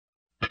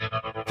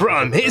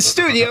from his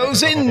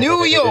studios in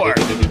New York.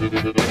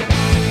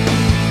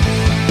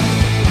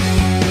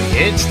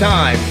 It's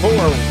time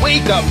for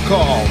Wake Up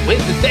Call with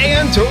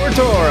Dan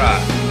Tortora,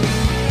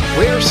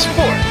 where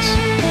sports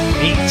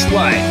meets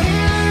life.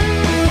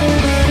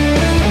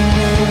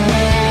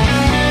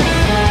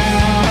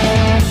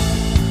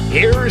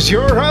 Here's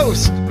your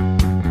host,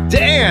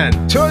 Dan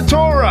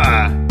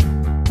Tortora.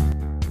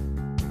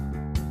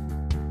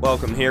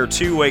 Welcome here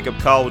to Wake Up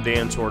Call with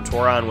Dan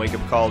Tortora on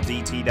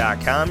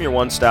wakeupcalldt.com, your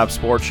one-stop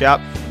sports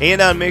shop,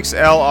 and on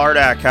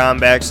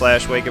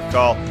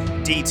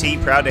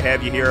mixlr.com/wakeupcalldt. Proud to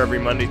have you here every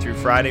Monday through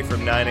Friday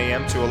from 9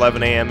 a.m. to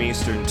 11 a.m.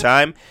 Eastern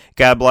Time.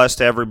 God bless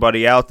to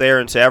everybody out there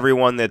and to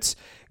everyone that's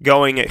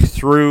going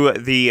through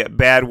the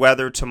bad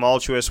weather,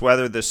 tumultuous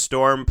weather, the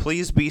storm.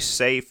 Please be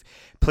safe.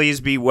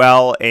 Please be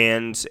well,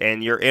 and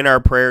you're in our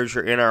prayers,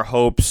 you're in our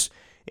hopes.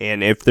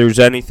 And if there's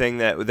anything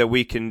that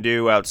we can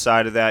do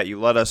outside of that, you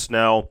let us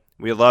know.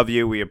 We love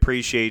you. We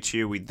appreciate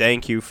you. We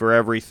thank you for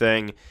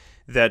everything.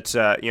 That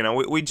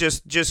we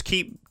just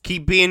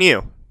keep being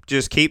you.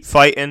 Just keep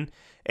fighting.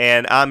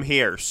 And I'm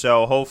here.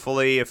 So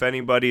hopefully, if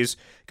anybody's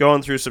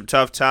going through some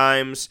tough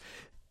times,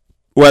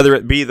 whether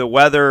it be the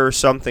weather or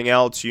something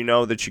else, you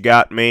know that you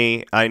got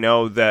me. I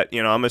know that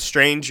I'm a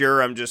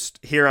stranger. I'm just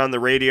here on the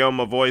radio.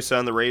 My voice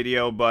on the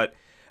radio, but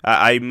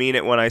I mean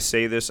it when I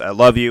say this. I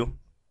love you.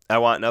 I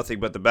want nothing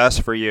but the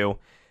best for you,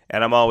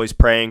 and I'm always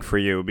praying for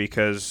you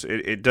because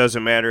it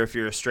doesn't matter if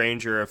you're a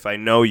stranger, if I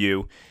know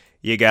you.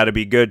 You got to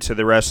be good to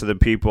the rest of the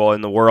people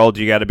in the world.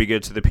 You got to be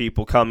good to the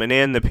people coming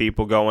in, the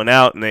people going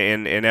out,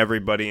 and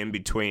everybody in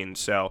between.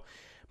 So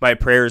my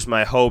prayers,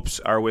 my hopes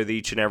are with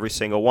each and every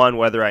single one.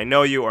 Whether I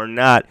know you or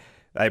not,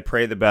 I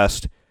pray the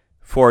best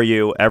for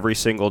you every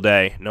single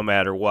day, no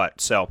matter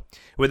what. So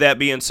with that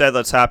being said,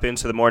 let's hop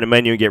into the morning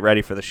menu and get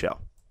ready for the show.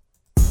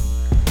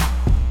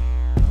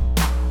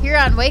 Here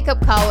on Wake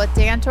Up Call with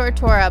Dan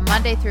Tortora,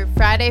 Monday through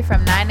Friday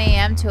from 9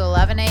 a.m. to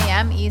 11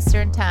 a.m.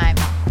 Eastern Time.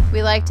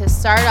 We like to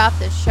start off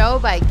the show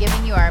by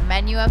giving you our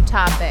menu of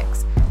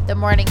topics. The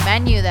morning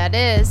menu, that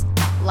is.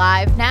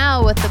 Live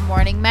now with the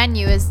morning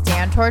menu is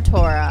Dan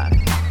Tortora.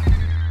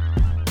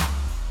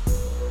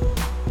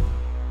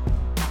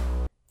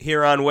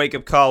 Here on Wake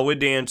Up Call with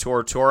Dan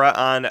Tortora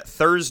on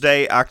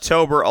Thursday,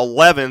 October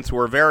 11th.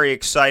 We're very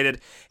excited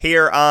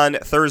here on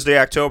Thursday,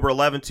 October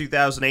 11th,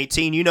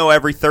 2018. You know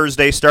every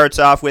Thursday starts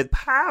off with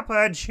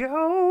Papa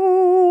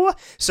Joe.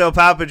 So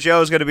Papa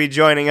Joe is going to be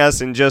joining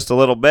us in just a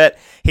little bit.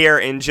 Here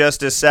in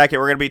just a second,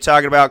 we're going to be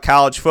talking about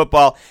college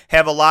football.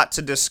 Have a lot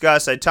to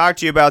discuss. I talked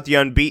to you about the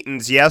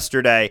unbeatens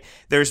yesterday.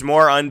 There's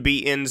more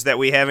unbeatens that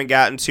we haven't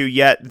gotten to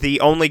yet. The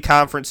only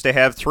conference to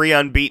have 3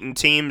 unbeaten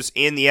teams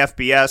in the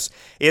FBS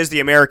is the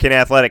American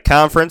Athletic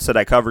Conference that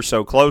I cover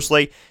so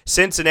closely.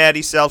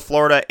 Cincinnati, South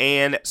Florida,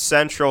 and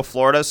Central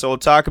Florida. So we'll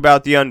talk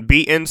about the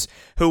unbeatens,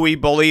 who we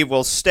believe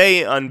will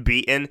stay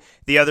unbeaten.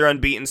 The other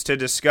unbeatens to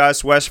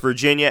discuss, West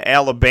Virginia,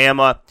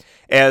 Alabama,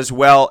 as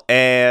well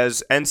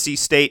as NC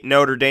State,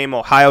 Notre Dame,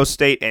 Ohio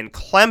State, and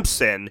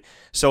Clemson.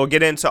 So we'll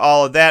get into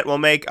all of that. We'll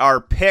make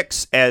our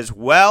picks as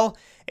well.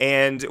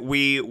 And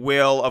we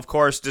will, of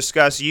course,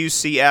 discuss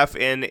UCF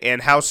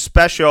and how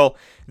special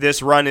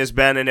this run has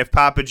been, and if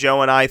Papa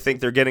Joe and I think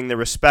they're getting the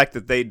respect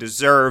that they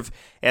deserve,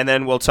 and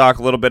then we'll talk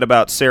a little bit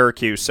about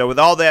Syracuse. So with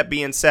all that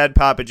being said,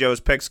 Papa Joe's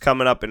picks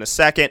coming up in a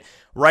second.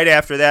 Right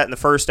after that, in the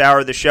first hour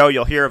of the show,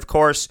 you'll hear, of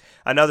course,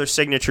 another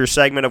signature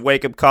segment of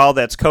Wake Up Call,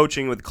 that's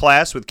Coaching with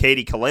Class with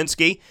Katie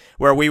Kalinske,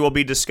 where we will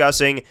be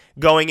discussing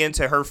going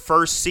into her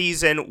first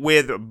season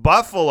with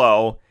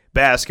Buffalo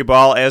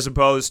basketball as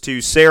opposed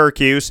to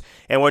Syracuse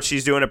and what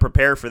she's doing to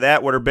prepare for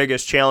that, what her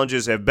biggest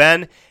challenges have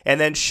been, and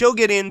then she'll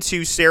get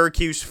into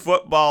Syracuse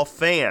football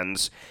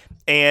fans.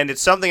 And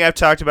it's something I've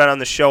talked about on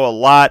the show a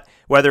lot,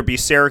 whether it be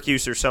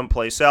Syracuse or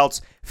someplace else,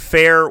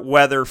 fair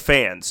weather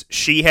fans.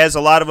 She has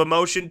a lot of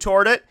emotion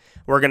toward it.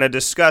 We're going to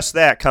discuss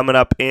that coming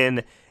up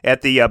in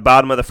at the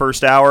bottom of the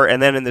first hour,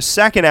 and then in the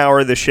second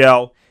hour of the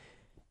show,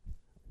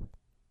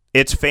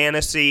 it's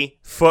fantasy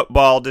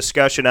football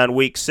discussion on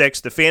Week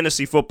 6. The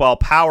Fantasy Football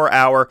Power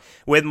Hour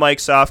with Mike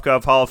Sofka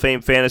of Hall of Fame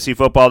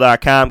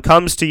FantasyFootball.com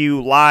comes to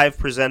you live,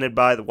 presented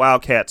by the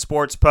Wildcat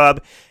Sports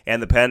Pub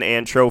and the Pen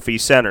and Trophy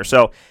Center.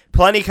 So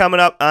plenty coming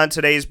up on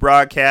today's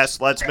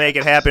broadcast. Let's make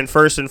it happen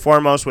first and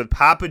foremost with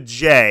Papa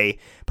J.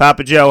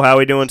 Papa Joe, how are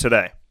we doing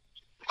today?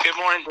 Good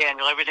morning,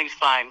 Daniel. Everything's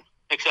fine,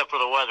 except for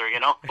the weather, you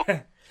know?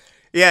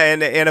 Yeah,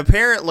 and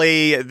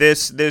apparently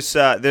this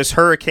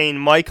Hurricane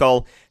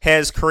Michael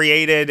has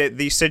created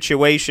the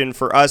situation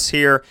for us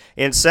here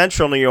in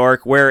central New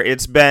York where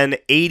it's been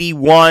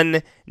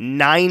 81,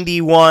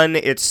 91,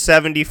 it's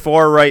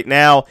 74 right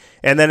now,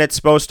 and then it's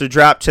supposed to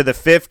drop to the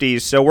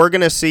 50s. So we're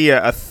going to see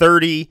a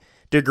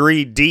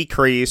 30-degree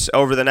decrease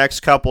over the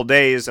next couple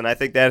days, and I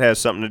think that has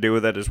something to do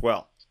with it as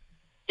well.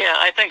 Yeah,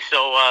 I think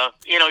so.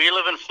 You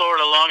live in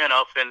Florida long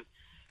enough, and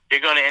you're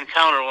going to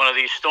encounter one of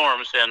these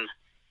storms, and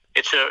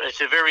it's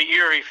a very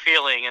eerie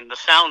feeling, and the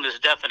sound is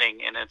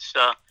deafening, and it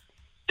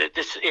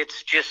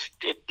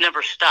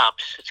never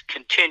stops. It's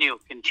continual,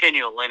 and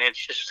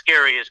it's just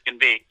scary as can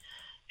be.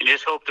 and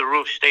just hope the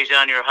roof stays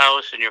on your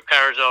house and your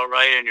car's all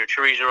right and your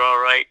trees are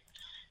all right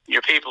and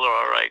your people are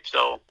all right.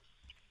 So,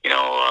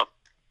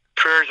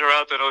 prayers are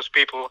out to those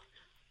people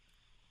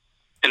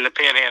in the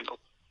Panhandle.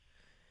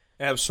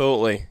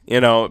 Absolutely.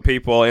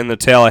 People in the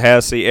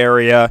Tallahassee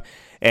area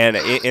and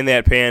in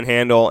that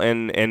Panhandle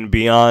and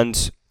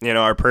beyond,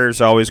 our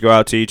prayers always go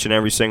out to each and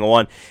every single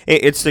one.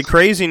 It's the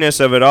craziness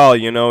of it all.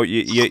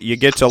 You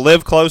get to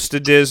live close to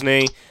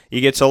Disney.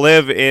 You get to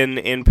live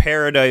in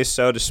paradise,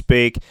 so to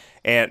speak,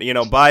 and,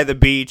 by the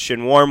beach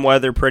and warm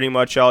weather pretty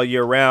much all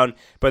year round.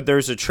 But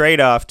there's a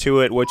trade-off to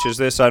it, which is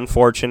this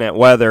unfortunate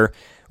weather,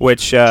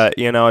 which,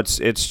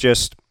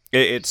 it's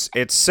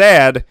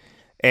sad.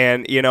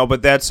 And,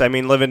 but that's,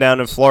 living down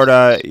in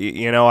Florida,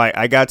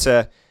 I got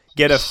to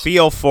get a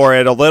feel for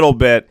it a little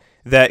bit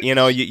that,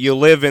 you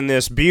live in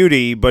this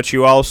beauty, but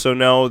you also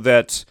know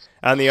that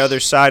on the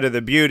other side of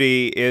the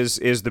beauty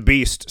is the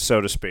beast,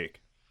 so to speak.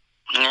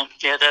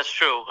 Yeah, that's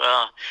true.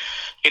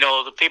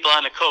 The people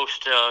on the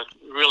coast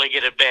really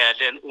get it bad,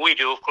 and we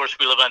do. Of course,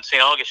 we live on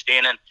St.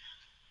 Augustine, and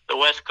the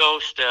West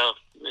Coast,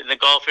 in the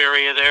Gulf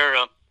area there,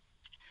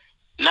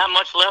 not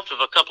much left of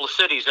a couple of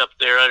cities up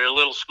there at a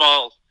little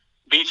small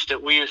beach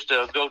that we used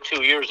to go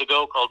to years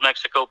ago called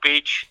Mexico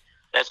Beach.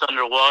 That's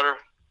underwater.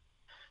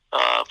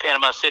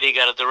 Panama City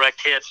got a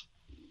direct hit.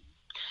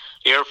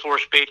 The Air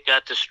Force Base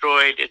got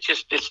destroyed.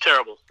 It's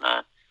terrible.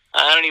 I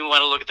don't even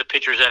want to look at the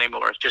pictures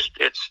anymore.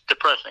 It's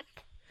depressing.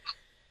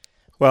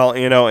 Well,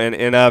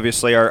 and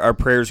obviously our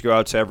prayers go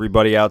out to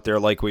everybody out there,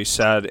 like we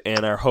said,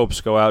 and our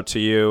hopes go out to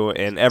you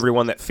and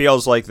everyone that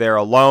feels like they're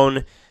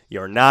alone.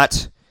 You're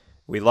not.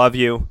 We love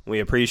you. We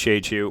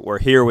appreciate you. We're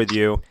here with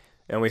you,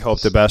 and we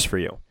hope the best for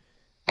you.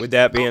 With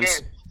that being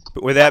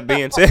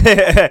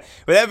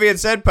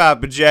said,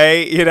 Papa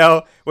Jay,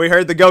 we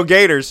heard the Go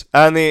Gators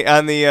on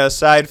the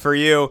side for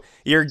you.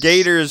 Your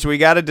Gators, we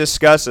got to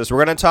discuss this.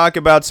 We're going to talk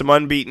about some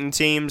unbeaten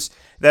teams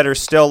that are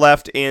still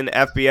left in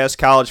FBS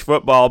college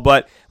football,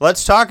 but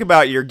let's talk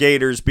about your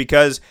Gators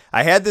because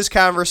I had this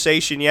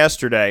conversation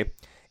yesterday,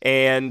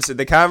 and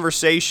the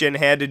conversation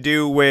had to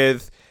do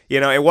with,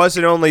 it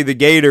wasn't only the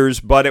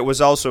Gators, but it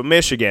was also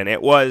Michigan.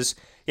 It was,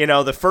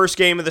 the first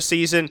game of the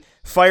season,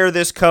 fire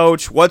this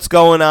coach, what's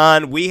going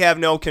on, we have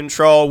no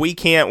control, we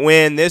can't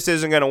win, this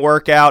isn't going to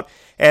work out,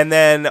 and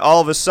then all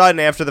of a sudden,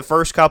 after the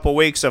first couple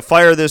weeks of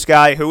fire this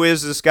guy, who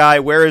is this guy,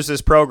 where is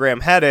this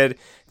program headed,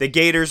 the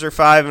Gators are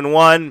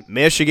 5-1,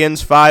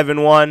 Michigan's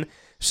 5-1,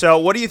 so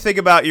what do you think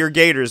about your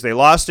Gators? They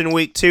lost in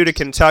week 2 to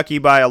Kentucky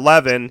by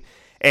 11,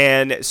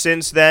 and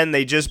since then,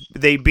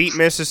 they beat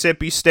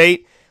Mississippi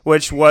State,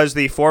 which was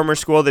the former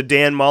school that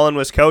Dan Mullen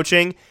was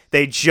coaching.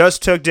 They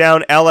just took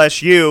down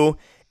LSU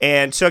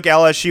and took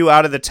LSU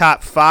out of the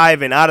top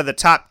 5 and out of the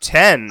top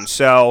 10.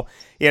 So,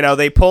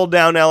 they pulled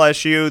down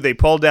LSU, they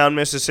pulled down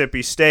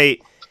Mississippi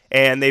State,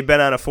 and they've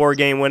been on a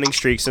 4-game winning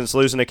streak since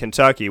losing to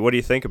Kentucky. What do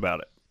you think about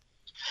it?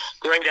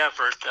 Great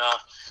effort.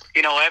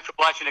 After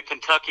watching a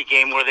Kentucky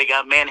game where they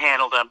got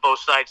manhandled on both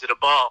sides of the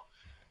ball,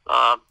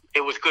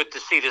 it was good to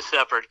see this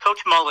effort.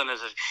 Coach Mullen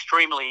is an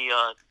extremely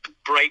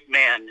bright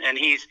man, and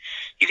he's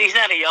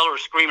not a yeller or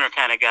screamer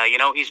kind of guy.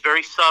 He's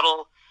very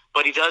subtle,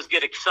 but he does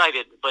get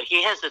excited. But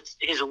he has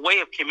his way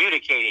of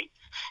communicating,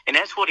 and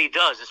that's what he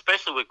does,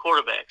 especially with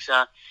quarterbacks.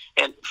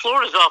 And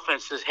Florida's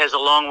offense has a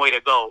long way to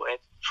go. And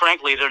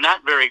frankly, they're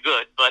not very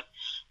good. But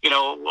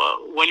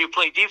when you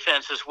play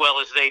defense as well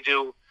as they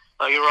do,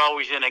 you're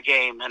always in a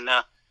game. And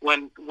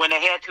when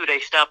they had to, they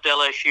stopped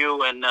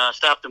LSU and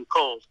stopped them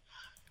cold.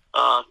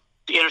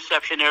 The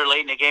interception there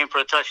late in the game for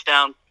a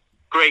touchdown,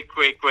 great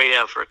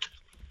effort.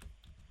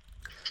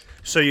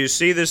 So you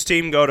see this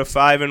team go to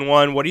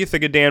 5-1. What do you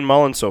think of Dan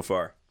Mullen so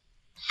far?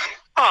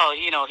 Oh,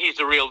 he's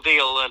the real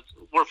deal.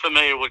 We're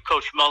familiar with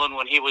Coach Mullen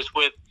when he was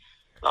with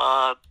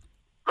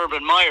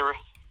Urban Meyer.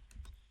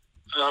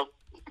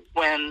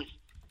 When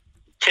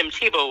Tim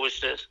Tebow was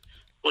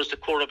the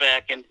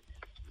quarterback, and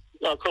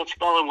Coach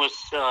Mullen was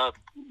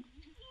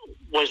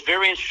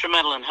very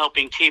instrumental in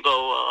helping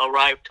Tebow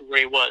arrive to where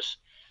he was.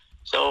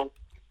 So,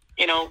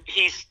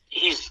 he's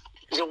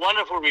a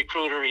wonderful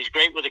recruiter. He's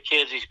great with the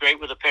kids. He's great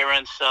with the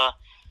parents.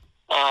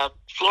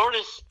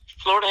 Florida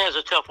has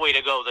a tough way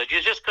to go.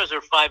 Just because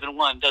they're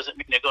 5-1 doesn't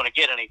mean they're going to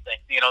get anything.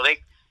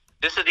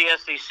 This is the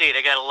SEC.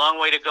 They got a long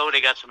way to go.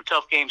 They got some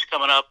tough games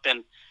coming up,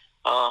 and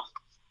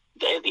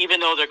even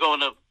though they're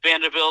going to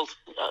Vanderbilt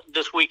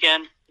this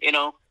weekend,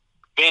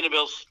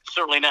 Vanderbilt's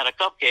certainly not a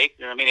cupcake.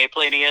 They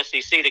play in the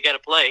SEC. They got to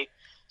play.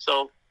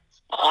 So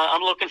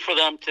I'm looking for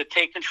them to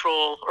take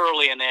control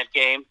early in that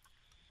game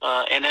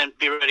and then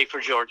be ready for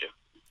Georgia.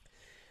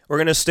 We're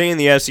going to stay in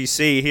the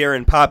SEC here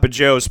in Papa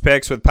Joe's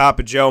Picks with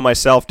Papa Joe,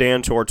 myself,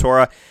 Dan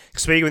Tortora,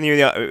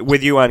 speaking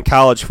with you on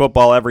college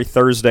football every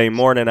Thursday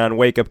morning on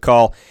Wake Up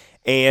Call.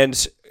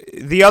 And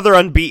the other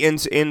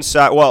unbeatens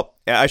inside, well,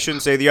 I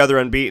shouldn't say the other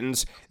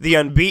unbeatens, the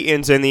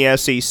unbeatens in the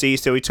SEC.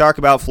 So we talk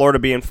about Florida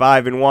being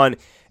 5-1.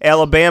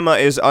 Alabama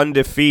is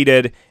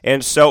undefeated,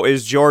 and so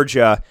is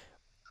Georgia.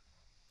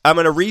 I'm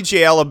going to read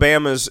you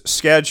Alabama's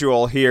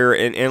schedule here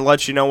and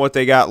let you know what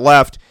they got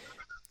left.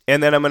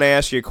 and then I'm going to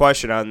ask you a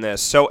question on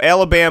this. So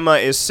Alabama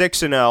is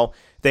 6-0.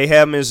 They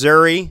have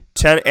Missouri,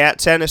 at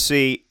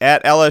Tennessee,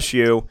 at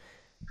LSU,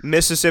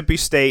 Mississippi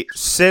State,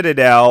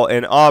 Citadel,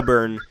 and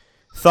Auburn.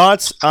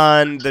 Thoughts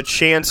on the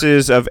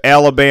chances of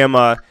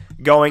Alabama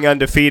going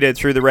undefeated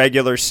through the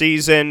regular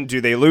season?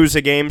 Do they lose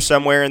a game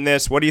somewhere in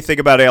this? What do you think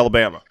about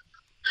Alabama?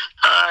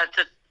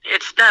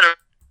 It's not a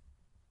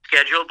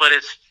schedule, but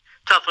it's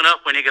tough enough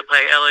when you can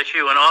play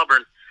LSU and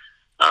Auburn.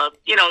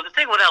 The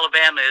thing with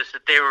Alabama is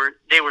that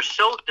they're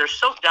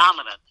so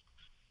dominant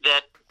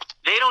that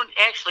they don't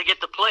actually get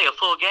to play a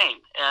full game,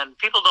 and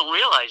people don't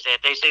realize that.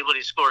 They say, well,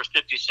 he scores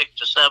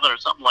 56-7 or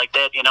something like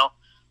that.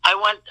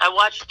 I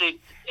watched the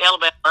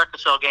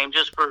Alabama-Arkansas game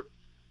just for.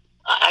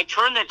 I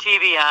turned the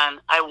TV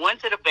on. I went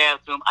to the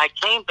bathroom. I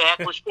came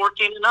back. It was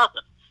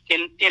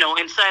 14-0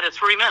 inside of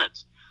 3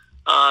 minutes.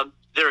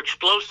 They're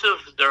explosive.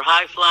 They're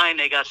high flying.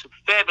 They got some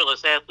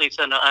fabulous athletes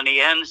on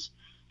the ends.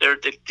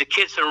 The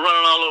kids are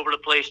running all over the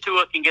place.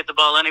 Tua can get the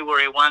ball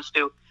anywhere he wants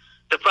to.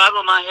 The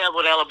problem I have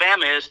with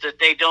Alabama is that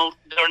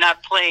they're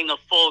not playing a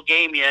full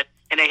game yet,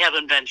 and they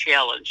haven't been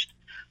challenged.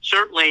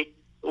 Certainly,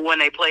 when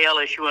they play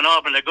LSU and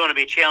Auburn, they're going to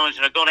be challenged,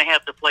 and they're going to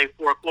have to play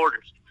 4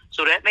 quarters.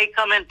 So that may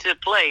come into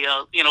play,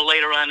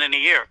 later on in the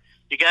year.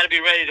 You got to be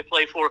ready to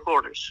play 4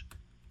 quarters.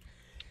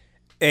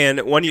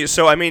 And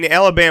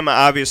Alabama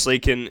obviously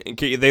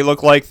they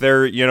look like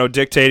they're,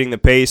 dictating the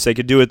pace. They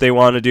could do what they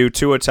want to do.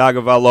 Tua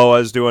Tagovailoa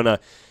is doing a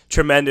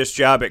tremendous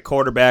job at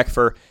quarterback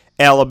for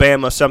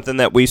Alabama, something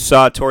that we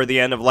saw toward the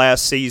end of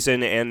last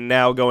season, and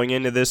now going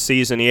into this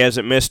season, he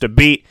hasn't missed a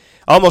beat. It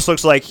almost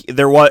looks like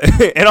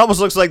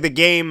the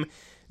game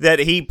that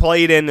he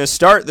played in to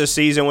start the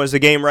season was the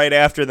game right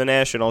after the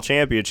national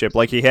championship.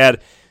 Like he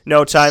had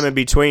no time in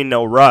between,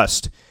 no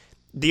rust.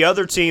 The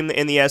other team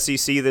in the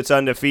SEC that's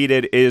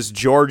undefeated is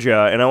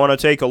Georgia, and I want to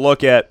take a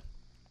look at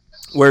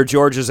where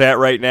Georgia's at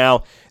right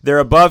now. They're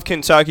above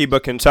Kentucky,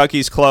 but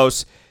Kentucky's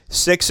close.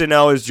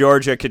 6-0 is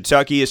Georgia.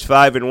 Kentucky is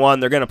 5-1.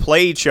 They're going to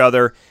play each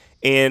other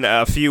in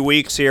a few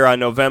weeks here on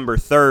November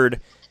 3rd.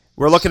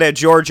 We're looking at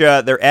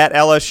Georgia. They're at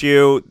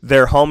LSU.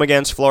 They're home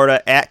against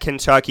Florida, at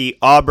Kentucky.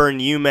 Auburn,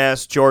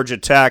 UMass, Georgia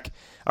Tech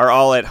are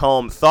all at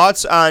home.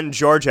 Thoughts on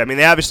Georgia?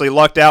 They obviously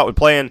lucked out with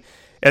playing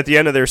at the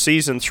end of their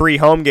season 3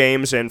 home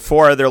games, and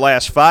 4 of their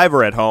last 5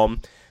 are at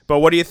home. But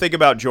what do you think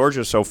about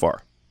Georgia so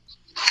far?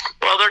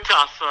 Well, they're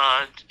tough.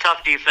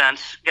 Tough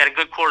defense. Got a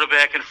good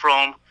quarterback in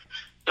Fromm.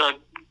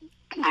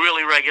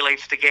 Really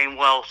regulates the game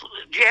well.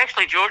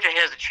 Actually, Georgia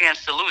has a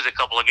chance to lose a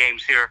couple of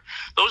games here.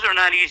 Those are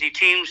not easy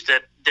teams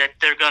that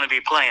they're going to be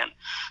playing.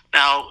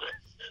 Now,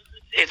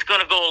 it's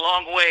going to go a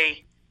long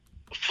way,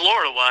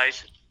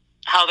 Florida-wise,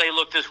 how they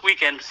look this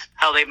weekend,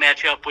 how they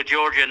match up with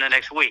Georgia in the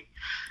next week.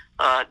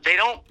 They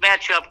don't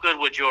match up good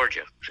with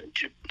Georgia.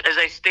 As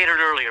I stated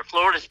earlier,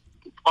 Florida's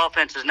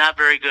offense is not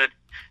very good.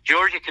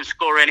 Georgia can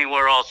score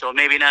anywhere also,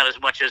 maybe not as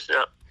much as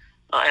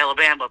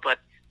Alabama, but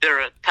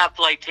they're a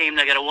top-flight team.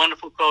 They got a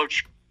wonderful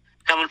coach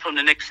coming from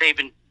the Nick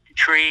Saban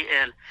tree,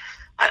 and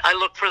I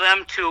look for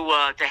them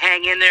to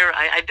hang in there.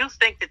 I do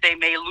think that they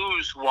may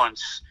lose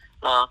once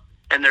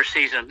in their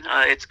season.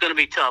 It's going to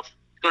be tough.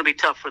 It's going to be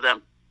tough for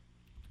them.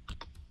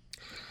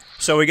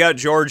 So we got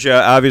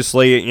Georgia,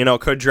 obviously,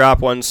 could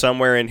drop one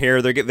somewhere in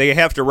here. They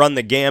have to run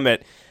the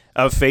gamut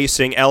of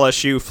facing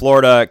LSU,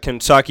 Florida,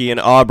 Kentucky, and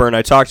Auburn.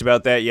 I talked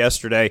about that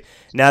yesterday.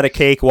 Not a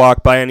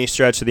cakewalk by any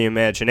stretch of the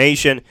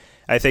imagination.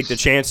 I think the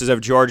chances of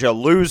Georgia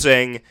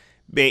losing,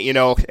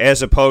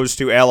 as opposed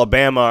to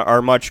Alabama,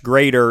 are much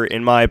greater,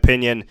 in my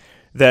opinion.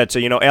 That,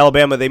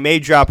 Alabama, they may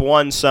drop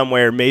one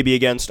somewhere, maybe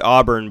against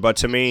Auburn, but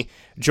to me,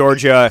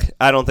 Georgia,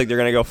 I don't think they're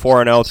going to go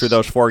 4-0 through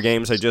those 4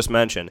 games I just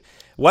mentioned.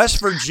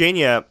 West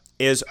Virginia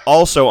is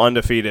also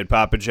undefeated,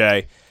 Papa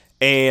J.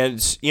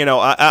 And,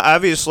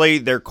 obviously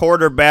their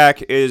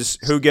quarterback is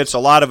who gets a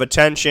lot of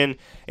attention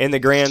in the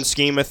grand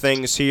scheme of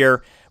things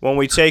here. When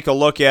we take a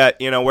look at,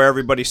 where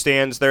everybody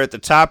stands, they're at the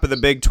top of the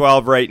Big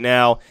 12 right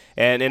now.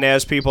 And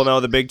as people know,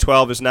 the Big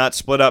 12 is not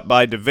split up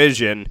by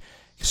division.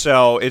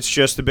 So it's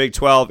just the Big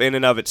 12 in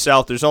and of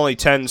itself. There's only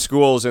 10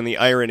 schools in the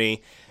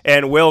irony.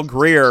 And Will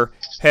Grier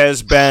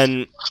has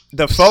been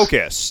the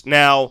focus.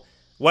 Now,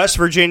 West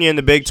Virginia in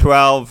the Big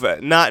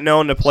 12, not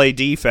known to play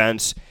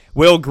defense.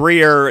 Will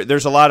Grier,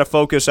 there's a lot of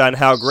focus on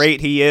how great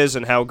he is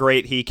and how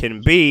great he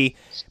can be.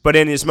 But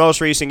in his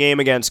most recent game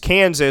against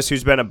Kansas,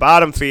 who's been a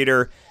bottom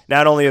feeder,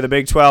 not only of the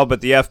Big 12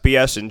 but the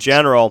FBS in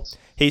general,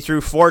 he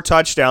threw 4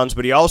 touchdowns,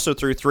 but he also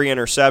threw 3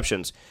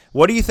 interceptions.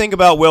 What do you think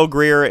about Will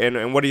Grier,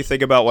 and what do you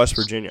think about West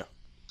Virginia?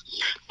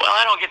 Well,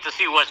 I don't get to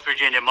see West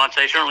Virginia much.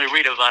 I certainly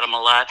read about him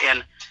a lot,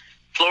 and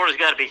Florida's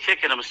got to be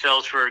kicking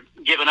themselves for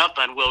giving up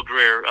on Will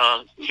Grier.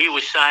 He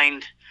was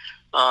signed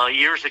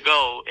years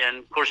ago, and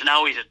of course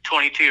now he's a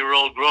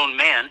 22-year-old grown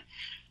man,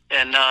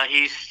 and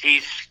he's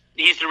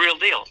the real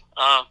deal.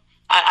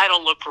 I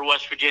don't look for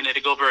West Virginia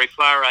to go very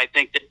far. I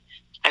think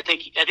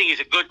he's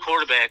a good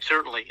quarterback,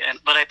 certainly,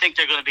 but I think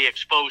they're going to be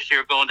exposed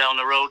here going down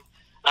the road.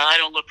 I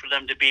don't look for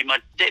them to be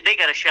much. They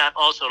got a shot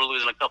also to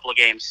lose in a couple of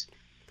games,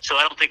 so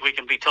I don't think we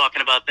can be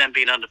talking about them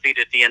being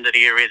undefeated at the end of the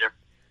year either.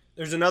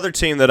 There's another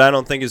team that I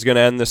don't think is going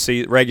to end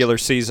the regular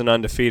season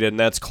undefeated, and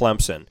that's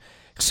Clemson.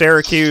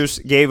 Syracuse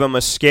gave them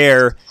a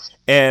scare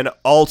and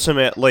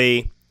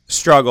ultimately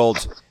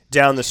struggled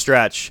down the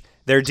stretch.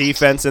 Their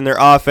defense and their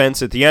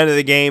offense at the end of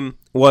the game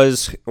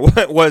was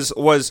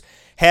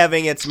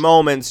having its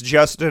moments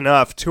just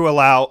enough to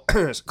allow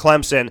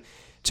Clemson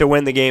to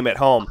win the game at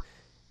home.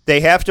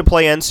 They have to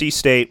play NC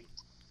State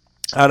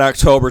on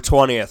October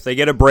 20th. They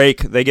get a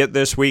break. They get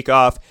this week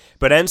off.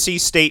 But NC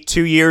State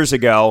 2 years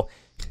ago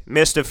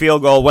missed a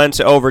field goal, went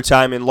to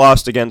overtime, and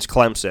lost against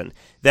Clemson.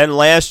 Then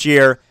last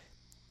year,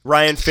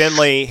 Ryan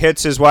Finley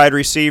hits his wide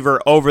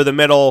receiver over the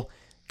middle,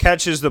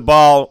 catches the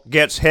ball,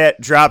 gets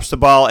hit, drops the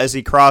ball as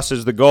he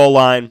crosses the goal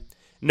line.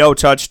 No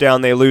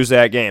touchdown. They lose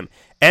that game.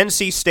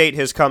 NC State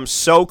has come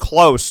so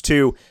close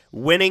to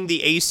winning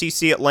the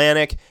ACC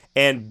Atlantic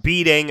and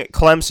beating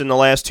Clemson the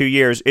last 2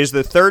 years. Is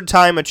the third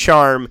time a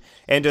charm,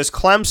 and does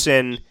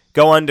Clemson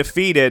go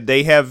undefeated?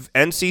 They have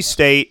NC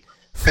State,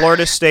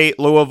 Florida State,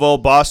 Louisville,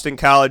 Boston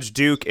College,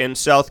 Duke, and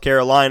South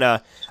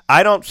Carolina.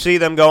 I don't see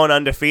them going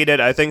undefeated.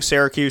 I think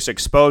Syracuse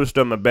exposed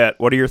them a bit.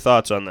 What are your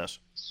thoughts on this?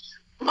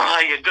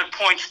 Good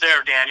points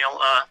there, Daniel.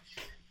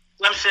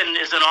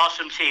 Clemson is an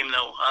awesome team,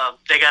 though.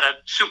 They got a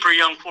super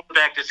young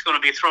quarterback that's going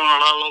to be throwing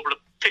it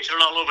pitching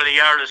it all over the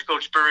yard, as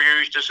Coach Spurrier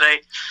used to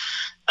say.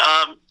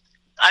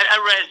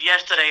 I read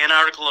yesterday an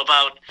article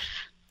about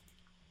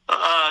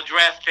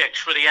draft picks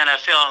for the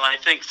NFL, and I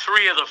think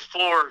 3 of the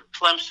 4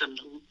 Clemson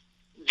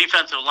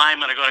defensive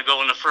linemen are going to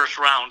go in the first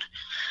round.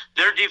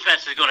 Their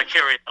defense is going to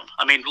carry them.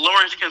 I mean,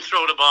 Lawrence can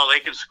throw the ball; they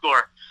can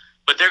score,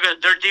 but their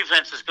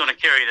defense is going to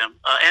carry them.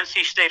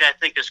 NC State, I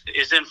think,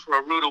 is in for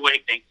a rude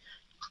awakening.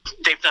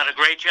 They've done a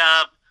great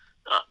job.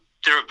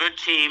 They're a good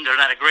team. They're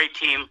not a great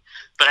team,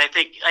 but I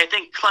think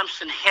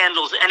Clemson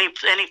handles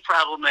any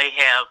problem they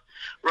have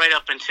right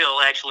up until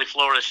actually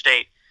Florida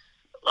State.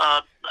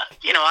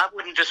 I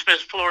wouldn't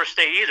dismiss Florida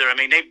State either. I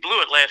mean, they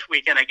blew it last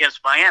weekend against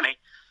Miami,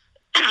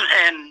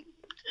 and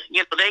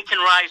they can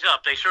rise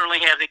up. They certainly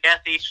have the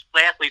athletes.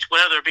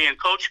 Whether they're being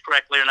coached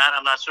correctly or not,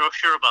 I'm not so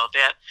sure about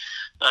that.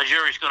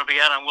 Jury's going to be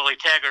out on Willie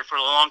Taggart for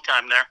a long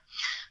time there.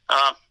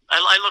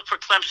 I look for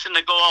Clemson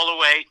to go all the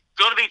way.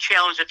 Going to be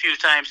challenged a few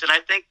times, and I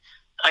think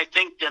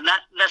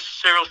not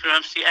necessarily for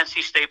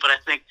NC State, but I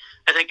think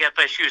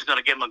FSU is going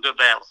to give them a good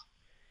battle.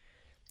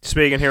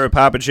 Speaking here with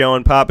Papa Joe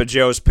and Papa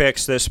Joe's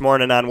picks this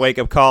morning on Wake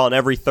Up Call and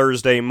every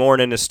Thursday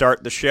morning to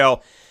start the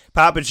show.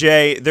 Papa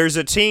J, there's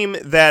a team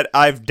that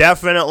I've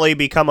definitely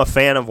become a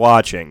fan of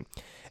watching,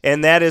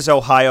 and that is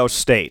Ohio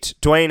State.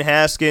 Dwayne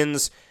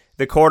Haskins,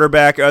 the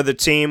quarterback of the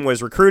team,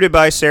 was recruited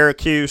by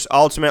Syracuse,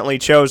 ultimately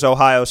chose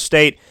Ohio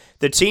State.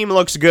 The team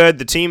looks good.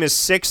 The team is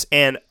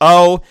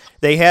 6-0.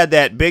 They had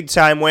that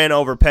big-time win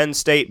over Penn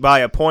State by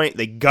a point.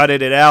 They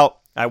gutted it out.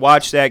 I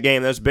watched that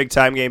game. That was a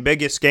big-time game,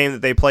 biggest game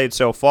that they played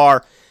so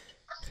far.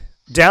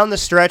 Down the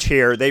stretch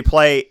here, they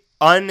play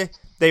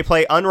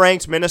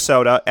unranked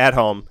Minnesota at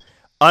home,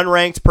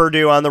 unranked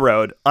Purdue on the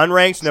road,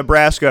 unranked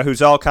Nebraska, who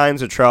has all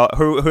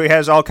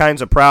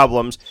kinds of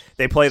problems.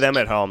 They play them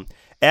at home.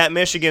 At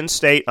Michigan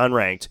State,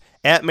 unranked.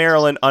 At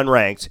Maryland,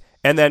 unranked.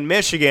 And then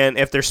Michigan,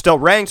 if they're still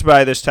ranked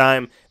by this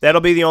time,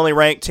 that'll be the only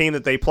ranked team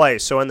that they play.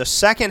 So in the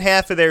second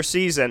half of their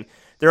season,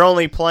 they're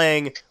only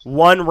playing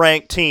one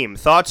ranked team.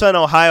 Thoughts on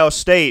Ohio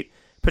State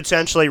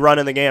potentially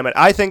running the gamut?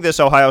 I think this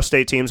Ohio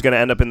State team is going to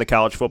end up in the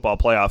college football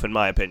playoff, in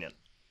my opinion.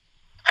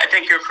 I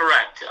think you're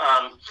correct.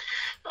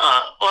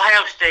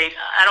 Ohio State,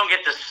 I don't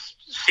get to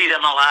see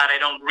them a lot. I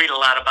don't read a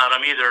lot about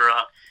them either,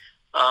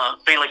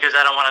 mainly because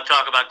I don't want to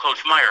talk about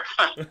Coach Meyer.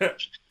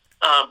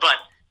 But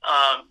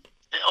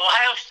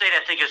Ohio State,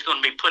 I think, is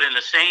going to be put in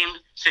the same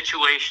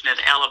situation that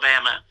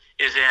Alabama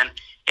is in,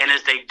 and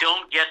as they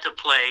don't get to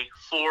play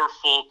 4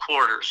 full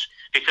quarters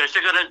because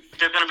they're going to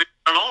be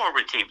running all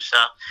over teams.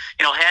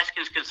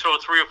 Haskins can throw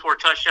 3 or 4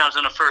 touchdowns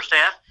in the first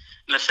half,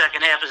 and the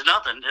second half is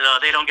nothing.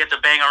 They don't get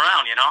to bang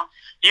around. You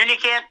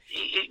can't.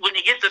 When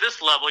you get to this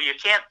level, you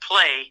can't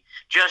play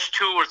just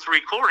 2 or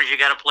 3 quarters. You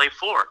got to play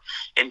 4,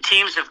 and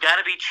teams have got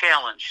to be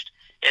challenged.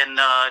 And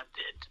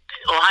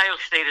Ohio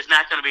State is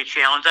not going to be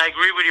challenged. I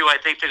agree with you. I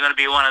think they're going to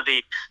be one of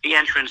the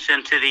entrants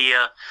into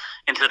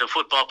the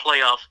football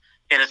playoff.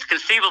 And it's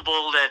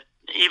conceivable that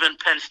even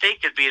Penn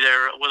State could be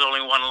there with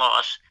only 1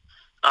 loss.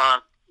 I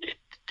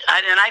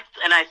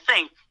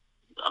think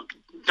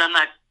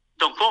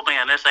don't quote me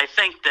on this. I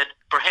think that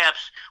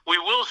perhaps we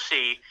will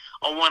see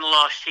a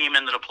 1-loss team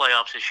into the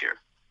playoffs this year.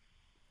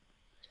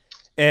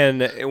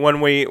 And when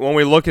we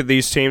look at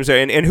these teams,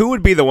 and who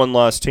would be the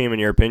 1-loss team in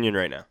your opinion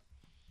right now?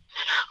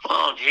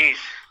 Oh, geez.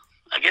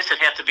 I guess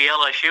it'd have to be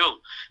LSU.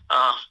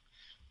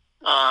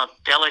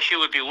 LSU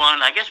would be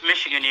one. I guess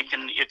Michigan, you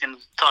can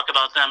talk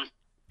about them.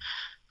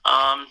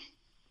 I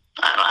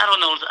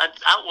don't know.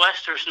 Out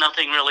west, there's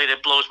nothing really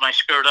that blows my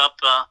skirt up.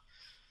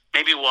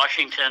 Maybe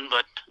Washington,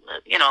 but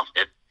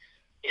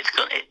it's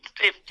good.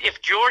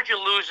 If Georgia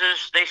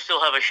loses, they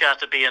still have a shot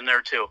to be in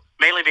there too.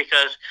 Mainly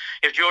because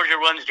if Georgia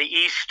runs the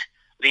East,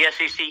 the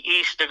SEC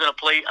East, they're going to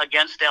play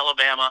against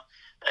Alabama.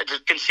 It's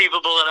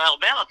conceivable that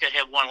Alabama could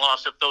have 1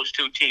 loss if those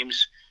 2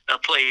 teams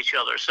play each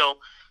other. So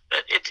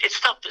it's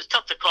tough. It's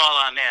tough to call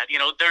on that.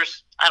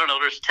 There's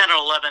 10 or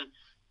 11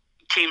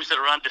 teams that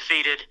are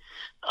undefeated,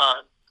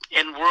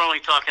 and we're only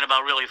talking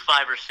about really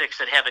 5 or 6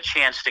 that have a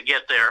chance to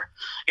get there.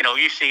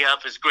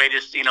 UCF, as great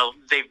as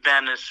they've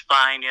been, is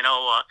fine.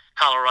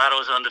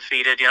 Colorado's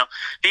undefeated.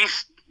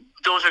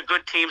 Those are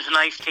good teams,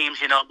 nice teams.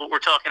 But we're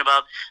talking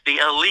about the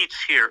elites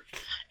here,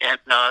 and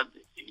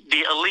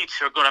the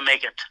elites are going to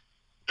make it,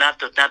 not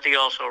the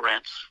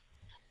also-rans.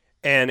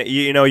 And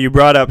you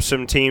brought up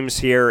some teams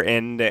here,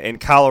 and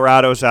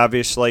Colorado's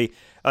obviously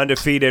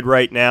undefeated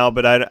right now,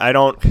 but I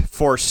don't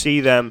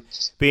foresee them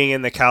being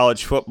in the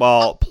college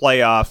football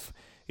playoff,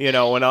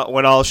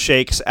 when all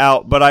shakes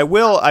out. But I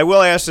will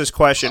ask this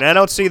question. I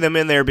don't see them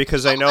in there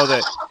because I know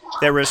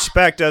that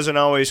respect doesn't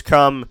always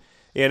come,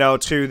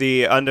 to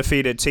the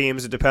undefeated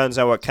teams. It depends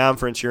on what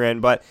conference you're in.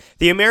 But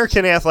the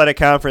American Athletic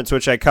Conference,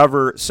 which I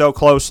cover so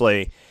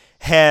closely,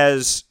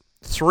 has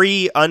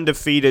 3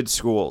 undefeated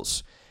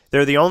schools.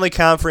 They're the only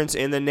conference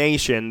in the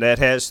nation that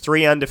has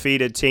 3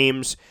 undefeated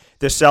teams.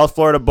 The South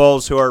Florida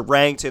Bulls, who are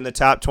ranked in the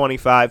top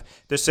 25,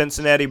 the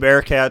Cincinnati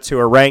Bearcats, who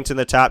are ranked in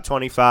the top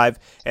 25,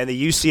 and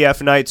the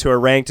UCF Knights, who are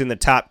ranked in the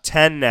top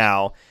 10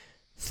 now.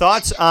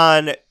 Thoughts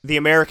on the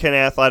American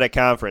Athletic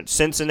Conference?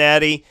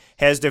 Cincinnati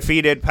has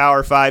defeated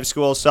Power 5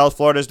 schools. South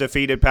Florida's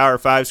defeated Power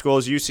 5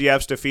 schools.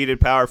 UCF's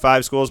defeated Power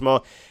 5 schools.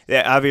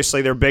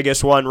 Obviously, their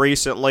biggest one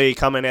recently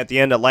coming at the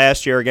end of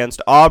last year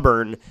against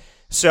Auburn.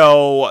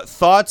 So,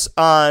 thoughts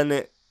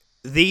on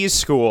these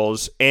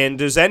schools, and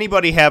does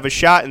anybody have a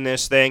shot in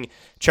this thing?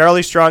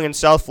 Charlie Strong in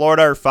South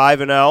Florida are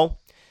 5-0.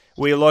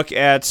 We look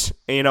at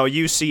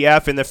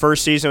UCF in the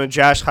first season with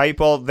Josh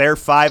Heupel, they're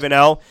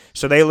 5-0,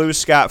 so they lose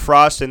Scott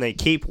Frost and they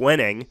keep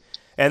winning.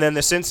 And then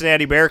the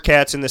Cincinnati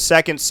Bearcats in the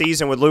second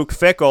season with Luke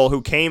Fickell,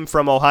 who came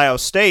from Ohio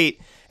State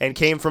and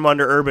came from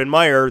under Urban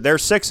Meyer, they're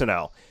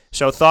 6-0.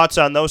 So thoughts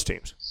on those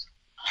teams?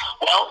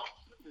 Well,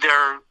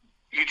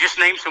 you just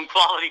named some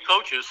quality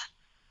coaches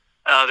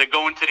that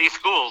go into these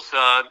schools.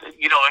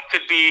 It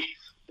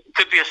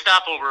could be a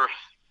stopover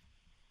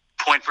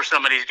point for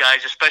some of these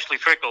guys, especially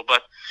Fickell.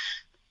 But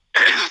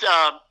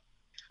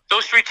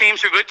those 3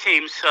 teams are good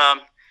teams.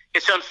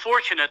 It's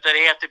unfortunate that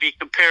they have to be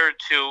compared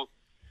to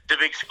the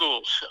big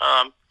schools.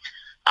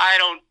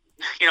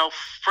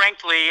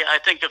 Frankly, I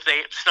think if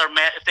they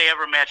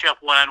ever match up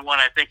one-on-one,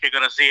 I think you're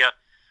going to see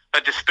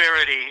a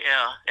disparity,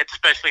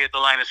 especially at the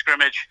line of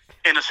scrimmage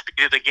in the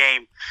speed of the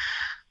game.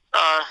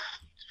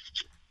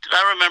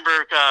 I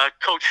remember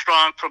Coach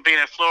Strong from being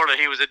in Florida.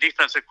 He was a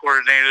defensive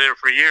coordinator there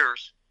for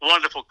years.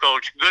 Wonderful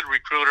coach, good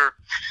recruiter.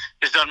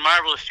 Has done a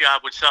marvelous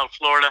job with South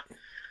Florida.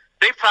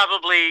 They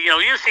probably,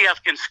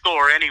 UCF can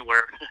score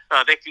anywhere.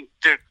 They can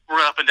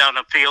run up and down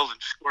the field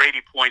and score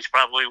 80 points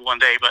probably one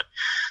day. But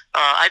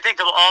I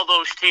think of all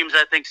those teams,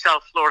 I think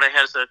South Florida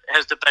has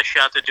the best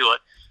shot to do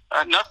it.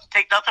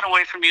 Take nothing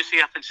away from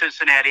UCF and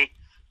Cincinnati.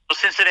 Well,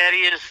 Cincinnati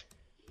is,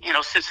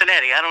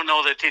 Cincinnati. I don't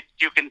know that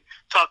you can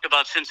talk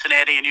about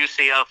Cincinnati and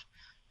UCF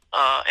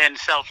and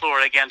South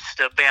Florida against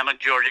Bama,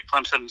 Georgia,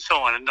 Clemson, and so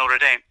on, and Notre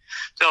Dame.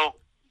 So,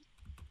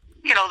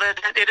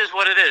 that it is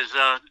what it is.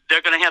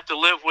 They're going to have to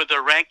live with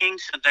their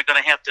rankings, and they're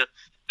going to have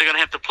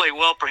to play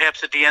well,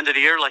 perhaps at the end of the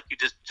year, like you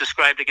just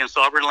described against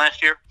Auburn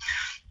last year.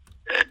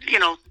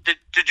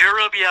 The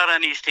jury will be out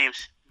on these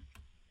teams.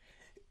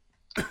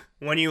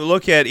 When you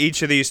look at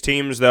each of these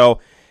teams, though,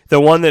 the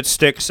one that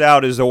sticks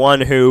out is the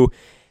one who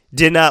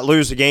did not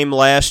lose a game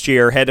last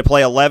year, had to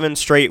play 11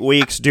 straight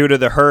weeks due to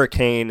the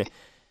hurricane,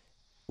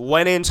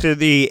 went into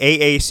the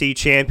AAC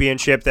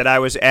championship that I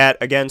was at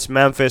against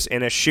Memphis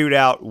in a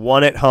shootout,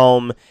 won at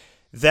home,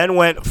 then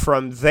went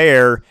from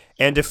there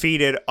and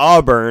defeated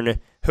Auburn,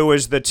 who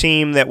was the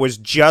team that was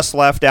just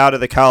left out of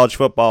the college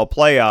football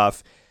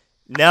playoff.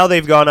 Now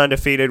they've gone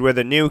undefeated with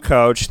a new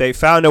coach. They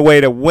found a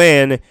way to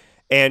win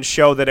and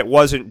show that it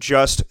wasn't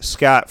just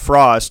Scott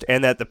Frost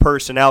and that the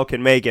personnel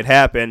can make it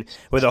happen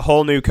with a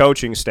whole new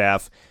coaching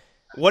staff.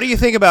 What do you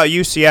think about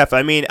UCF?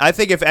 I mean, I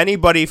think if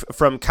anybody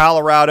from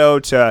Colorado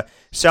to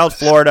South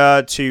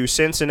Florida to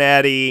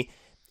Cincinnati,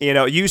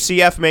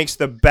 UCF makes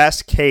the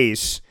best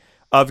case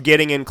of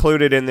getting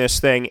included in this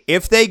thing.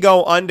 If they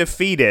go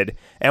undefeated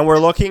and we're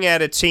looking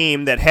at a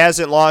team that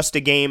hasn't lost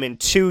a game in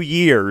 2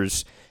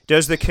 years,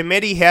 does the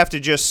committee have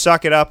to just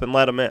suck it up and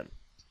let them in?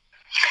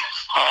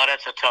 Oh,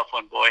 that's a tough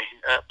one, boy.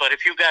 But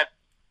if you got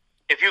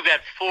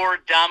 4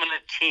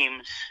 dominant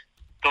teams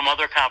from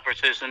other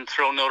conferences and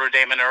throw Notre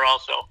Dame in there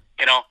also,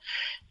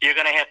 you're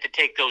going to have to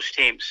take those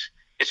teams.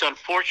 It's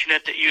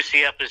unfortunate that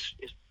UCF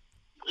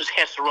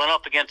has to run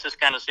up against this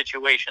kind of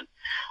situation.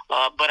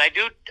 But I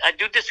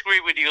do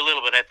disagree with you a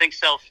little bit. I think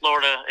South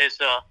Florida is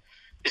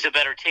a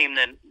better team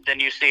than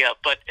UCF.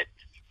 But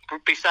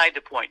beside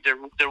the point,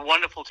 they're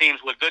wonderful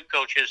teams with good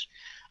coaches.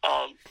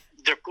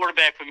 Their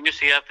quarterback from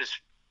UCF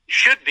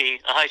should be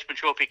a Heisman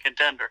Trophy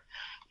contender.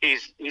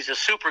 He's a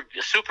super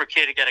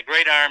kid. He got a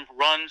great arm,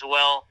 runs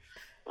well.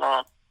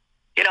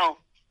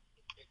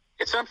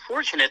 It's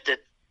unfortunate that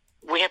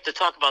we have to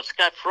talk about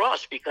Scott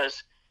Frost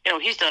because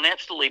he's done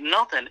absolutely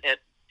nothing at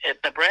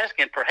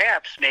Nebraska, and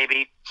perhaps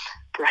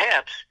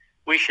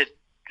we should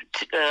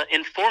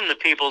inform the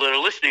people that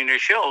are listening to your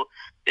show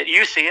that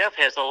UCF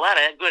has a lot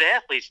of good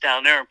athletes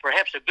down there, and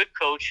perhaps a good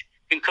coach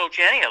can coach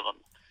any of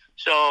them.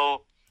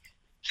 So,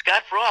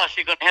 Scott Frost,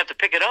 you're going to have to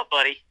pick it up,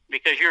 buddy,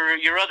 because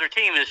your other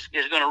team is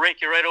going to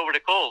rake you right over the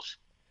coals.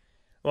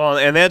 Well,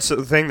 and that's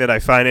the thing that I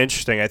find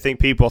interesting. I think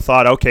people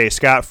thought, okay,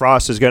 Scott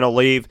Frost is going to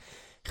leave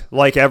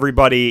like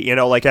everybody,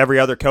 like every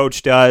other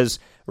coach does,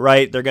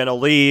 right? They're going to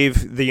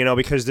leave,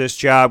 because this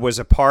job was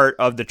a part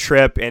of the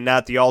trip and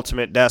not the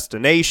ultimate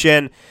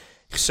destination.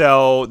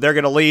 So they're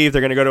going to leave.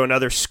 They're going to go to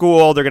another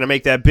school. They're going to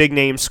make that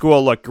big-name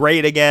school look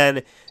great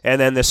again, and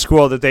then the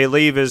school that they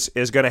leave is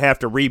going to have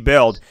to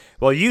rebuild.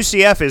 Well,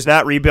 UCF is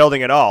not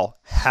rebuilding at all.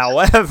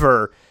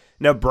 However,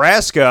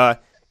 Nebraska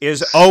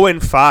is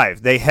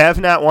 0-5. They have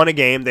not won a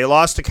game. They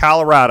lost to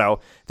Colorado.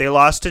 They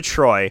lost to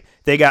Troy.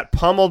 They got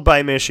pummeled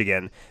by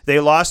Michigan. They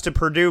lost to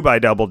Purdue by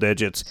double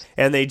digits,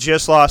 and they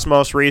just lost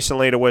most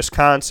recently to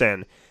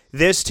Wisconsin.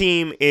 This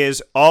team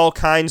is all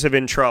kinds of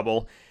in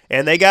trouble,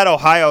 and they got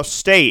Ohio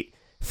State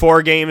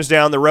 4 games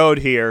down the road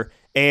here,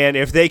 and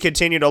if they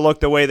continue to look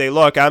the way they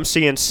look, I'm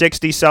seeing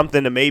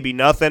 60-something to maybe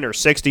nothing, or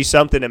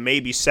 60-something to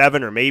maybe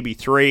 7 or maybe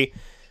 3.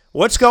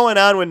 What's going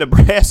on with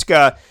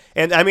Nebraska?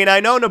 And, I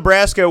know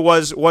Nebraska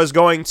was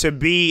going to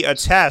be a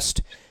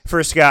test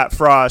for Scott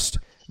Frost,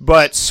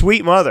 but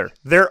sweet mother,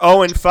 they're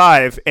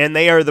 0-5, and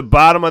they are the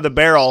bottom of the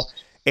barrel.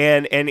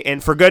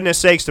 And for goodness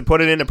sakes, to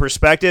put it into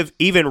perspective,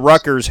 even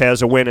Rutgers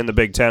has a win in the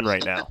Big Ten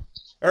right now.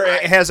 Or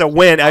it has a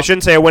win. I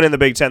shouldn't say a win in the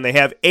Big Ten. They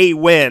have a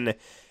win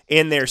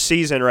in their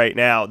season right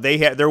now. They're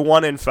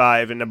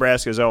 1-5, and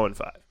Nebraska's 0-5.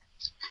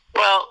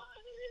 Well,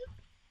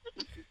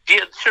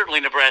 certainly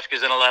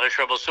Nebraska's in a lot of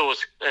trouble. So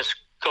is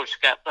Coach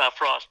Scott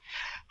Frost.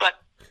 But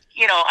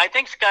I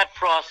think Scott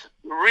Frost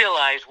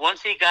realized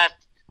once he got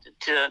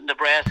to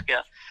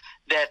Nebraska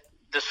that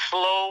the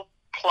slow,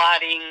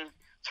 plodding,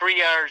 3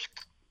 yards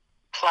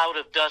cloud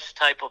of dust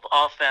type of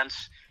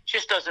offense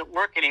just doesn't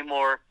work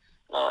anymore.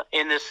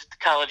 In this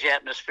college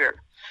atmosphere.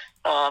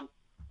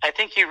 I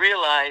think he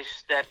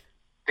realized that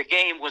the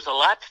game was a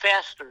lot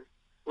faster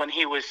when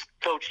he was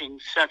coaching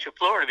Central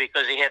Florida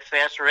because he had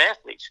faster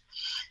athletes.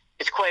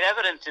 It's quite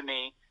evident to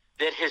me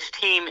that his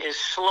team is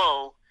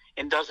slow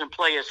and doesn't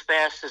play as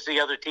fast as the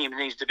other team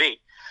needs to be.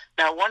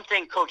 Now, one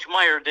thing Coach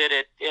Meyer did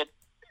at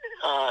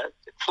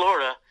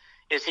Florida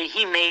is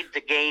he made the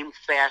game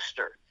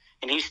faster,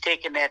 and he's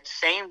taken that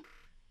same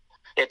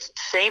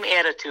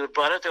attitude,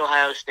 brought it to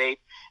Ohio State,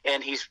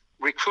 and he's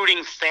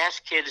recruiting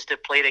fast kids to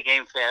play the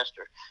game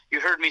faster. You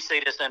heard me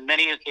say this on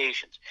many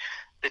occasions.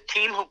 The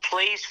team who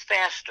plays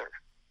faster,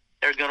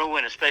 they're going to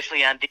win,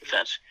 especially on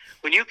defense.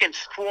 When you can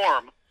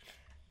swarm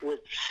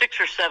with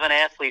 6 or 7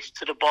 athletes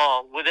to the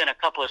ball within a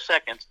couple of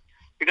seconds,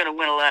 you're going to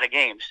win a lot of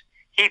games.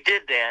 He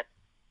did that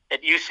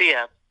at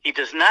UCF. He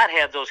does not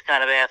have those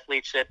kind of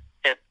athletes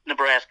at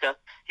Nebraska.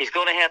 He's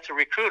going to have to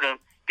recruit them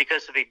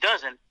because if he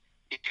doesn't,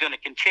 he's going to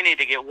continue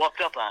to get whooped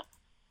up on.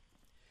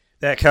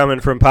 That coming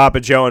from Papa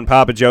Joe and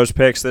Papa Joe's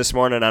Picks this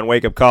morning on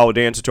Wake Up Call with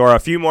Dan Tortora. A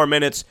few more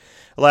minutes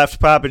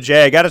left, Papa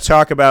J. I got to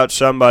talk about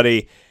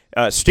somebody,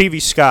 Stevie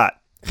Scott.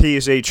 He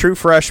is a true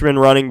freshman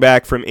running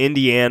back from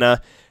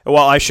Indiana.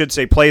 Well, I should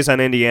say plays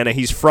on Indiana.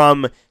 He's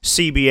from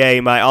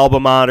CBA, my alma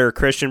mater,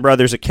 Christian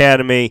Brothers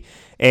Academy,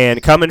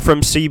 and coming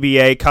from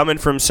CBA, coming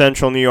from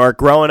Central New York,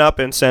 growing up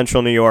in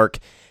Central New York.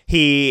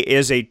 He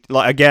is, a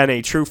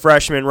true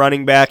freshman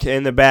running back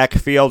in the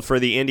backfield for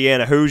the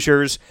Indiana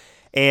Hoosiers.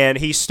 And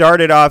he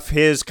started off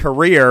his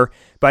career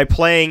by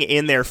playing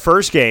in their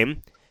first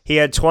game. He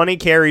had 20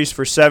 carries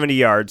for 70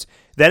 yards.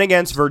 Then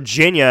against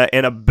Virginia,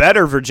 and a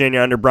better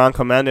Virginia under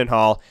Bronco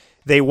Mendenhall,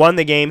 they won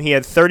the game. He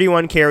had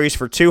 31 carries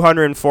for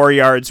 204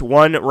 yards,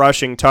 1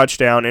 rushing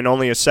touchdown in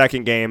only a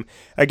second game.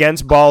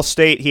 Against Ball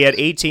State, he had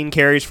 18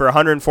 carries for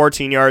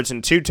 114 yards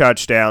and 2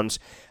 touchdowns.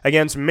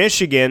 Against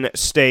Michigan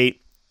State,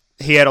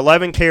 he had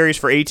 11 carries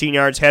for 18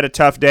 yards, had a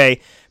tough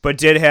day, but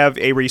did have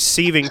a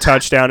receiving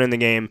touchdown in the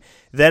game.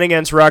 Then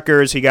against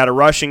Rutgers, he got a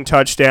rushing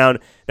touchdown,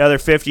 another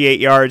 58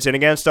 yards. And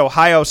against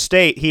Ohio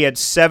State, he had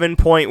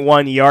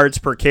 7.1 yards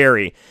per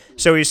carry.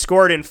 So he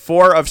scored in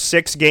 4 of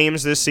 6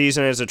 games this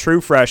season as a true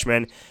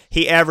freshman.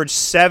 He averaged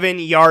 7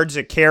 yards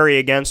a carry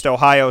against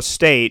Ohio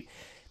State.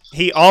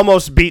 He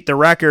almost beat the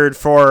record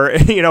for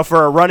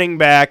a running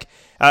back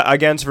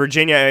against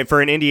Virginia,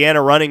 for an Indiana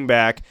running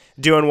back,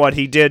 doing what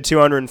he did,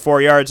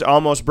 204 yards,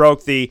 almost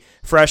broke the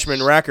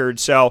freshman record.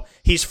 So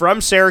he's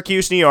from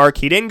Syracuse, New York.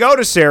 He didn't go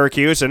to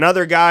Syracuse.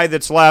 Another guy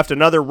that's left,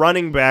 another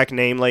running back,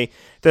 namely,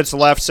 that's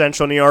left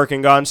Central New York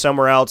and gone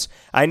somewhere else.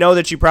 I know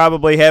that you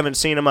probably haven't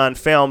seen him on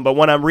film, but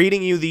when I'm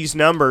reading you these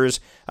numbers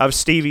of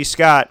Stevie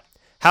Scott,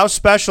 how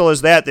special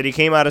is that he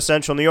came out of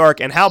Central New York,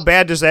 and how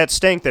bad does that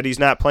stink that he's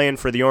not playing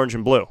for the Orange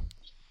and Blue?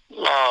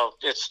 Oh,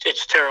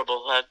 it's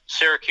terrible.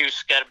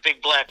 Syracuse got a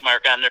big black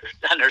mark on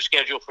their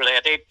schedule for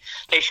that.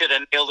 They should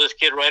have nailed this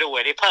kid right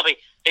away.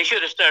 They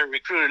should have started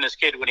recruiting this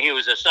kid when he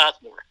was a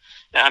sophomore.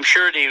 Now, I'm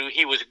sure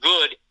he was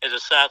good as a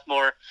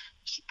sophomore,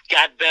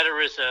 got better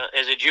as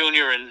a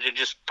junior, and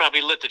just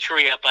probably lit the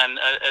tree up on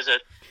as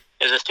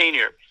a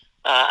senior.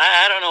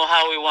 I don't know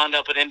how he wound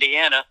up at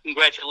Indiana.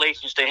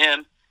 Congratulations to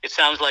him. It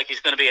sounds like he's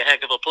going to be a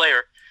heck of a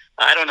player.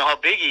 I don't know how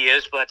big he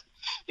is, but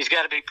he's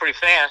got to be pretty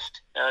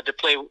fast to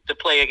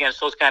play against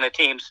those kind of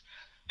teams.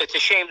 It's a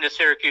shame that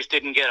Syracuse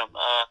didn't get him.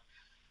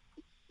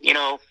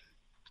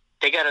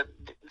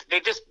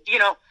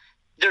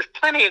 There's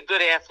plenty of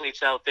good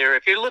athletes out there.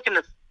 If you're looking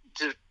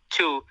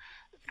to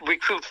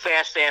recruit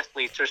fast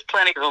athletes, there's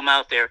plenty of them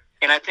out there.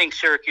 And I think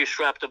Syracuse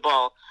dropped the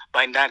ball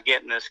by not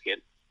getting this kid.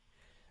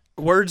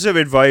 Words of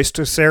advice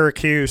to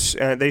Syracuse.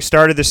 They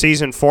started the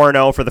season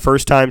 4-0 for the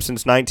first time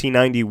since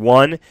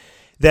 1991.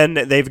 Then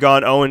they've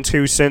gone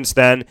 0-2 since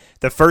then.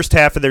 The first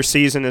half of their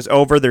season is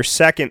over. Their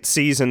second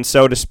season,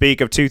 so to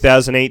speak, of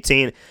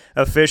 2018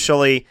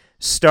 officially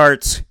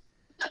starts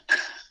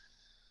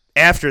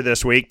after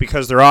this week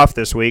because they're off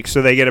this week,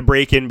 so they get a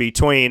break in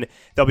between.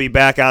 They'll be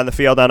back on the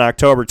field on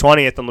October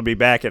 20th, and they'll be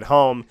back at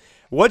home.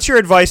 What's your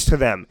advice to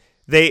them?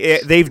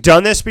 They've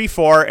done this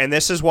before, and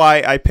this is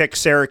why I picked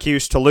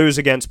Syracuse to lose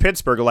against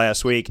Pittsburgh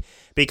last week,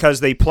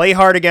 because they play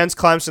hard against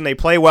Clemson. They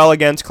play well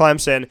against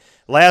Clemson.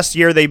 Last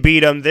year they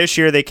beat them. This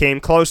year they came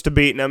close to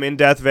beating them in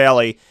Death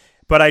Valley.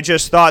 But I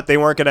just thought they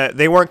weren't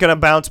gonna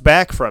bounce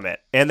back from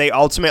it, and they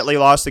ultimately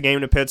lost the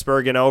game to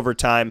Pittsburgh in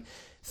overtime.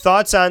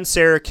 Thoughts on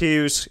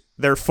Syracuse?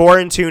 They're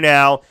 4-2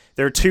 now.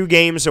 They're 2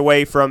 games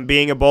away from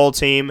being a bowl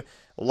team.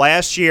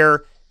 Last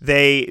year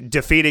they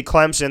defeated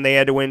Clemson. They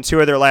had to win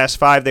 2 of their last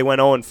 5. They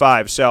went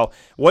 0-5. So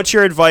what's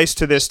your advice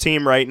to this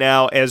team right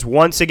now, as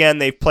once again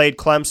they've played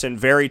Clemson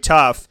very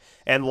tough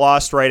and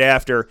lost right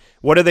after?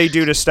 What do they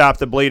do to stop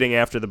the bleeding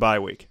after the bye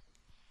week?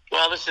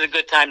 Well, this is a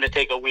good time to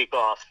take a week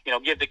off.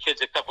 Give the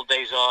kids a couple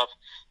days off,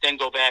 then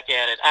go back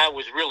at it. I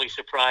was really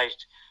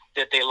surprised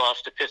that they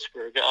lost to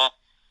Pittsburgh.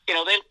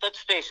 Let's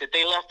face it,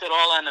 they left it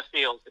all on the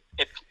field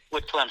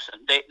with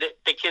Clemson.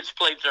 The kids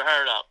played their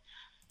heart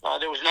out.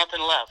 There was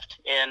nothing left,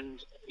 and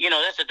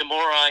that's a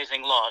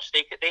demoralizing loss.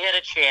 They had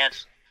a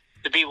chance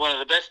to be one of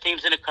the best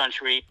teams in the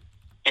country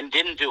and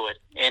didn't do it.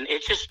 And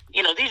it's just,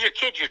 these are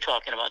kids you're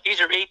talking about.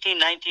 These are 18,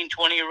 19,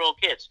 20-year-old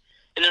kids,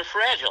 and they're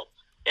fragile.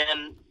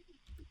 And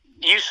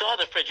you saw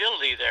the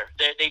fragility there.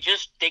 They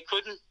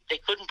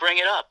couldn't bring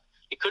it up.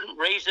 They couldn't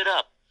raise it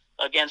up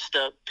against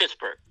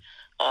Pittsburgh.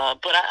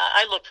 But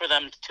I look for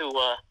them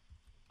to,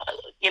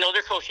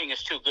 their coaching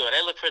is too good.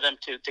 I look for them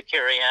to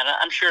carry on.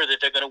 I'm sure that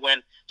they're going to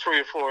win 3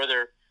 or 4 of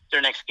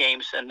their next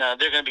games, and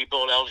they're going to be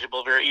bowl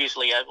eligible very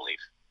easily, I believe.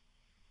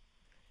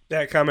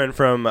 That coming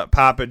from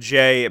Papa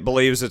J,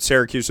 believes that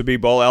Syracuse will be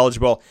bowl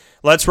eligible.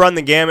 Let's run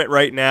the gamut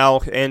right now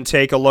and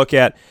take a look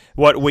at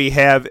what we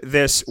have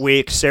this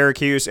week.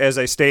 Syracuse, as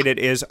I stated,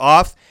 is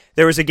off.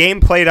 There was a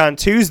game played on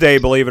Tuesday,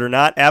 believe it or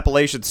not,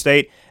 Appalachian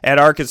State at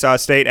Arkansas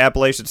State.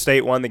 Appalachian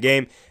State won the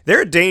game.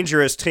 They're a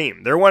dangerous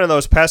team. They're one of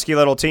those pesky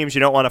little teams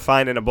you don't want to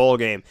find in a bowl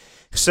game.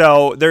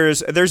 So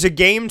there's a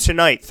game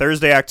tonight,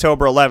 Thursday,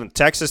 October 11th,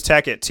 Texas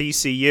Tech at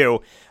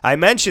TCU. I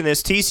mentioned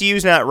this,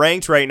 TCU's not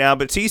ranked right now,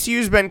 but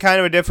TCU's been kind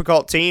of a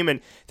difficult team,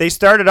 and they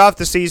started off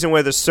the season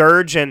with a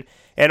surge and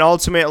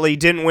ultimately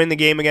didn't win the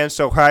game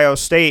against Ohio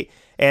State,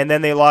 and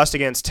then they lost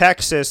against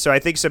Texas, so I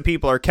think some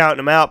people are counting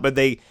them out, but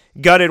they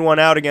gutted one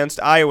out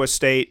against Iowa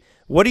State.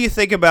 What do you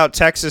think about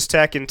Texas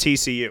Tech and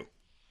TCU?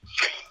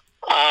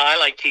 I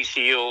like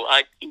TCU.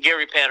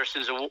 Gary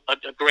Patterson's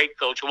a great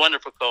coach, a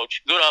wonderful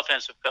coach, good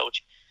offensive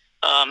coach,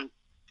 and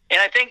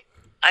I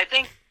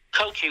think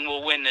coaching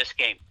will win this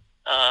game.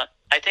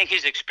 I think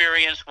his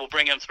experience will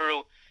bring him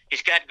through.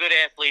 He's got good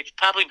athletes,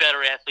 probably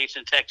better athletes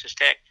than Texas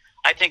Tech.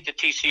 I think that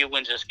TCU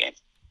wins this game.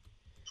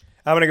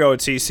 I'm going to go with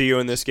TCU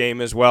in this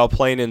game as well,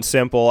 plain and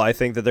simple. I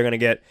think that they're going to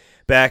get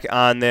back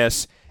on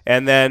this.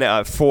 And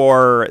then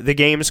for the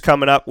games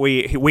coming up,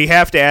 we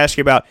have to ask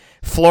you about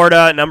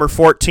Florida, number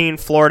 14,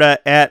 Florida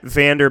at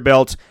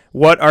Vanderbilt.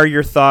 What are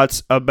your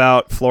thoughts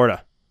about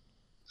Florida?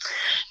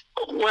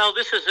 Well,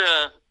 this is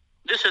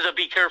a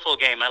be careful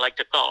game, I like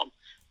to call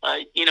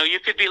them. You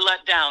could be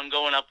let down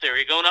going up there.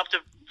 You're going up to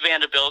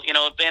Vanderbilt.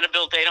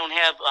 Vanderbilt, they don't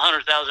have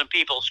 100,000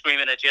 people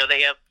screaming at you.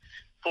 They have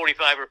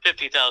 45 or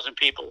 50,000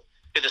 people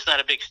because it's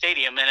not a big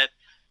stadium. And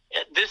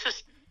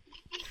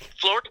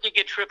Florida could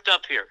get tripped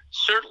up here.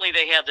 Certainly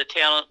they have the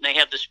talent and they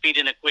have the speed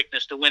and the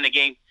quickness to win the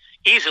game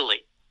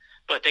easily.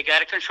 But they got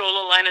to control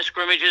the line of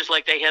scrimmages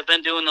like they have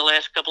been doing the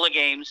last couple of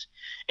games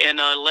and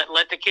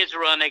let the kids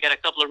run. They got a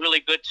couple of really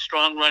good,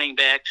 strong running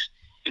backs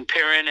in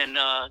Perrin and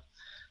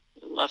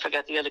I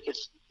forgot the other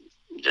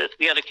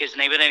kid's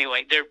name. But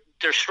anyway,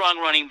 they're strong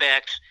running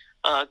backs.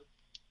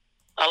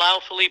 Allow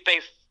Felipe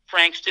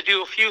Franks to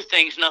do a few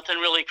things, nothing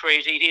really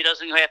crazy. He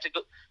doesn't have to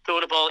go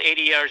throw the ball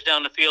 80 yards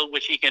down the field,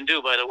 which he can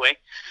do, by the way.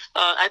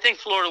 I think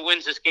Florida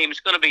wins this game. It's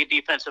going to be a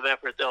defensive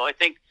effort, though. I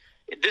think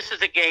this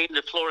is a game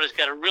that Florida's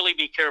got to really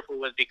be careful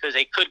with because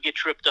they could get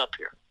tripped up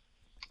here.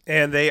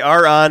 And they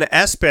are on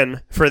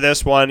ESPN for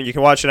this one. You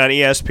can watch it on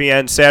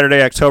ESPN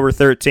Saturday, October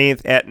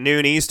 13th at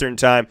noon Eastern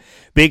time.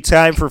 Big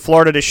time for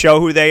Florida to show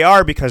who they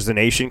are because the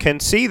nation can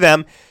see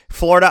them.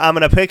 Florida, I'm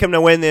going to pick them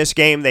to win this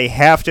game. They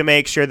have to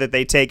make sure that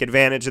they take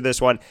advantage of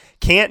this one.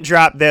 Can't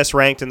drop this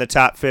ranked in the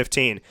top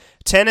 15.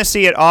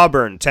 Tennessee at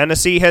Auburn.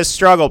 Tennessee has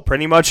struggled.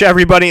 Pretty much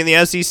everybody in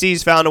the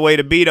SEC's found a way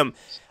to beat them.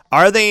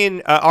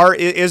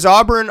 Is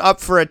Auburn up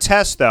for a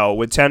test, though,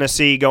 with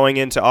Tennessee going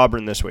into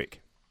Auburn this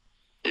week?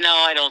 No,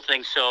 I don't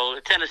think so.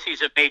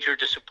 Tennessee's a major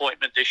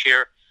disappointment this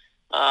year.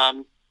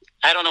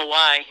 I don't know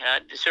why.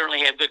 They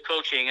certainly have good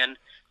coaching, and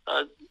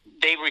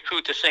they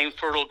recruit the same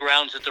fertile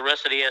grounds that the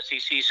rest of the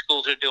SEC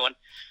schools are doing.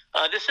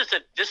 This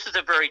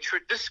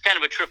is kind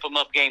of a trip 'em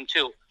up game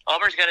too.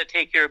 Auburn's got to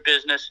take care of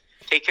business,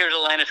 take care of the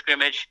line of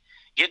scrimmage,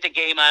 get the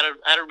game out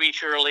of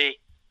reach early,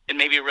 and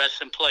maybe rest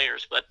some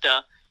players. But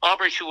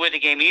Auburn should win the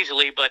game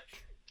easily. But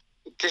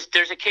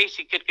there's a case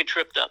he could get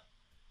tripped up.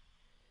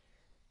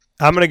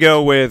 I'm going to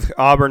go with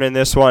Auburn in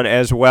this one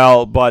as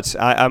well, but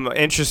I'm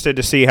interested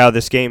to see how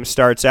this game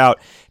starts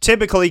out.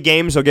 Typically,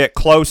 games will get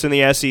close in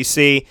the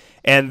SEC,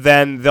 and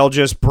then they'll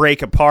just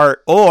break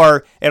apart,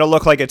 or it'll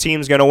look like a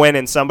team's going to win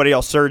and somebody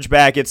will surge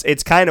back.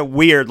 It's kind of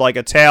weird, like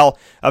a tale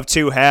of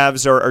two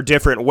halves or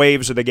different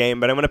waves of the game,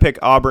 but I'm going to pick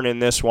Auburn in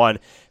this one.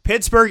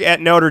 Pittsburgh at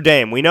Notre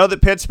Dame. We know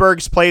that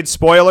Pittsburgh's played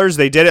spoilers.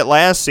 They did it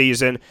last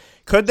season.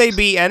 Could they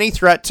be any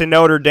threat to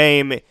Notre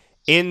Dame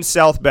in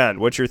South Bend?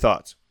 What's your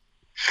thoughts?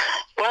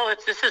 Well,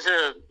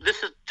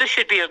 this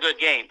should be a good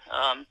game.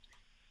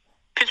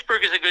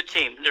 Pittsburgh is a good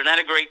team. They're not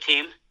a great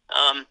team.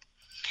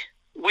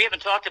 We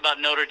haven't talked about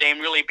Notre Dame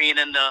really being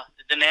in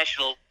the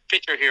national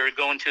picture here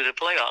going to the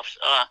playoffs.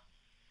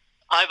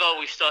 I've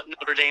always thought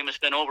Notre Dame has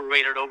been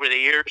overrated over the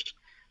years.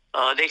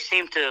 They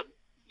seem to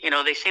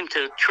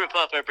trip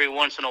up every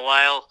once in a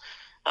while.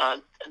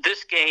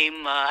 This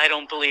game, I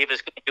don't believe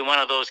is going to be one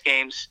of those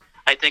games.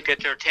 I think that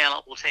their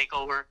talent will take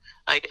over.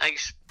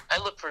 I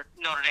look for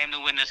Notre Dame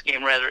to win this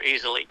game rather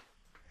easily.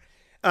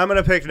 I'm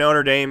going to pick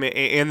Notre Dame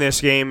in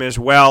this game as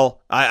well.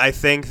 I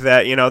think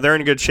that, they're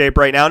in good shape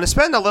right now. And to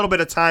spend a little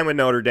bit of time with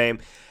Notre Dame,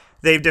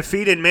 they've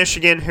defeated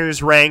Michigan,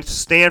 who's ranked,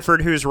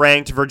 Stanford, who's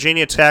ranked,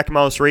 Virginia Tech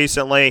most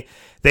recently.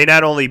 They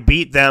not only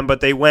beat them,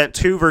 but they went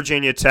to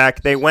Virginia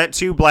Tech, they went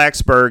to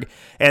Blacksburg,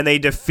 and they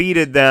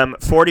defeated them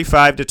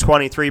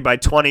 45-23 by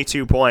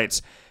 22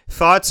 points.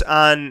 Thoughts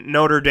on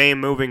Notre Dame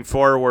moving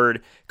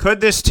forward?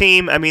 Could this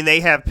team, they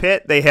have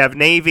Pitt, they have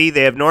Navy,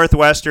 they have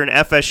Northwestern,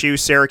 FSU,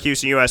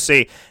 Syracuse, and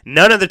USC.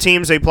 None of the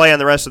teams they play on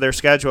the rest of their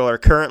schedule are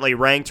currently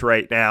ranked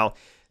right now.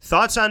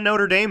 Thoughts on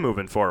Notre Dame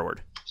moving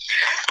forward?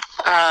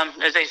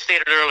 As I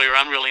stated earlier,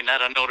 I'm really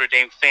not a Notre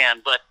Dame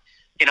fan, but,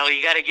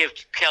 you got to give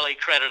Kelly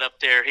credit up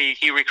there.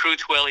 He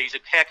recruits well. He's a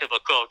heck of a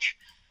coach.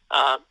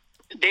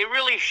 They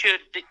really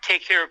should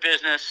take care of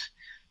business.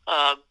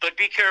 But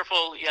be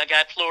careful. I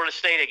got Florida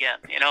State again.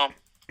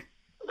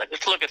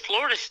 Let's look at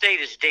Florida State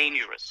is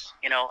dangerous.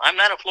 I'm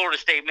not a Florida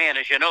State man,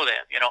 as you know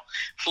that.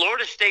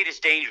 Florida State is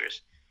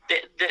dangerous.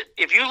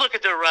 If you look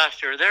at their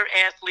roster, their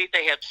athlete,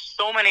 they have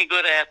so many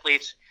good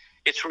athletes.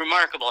 It's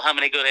remarkable how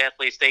many good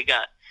athletes they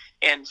got.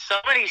 And some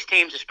of these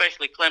teams,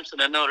 especially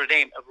Clemson and Notre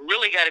Dame, have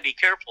really got to be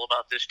careful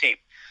about this team.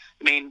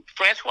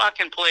 Francois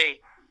can play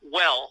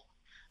well,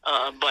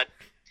 but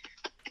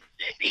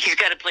he's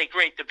got to play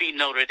great to beat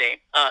Notre Dame.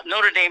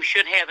 Notre Dame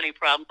shouldn't have any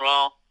problem at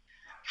all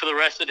for the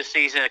rest of the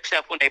season,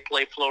 except when they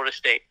play Florida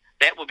State.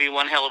 That would be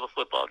one hell of a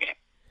football game.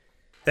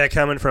 That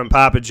coming from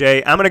Papa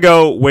J. I'm going to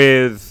go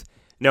with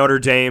Notre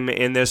Dame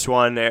in this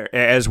one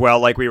as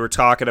well, like we were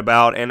talking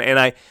about. And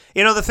I,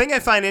 the thing I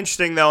find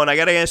interesting, though, and I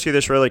got to ask you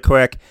this really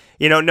quick,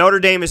 Notre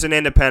Dame is an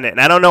independent,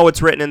 and I don't know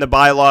what's written in the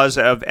bylaws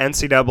of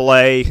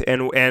NCAA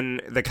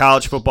and the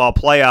college football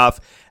playoff.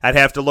 I'd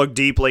have to look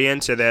deeply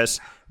into this.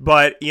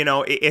 But,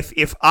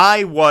 if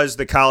I was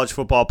the college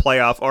football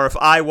playoff or if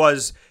I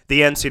was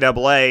the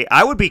NCAA,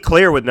 I would be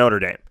clear with Notre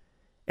Dame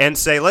and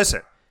say,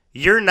 listen,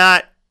 you're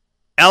not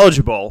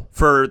eligible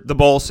for the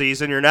bowl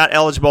season. You're not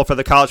eligible for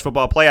the college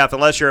football playoff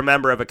unless you're a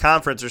member of a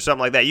conference or something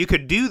like that. You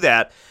could do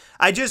that.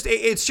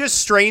 It's just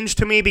strange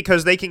to me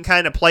because they can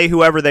kind of play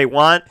whoever they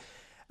want.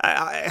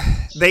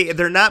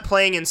 They're not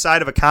playing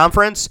inside of a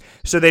conference,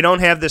 so they don't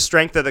have the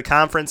strength of the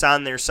conference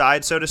on their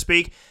side, so to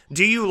speak.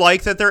 Do you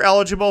like that they're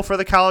eligible for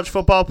the college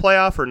football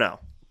playoff or no?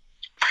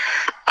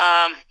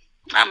 I'm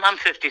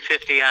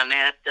 50-50 on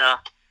that.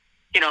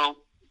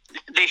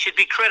 They should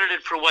be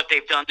credited for what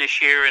they've done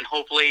this year, and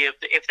hopefully,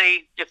 if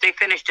they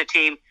finish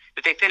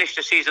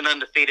the season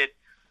undefeated,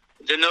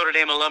 the Notre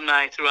Dame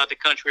alumni throughout the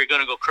country are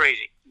going to go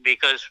crazy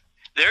because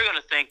they're going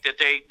to think that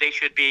they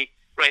should be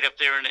right up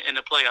there in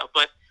the playoff.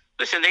 But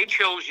listen, they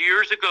chose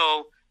years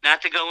ago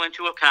not to go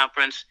into a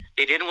conference.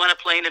 They didn't want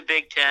to play in the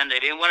Big Ten. They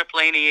didn't want to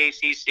play in the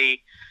ACC.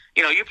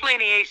 You play in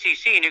the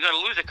ACC and you're going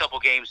to lose a couple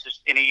games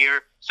in a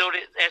year. So the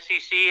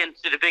SEC and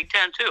to the Big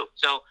Ten too.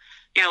 So,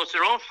 it's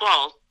their own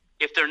fault.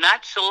 If they're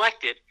not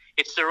selected,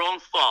 it's their own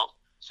fault.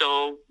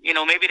 So,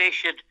 maybe they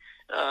should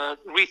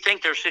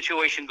rethink their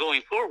situation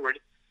going forward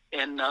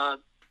and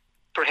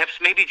perhaps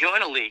maybe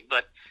join a league.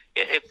 But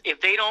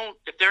if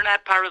they're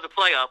not part of the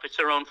playoff, it's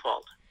their own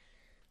fault.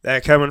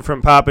 That coming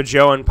from Papa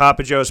Joe and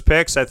Papa Joe's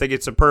Picks. I think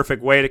it's a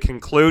perfect way to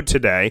conclude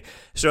today.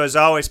 So as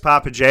always,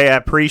 Papa J, I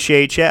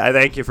appreciate you. I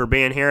thank you for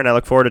being here, and I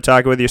look forward to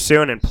talking with you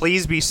soon. And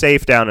please be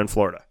safe down in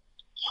Florida.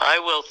 I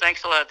will.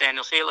 Thanks a lot,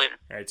 Daniel. See you later.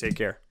 All right, take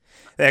care.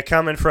 That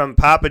coming from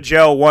Papa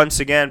Joe once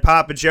again.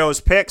 Papa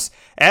Joe's Picks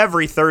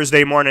every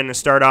Thursday morning to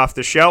start off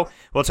the show.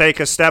 We'll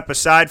take a step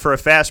aside for a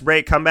fast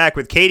break, come back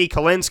with Katie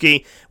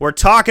Kalinske. We're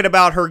talking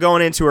about her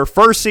going into her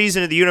first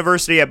season at the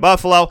University at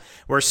Buffalo.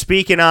 We're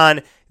speaking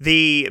on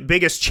the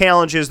biggest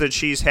challenges that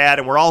she's had,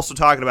 and we're also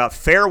talking about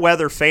fair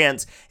weather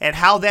fans and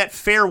how that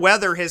fair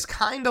weather has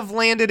kind of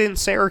landed in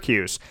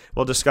Syracuse.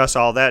 We'll discuss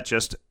all that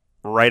just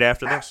right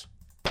after this.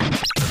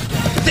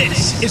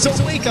 This is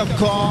a wake-up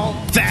call,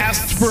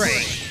 fast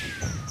break.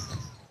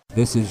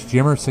 This is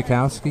Jimmer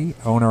Sikowski,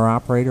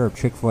 owner-operator of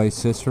Chick-fil-A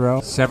Cicero,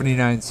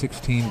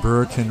 7916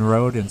 Brewerton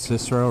Road in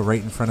Cicero,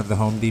 right in front of the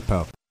Home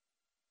Depot.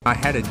 I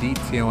had a deep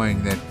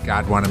feeling that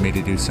God wanted me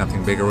to do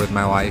something bigger with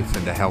my life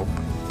and to help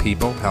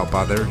people, help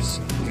others.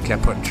 I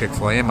kept putting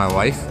Chick-fil-A in my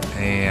life,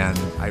 and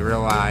I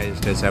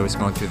realized as I was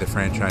going through the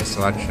franchise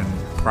selection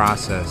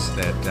process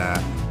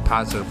that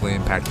positively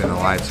impacting the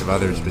lives of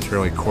others was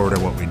really core to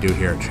what we do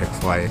here at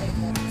Chick-fil-A.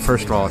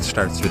 First of all, it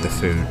starts with the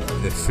food.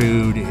 The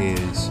food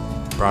is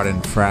brought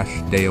in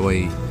fresh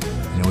daily.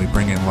 We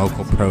bring in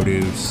local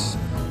produce.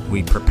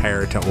 We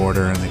prepare to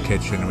order in the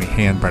kitchen. We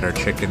hand bread our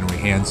chicken. We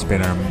hand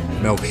spin our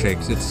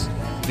milkshakes.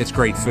 It's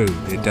great food.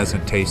 It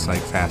doesn't taste like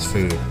fast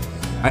food.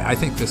 I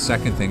think the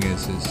second thing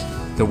is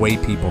the way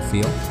people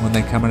feel when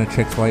they come in a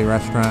Chick-fil-A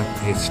restaurant.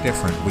 It's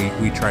different.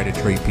 We try to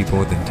treat people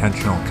with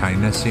intentional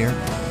kindness here,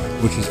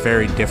 which is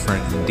very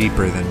different and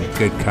deeper than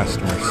good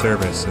customer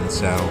service. And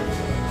so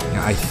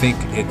I think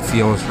it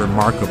feels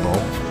remarkable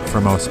for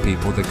most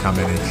people to come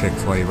in a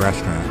Chick-fil-A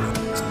restaurant.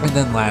 And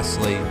then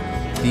lastly,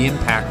 the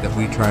impact that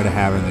we try to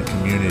have in the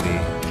community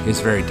is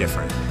very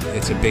different.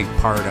 It's a big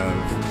part of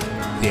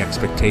the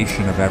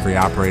expectation of every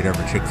operator of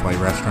a Chick-fil-A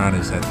restaurant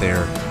is that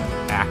they're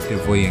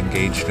actively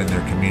engaged in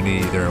their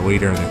community, they're a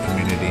leader in the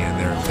community,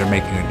 and they're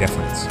making a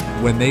difference.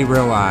 When they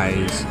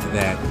realize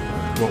that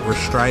what we're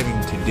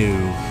striving to do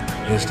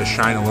is to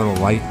shine a little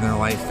light in their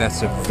life,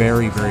 that's a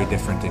very, very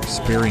different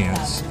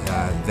experience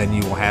than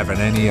you will have in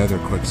any other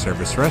quick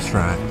service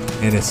restaurant.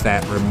 And it's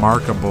that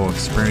remarkable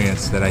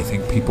experience that I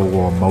think people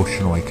will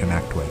emotionally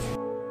connect with.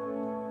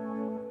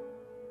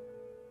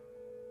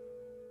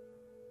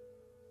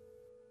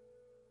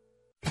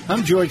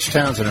 I'm George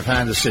Townsend of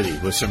Honda City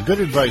with some good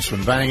advice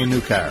when buying a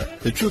new car.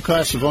 The true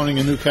cost of owning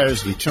a new car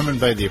is determined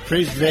by the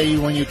appraised value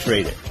when you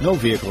trade it. No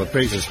vehicle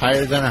appraises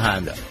higher than a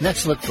Honda.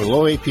 Next, look for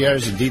low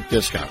APRs and deep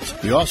discounts.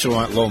 You also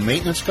want low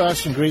maintenance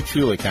costs and great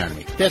fuel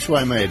economy. That's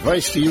why my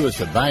advice to you is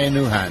to buy a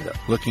new Honda.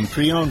 Looking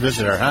pre-owned,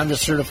 visit our Honda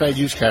Certified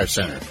Used Car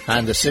Center.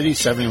 Honda City,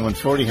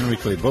 7140 Henry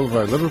Clay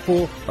Boulevard,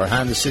 Liverpool, or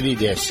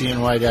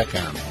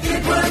HondaCity-CNY.com.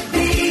 It would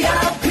be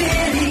a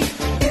pity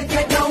if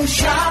you don't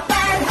shop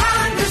at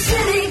Honda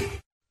City.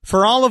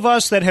 For all of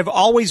us that have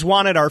always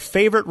wanted our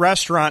favorite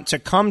restaurant to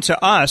come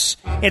to us,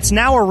 it's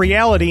now a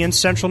reality in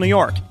Central New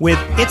York with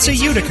It's a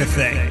Utica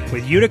Thing,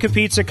 with Utica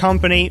Pizza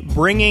Company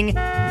bringing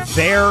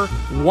their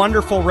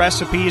wonderful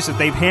recipes that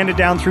they've handed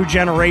down through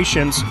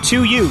generations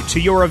to you,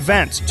 to your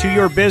event, to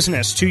your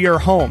business, to your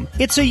home.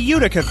 It's a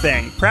Utica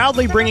Thing,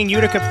 proudly bringing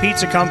Utica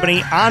Pizza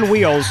Company on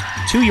wheels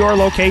to your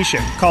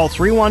location. Call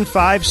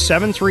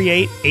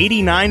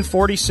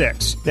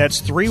 315-738-8946. That's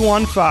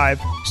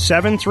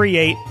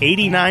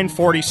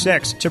 315-738-8946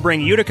 to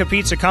bring Utica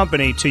Pizza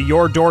Company to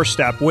your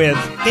doorstep with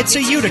It's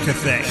a Utica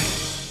Thing.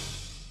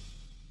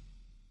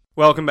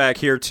 Welcome back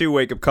here to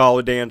Wake Up Call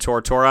with Dan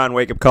Tortora on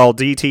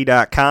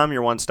wakeupcalldt.com,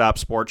 your one-stop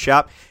sports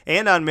shop,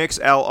 and on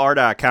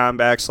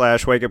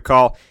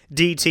mixlr.com/wakeupcalldt.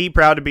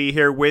 Proud to be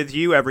here with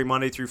you every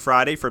Monday through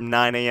Friday from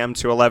 9 a.m.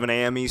 to 11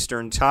 a.m.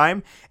 Eastern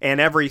Time,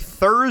 and every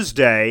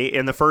Thursday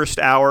in the first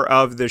hour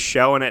of the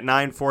show, and at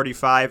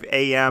 9:45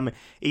 a.m.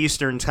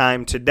 Eastern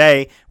Time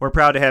today. We're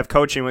proud to have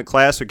Coaching with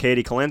Class with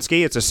Katie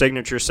Kalinske. It's a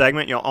signature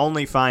segment you'll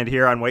only find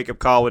here on Wake Up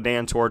Call with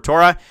Dan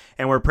Tortora,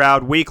 and we're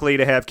proud weekly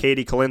to have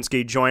Katie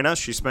Kalinske join us.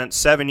 She spent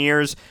 7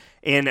 years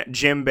in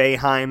Jim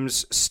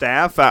Boeheim's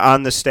staff,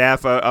 on the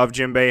staff of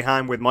Jim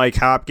Boeheim with Mike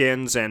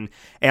Hopkins and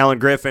Alan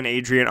Griffin,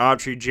 Adrian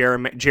Autry,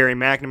 Jerry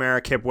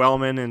McNamara, Kip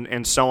Wellman,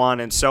 and so on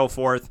and so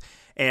forth.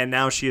 And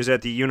now she is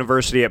at the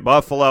University at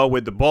Buffalo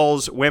with the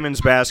Bulls women's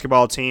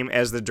basketball team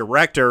as the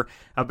director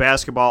of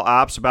basketball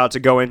ops, about to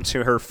go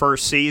into her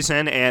first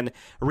season and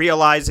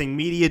realizing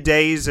media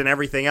days and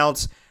everything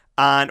else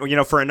on,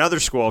 for another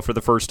school for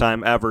the first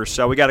time ever.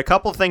 So we got a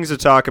couple things to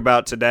talk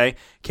about today.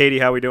 Katie,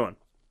 how we doing?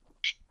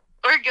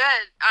 We're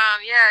good.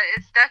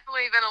 It's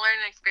definitely been a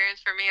learning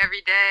experience for me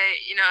every day.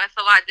 It's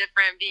a lot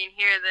different being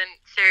here than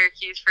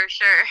Syracuse for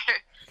sure.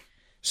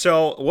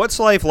 So what's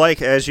life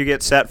like as you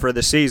get set for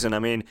the season? I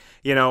mean,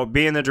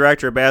 being the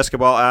director of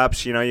basketball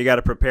ops, you got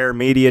to prepare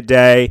media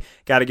day,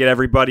 got to get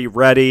everybody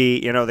ready,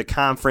 the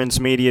conference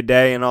media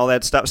day and all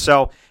that stuff.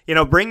 So,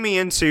 bring me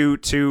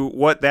into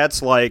what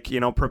that's like,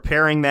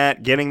 preparing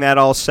that, getting that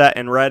all set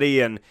and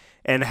ready, and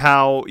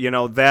how,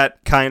 that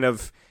kind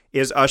of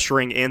is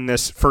ushering in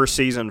this first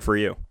season for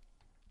you?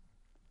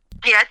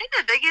 Yeah, I think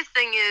the biggest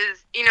thing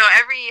is,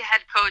 every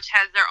head coach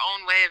has their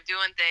own way of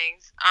doing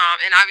things.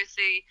 And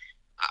obviously,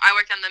 I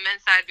worked on the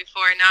men's side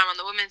before, and now I'm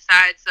on the women's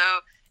side. So,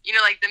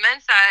 like the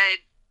men's side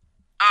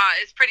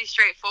is pretty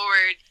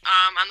straightforward.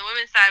 On the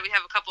women's side, we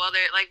have a couple other,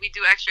 we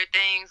do extra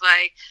things,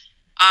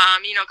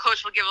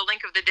 coach will give a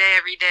link of the day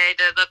every day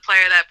to the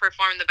player that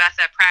performed the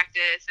best at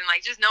practice, and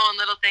just knowing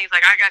little things I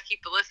gotta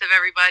keep the list of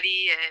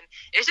everybody, and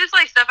it's just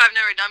stuff I've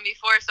never done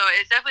before, so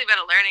it's definitely been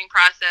a learning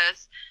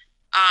process.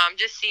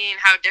 Just seeing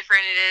how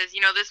different it is.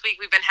 This week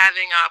we've been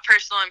having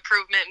personal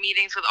improvement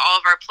meetings with all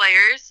of our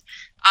players.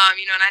 And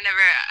I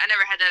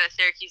never had that at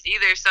Syracuse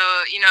either. So,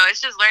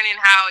 it's just learning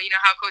how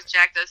Coach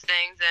Jack does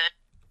things,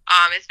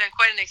 and it's been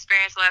quite an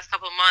experience the last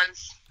couple of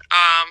months,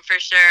 for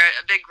sure.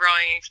 A big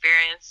growing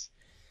experience.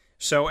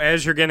 So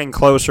as you're getting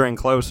closer and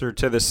closer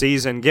to the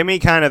season, give me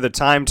kind of the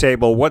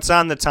timetable. What's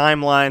on the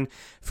timeline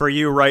for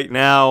you right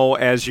now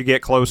as you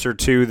get closer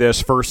to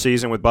this first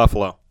season with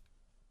Buffalo?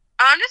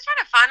 I'm just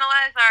trying to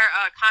finalize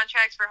our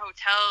contracts for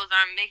hotels.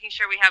 I'm making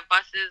sure we have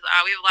buses.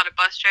 We have a lot of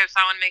bus trips,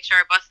 so I want to make sure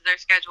our buses are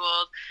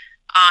scheduled.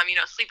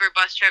 Sleeper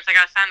bus trips. I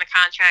got to sign the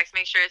contracts,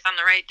 make sure it's on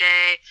the right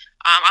day.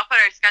 I'll put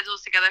our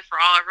schedules together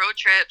for all our road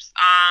trips.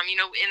 In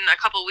a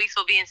couple of weeks,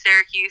 we'll be in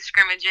Syracuse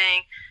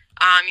scrimmaging.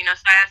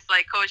 So I asked,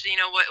 Coach,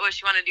 what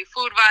she want to do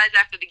food-wise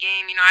after the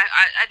game.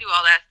 I do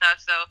all that stuff.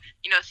 So,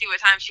 see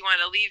what time she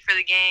wanted to leave for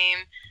the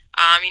game.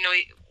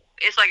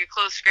 It's a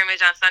close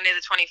scrimmage on Sunday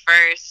the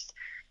 21st.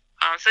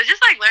 So just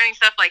learning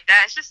stuff like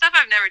that. It's just stuff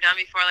I've never done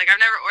before. I've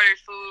never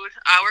ordered food.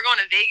 We're going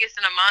to Vegas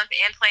in a month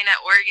and playing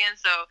at Oregon.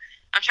 So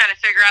I'm trying to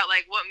figure out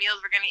what meals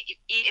we're going to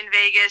eat in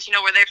Vegas.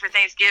 We're there for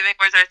Thanksgiving.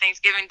 Where's our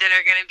Thanksgiving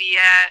dinner going to be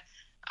at?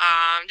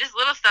 Just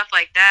little stuff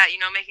like that.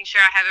 Making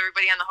sure I have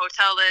everybody on the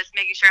hotel list,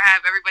 making sure I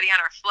have everybody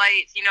on our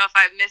flights. If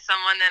I miss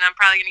someone, then I'm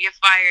probably going to get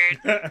fired.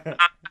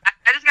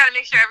 I just got to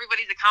make sure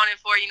everybody's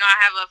accounted for. I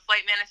have a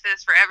flight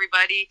manifest for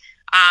everybody.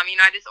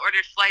 I just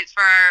ordered flights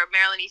for our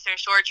Maryland Eastern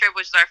Shore trip,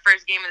 which is our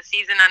first game of the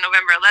season on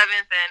November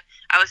 11th, and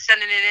I was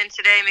sending it in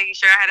today, making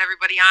sure I had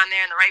everybody on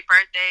there and the right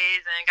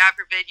birthdays, and God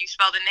forbid you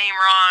spelled a name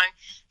wrong.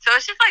 So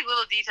it's just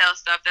little detail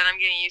stuff that I'm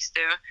getting used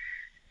to.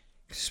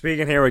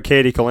 Speaking here with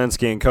Katie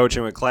Kolinsky and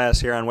coaching with class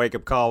here on Wake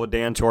Up Call with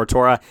Dan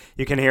Tortora.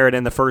 You can hear it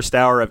in the first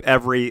hour of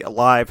every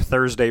live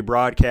Thursday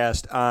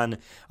broadcast on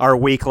our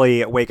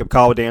weekly Wake Up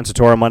Call with Dan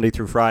Tortora, Monday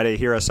through Friday.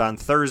 Hear us on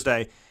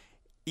Thursday.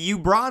 You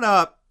brought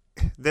up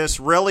this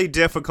really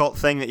difficult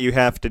thing that you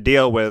have to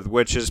deal with,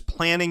 which is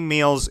planning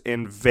meals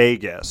in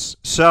Vegas.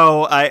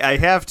 So I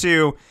have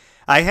to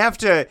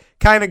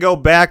kind of go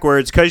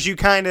backwards because you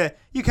kind of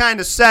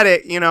said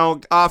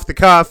it, off the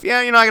cuff. Yeah,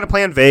 I got to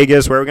plan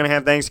Vegas where we're going to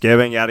have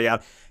Thanksgiving, yada,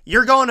 yada.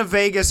 You're going to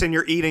Vegas and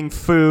you're eating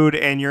food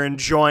and you're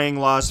enjoying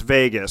Las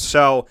Vegas.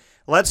 So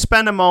let's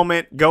spend a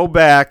moment, go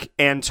back,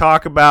 and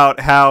talk about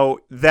how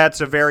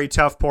that's a very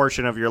tough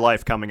portion of your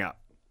life coming up.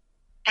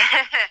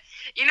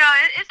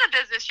 It's a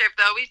business trip,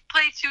 though. We've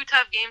played 2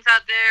 tough games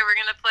out there. We're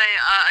going to play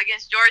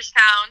against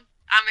Georgetown.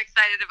 I'm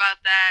excited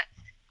about that.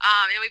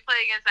 And we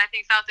play against, I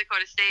think, South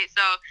Dakota State.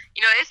 So,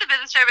 it's a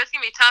business trip. It's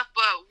going to be tough,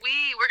 but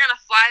we're going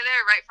to fly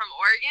there right from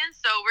Oregon.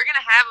 So we're going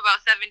to have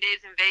about 7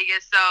 days in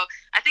Vegas. So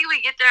I think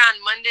we get there on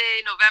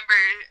Monday, November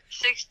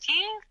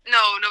 16th?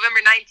 No,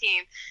 November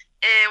 19th.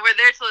 And we're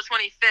there till the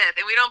 25th.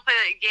 And we don't play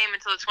the game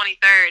until the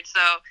 23rd.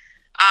 So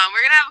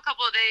we're going to have a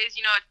couple of days,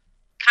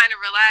 kind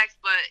of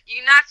relaxed, but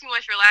not too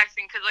much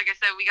relaxing because, like I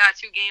said, we got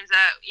 2 games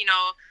that,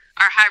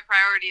 are high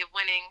priority of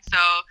winning.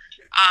 So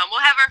we'll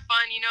have our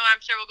fun.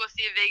 I'm sure we'll go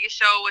see a Vegas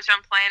show, which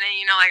I'm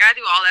planning. I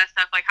do all that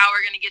stuff, how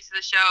we're going to get to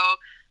the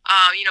show.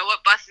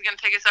 What bus is going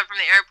to pick us up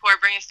from the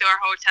airport, bring us to our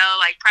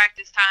hotel,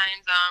 practice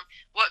times,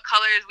 what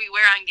colors we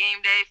wear on game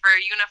day for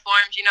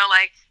uniforms.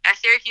 At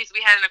Syracuse,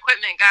 we had an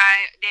equipment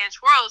guy, Dan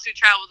Schwarles, who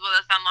traveled with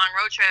us on long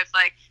road trips.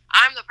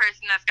 I'm the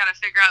person that's got to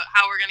figure out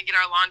how we're going to get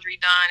our laundry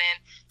done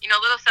and,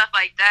 little stuff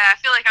like that. I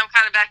feel like I'm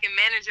kind of back in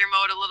manager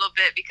mode a little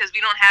bit because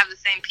we don't have the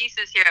same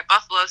pieces here at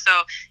Buffalo.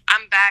 So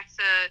I'm back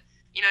to,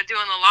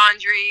 doing the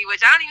laundry, which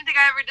I don't even think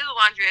I ever did the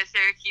laundry at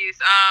Syracuse.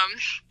 I'm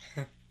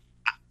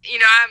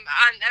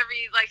on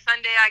every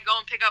Sunday I go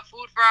and pick up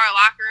food for our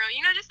locker room,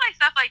 just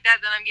stuff like that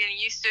I'm getting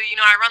used to.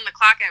 I run the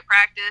clock at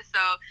practice,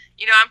 so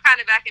I'm kind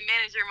of back in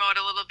manager mode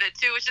a little bit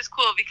too, which is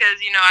cool because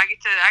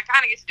I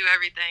kind of get to do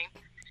everything.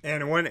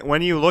 And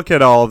when you look at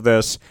all of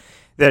this,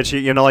 that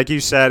like you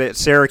said, at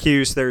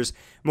Syracuse, there's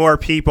more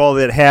people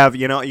that have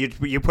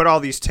you put all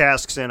these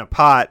tasks in a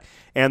pot,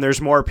 and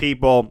there's more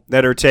people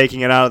that are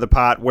taking it out of the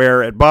pot.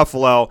 Where at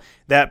Buffalo,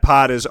 that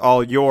pot is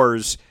all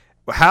yours.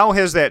 How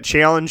has that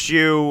challenged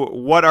you?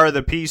 What are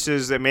the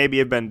pieces that maybe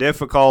have been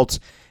difficult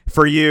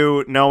for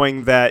you,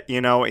 knowing that,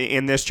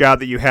 in this job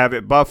that you have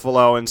at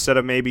Buffalo, instead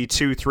of maybe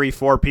 2, 3,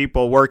 4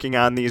 people working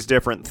on these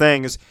different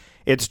things,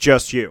 it's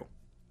just you?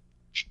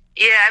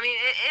 Yeah,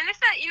 and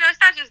it's not, it's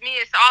not just me.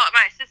 It's all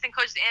my assistant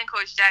coaches and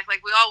Coach Jack. We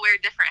all wear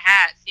different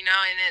hats, and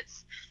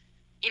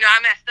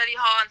I'm at study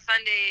hall on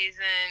Sundays,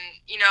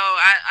 and,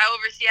 I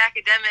oversee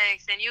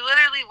academics, and you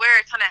literally wear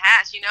a ton of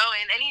hats,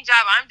 and any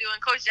job I'm doing,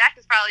 Coach Jack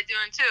is probably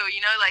doing too,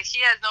 like she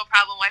has no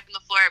problem wiping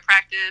the floor at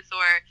practice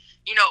or,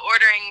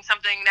 ordering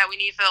something that we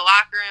need for the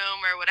locker room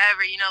or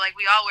whatever, like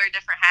we all wear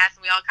different hats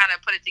and we all kind of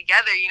put it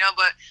together,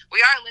 but we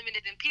are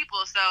limited in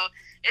people. So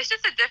it's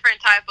just a different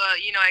type of,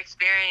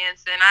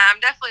 experience, and I'm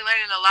definitely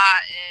learning a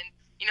lot, and,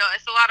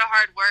 it's a lot of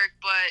hard work,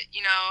 but,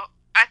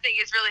 I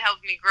think it's really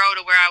helped me grow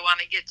to where I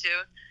want to get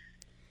to.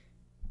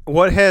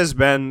 What has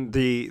been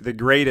the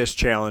greatest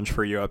challenge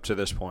for you up to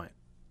this point?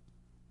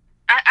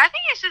 I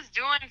think it's just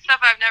doing stuff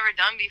I've never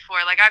done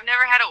before. Like, I've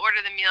never had to order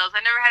the meals.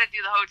 I never had to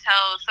do the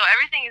hotels. So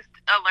everything is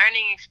a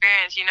learning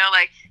experience,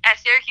 Like, at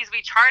Syracuse,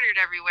 we chartered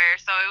everywhere.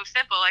 So it was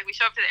simple. Like, we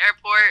show up to the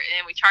airport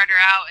and we charter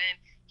out.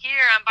 And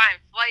here I'm buying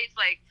flights,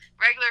 like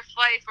regular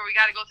flights where we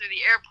got to go through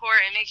the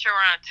airport and make sure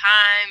we're on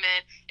time.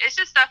 And it's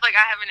just stuff like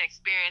I haven't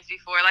experienced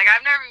before. Like,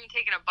 I've never even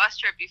taken a bus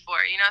trip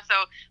before,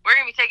 So we're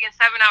going to be taking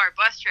 7-hour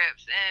bus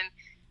trips. And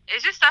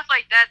it's just stuff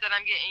like that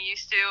I'm getting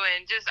used to,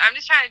 and I'm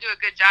just trying to do a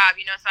good job,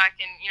 so I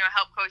can,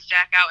 help Coach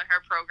Jack out in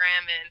her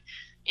program, and,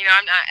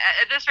 I'm not,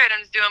 at this rate, I'm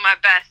just doing my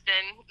best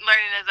and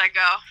learning as I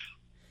go.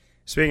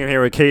 Speaking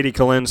here with Katie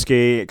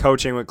Kalinsky,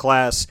 coaching with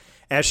class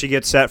as she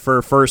gets set for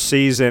her first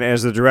season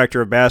as the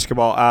Director of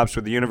Basketball Ops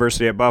with the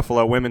University of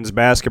Buffalo women's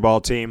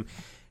basketball team.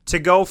 To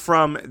go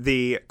from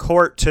the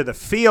court to the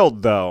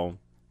field, though,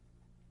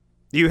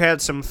 you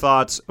had some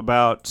thoughts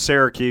about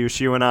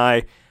Syracuse. You and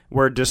I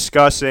were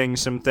discussing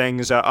some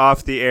things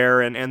off the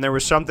air, and there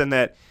was something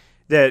that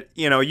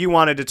you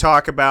wanted to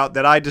talk about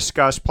that I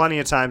discussed plenty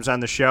of times on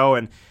the show,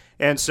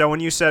 and so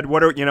when you said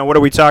what are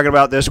we talking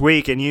about this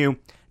week, and you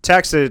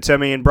texted it to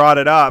me and brought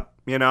it up,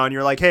 and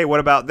you're like, hey, what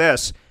about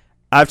this?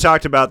 I've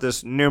talked about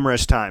this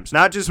numerous times,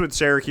 not just with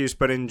Syracuse,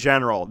 but in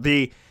general.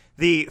 The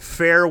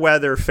fair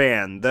weather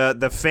fan,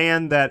 the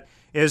fan that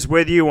is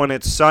with you when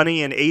it's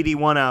sunny and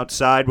 81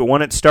 outside, but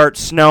when it starts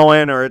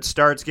snowing or it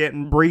starts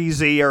getting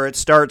breezy or it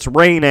starts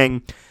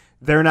raining,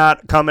 they're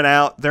not coming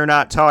out, they're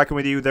not talking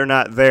with you, they're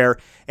not there.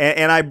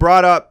 And I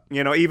brought up,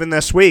 even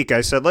this week, I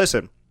said,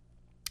 listen,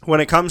 when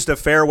it comes to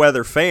fair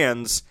weather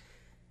fans,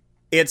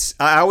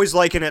 I always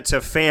liken it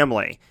to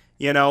family.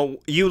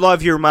 You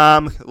love your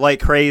mom like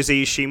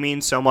crazy, she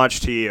means so much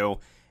to you.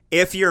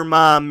 If your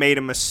mom made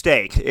a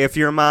mistake, if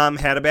your mom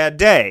had a bad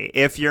day,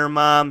 if your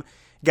mom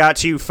got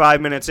to you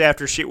 5 minutes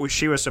after she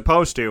was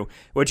supposed to,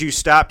 would you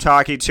stop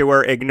talking to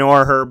her,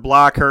 ignore her,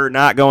 block her,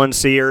 not go and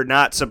see her,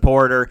 not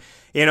support her?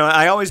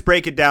 I always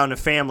break it down to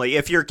family.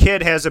 If your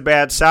kid has a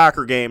bad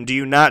soccer game, do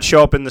you not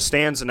show up in the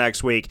stands the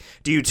next week?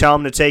 Do you tell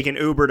them to take an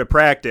Uber to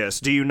practice?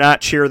 Do you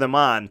not cheer them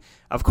on?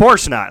 Of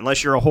course not,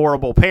 unless you're a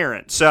horrible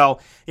parent. So,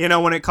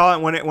 when it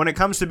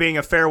comes to being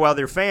a fair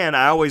weather fan,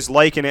 I always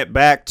liken it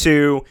back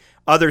to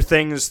other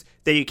things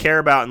that you care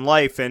about in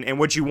life, and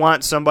would you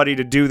want somebody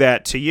to do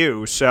that to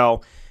you?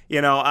 So,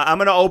 I'm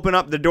going to open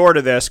up the door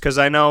to this because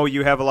I know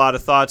you have a lot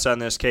of thoughts on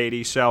this,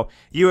 Katie. So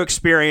you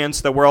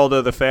experienced the world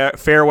of the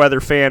fair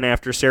weather fan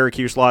after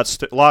Syracuse lost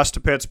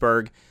to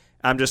Pittsburgh.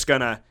 I'm just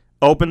going to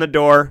open the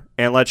door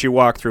and let you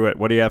walk through it.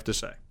 What do you have to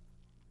say?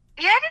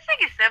 Yeah, I just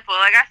think it's simple.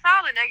 Like, I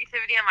saw the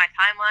negativity on my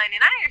timeline,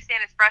 and I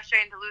understand it's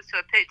frustrating to lose to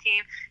a Pitt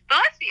team,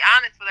 but let's be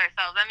honest with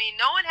ourselves. I mean,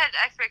 no one had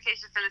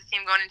expectations for this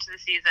team going into the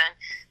season.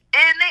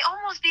 And they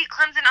almost beat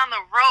Clemson on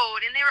the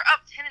road, and they were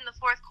up 10 in the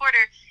fourth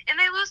quarter, and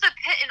they lose to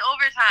Pitt in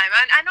overtime.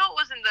 I know it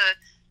wasn't the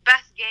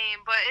best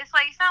game, but it's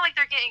not like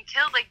they're getting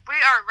killed. Like,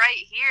 we are right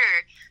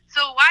here.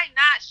 So why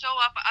not show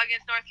up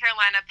against North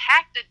Carolina,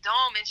 pack the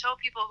dome, and show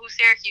people who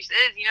Syracuse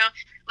is,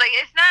 Like,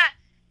 it's not,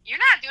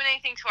 you're not doing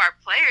anything to our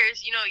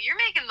players.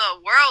 You're making the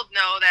world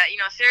know that,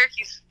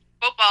 Syracuse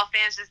football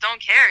fans just don't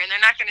care, and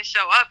they're not going to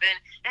show up, and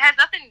it has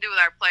nothing to do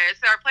with our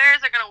players. So our players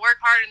are going to work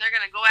hard, and they're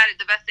going to go at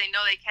it the best they know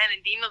they can,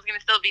 and Dino's going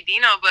to still be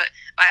Dino, but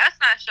by us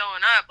not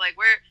showing up, like,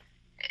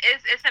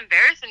 it's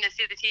embarrassing to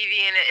see the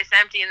TV and it's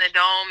empty in the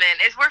dome,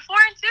 and we're 4-2,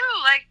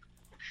 like,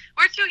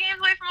 we're 2 games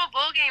away from a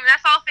bowl game, and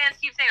that's all fans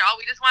keep saying, oh,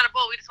 we just want a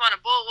bowl, we just want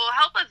a bowl. Well,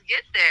 help us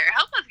get there,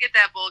 help us get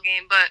that bowl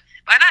game, but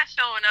by not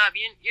showing up,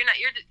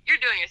 you're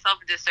doing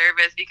yourself a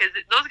disservice, because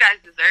those guys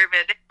deserve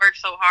it. They work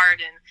so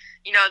hard, and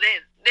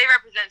they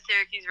represent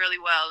Syracuse really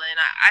well, and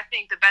I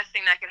think the best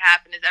thing that could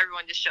happen is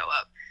everyone just show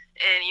up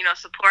and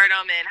support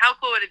them. And how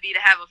cool would it be to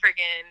have a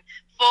freaking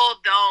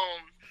full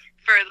dome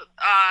for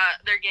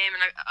their game, and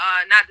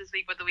not this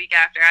week but the week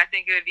after? I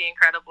think it would be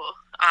incredible,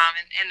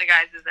 and the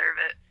guys deserve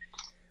it.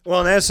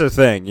 Well, and that's the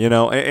thing,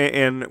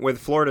 and with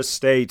Florida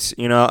State,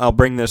 I'll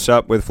bring this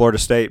up with Florida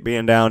State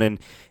being down in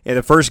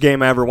the first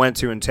game I ever went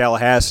to in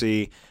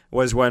Tallahassee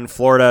was when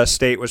Florida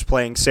State was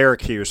playing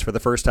Syracuse for the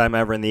first time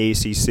ever in the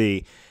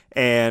ACC,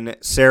 and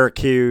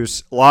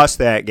Syracuse lost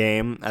that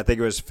game. I think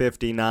it was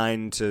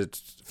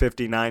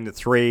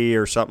 59-3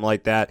 or something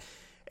like that,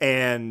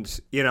 and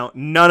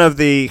none of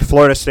the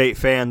Florida State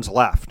fans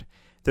left.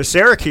 The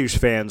Syracuse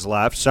fans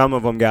left. Some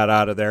of them got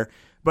out of there.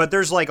 But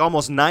there's like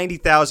almost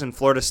 90,000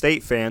 Florida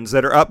State fans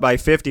that are up by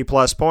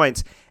 50-plus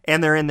points,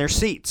 and they're in their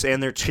seats,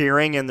 and they're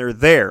cheering, and they're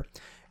there.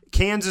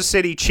 Kansas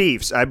City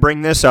Chiefs, I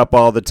bring this up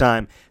all the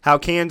time, how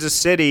Kansas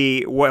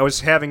City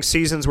was having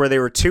seasons where they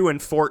were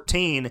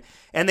 2-14,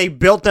 and they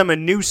built them a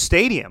new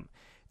stadium.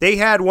 They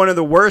had one of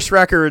the worst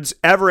records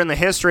ever in the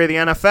history of the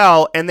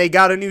NFL, and they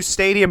got a new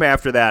stadium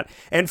after that.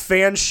 And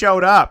fans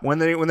showed up. When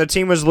the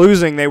team was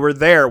losing, they were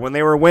there. When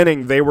they were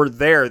winning, they were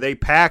there. They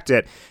packed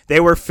it. They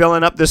were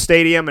filling up the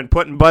stadium and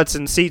putting butts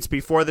in seats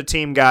before the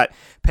team got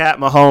Pat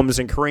Mahomes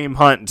and Kareem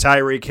Hunt and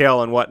Tyreek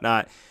Hill and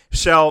whatnot.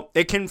 So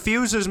it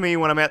confuses me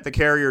when I'm at the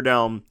Carrier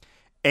Dome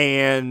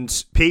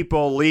and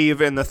people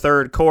leave in the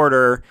third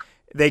quarter.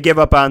 They give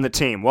up on the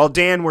team. Well,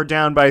 Dan, we're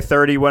down by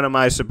 30. What am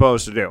I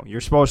supposed to do?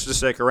 You're supposed to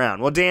stick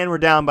around. Well, Dan, we're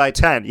down by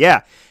 10.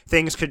 Yeah,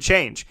 things could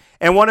change.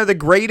 And one of the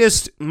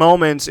greatest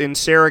moments in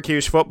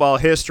Syracuse football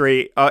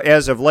history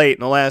as of late, in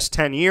the last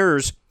 10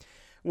 years,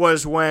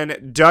 was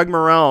when Doug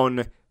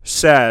Marrone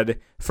said,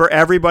 for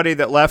everybody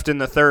that left in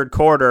the third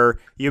quarter,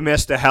 you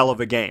missed a hell of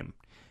a game.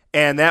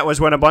 And that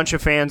was when a bunch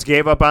of fans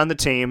gave up on the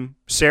team.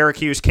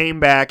 Syracuse came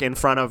back in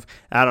front of,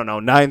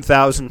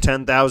 9,000,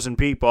 10,000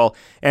 people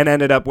and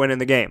ended up winning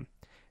the game.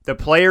 The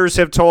players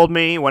have told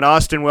me when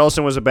Austin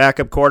Wilson was a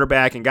backup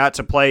quarterback and got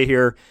to play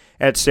here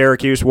at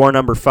Syracuse, war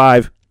number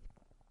 5,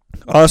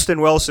 Austin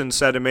Wilson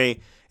said to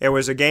me, it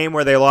was a game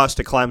where they lost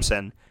to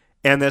Clemson.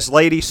 And this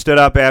lady stood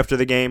up after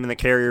the game in the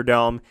Carrier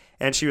Dome,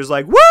 and she was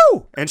like,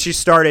 woo! And she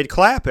started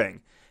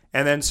clapping.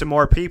 And then some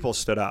more people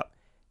stood up.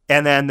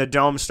 And then the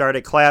Dome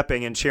started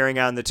clapping and cheering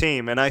on the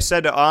team. And I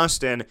said to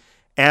Austin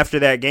after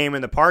that game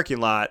in the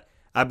parking lot,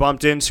 I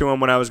bumped into him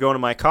when I was going to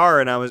my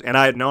car, and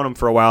I had known him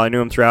for a while. I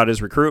knew him throughout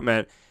his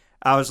recruitment.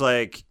 I was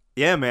like,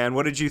 yeah, man,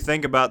 what did you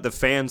think about the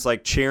fans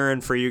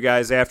cheering for you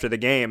guys after the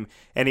game?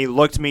 And he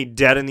looked me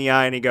dead in the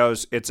eye and he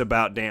goes, it's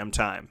about damn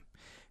time.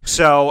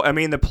 So,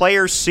 the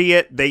players see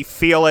it, they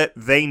feel it,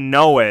 they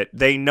know it.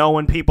 They know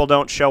when people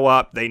don't show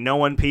up. They know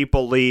when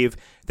people leave.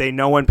 They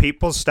know when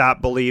people stop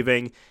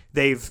believing.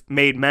 They've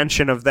made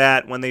mention of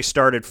that when they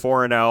started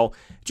 4-0.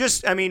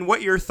 Just,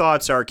 what your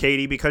thoughts are,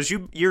 Katie, because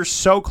you're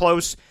so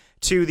close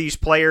to these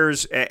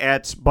players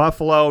at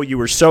Buffalo. You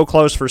were so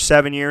close for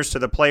 7 years to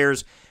the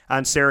players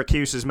on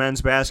Syracuse's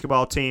men's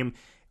basketball team.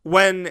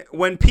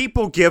 When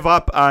people give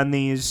up on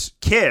these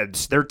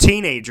kids, they're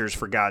teenagers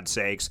for God's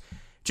sakes.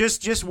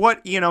 Just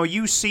what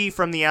you see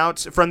from the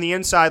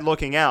inside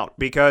looking out,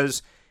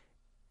 because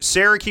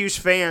Syracuse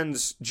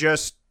fans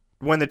just,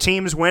 when the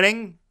team's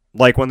winning,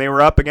 like when they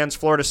were up against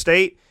Florida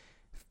State,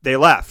 they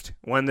left.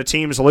 When the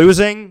team's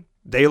losing,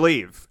 they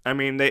leave.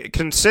 They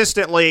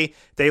consistently,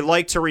 they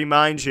like to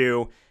remind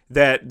you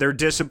that they're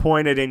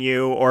disappointed in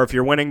you, or if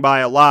you're winning by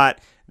a lot,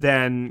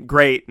 then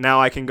great,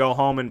 now I can go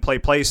home and play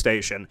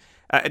PlayStation.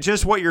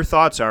 Just what your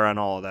thoughts are on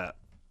all of that.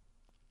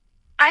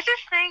 I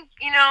just think,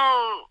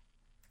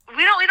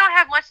 we don't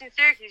have much in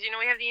Syracuse.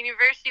 We have the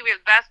university, we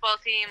have the basketball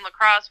team,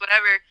 lacrosse,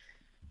 whatever.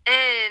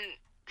 And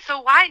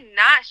so why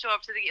not show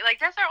up to the game?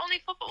 That's our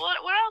only football.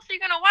 What else are you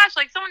going to watch?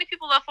 So many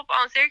people love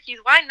football in Syracuse.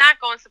 Why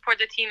not go and support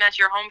the team that's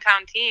your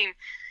hometown team?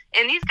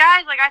 And these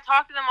guys, I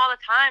talk to them all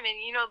the time, and,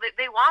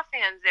 they want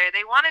fans there.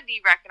 They want to be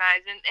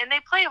recognized, and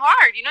they play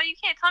hard. You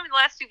can't tell me the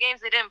last 2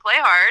 games they didn't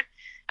play hard.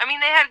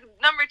 They had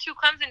number 2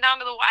 Clemson down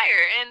to the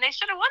wire, and they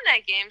should have won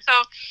that game. So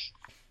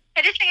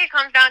I just think it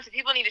comes down to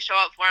people need to show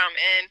up for them.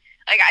 And,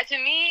 to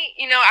me,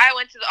 I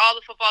went to all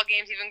the football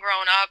games even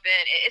growing up,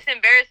 and it's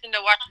embarrassing to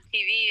watch the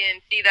TV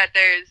and see that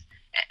there's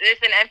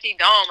an empty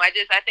dome. I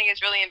think it's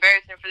really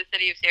embarrassing for the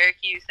city of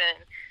Syracuse. And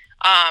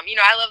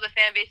I love the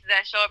fan bases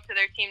that show up to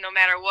their team no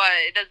matter what.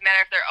 It doesn't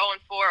matter if they're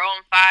 0-4,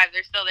 0-5.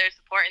 They're still there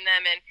supporting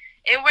them, and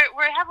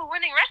we have a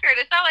winning record.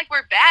 It's not like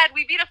we're bad.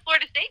 We beat a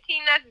Florida State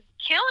team that's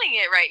killing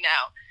it right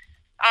now.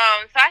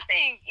 So I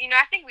think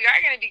we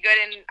are going to be good,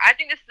 and I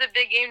think this is a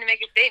big game to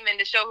make a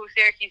statement to show who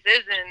Syracuse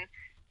is, and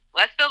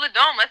let's fill the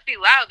dome. Let's be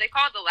loud. They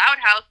call it the Loud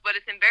House, but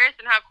it's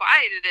embarrassing how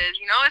quiet it is.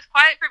 It's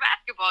quiet for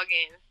basketball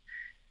games.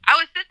 I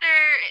would sit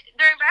there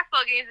during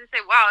basketball games and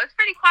say, wow, it's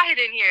pretty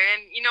quiet in here.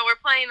 And, we're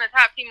playing the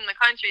top team in the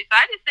country. So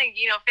I just think,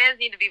 fans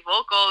need to be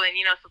vocal and,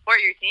 support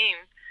your team.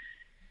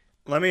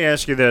 Let me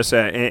ask you this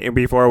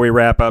before we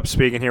wrap up.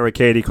 Speaking here with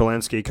Katie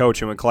Kulinski,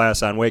 coaching with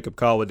class on Wake Up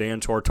Call with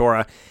Dan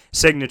Tortora.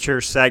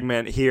 Signature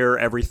segment here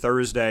every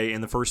Thursday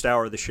in the first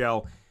hour of the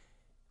show.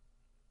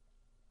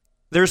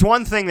 There's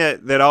one thing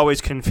that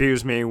always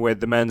confused me with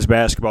the men's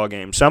basketball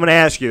game. So I'm going to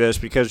ask you this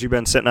because you've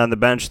been sitting on the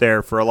bench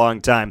there for a long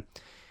time.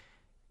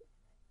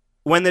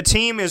 When the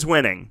team is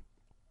winning,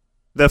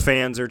 the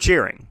fans are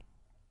cheering.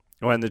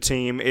 When the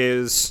team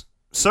is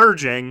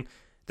surging,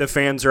 the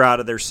fans are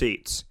out of their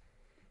seats.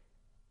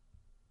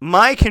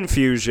 My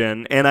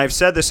confusion, and I've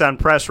said this on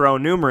Press Row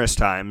numerous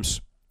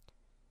times,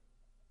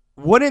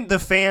 wouldn't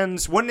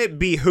it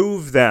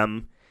behoove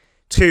them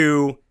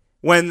to,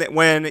 when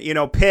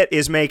Pitt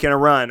is making a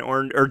run,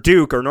 or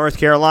Duke or North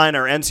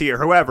Carolina or NC or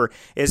whoever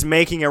is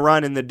making a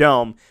run in the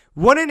Dome,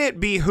 wouldn't it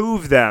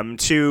behoove them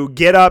to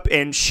get up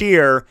and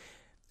cheer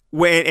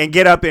and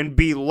get up and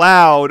be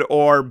loud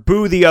or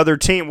boo the other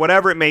team,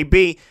 whatever it may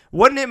be,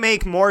 wouldn't it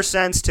make more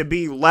sense to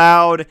be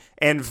loud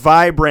and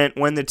vibrant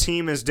when the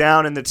team is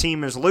down and the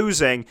team is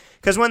losing?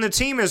 Because when the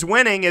team is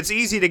winning, it's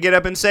easy to get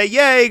up and say,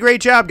 yay,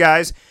 great job,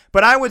 guys.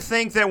 But I would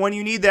think that when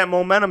you need that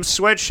momentum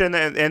switch and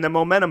the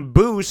momentum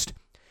boost,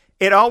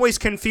 it always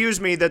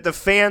confused me that the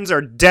fans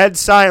are dead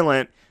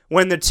silent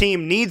when the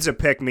team needs a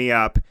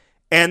pick-me-up,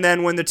 and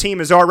then when the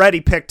team is already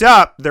picked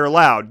up, they're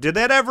loud. Did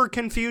that ever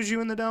confuse you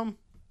in the Dome?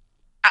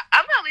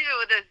 I'm going to leave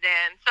it with this,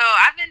 Dan. So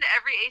I've been to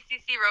every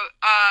ACC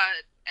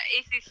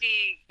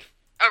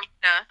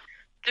arena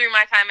through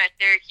my time at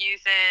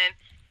Syracuse, and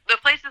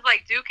the places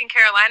like Duke and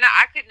Carolina,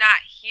 I could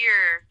not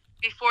hear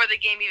before the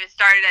game even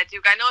started at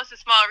Duke. I know it's a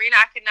small arena.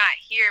 I could not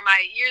hear.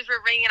 My ears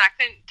were ringing. I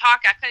couldn't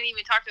talk. I couldn't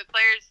even talk to the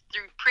players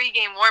through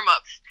pregame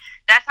warm-ups.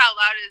 That's how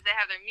loud it is. They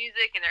have their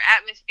music and their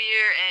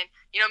atmosphere, and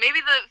maybe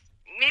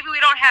we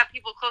don't have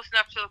people close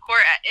enough to the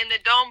court in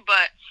the Dome,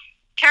 but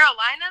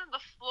Carolina, the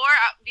floor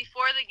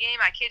before the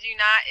game, I kid you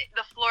not,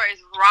 the floor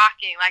is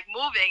rocking, like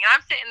moving. And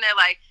I'm sitting there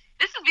like,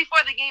 this is before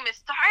the game is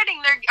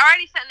starting. They're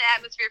already setting the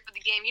atmosphere for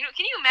the game.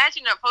 Can you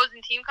imagine an opposing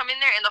team come in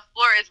there and the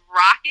floor is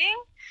rocking?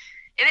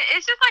 And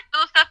it's just like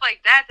little stuff like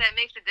that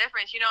makes a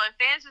difference, And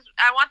fans,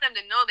 I want them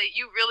to know that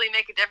you really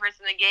make a difference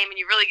in the game and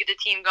you really get the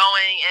team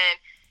going. And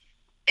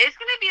it's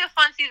going to be a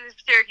fun season for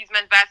Syracuse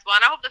men's basketball.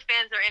 And I hope the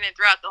fans are in it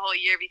throughout the whole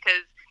year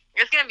because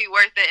it's going to be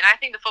worth it. And I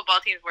think the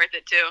football team's worth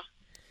it too.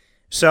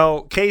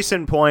 So, case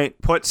in point,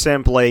 put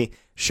simply,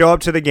 show up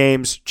to the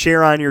games,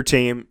 cheer on your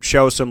team,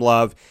 show some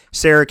love.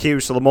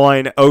 Syracuse,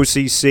 Lemoyne,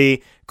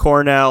 OCC,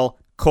 Cornell,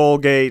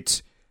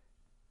 Colgate,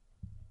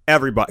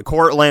 everybody,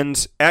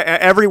 Cortland,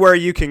 everywhere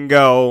you can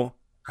go.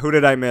 Who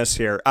did I miss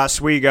here?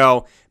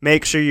 Oswego.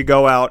 Make sure you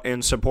go out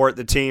and support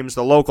the teams,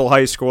 the local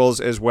high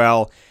schools as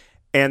well.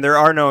 And there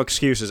are no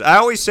excuses. I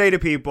always say to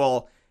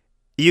people,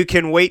 you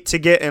can wait to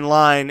get in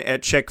line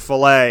at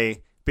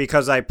Chick-fil-A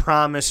because I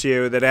promise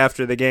you that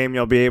after the game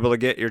you'll be able to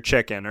get your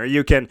chicken. Or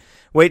you can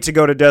wait to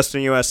go to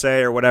Destin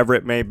USA or whatever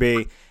it may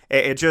be.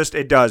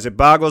 It does. It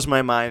boggles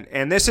my mind.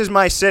 And this is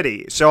my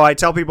city, so I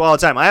tell people all the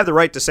time, I have the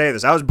right to say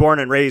this. I was born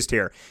and raised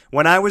here.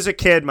 When I was a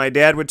kid, my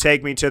dad would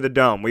take me to the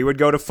Dome. We would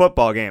go to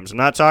football games. I'm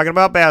not talking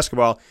about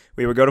basketball.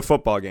 We would go to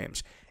football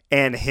games.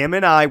 And him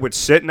and I would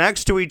sit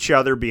next to each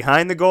other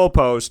behind the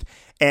goalpost,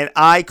 and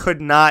I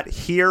could not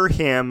hear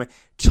him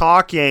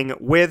talking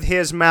with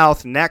his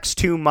mouth next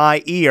to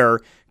my ear,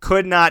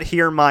 could not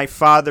hear my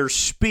father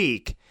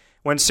speak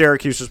when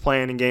Syracuse was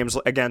playing in games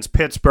against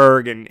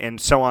Pittsburgh and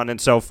so on and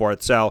so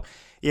forth. So,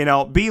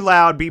 be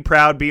loud, be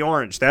proud, be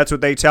orange. That's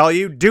what they tell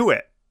you. Do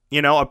it.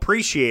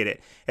 Appreciate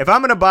it. If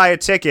I'm going to buy a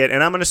ticket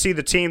and I'm going to see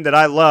the team that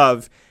I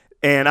love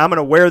and I'm going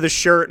to wear the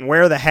shirt and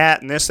wear the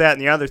hat and this, that,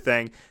 and the other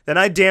thing, then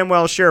I damn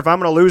well sure if I'm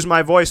going to lose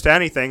my voice to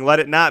anything, let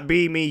it not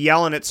be me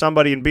yelling at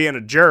somebody and being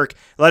a jerk.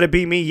 Let it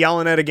be me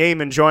yelling at a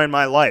game, enjoying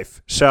my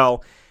life.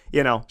 So,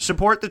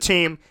 support the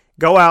team.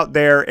 Go out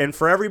there, and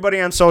for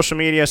everybody on social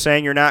media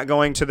saying you're not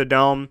going to the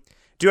Dome,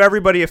 do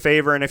everybody a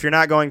favor, and if you're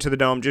not going to the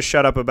Dome, just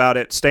shut up about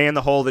it. Stay in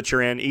the hole that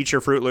you're in, eat your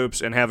Fruit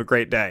Loops, and have a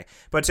great day.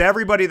 But to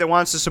everybody that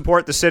wants to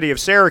support the city of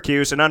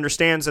Syracuse and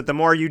understands that the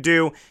more you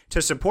do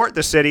to support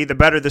the city, the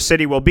better the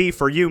city will be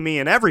for you, me,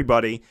 and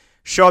everybody,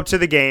 show up to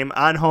the game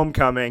on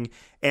homecoming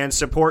and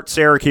support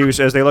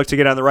Syracuse as they look to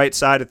get on the right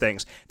side of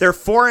things. They're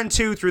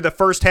 4-2 through the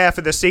first half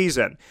of the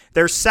season.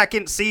 Their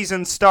second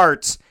season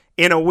starts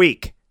in a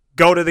week.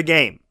 Go to the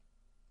game.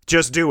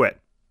 Just do it.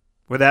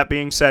 With that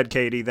being said,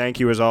 Katie, thank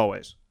you as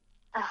always.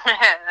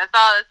 That's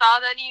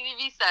all that needs to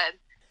be said.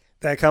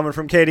 That coming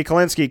from Katie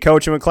Kalinsky,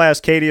 coach in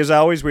class. Katie, as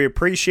always, we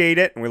appreciate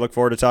it, and we look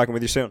forward to talking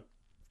with you soon.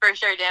 For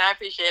sure, Dan. I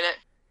appreciate it.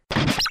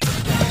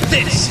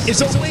 This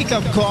is a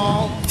wake-up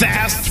call.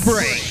 Fast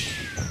break.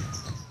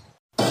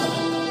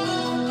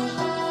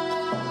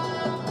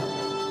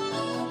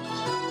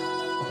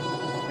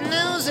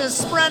 News is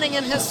spreading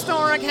in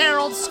historic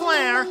Herald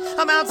Square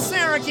about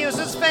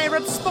Syracuse's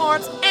favorite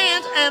sports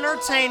and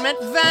entertainment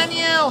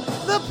venue,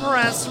 the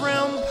Press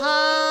Room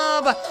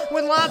Pub,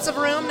 with lots of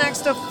room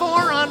next to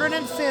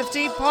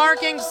 450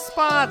 parking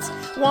spots.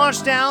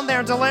 Wash down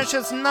their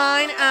delicious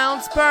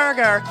 9-ounce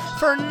burger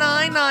for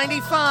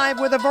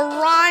 $9.95 with a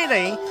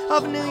variety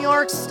of New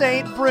York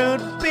State brewed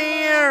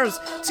beers.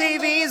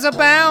 TVs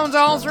abound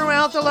all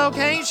throughout the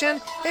location,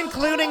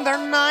 including their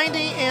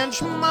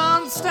 90-inch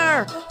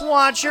monster.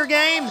 Watch your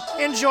game,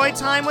 enjoy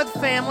time with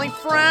family,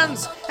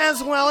 friends,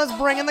 as well as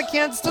bringing the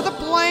kids to the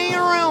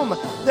playroom.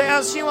 The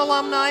SU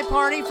Alumni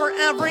Party for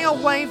every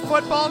away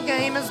football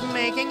game is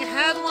making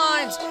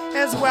headlines,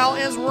 as well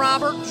as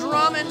Robert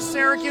Drummond,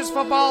 Syracuse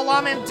football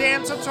alum, and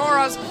Dan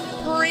Tortora's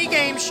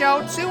pregame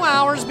show 2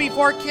 hours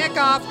before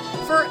kickoff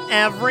for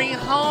every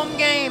home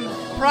game.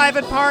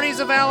 Private parties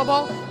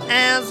available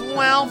as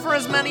well for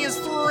as many as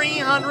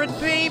 300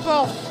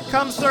 people.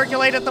 Come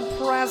circulate at the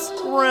Press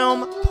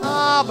Room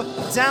Pub,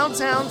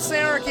 downtown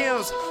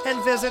Syracuse,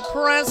 and visit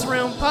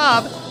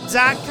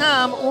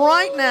PressRoomPub.com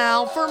right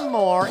now for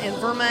more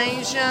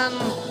information.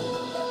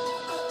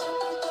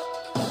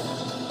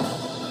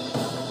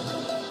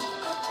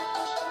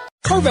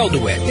 Carvel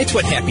DeWitt, it's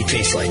what happy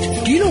tastes like.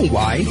 Do you know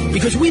why?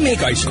 Because we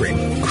make ice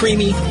cream.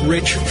 Creamy,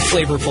 rich,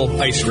 flavorful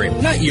ice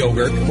cream. Not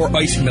yogurt or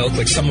ice milk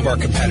like some of our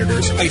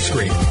competitors. Ice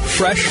cream.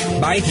 Fresh,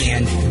 by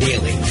hand,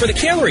 daily. For the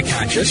calorie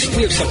conscious,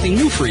 we have something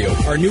new for you.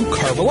 Our new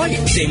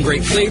Carvelite. Same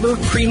great flavor,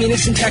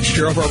 creaminess, and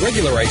texture of our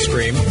regular ice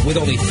cream with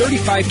only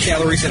 35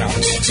 calories an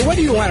ounce. So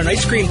whether you want an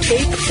ice cream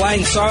cake,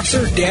 flying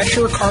saucer,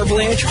 dasher,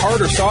 carvalanche,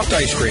 hard or soft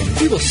ice cream,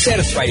 we will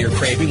satisfy your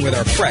craving with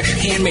our fresh,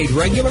 handmade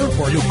regular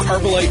or new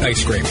Carvelite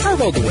ice cream.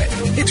 Carvel DeWitt.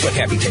 It's what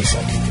happy tastes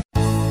like.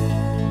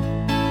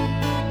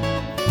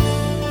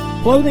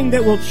 Clothing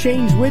that will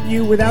change with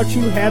you without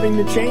you having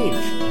to change.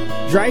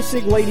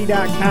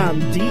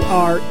 DreisigLady.com,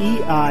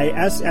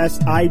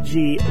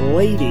 DREISSIG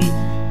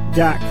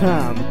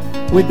Lady.com.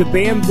 With the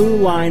Bamboo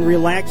line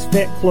Relax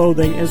Fit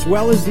clothing as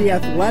well as the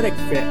Athletic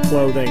Fit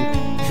clothing,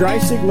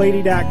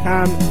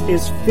 DreisigLady.com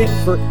is fit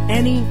for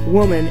any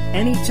woman,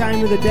 any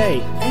time of the day,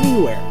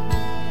 anywhere.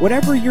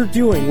 Whatever you're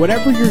doing,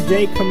 whatever your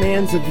day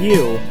commands of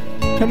you,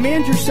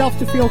 command yourself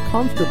to feel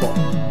comfortable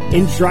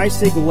in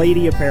Dreisig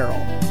Lady Apparel.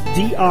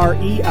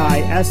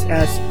 DREISSIG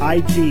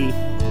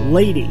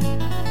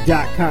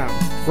Lady.com.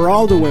 For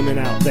all the women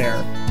out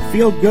there,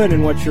 feel good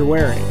in what you're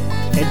wearing.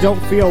 And don't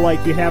feel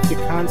like you have to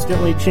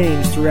constantly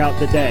change throughout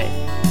the day.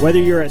 Whether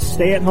you're a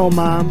stay-at-home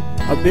mom,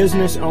 a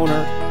business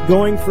owner,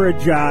 going for a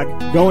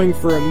jog, going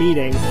for a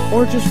meeting,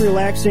 or just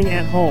relaxing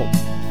at home,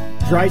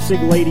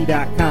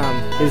 DreisigLady.com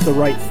is the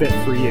right fit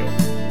for you.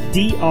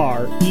 DREISSIG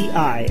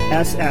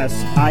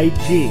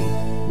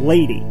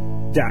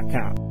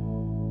Lady.com.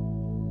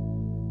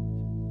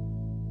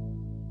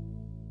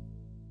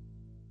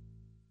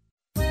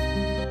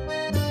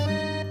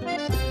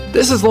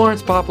 This is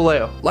Lawrence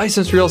Papaleo,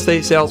 licensed real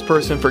estate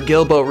salesperson for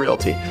Gilbo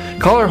Realty.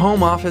 Call our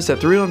home office at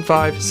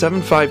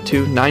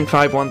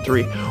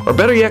 315-752-9513, or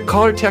better yet,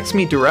 call or text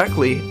me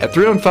directly at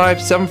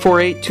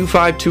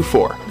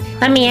 315-748-2524.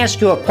 Let me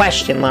ask you a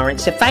question,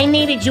 Lawrence. If I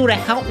needed you to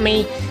help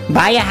me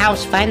buy a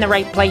house, find the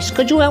right place,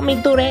 could you help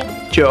me do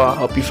that? Joe, I'll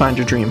help you find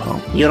your dream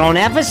home. You don't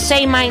ever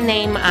say my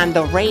name on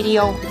the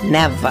radio,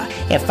 never.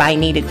 If I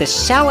needed to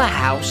sell a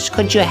house,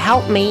 could you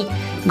help me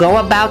go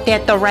about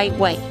that the right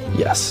way?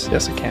 Yes, I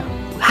can.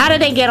 How do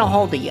they get a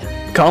hold of you?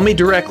 Call me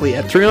directly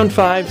at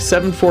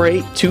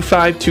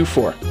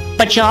 315-748-2524.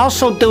 But you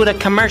also do the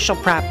commercial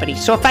property.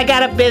 So if I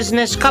got a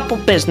business, couple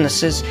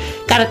businesses,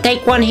 got to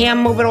take one here,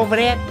 move it over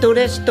there, do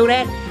this, do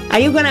that, are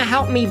you going to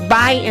help me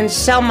buy and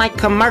sell my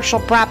commercial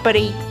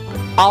property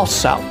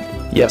also?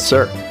 Yes,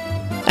 sir.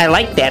 I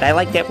like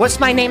that. What's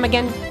my name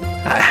again?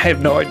 I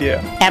have no idea.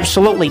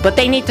 Absolutely, but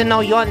they need to know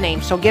your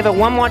name, so give it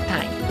one more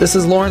time. This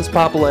is Lawrence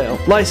Papaleo,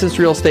 licensed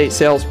real estate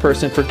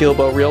salesperson for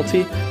Gilbo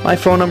Realty. My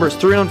phone number is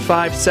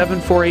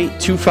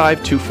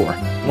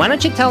 315-748-2524. Why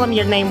don't you tell them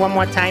your name one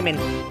more time and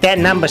that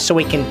number so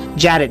we can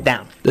jot it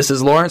down? This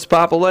is Lawrence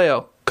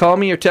Papaleo. Call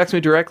me or text me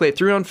directly at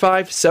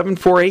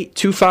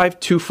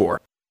 315-748-2524.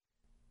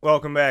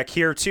 Welcome back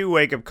here to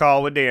Wake Up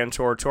Call with Dan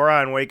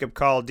Tortora on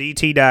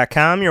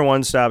wakeupcalldt.com, your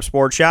one-stop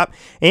sports shop,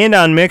 and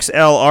on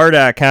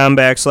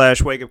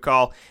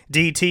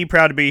mixlr.com/wakeupcalldt.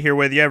 Proud to be here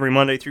with you every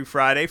Monday through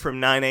Friday from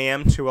 9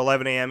 a.m. to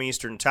 11 a.m.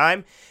 Eastern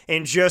Time.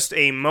 In just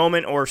a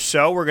moment or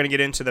so, we're going to get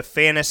into the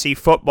Fantasy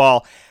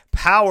Football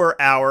Power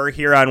Hour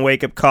here on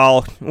Wake Up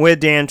Call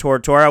with Dan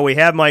Tortora. We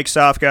have Mike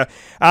Sofka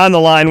on the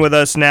line with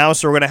us now,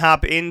 so we're going to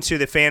hop into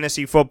the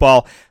Fantasy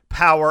Football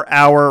Power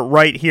Hour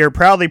right here,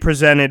 proudly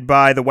presented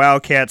by the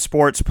Wildcat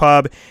Sports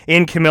Pub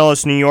in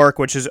Camillus, New York,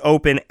 which is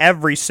open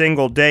every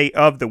single day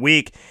of the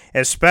week,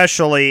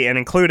 especially and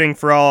including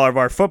for all of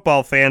our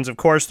football fans. Of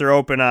course, they're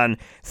open on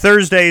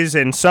Thursdays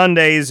and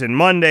Sundays and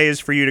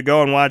Mondays for you to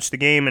go and watch the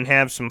game and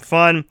have some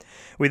fun.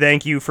 We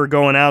thank you for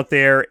going out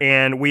there,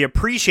 and we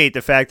appreciate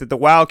the fact that the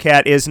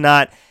Wildcat is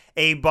not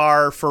a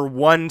bar for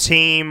one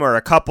team or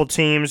a couple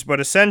teams,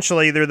 but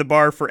essentially they're the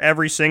bar for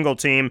every single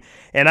team.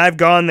 And I've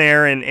gone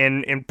there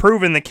and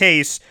proven the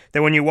case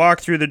that when you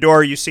walk through the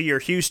door, you see your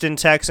Houston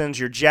Texans,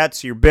 your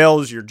Jets, your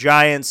Bills, your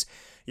Giants,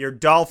 your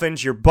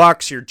Dolphins, your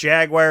Bucks, your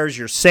Jaguars,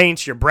 your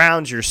Saints, your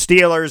Browns, your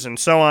Steelers, and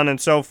so on and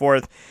so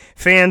forth.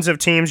 Fans of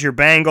teams, your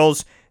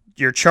Bengals,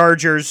 your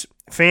Chargers,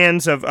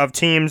 fans of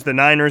teams, the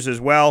Niners as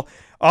well,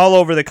 all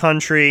over the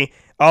country.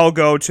 All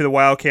go to the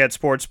Wildcat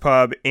Sports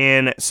Pub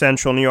in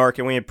Central New York,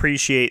 and we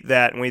appreciate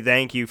that, and we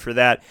thank you for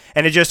that.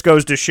 And it just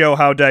goes to show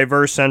how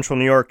diverse Central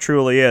New York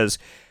truly is.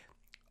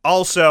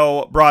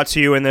 Also brought to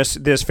you in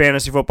this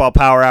Fantasy Football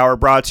Power Hour,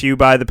 brought to you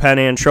by the Penn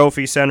An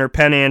Trophy Center.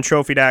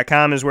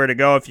 PennAnTrophy.com is where to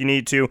go if you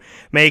need to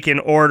make an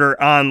order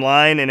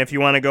online, and if you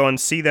want to go and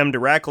see them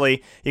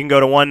directly, you can go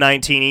to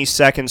 119 East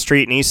 2nd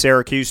Street in East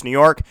Syracuse, New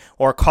York,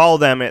 or call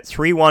them at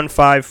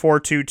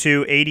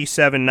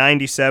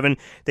 315-422-8797.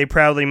 They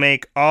proudly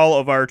make all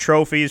of our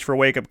trophies for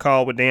Wake Up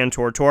Call with Dan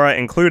Tortora,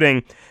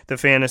 including the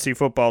fantasy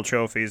football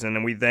trophies,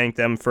 and we thank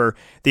them for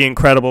the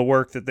incredible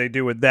work that they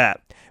do with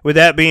that. With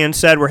that being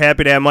said, we're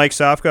happy to have Mike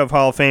Sofka of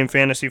Hall of Fame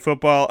Fantasy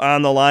Football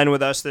on the line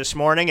with us this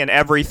morning and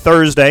every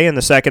Thursday in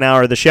the second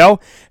hour of the show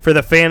for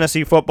the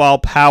Fantasy Football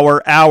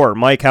Power Hour.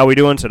 Mike, how are we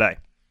doing today?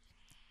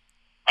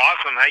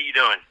 Awesome. How you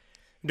doing?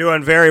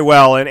 Doing very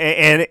well.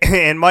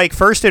 And Mike,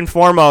 first and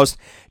foremost,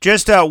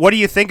 just what do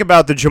you think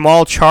about the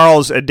Jamal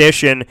Charles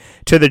addition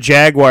to the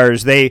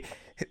Jaguars? They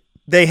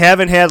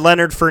haven't had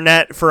Leonard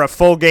Fournette for a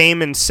full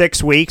game in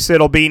 6 weeks.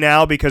 It'll be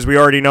now because we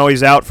already know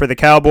he's out for the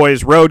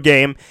Cowboys road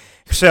game.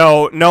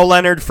 So no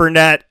Leonard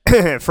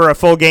Fournette for a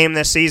full game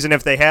this season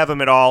if they have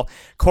him at all.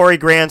 Corey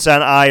Grant's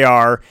on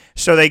IR.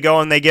 So they go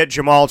and they get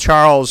Jamal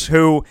Charles,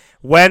 who,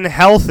 when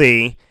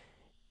healthy,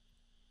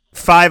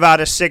 5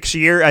 out of 6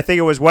 years, I think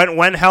it was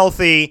when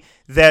healthy,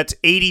 that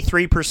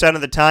 83%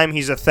 of the time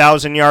he's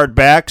 1,000-yard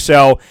back.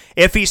 So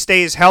if he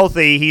stays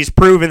healthy, he's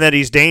proven that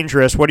he's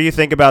dangerous. What do you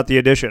think about the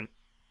addition?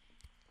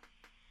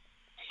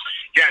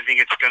 Yeah, I think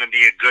it's going to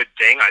be a good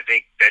thing. I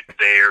think that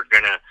they're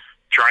going to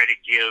try to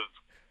give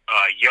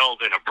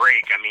Yeldon a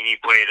break. I mean,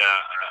 he played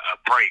a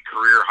probably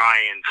career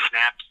high in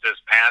snaps this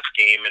past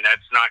game, and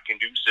that's not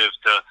conducive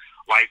to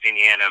life in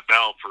the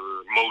NFL for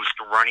most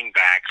running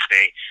backs.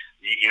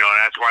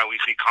 That's why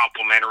we see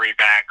complementary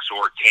backs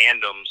or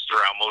tandems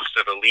throughout most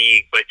of the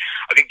league. But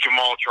I think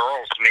Jamal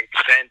Charles makes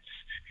sense.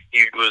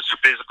 He was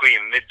physically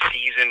in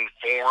mid-season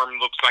form.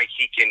 Looks like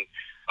he can,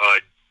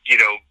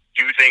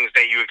 do things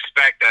that you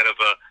expect out of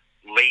a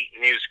late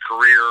in his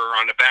career,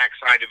 on the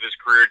backside of his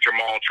career,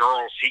 Jamal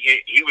Charles.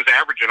 He was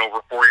averaging over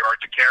 4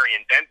 yards a carry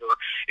in Denver.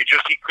 It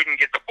just he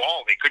couldn't get the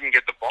ball. They couldn't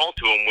get the ball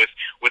to him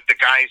with the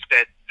guys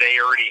that they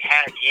already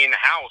had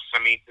in-house. I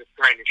mean, just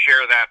trying to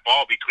share that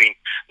ball between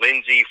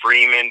Lindsey,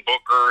 Freeman,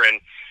 Booker, and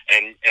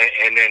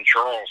then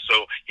Charles.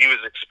 So he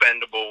was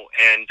expendable.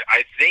 And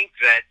I think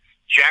that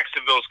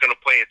Jacksonville's going to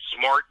play it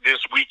smart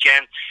this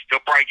weekend. He'll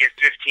probably get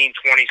 15,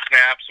 20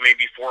 snaps,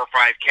 maybe 4 or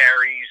 5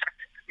 carries,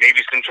 maybe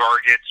some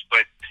targets,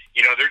 but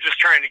they're just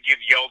trying to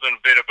give Yeldon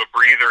a bit of a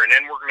breather, and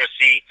then we're going to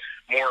see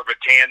more of a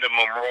tandem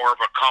or more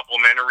of a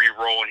complementary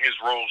role, and his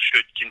role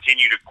should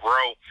continue to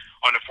grow.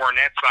 On the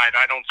Fournette side,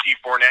 I don't see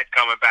Fournette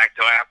coming back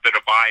till after the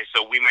bye,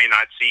 so we may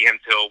not see him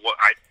till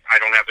I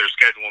don't have their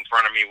schedule in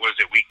front of me. Was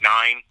it week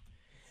 9?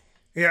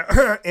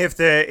 Yeah, if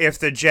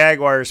the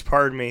Jaguars,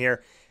 pardon me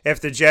here,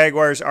 if the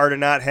Jaguars are to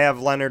not have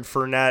Leonard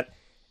Fournette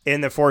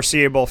in the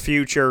foreseeable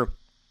future,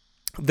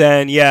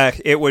 then yeah,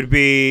 it would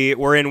be,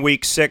 we're in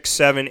week 6,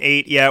 7,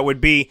 8. Yeah, it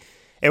would be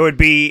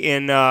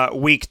in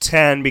week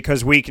 10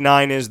 because week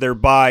 9 is their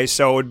bye.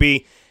 So it would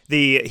be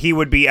he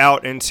would be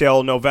out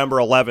until November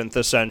 11th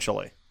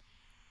essentially.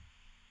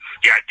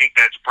 Yeah, I think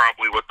that's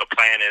probably what the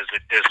plan is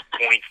at this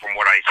point from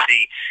what I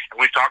see.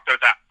 And we've talked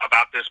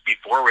about this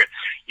before with,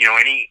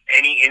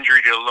 any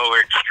injury to the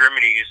lower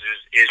extremities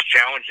is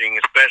challenging,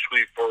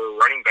 especially for a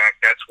running back.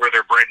 That's where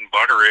their bread and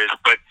butter is.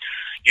 But,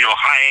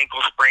 high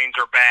ankle sprains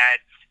are bad.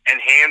 And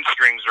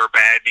hamstrings are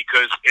bad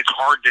because it's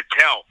hard to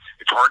tell.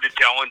 It's hard to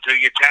tell until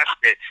you test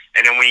it.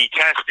 And then when you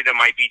test it, it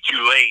might be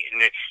too late.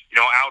 And,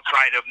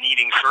 outside of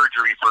needing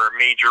surgery for a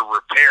major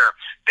repair,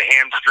 the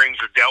hamstrings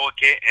are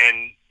delicate.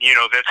 And,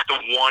 that's the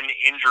one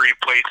injury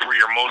place where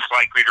you're most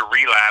likely to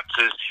relapse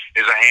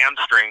is a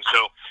hamstring.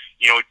 So,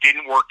 it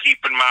didn't work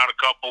keeping him out a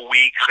couple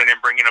weeks and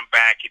then bringing him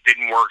back. It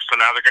didn't work. So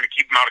now they're going to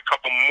keep him out a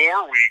couple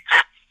more weeks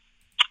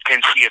and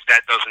see if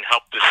that doesn't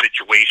help the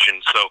situation.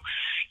 So,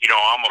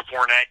 I'm a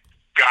Fournette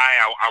guy.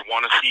 I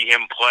want to see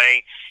him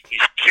play.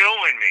 He's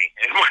killing me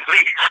in my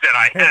leagues that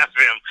I have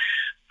him.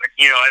 But,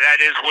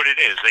 that is what it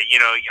is.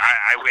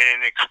 I went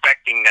in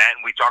expecting that,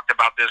 and we talked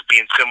about this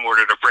being similar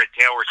to the Fred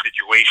Taylor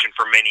situation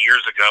from many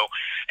years ago.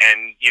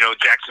 And,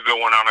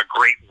 Jacksonville went on a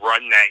great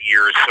run that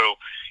year. So,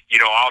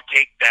 I'll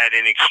take that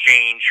in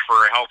exchange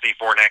for a healthy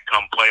Fournette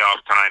come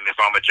playoff time if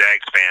I'm a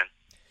Jags fan.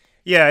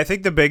 Yeah, I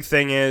think the big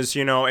thing is,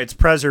 it's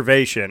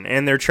preservation,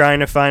 and they're trying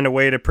to find a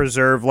way to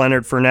preserve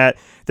Leonard Fournette.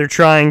 They're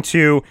trying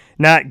to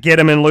not get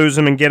him and lose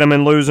him and get him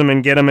and lose him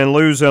and get him and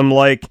lose him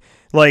like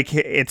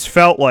it's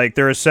felt like.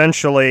 They're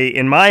essentially,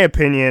 in my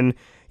opinion,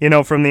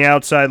 from the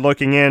outside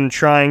looking in,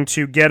 trying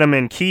to get him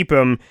and keep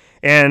him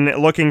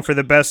and looking for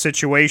the best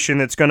situation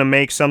that's going to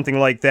make something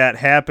like that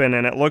happen.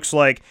 And it looks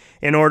like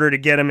in order to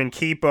get him and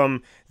keep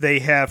him, they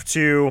have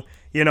to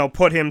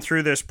put him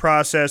through this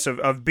process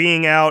of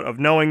being out, of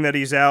knowing that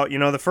he's out.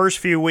 The first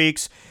few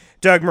weeks,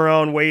 Doug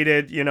Marrone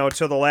waited,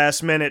 till the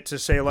last minute to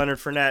say Leonard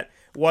Fournette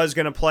was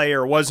going to play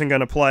or wasn't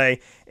going to play.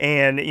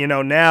 And,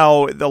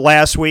 now the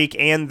last week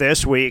and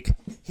this week,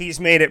 he's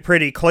made it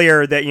pretty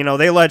clear that,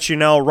 they let you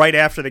know right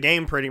after the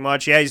game pretty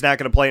much, yeah, he's not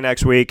going to play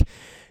next week.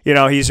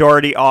 He's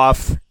already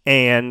off,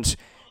 and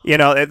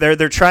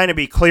they're trying to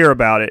be clear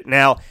about it.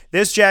 Now,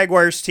 this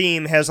Jaguars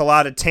team has a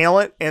lot of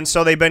talent, and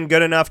so they've been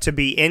good enough to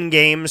be in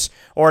games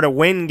or to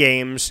win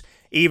games,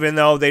 even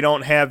though they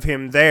don't have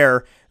him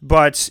there.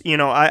 But,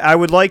 I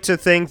would like to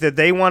think that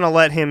they want to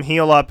let him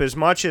heal up as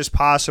much as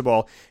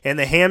possible. And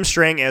the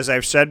hamstring, as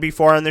I've said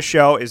before on the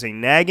show, is a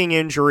nagging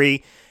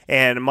injury.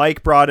 And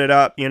Mike brought it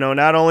up.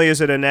 Not only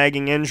is it a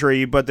nagging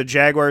injury, but the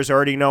Jaguars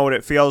already know what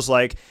it feels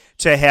like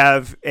to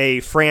have a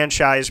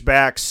franchise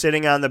back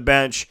sitting on the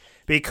bench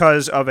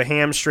because of a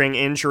hamstring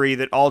injury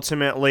that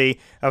ultimately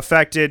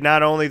affected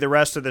not only the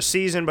rest of the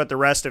season, but the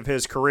rest of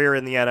his career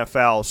in the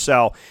NFL.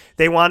 So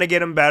They want to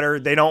get him better.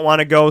 They don't want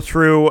to go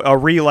through a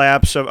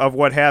relapse of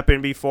what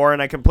happened before,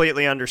 and I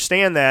completely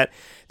understand that.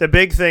 The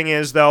big thing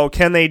is, though,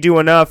 can they do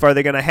enough? Are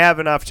they going to have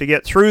enough to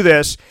get through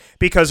this?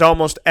 Because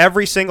almost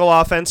every single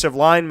offensive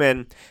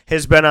lineman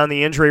has been on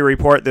the injury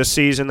report this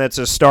season that's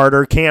a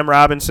starter. Cam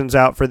Robinson's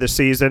out for the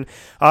season.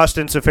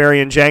 Austin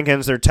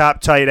Safarian-Jenkins, their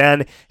top tight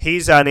end,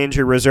 he's on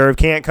injury reserve.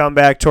 Can't come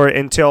back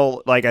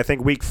until, I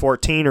think, week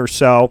 14 or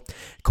so.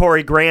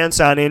 Corey Grant's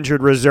on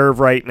injured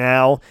reserve right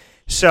now.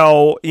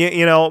 So,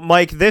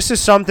 Mike, this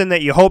is something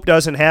that you hope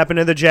doesn't happen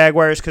to the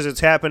Jaguars because it's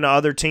happened to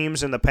other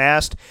teams in the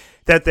past,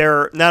 that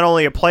they're not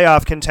only a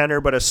playoff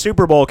contender but a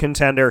Super Bowl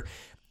contender.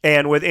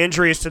 And with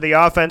injuries to the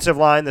offensive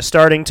line, the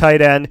starting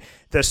tight end,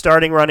 the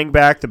starting running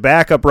back, the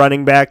backup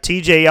running back,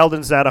 TJ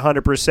Yeldon's not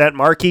 100%.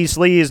 Marquise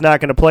Lee is not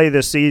going to play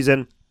this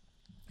season.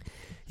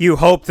 You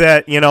hope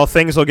that,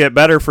 things will get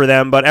better for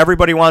them, but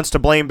everybody wants to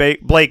blame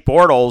Blake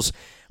Bortles,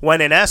 when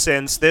in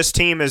essence, this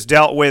team has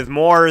dealt with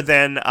more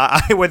than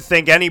I would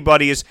think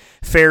anybody's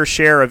fair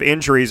share of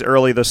injuries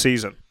early this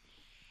season.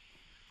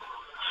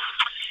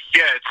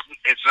 Yeah,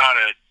 it's not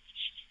an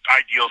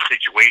ideal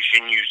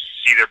situation. You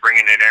see they're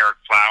bringing in Eric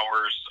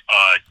Flowers,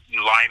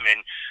 lineman,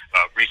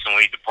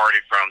 recently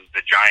departed from the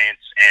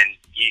Giants, and,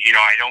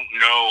 I don't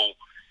know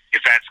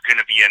if that's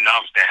going to be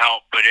enough to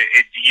help, but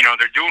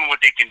they're doing what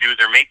they can do.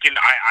 They're making,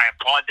 I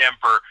applaud them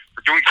for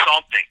doing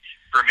something,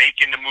 for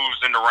making the moves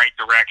in the right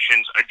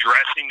directions,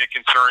 addressing the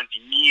concerns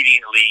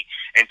immediately,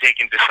 and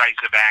taking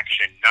decisive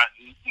action.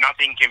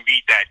 Nothing can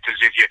beat that, because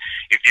if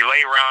you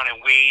lay around and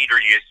wait,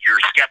 or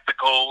you're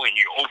skeptical and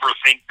you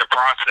overthink the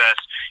process,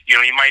 you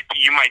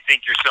might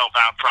think yourself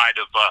outside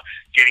of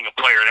getting a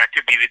player. That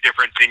could be the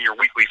difference in your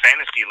weekly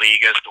fantasy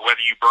league as to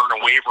whether you burn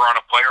a waiver on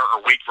a player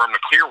or wait for him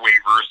to clear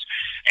waivers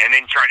and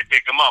then try to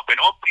pick him up, and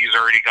he's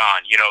already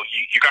gone. You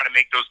got to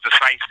make those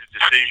decisive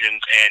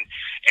decisions,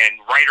 and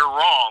right or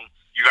wrong,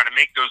 you got to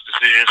make those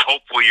decisions.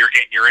 Hopefully you're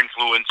getting your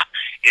influence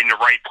in the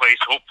right place.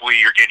 Hopefully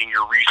you're getting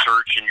your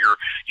research and your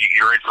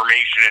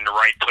information in the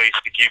right place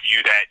to give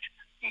you that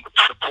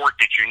support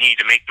that you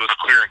need to make those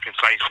clear and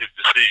concise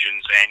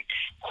decisions and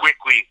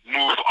quickly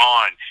move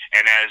on.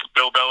 And as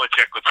Bill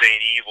Belichick would say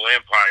in the Evil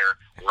Empire,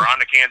 we're on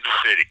to Kansas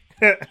City.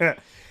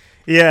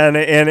 Yeah,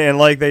 and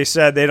like they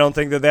said, they don't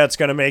think that that's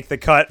going to make the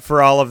cut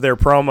for all of their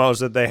promos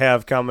that they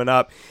have coming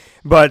up.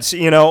 But,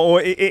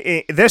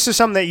 this is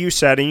something that you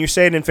said, and you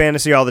say it in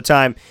fantasy all the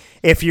time.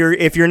 If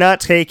you're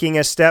not taking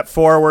a step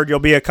forward, you'll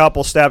be a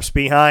couple steps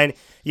behind.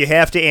 You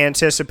have to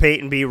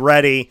anticipate and be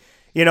ready.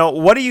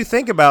 What do you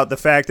think about the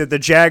fact that the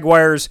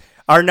Jaguars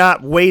are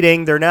not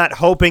waiting? They're not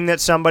hoping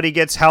that somebody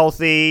gets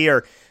healthy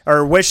or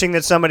wishing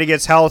that somebody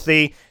gets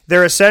healthy.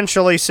 They're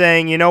essentially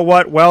saying, you know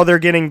what, well, they're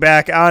getting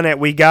back on it.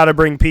 We got to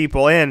bring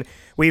people in.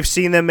 We've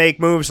seen them make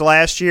moves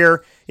last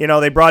year.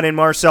 They brought in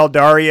Marcel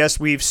Darius.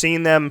 We've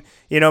seen them,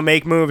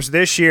 make moves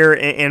this year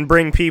and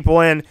bring people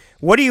in.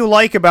 What do you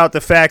like about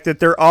the fact that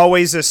they're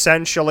always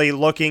essentially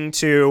looking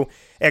to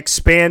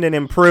expand and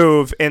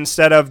improve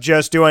instead of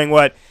just doing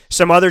what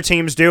some other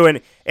teams do,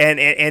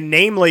 and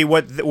namely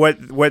what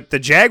the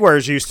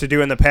Jaguars used to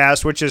do in the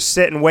past, which is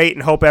sit and wait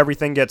and hope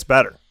everything gets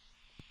better?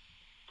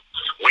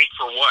 Wait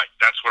for what?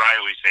 That's what I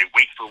always say.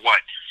 Wait for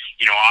what?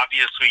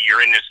 Obviously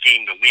you're in this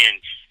game to win,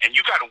 and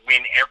you got to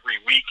win every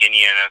week in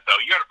the NFL.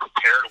 You got to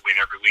prepare to win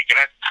every week,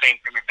 and that's the same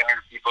thing with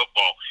fantasy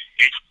football.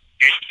 It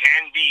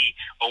can be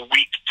a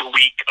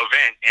week-to-week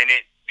event, and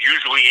it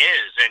usually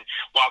is. And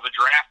while the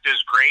draft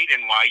is great,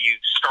 and while you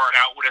start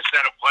out with a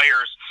set of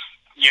players,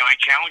 I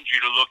challenge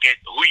you to look at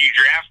who you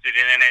drafted,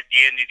 and then at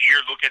the end of the year,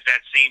 look at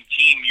that same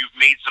team. You've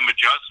made some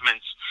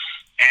adjustments.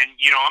 And,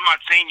 I'm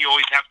not saying you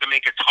always have to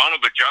make a ton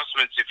of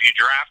adjustments if you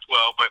draft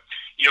well, but,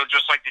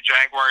 just like the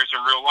Jaguars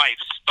in real life,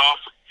 stuff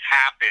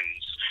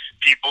happens.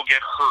 People get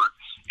hurt,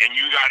 and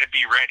you got to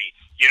be ready.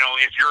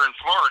 If you're in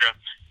Florida,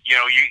 you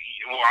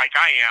like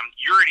I am,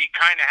 you already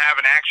kind of have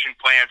an action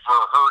plan for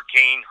a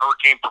hurricane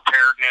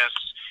preparedness.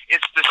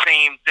 It's the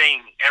same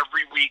thing.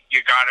 Every week you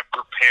got to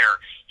prepare.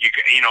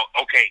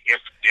 Okay,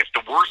 if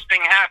the worst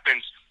thing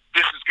happens,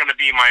 this is going to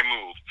be my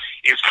move.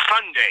 If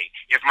Sunday,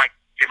 if my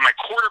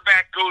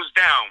quarterback goes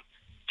down,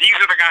 these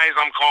are the guys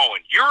I'm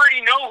calling. You already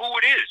know who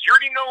it is. You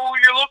already know who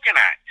you're looking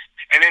at.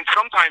 And then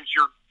sometimes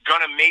you're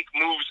going to make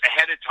moves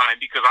ahead of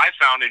time, because I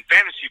found in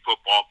fantasy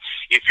football,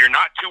 if you're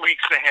not 2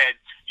 weeks ahead,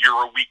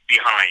 you're a week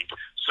behind.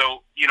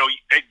 So,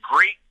 a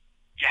great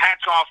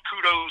hats off,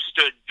 kudos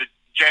to the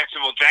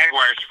Jacksonville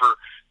Jaguars for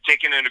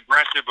taking an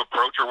aggressive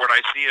approach, or what I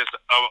see as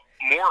a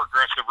more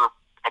aggressive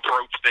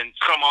approach than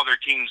some other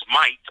teams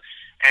might.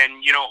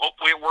 And,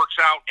 hopefully it works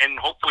out, and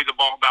hopefully the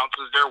ball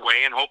bounces their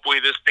way, and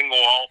hopefully this thing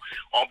will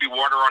all be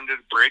water under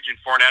the bridge, and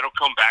Fournette will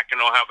come back, and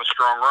they'll have a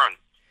strong run.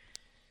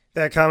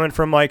 That comment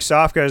from Mike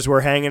Sofka as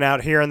we're hanging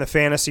out here in the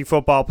Fantasy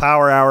Football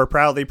Power Hour,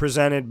 proudly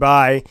presented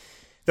by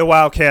the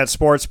Wildcat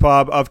Sports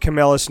Pub of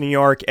Camillus, New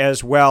York,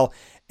 as well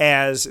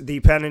as the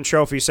Penn and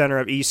Trophy Center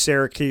of East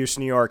Syracuse,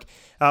 New York.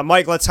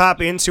 Mike, let's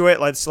hop into it.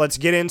 Let's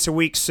get into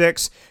Week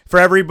 6. For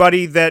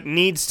everybody that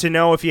needs to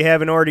know, if you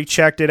haven't already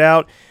checked it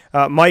out,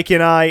 Mike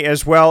and I,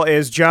 as well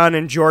as John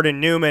and Jordan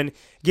Newman,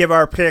 give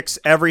our picks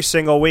every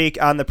single week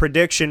on the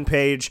prediction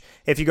page.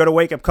 If you go to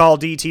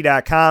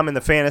wakeupcalldt.com in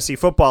the fantasy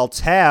football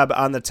tab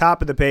on the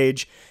top of the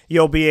page,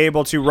 you'll be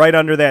able to, right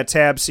under that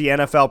tab, see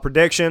NFL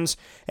predictions,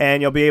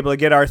 and you'll be able to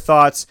get our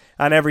thoughts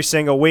on every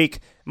single week.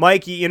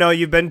 Mike, you know,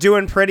 you've been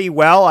doing pretty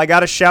well. I got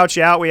to shout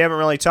you out. We haven't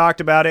really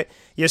talked about it.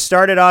 You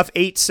started off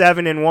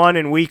 8-7-1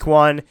 in week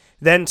 1,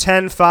 then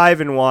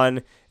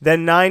 10-5-1,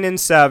 then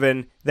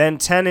 9-7, then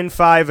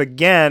 10-5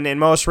 again, and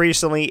most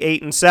recently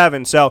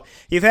 8-7. So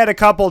you've had a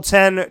couple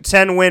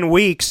 10-win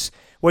weeks,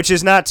 which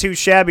is not too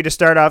shabby to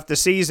start off the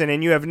season,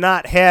 and you have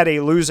not had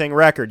a losing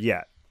record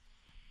yet.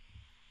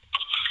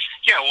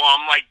 Yeah, well,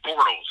 I'm like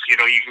Bortles. You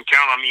know, you can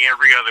count on me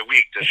every other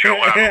week to show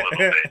out a little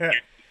bit.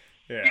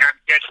 You got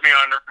to catch me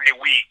on every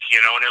week,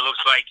 you know, and it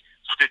looks like,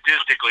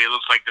 statistically, it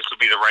looks like this will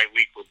be the right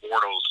week for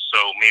Bortles, so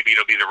maybe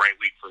it'll be the right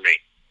week for me.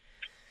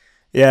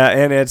 Yeah,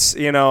 and it's,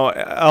 you know,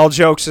 all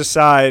jokes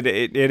aside,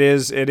 it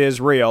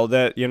is real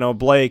that, you know,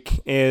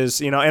 Blake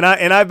is, you know, and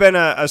I've been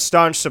a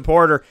staunch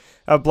supporter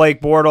of Blake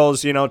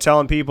Bortles, you know,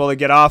 telling people to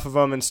get off of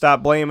him and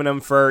stop blaming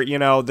him for, you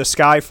know, the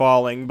sky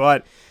falling,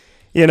 but,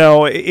 you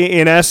know,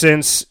 in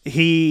essence,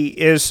 he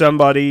is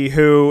somebody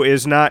who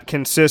is not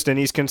consistent.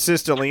 He's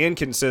consistently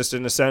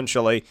inconsistent,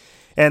 essentially,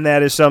 and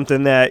that is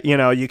something that, you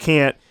know, you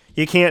can't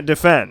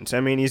defend. I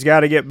mean, he's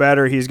got to get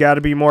better. He's got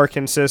to be more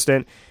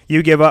consistent.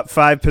 You give up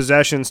 5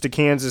 possessions to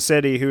Kansas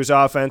City, whose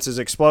offense is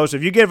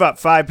explosive. You give up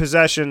 5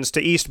 possessions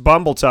to East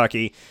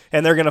Bumbletucky,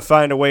 and they're going to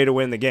find a way to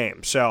win the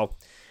game. So,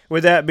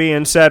 with that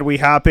being said, we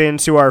hop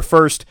into our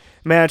first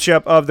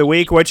matchup of the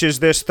week, which is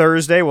this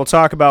Thursday. We'll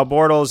talk about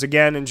Bortles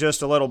again in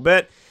just a little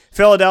bit.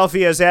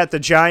 Philadelphia is at the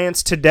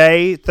Giants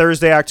today,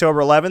 Thursday, October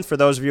 11th, for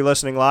those of you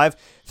listening live.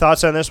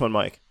 Thoughts on this one,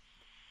 Mike?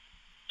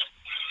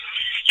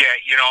 Yeah,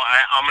 you know,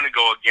 I'm going to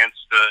go against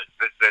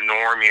the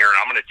norm here, and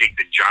I'm going to take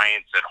the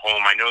Giants at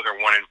home. I know they're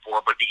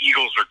 1-4, but the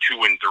Eagles are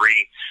 2-3.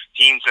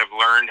 Teams have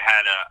learned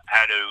how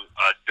to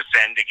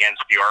defend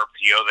against the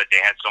RPO that they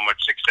had so much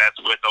success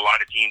with. A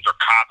lot of teams are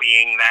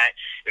copying that.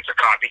 It's a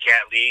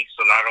copycat league,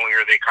 so not only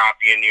are they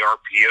copying the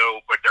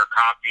RPO, but they're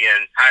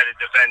copying how to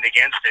defend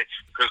against it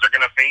because they're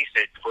going to face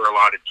it for a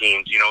lot of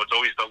teams. You know, it's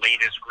always the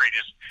latest,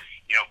 greatest,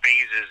 you know,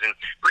 phases, and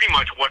pretty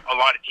much what a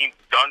lot of teams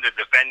have done to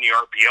defend the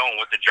RPO and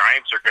what the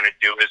Giants are going to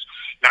do is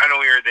not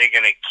only are they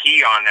going to key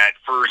on that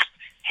first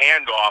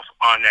handoff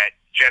on that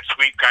jet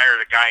sweep guy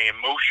or the guy in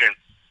motion,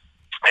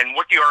 and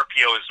what the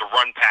RPO is the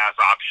run-pass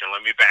option.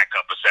 Let me back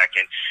up a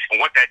second.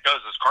 And what that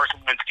does is Carson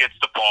Wentz gets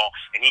the ball,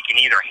 and he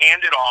can either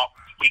hand it off,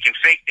 he can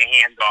fake the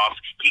handoff,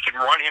 he can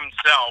run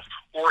himself,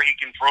 or he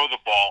can throw the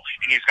ball.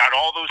 And he's got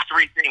all those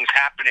 3 things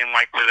happening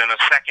like within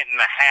a second and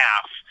a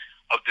half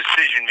of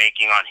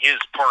decision-making on his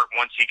part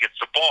once he gets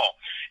the ball.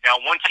 Now,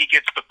 once he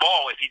gets the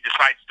ball, if he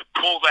decides to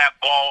pull that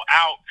ball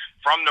out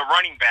from the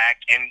running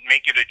back and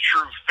make it a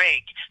true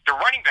fake, the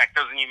running back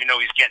doesn't even know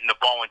he's getting the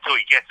ball until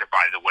he gets it,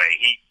 by the way.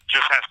 He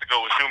just has to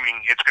go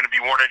assuming it's going to be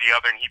one or the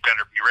other, and he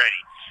better be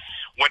ready.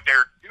 What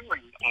they're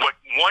doing,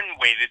 one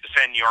way to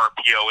defend the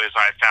RPO is,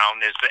 I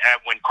found, is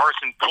that when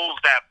Carson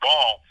pulls that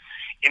ball,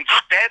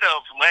 instead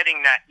of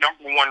letting that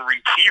number 1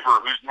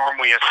 receiver, who's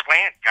normally a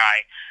slant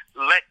guy,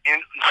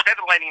 instead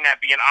of letting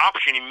that be an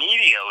option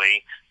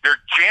immediately,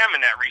 they're jamming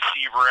that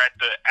receiver at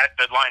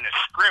the line of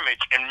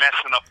scrimmage and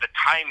messing up the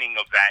timing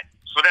of that.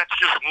 So that's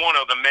just one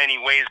of the many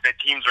ways that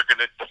teams are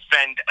going to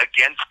defend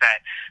against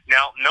that.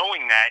 Now,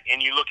 knowing that, and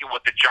you look at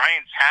what the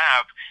Giants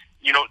have,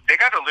 you know, they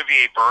got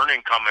Olivier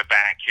Vernon coming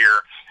back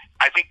here.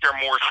 I think they're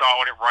more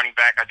solid at running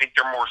back. I think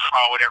they're more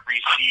solid at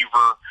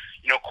receiver.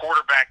 You know,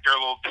 quarterback, they're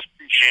a little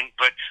deficient,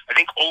 but I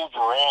think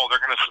overall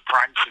they're going to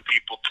surprise some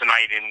people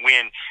tonight and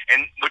win.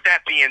 And with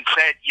that being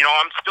said, you know,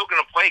 I'm still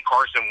going to play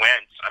Carson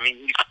Wentz. I mean,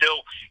 he's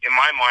still, in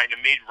my mind, a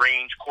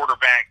mid-range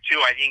quarterback, too.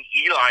 I think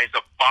Eli's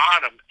a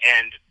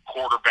bottom-end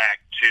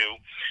quarterback,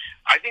 too.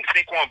 I think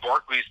Saquon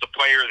Barkley's the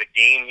player of the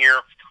game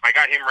here. I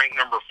got him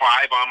ranked number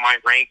 5 on my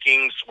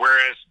rankings,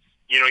 whereas,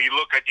 you know, you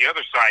look at the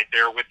other side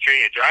there with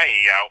Jay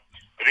Ajayi out,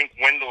 I think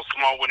Wendell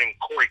Smallwood and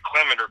Corey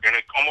Clement are going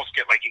to almost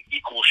get like an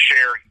equal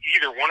share.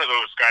 Either one of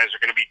those guys are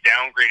going to be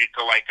downgraded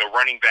to like a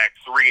running back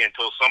 3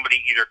 until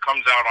somebody either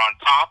comes out on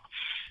top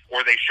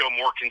or they show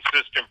more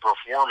consistent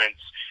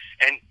performance.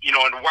 And, you know,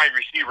 in wide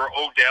receiver,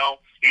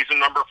 Odell, he's a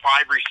number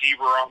 5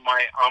 receiver on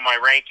my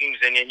rankings.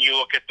 And then you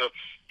look at the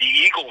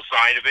Eagles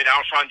side of it,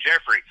 Alshon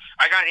Jeffrey.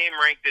 I got him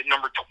ranked at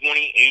number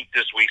 28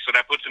 this week, so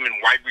that puts him in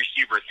wide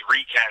receiver 3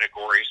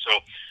 category.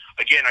 So,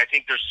 again, I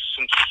think there's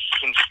some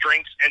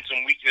strengths and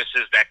some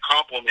weaknesses that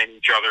complement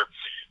each other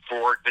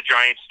for the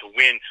Giants to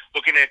win.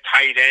 Looking at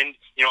tight end,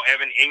 you know,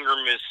 Evan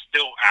Ingram is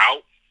still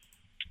out.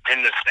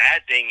 And the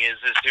sad thing is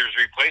his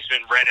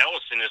replacement, Red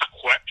Ellison, is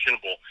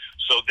questionable.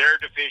 So they're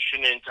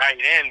deficient in tight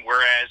end,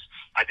 whereas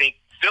I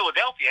think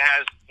Philadelphia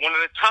has one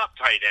of the top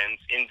tight ends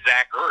in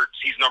Zach Ertz.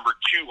 He's number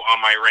 2 on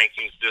my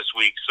rankings this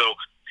week. So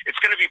it's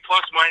going to be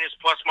plus, minus,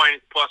 plus,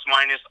 minus, plus,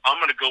 minus. I'm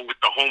going to go with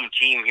the home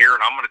team here, and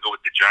I'm going to go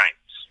with the Giants.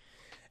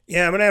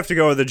 Yeah, I'm going to have to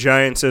go with the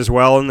Giants as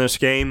well in this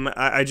game.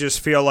 I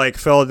just feel like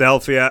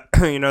Philadelphia,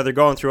 they're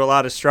going through a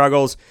lot of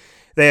struggles.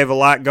 They have a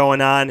lot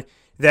going on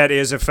that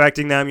is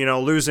affecting them.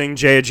 Losing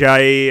Jay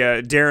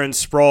Ajayi, Darren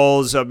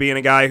Sproles being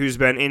a guy who's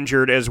been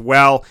injured as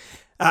well.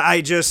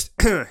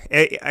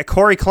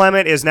 Corey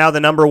Clement is now the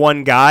number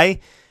one guy.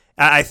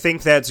 I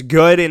think that's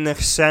good in the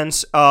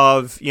sense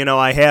of,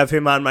 I have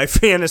him on my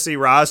fantasy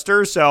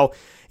roster, so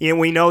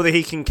we know that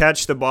he can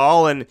catch the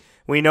ball, and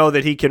we know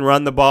that he can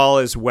run the ball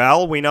as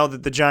well. We know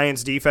that the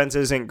Giants' defense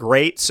isn't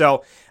great,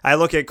 so I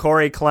look at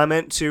Corey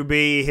Clement to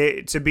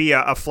be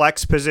a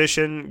flex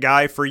position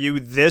guy for you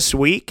this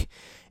week,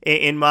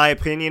 in my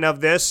opinion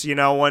of this.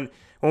 When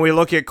we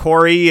look at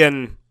Corey,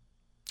 and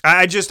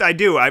I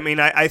do.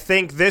 I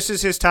think this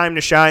is his time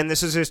to shine.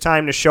 This is his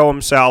time to show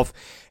himself,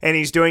 and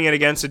he's doing it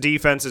against a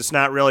defense that's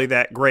not really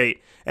that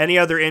great. Any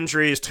other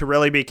injuries to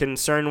really be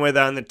concerned with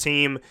on the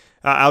team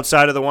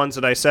outside of the ones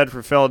that I said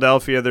for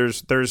Philadelphia,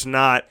 there's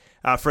not.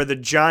 For the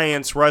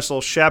Giants,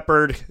 Russell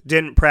Shepard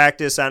didn't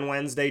practice on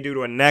Wednesday due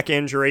to a neck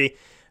injury,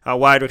 a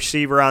wide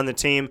receiver on the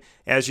team.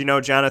 As you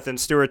know, Jonathan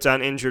Stewart's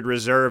on injured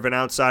reserve, and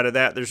outside of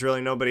that, there's really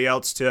nobody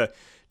else to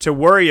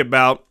worry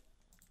about.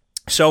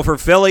 So for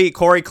Philly,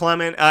 Corey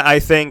Clement, I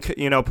think,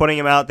 putting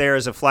him out there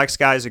as a flex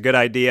guy is a good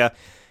idea.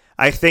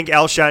 I think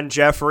Alshon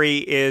Jeffrey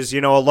is, a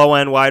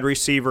low-end wide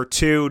receiver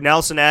too.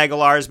 Nelson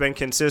Aguilar has been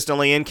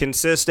consistently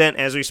inconsistent.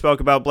 As we spoke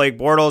about Blake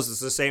Bortles, it's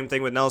the same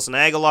thing with Nelson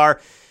Aguilar,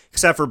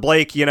 except for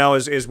Blake,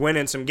 is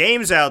winning some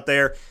games out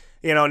there.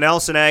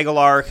 Nelson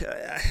Aguilar,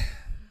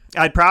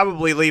 I'd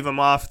probably leave him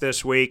off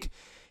this week.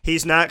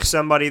 He's not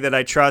somebody that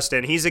I trust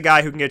in. He's a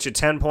guy who can get you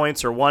 10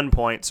 points or 1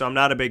 point, so I'm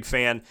not a big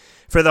fan.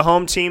 For the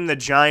home team, the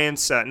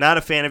Giants, not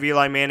a fan of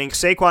Eli Manning.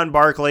 Saquon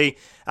Barkley,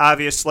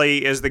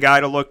 obviously, is the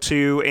guy to look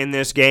to in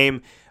this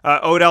game.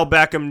 Odell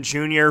Beckham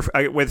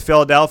Jr. With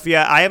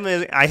Philadelphia,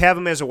 I have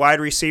him as a wide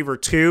receiver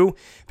too,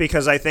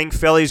 because I think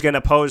Philly's going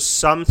to pose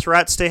some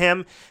threats to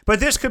him.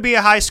 But this could be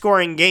a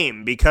high-scoring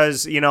game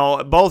because,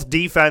 both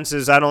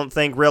defenses I don't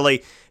think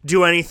really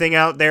do anything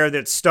out there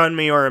that stun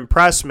me or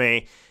impress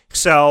me.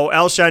 So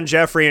Alshon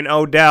Jeffrey and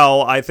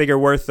Odell, I think, are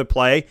worth the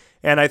play.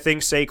 And I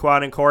think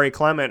Saquon and Corey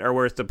Clement are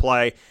worth the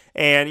play.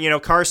 And,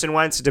 Carson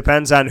Wentz, it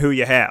depends on who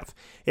you have.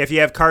 If you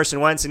have Carson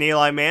Wentz and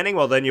Eli Manning,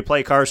 well, then you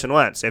play Carson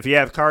Wentz. If you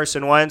have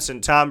Carson Wentz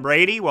and Tom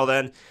Brady, well,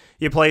 then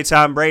you play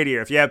Tom Brady.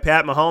 Or if you have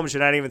Pat Mahomes,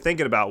 you're not even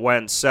thinking about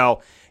Wentz.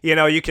 So,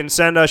 you can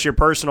send us your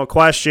personal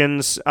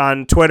questions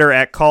on Twitter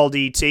at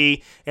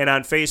CallDT and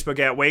on Facebook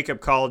at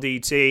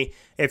WakeUpCallDT.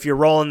 If you're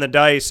rolling the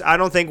dice, I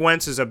don't think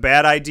Wentz is a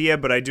bad idea,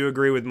 but I do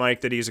agree with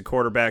Mike that he's a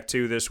quarterback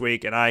too this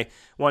week, and I,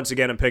 once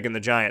again, am picking the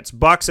Giants.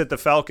 Bucks at the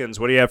Falcons.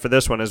 What do you have for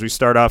this one as we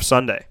start off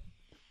Sunday?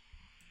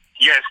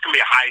 Yeah, it's going to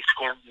be a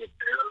high-scoring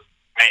affair.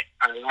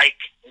 I like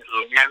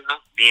Atlanta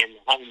being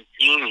the home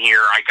team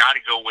here. I got to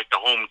go with the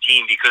home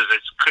team because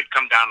it could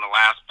come down to the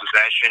last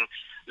possession.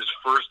 This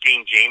first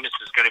game, Jameis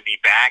is going to be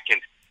back, and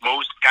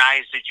most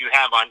guys that you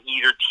have on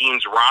either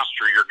team's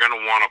roster, you're going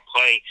to want to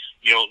play.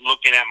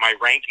 Looking at my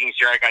rankings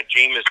here, I got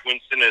Jameis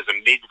Winston as a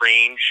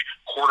mid-range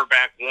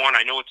quarterback one.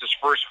 I know it's his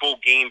first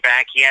full game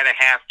back. He had a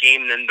half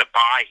game, then the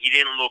bye. He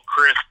didn't look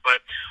crisp,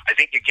 but I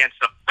think against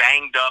a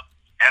banged-up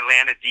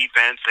Atlanta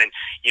defense and,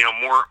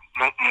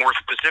 more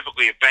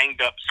specifically a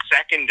banged-up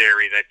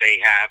secondary that they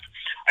have,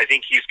 I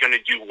think he's going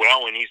to do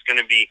well, and he's going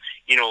to be,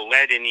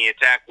 led in the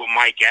attack with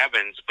Mike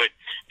Evans. But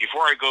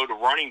before I go to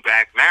running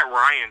back, Matt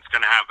Ryan's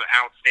going to have an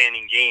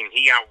outstanding game.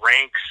 He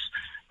outranks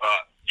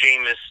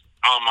Jameis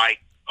on my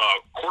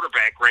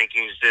quarterback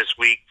rankings this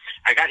week.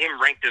 I got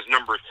him ranked as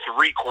number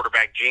 3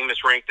 quarterback.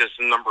 Jameis ranked as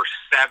number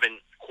 7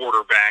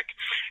 quarterback.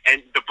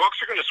 And the Bucs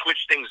are going to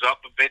switch things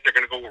up a bit. They're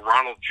going to go with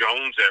Ronald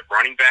Jones at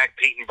running back.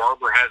 Peyton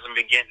Barber hasn't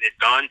been getting it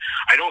done.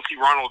 I don't see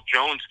Ronald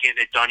Jones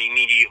getting it done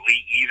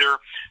immediately either.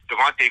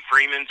 Devontae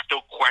Freeman's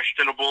still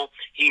questionable.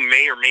 He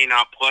may or may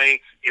not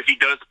play. If he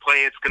does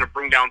play, it's going to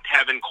bring down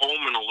Tevin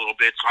Coleman a little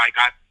bit. So I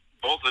got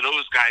both of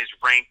those guys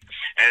ranked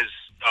as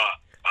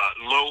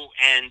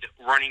low-end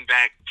running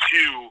back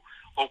 2,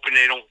 hoping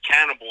they don't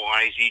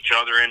cannibalize each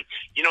other. And,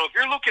 if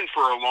you're looking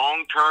for a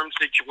long-term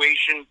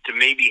situation to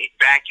maybe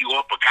back you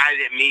up, a guy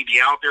that may be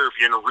out there if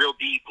you're in a real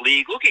deep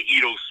league, look at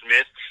Ito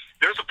Smith.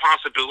 There's a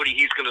possibility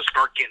he's going to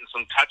start getting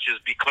some touches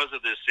because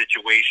of this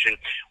situation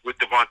with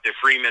Devontae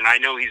Freeman. I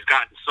know he's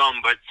gotten some,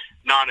 but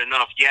not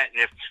enough yet.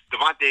 And if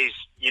Devontae's,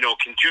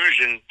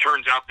 contusion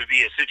turns out to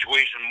be a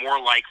situation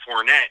more like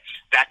Fournette,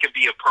 that could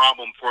be a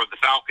problem for the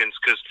Falcons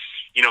because,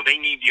 they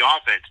need the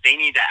offense. They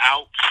need to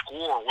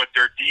outscore what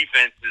their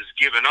defense is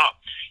giving up.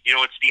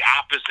 It's the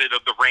opposite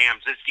of the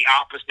Rams. It's the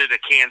opposite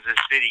of Kansas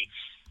City.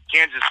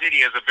 Kansas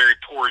City has a very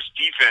porous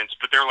defense,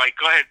 but they're like,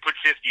 go ahead, put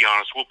 50 on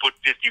us. We'll put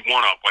 51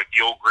 up, like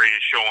the old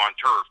greatest show on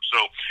turf.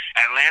 So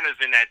Atlanta's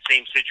in that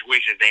same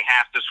situation. They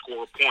have to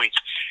score points,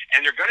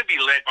 and they're going to be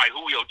led by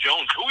Julio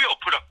Jones. Julio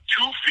put up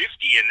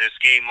 250 in this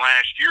game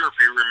last year, if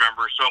you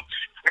remember. So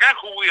I got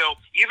Julio.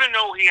 Even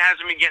though he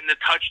hasn't been getting the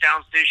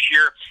touchdowns this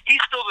year,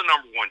 he's still the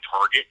number 1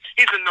 target.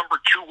 He's the number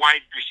 2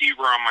 wide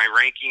receiver on my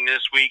ranking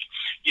this week.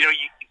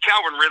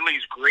 Calvin Ridley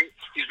is great.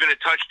 He's been a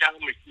touchdown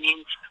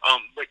machine,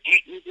 but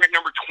he's at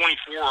number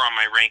 24 on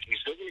my rankings.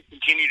 They're going to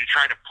continue to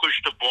try to push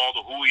the ball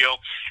to Julio.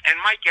 And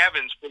Mike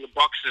Evans for the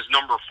Bucs is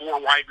number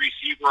 4 wide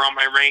receiver on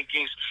my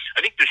rankings.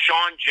 I think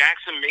Deshaun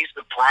Jackson may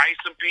surprise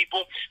some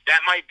people. That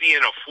might be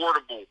an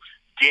affordable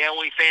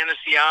daily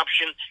fantasy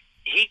option.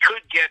 He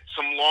could get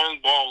some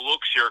long ball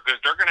looks here because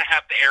they're going to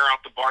have to air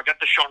out the ball. I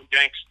got Deshaun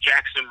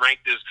Jackson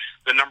ranked as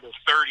the number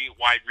 30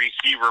 wide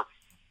receiver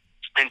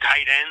and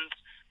tight ends.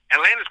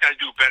 Atlanta's got to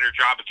do a better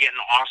job of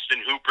getting Austin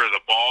Hooper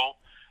the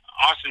ball.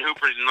 Austin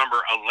Hooper is number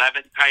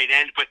 11 tight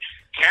end, but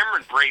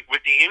Cameron Brate,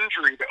 with the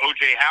injury to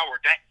O.J.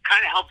 Howard, that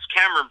kind of helps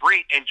Cameron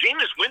Brate. And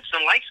Jameis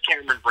Winston likes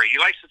Cameron Brate. He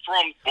likes to throw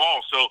him the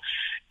ball. So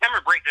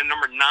Cameron Brate, the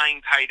number 9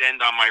 tight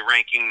end on my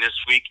ranking this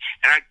week.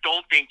 And I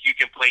don't think you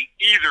can play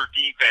either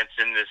defense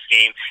in this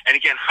game. And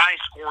again,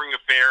 high-scoring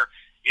affair.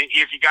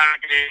 If you got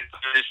to get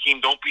into this team,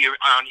 don't be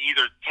on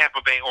either Tampa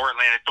Bay or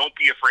Atlanta. Don't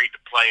be afraid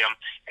to play them.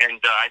 And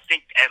I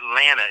think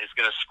Atlanta is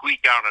going to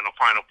squeak out on a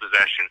final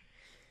possession.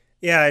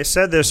 Yeah, I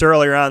said this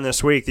earlier on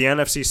this week. The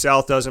NFC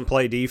South doesn't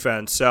play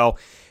defense. So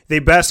the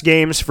best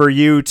games for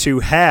you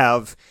to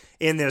have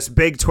in this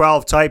Big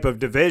 12 type of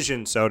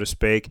division, so to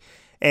speak.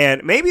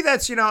 And maybe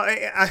that's,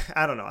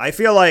 I don't know. I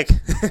feel like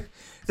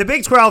the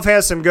Big 12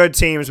 has some good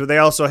teams, but they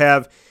also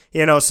have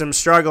some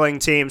struggling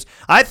teams.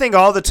 I think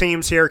all the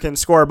teams here can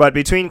score, but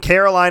between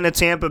Carolina,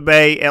 Tampa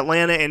Bay,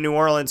 Atlanta, and New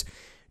Orleans,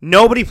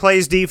 nobody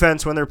plays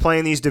defense when they're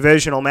playing these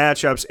divisional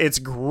matchups. It's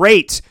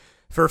great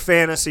for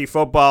fantasy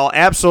football,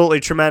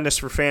 absolutely tremendous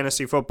for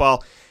fantasy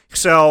football.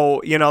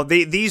 So,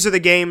 these are the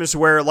games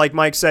where, like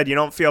Mike said, you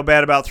don't feel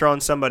bad about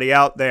throwing somebody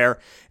out there.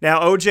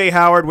 Now, O.J.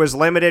 Howard was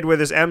limited with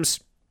his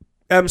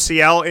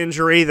MCL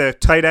injury, the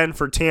tight end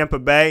for Tampa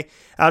Bay.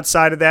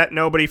 Outside of that,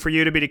 nobody for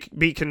you to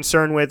be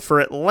concerned with.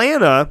 For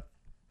Atlanta,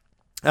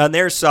 on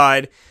their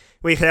side,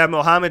 we have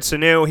Mohamed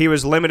Sanu. He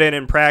was limited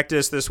in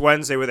practice this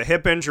Wednesday with a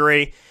hip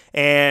injury,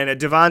 and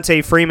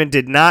Devontae Freeman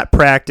did not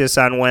practice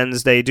on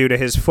Wednesday due to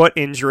his foot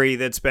injury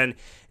that's been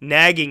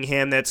nagging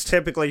him. That's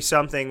typically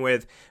something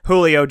with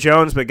Julio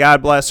Jones, but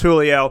God bless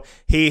Julio.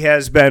 He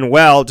has been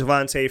well.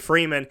 Devontae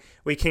Freeman,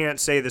 we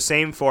can't say the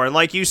same for. And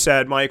like you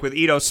said, Mike, with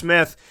Ito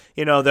Smith,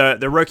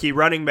 the rookie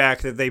running back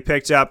that they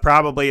picked up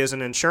probably as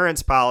an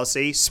insurance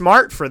policy,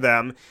 smart for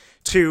them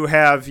to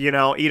have,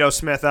 Ito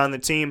Smith on the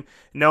team,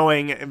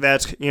 knowing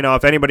that,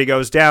 if anybody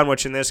goes down,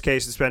 which in this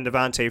case has been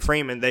Devontae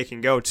Freeman, they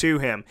can go to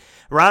him.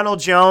 Ronald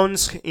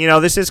Jones,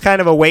 this is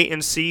kind of a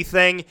wait-and-see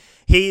thing.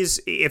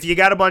 If you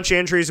got a bunch of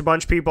injuries, a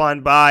bunch of people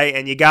on bye,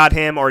 and you got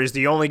him, or he's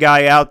the only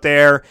guy out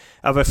there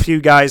of a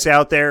few guys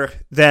out there,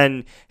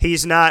 then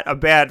he's not a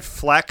bad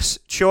flex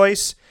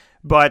choice.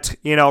 But,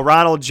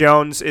 Ronald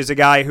Jones is a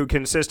guy who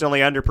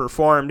consistently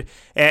underperformed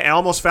and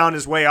almost found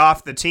his way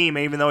off the team,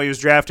 even though he was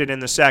drafted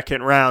in the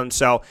second round.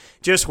 So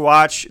just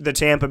watch the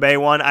Tampa Bay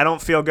one. I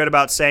don't feel good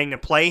about saying to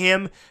play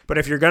him, but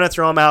if you're going to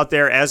throw him out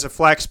there as a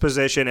flex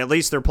position, at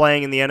least they're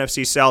playing in the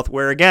NFC South,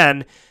 where,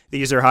 again,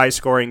 these are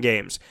high-scoring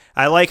games.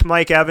 I like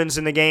Mike Evans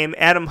in the game.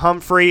 Adam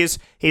Humphries,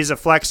 he's a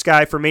flex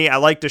guy for me. I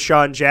like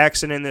Deshaun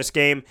Jackson in this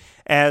game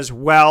as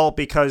well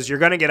because you're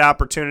going to get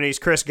opportunities.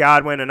 Chris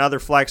Godwin, another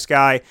flex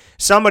guy.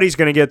 Somebody's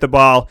going to get the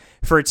ball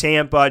for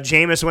Tampa.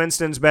 Jameis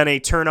Winston's been a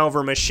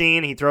turnover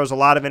machine. He throws a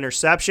lot of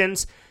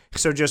interceptions,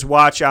 so just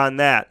watch on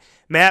that.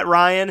 Matt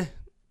Ryan,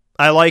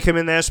 I like him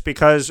in this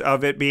because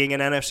of it being an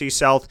NFC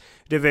South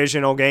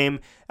divisional game.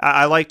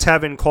 I like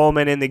Tevin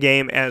Coleman in the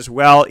game as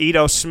well.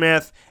 Ito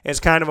Smith is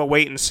kind of a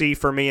wait-and-see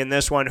for me in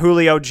this one.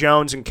 Julio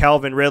Jones and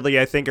Calvin Ridley,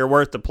 I think, are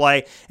worth the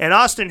play. And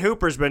Austin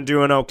Hooper's been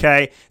doing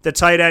okay. The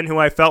tight end who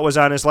I felt was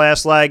on his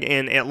last leg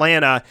in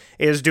Atlanta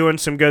is doing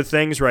some good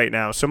things right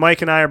now. So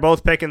Mike and I are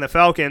both picking the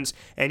Falcons,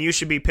 and you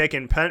should be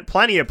picking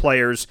plenty of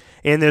players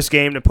in this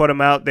game to put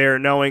them out there,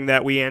 knowing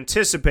that we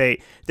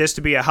anticipate this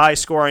to be a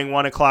high-scoring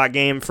 1 o'clock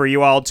game for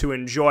you all to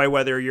enjoy,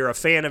 whether you're a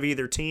fan of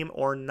either team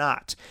or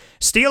not.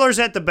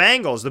 Steelers at the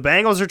Bengals. The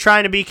Bengals are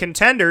trying to be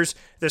contenders.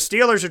 The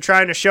Steelers are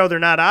trying to show they're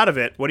not out of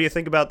it. What do you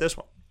think about this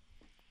one?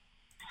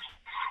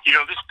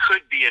 This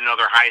could be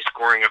another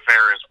high-scoring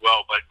affair as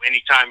well, but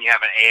anytime you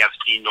have an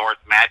AFC North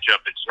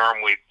matchup, it's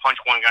normally punch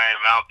one guy in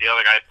the mouth, the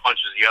other guy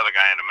punches the other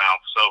guy in the mouth.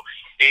 So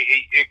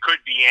it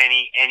could be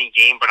any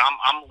game, but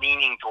I'm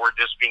leaning toward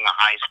this being a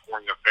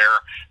high-scoring affair,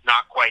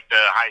 not quite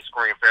the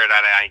high-scoring affair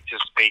that I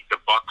anticipate the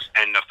Bucs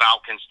and the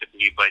Falcons to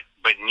be, but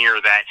near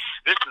that.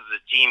 This is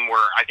a team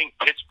where I think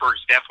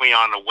Pittsburgh's definitely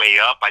on the way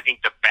up. I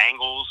think the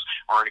Bengals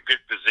are in a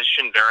good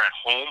position. They're at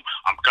home.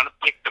 I'm going to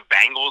pick the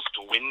Bengals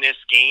to win this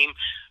game,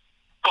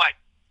 but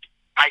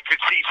I could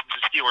see the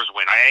Steelers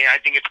win. I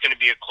think it's going to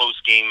be a close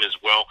game as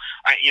well.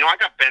 I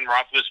got Ben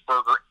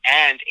Roethlisberger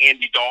and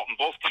Andy Dalton,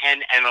 both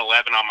 10 and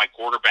 11 on my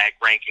quarterback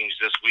rankings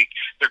this week.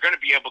 They're going to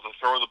be able to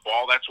throw the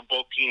ball. That's what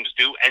both teams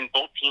do, and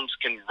both teams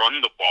can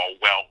run the ball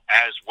well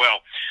as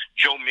well.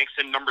 Joe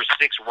Mixon, number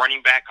 6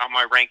 running back on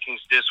my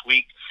rankings this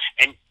week.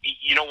 And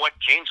you know what?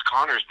 James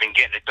Conner's been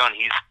getting it done.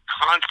 He's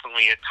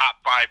constantly a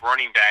top 5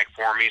 running back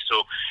for me.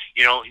 So,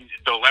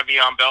 the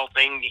Le'Veon Bell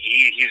thing,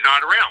 he's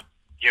not around.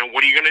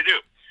 What are you going to do?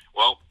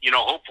 Well,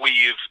 hopefully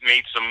you've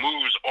made some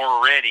moves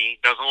already.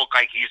 Doesn't look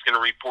like he's going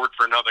to report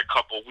for another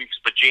couple of weeks,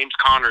 but James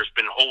Conner's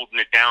been holding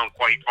it down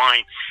quite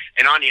fine.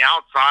 And on the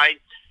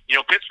outside,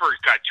 Pittsburgh's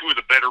got 2 of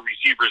the better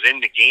receivers in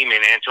the game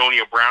in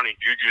Antonio Brown and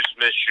Juju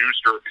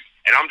Smith-Schuster.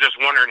 And I'm just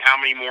wondering how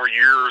many more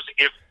years,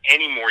 if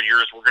any more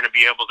years, we're going to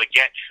be able to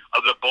get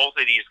of both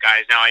of these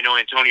guys. Now, I know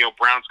Antonio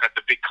Brown's got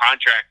the big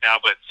contract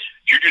now, but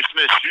Juju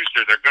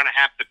Smith-Schuster, they're going to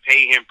have to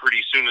pay him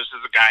pretty soon. This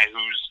is a guy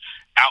who's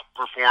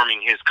outperforming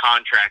his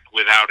contract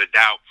without a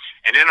doubt.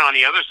 And then on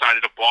the other side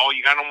of the ball,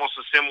 you got almost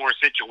a similar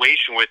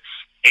situation with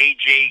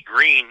A.J.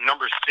 Green,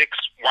 number 6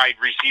 wide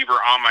receiver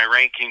on my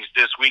rankings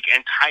this week,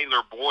 and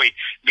Tyler Boyd,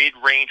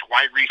 mid-range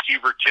wide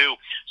receiver 2.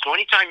 So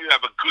anytime you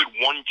have a good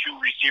 1-2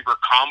 receiver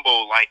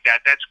combo like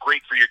that, that's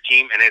great for your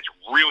team, and it's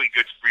really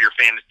good for your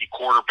fantasy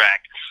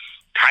quarterback.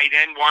 Tight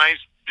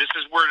end-wise, this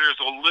is where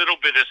there's a little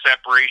bit of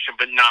separation,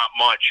 but not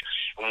much.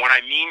 And what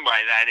I mean by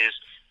that is,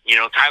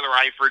 Tyler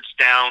Eifert's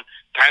down,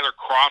 Tyler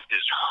Kroft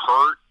is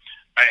hurt.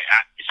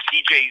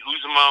 C.J.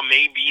 Uzomah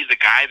may be the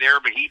guy there,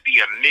 but he'd be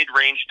a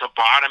mid-range to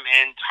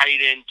bottom-end tight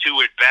end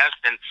 2 at best.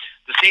 And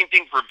the same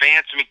thing for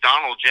Vance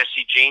McDonald.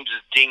 Jesse James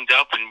is dinged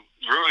up and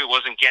really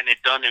wasn't getting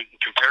it done in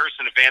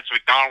comparison to Vance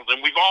McDonald.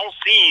 And we've all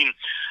seen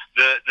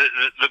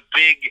the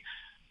big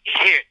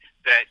hit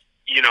that,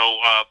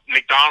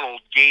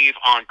 McDonald gave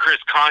on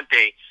Chris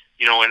Conte,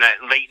 in that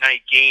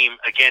late-night game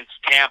against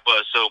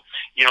Tampa. So,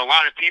 a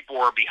lot of people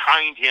are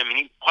behind him, and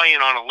he's playing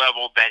on a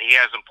level that he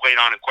hasn't played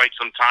on in quite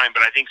some time.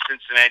 But I think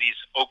Cincinnati's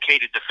okay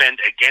to defend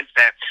against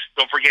that.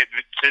 Don't forget,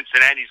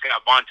 Cincinnati's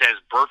got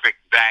Vontaze Burfict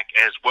back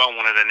as well,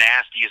 one of the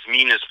nastiest,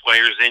 meanest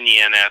players in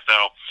the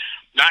NFL.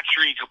 Not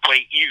sure you could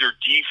play either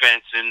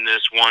defense in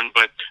this one,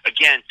 but,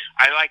 again,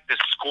 I like the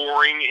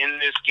scoring in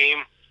this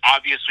game.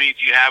 Obviously, if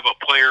you have a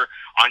player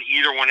on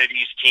either one of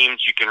these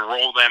teams, you can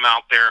roll them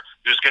out there.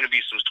 There's going to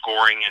be some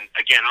scoring. And,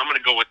 again, I'm going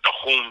to go with the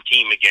home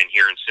team again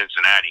here in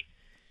Cincinnati.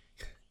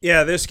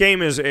 Yeah, this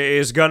game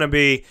is going to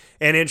be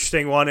an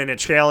interesting one and a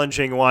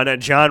challenging one.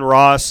 John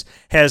Ross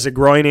has a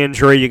groin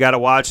injury. You got to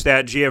watch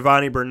that.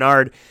 Giovanni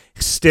Bernard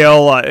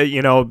still,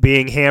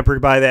 being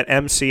hampered by that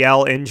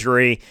MCL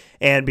injury.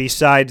 And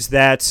besides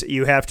that,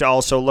 you have to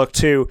also look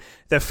to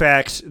the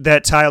fact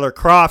that Tyler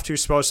Kroft,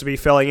 who's supposed to be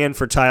filling in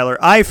for Tyler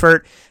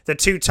Eifert, the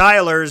 2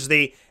 Tylers,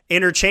 the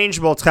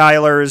interchangeable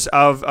Tylers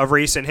of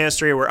recent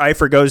history, where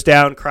Eifert goes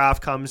down, Kroft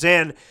comes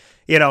in,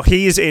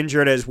 he's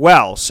injured as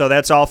well. So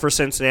that's all for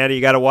Cincinnati.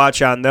 You got to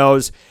watch on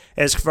those.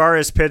 As far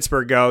as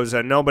Pittsburgh goes,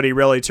 nobody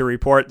really to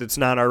report that's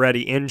not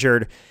already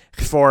injured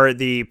for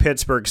the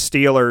Pittsburgh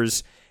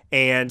Steelers.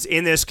 And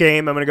in this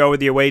game, I'm going to go with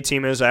the away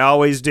team as I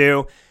always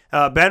do.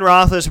 Ben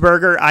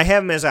Roethlisberger, I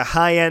have him as a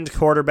high-end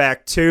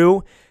quarterback,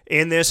 too,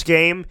 in this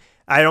game.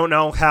 I don't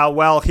know how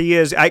well he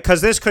is,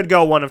 because this could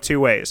go one of 2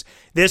 ways.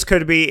 This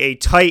could be a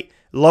tight,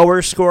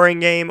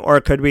 lower-scoring game, or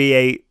it could be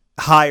a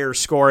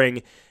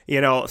higher-scoring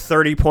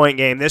 30-point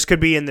game. This could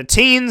be in the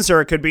teens,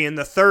 or it could be in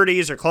the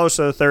 30s, or close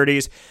to the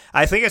 30s.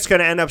 I think it's going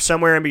to end up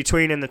somewhere in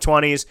between in the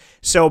 20s.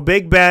 So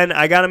Big Ben,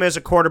 I got him as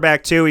a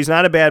quarterback too. He's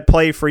not a bad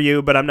play for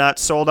you, but I'm not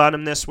sold on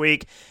him this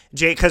week,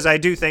 because I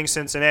do think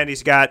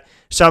Cincinnati's got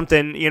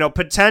something,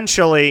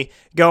 potentially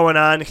going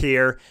on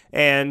here.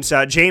 And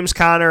James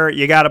Conner,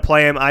 you got to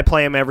play him. I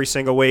play him every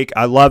single week.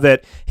 I love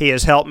it. He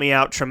has helped me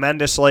out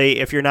tremendously.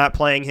 If you're not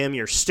playing him,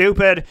 you're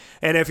stupid.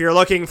 And if you're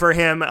looking for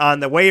him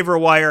on the waiver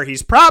wire,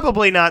 he's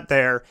probably not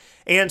there.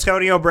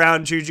 Antonio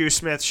Brown, Juju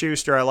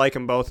Smith-Schuster, I like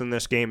them both in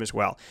this game as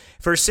well.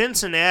 For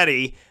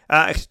Cincinnati,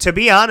 to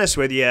be honest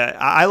with you,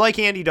 I like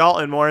Andy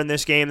Dalton more in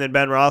this game than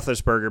Ben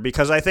Roethlisberger,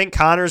 because I think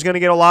Connor's going to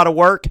get a lot of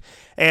work,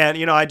 and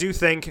I do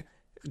think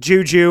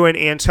Juju and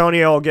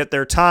Antonio will get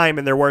their time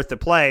and they're worth the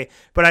play,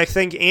 but I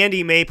think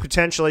Andy may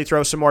potentially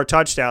throw some more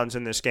touchdowns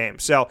in this game.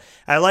 So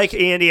I like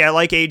Andy, I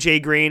like A.J.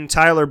 Green,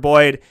 Tyler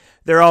Boyd.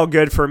 They're all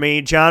good for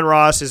me. John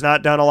Ross has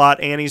not done a lot.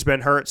 Andy's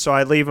been hurt, so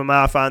I leave him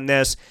off on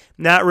this.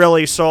 Not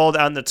really sold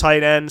on the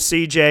tight end.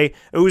 C.J.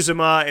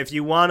 Uzomah, if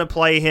you want to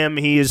play him,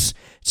 he's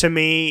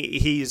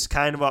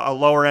kind of a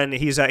lower end.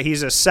 He's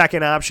a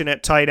second option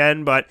at tight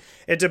end, but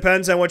it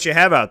depends on what you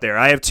have out there.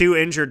 I have 2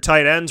 injured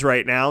tight ends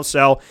right now,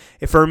 so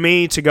for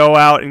me to go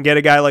out and get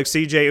a guy like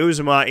C.J.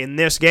 Uzomah in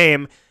this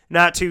game,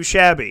 not too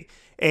shabby.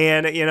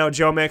 And,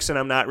 Joe Mixon,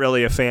 I'm not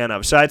really a fan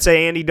of. So I'd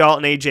say Andy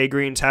Dalton, A.J.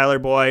 Green, Tyler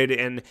Boyd.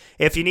 And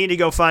if you need to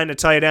go find a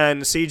tight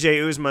end, C.J.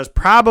 Uzomah is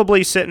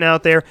probably sitting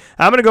out there.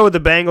 I'm going to go with the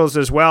Bengals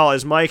as well,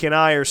 as Mike and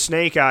I are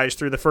snake eyes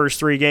through the first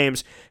 3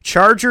 games.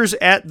 Chargers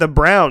at the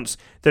Browns.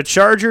 The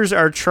Chargers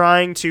are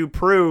trying to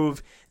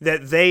prove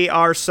that they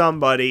are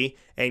somebody.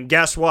 And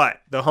guess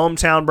what? The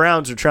hometown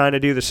Browns are trying to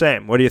do the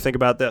same. What do you think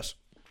about this?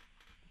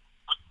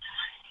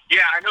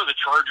 Yeah, I know the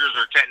Chargers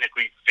are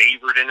technically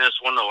favored in this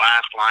one. The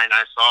last line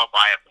I saw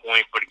by a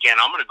point. But again,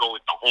 I'm going to go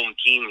with the home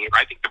team here.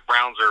 I think the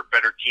Browns are a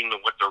better team than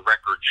what their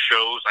record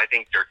shows. I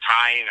think they're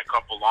tying a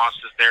couple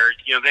losses there.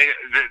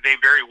 They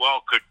very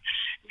well could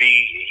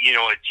be,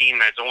 a team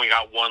that's only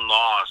got one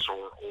loss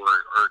or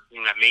a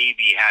team that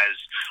maybe has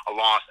a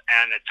loss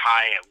and a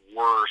tie at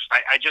worst.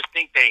 I just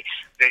think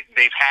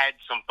they've had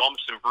some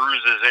bumps and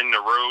bruises in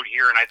the road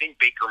here, and I think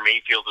Baker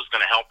Mayfield is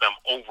going to help them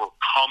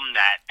overcome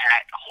that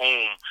at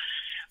home.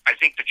 I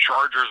think the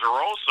Chargers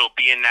are also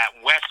being that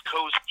West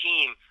Coast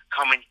team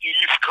coming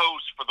East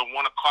Coast for the 1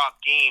 o'clock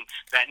game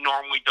that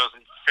normally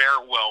doesn't fare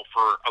well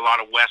for a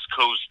lot of West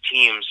Coast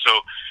teams.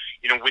 So,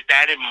 with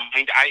that in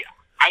mind,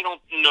 I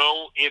don't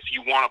know if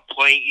you want to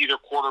play either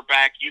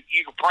quarterback. You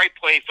could probably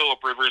play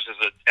Phillip Rivers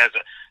as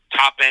a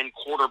top-end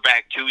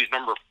quarterback, too. He's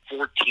number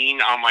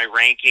 14 on my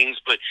rankings.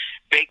 But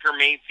Baker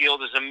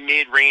Mayfield is a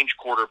mid-range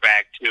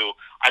quarterback, too.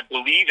 I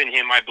believe in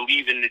him. I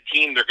believe in the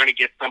team. They're going to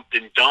get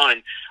something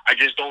done. I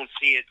just don't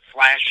see it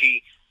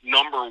flashy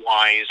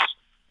number-wise.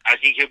 I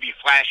think he'll be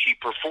flashy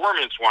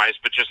performance-wise,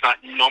 but just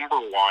not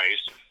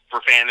number-wise for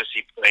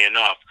fantasy play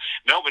enough.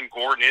 Melvin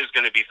Gordon is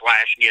going to be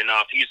flashy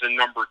enough. He's the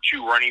number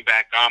 2 running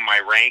back on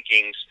my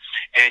rankings.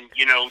 And,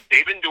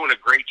 they've been doing a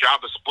great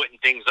job of splitting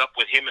things up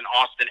with him and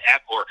Austin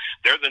Eckler.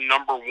 They're the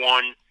number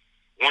 1-2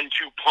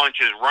 punch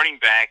as running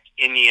back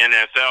in the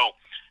NFL.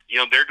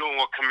 They're doing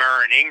what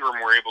Kamara and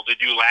Ingram were able to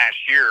do last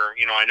year.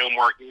 I know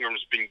Mark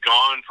Ingram's been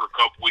gone for a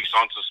couple weeks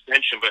on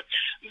suspension, but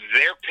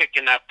they're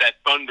picking up that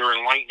thunder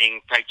and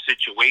lightning type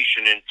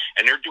situation,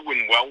 and they're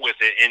doing well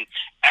with it. And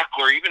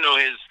Eckler, even though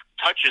his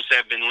touches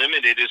have been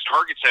limited, his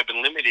targets have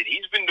been limited,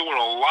 he's been doing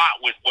a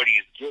lot with what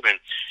he's given.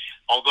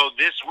 Although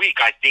this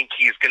week I think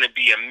he's going to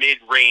be a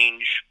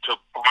mid-range to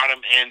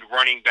bottom-end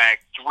running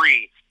back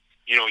 3.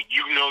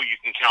 You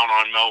can count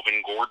on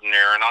Melvin Gordon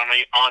there. And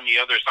on the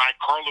other side,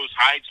 Carlos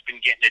Hyde's been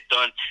getting it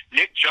done.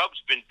 Nick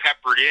Chubb's been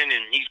peppered in,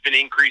 and he's been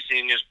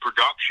increasing his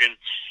production.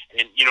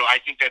 And, I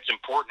think that's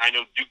important. I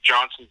know Duke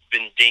Johnson's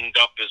been dinged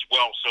up as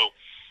well. So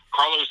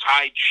Carlos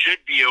Hyde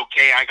should be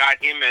okay. I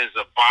got him as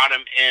a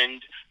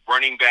bottom-end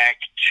running back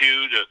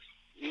 2 to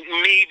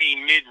maybe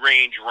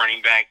mid-range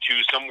running back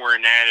 2, somewhere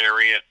in that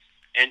area.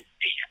 And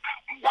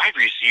wide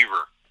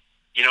receiver.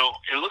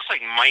 It looks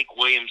like Mike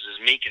Williams is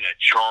making a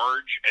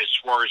charge as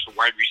far as the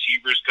wide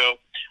receivers go.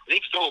 I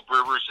think Phillip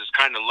Rivers is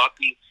kind of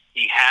lucky.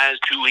 He has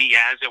who he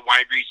has at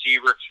wide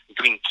receiver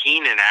between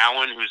Keenan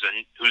Allen, who's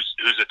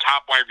a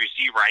top wide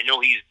receiver. I know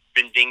he's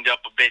been dinged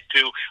up a bit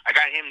too. I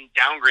got him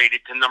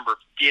downgraded to number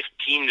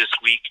 15 this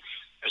week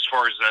as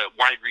far as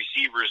wide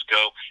receivers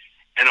go.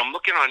 And I'm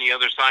looking on the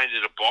other side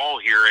of the ball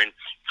here, and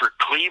for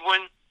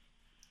Cleveland,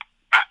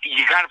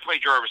 you got to play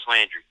Jarvis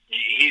Landry.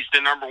 He's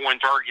the number 1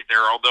 target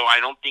there, although I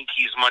don't think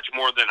he's much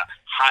more than a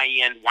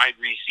high-end wide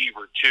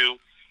receiver, too.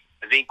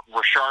 I think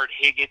Rashard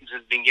Higgins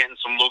has been getting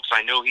some looks.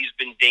 I know he's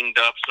been dinged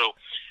up. So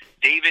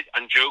David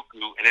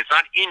Njoku, and it's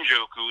not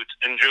Njoku, it's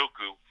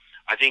Njoku.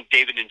 I think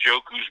David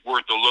Njoku's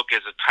worth a look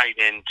as a tight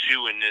end,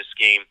 too, in this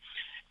game.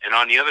 And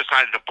on the other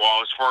side of the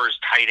ball, as far as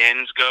tight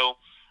ends go,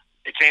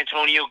 it's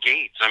Antonio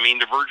Gates. I mean,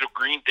 the Virgil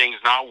Green thing's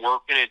not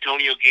working.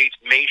 Antonio Gates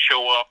may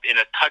show up in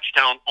a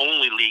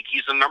touchdown-only league.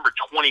 He's the number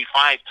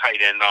 25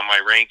 tight end on my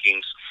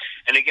rankings.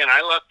 And again,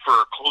 I look for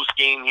a close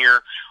game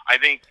here. I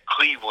think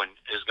Cleveland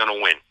is going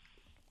to win.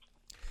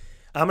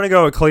 I'm going to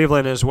go with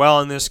Cleveland as well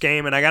in this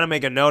game, and I got to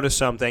make a note of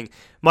something.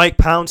 Mike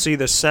Pouncey,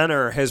 the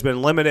center, has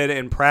been limited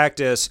in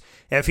practice.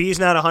 If he's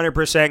not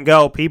 100%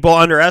 go, people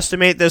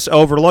underestimate this,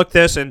 overlook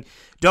this, and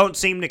don't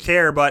seem to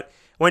care, but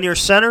when your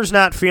center's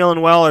not feeling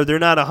well or they're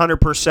not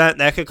 100%,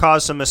 that could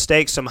cause some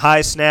mistakes, some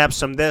high snaps,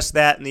 some this,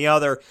 that, and the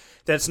other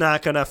that's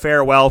not going to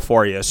fare well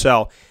for you.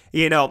 So,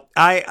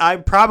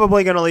 I'm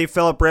probably going to leave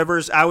Phillip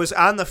Rivers. I was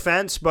on the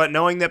fence, but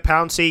knowing that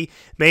Pouncey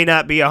may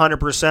not be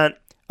 100%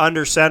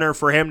 under center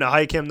for him to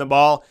hike him the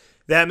ball,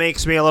 that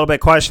makes me a little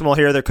bit questionable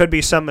here. There could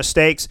be some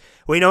mistakes.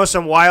 We know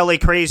some wildly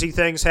crazy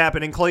things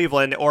happen in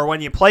Cleveland or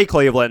when you play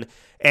Cleveland,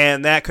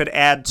 and that could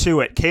add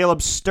to it.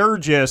 Caleb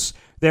Sturgis,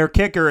 their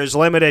kicker, is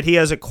limited. He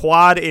has a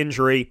quad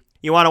injury.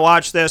 You want to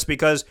watch this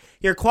because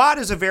your quad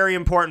is a very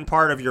important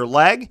part of your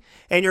leg,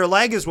 and your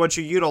leg is what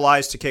you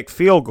utilize to kick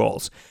field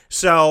goals.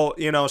 So,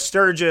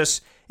 Sturgis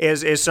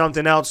is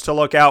something else to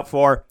look out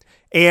for.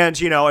 And,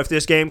 if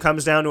this game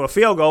comes down to a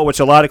field goal,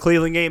 which a lot of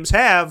Cleveland games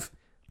have,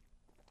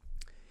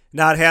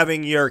 not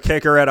having your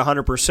kicker at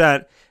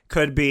 100%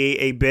 could be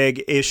a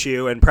big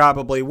issue and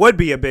probably would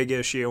be a big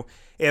issue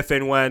if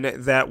and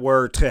when that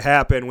were to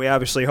happen. We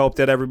obviously hope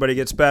that everybody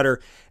gets better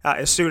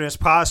as soon as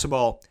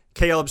possible.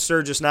 Caleb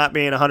Sturgis not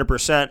being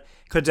 100%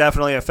 could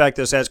definitely affect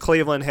us, as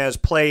Cleveland has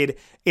played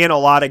in a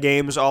lot of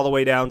games all the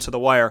way down to the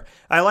wire.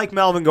 I like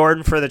Melvin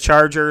Gordon for the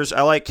Chargers.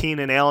 I like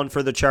Keenan Allen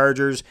for the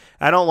Chargers.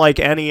 I don't like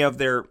any of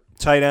their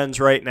tight ends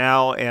right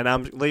now, and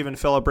I'm leaving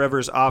Phillip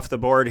Rivers off the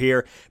board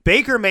here.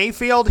 Baker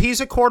Mayfield, he's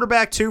a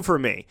quarterback too for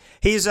me.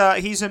 He's a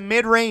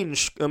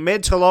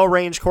mid to low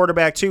range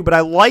quarterback too, but I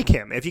like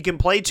him. If you can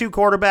play 2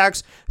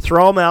 quarterbacks,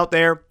 throw him out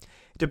there.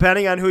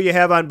 Depending on who you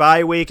have on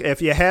bye week,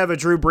 if you have a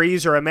Drew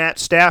Brees or a Matt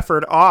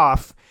Stafford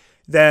off,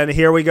 then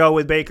here we go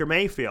with Baker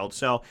Mayfield.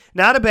 So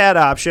not a bad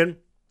option.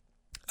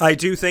 I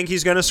do think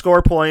he's going to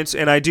score points,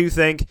 and I do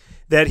think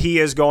that he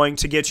is going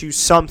to get you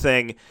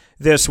something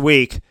this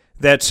week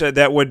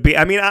that would be.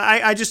 I mean,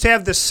 I just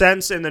have the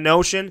sense and the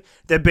notion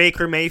that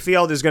Baker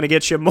Mayfield is going to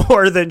get you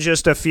more than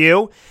just a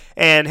few,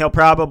 and he'll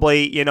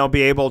probably,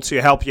 be able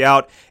to help you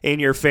out in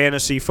your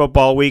fantasy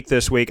football week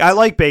this week. I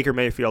like Baker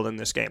Mayfield in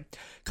this game.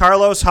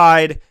 Carlos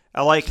Hyde,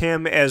 I like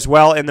him as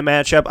well in the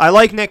matchup. I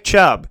like Nick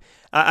Chubb.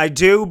 I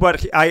do,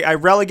 but I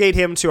relegate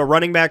him to a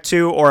running back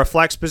 2 or a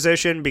flex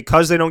position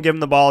because they don't give him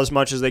the ball as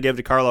much as they give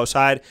to Carlos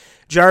Hyde.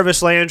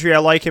 Jarvis Landry, I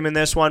like him in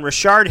this one.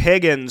 Rashard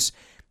Higgins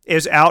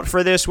is out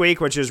for this week,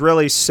 which is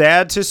really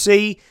sad to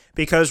see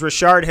because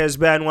Rashard has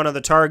been one of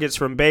the targets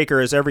from Baker,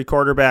 as every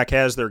quarterback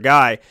has their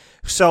guy.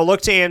 So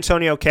look to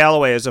Antonio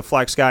Callaway as a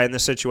flex guy in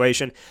this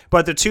situation.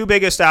 But the two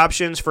biggest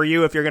options for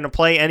you if you're going to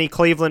play any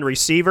Cleveland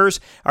receivers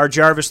are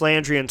Jarvis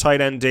Landry and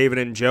tight end David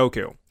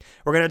Njoku.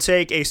 We're going to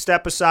take a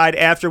step aside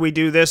after we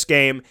do this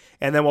game,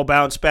 and then we'll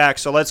bounce back.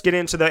 So let's get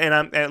into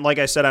and like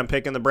I said, I'm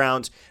picking the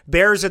Browns.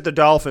 Bears at the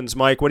Dolphins.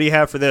 Mike, what do you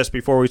have for this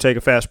before we take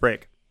a fast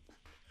break?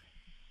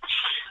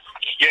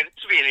 Yeah,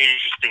 this will be an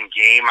interesting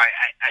game.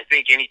 I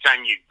think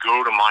anytime you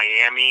go to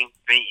Miami,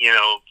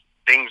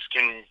 things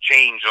can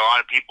change. A lot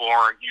of people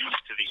aren't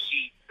used to the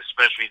heat,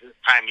 especially this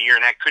time of year,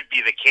 and that could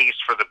be the case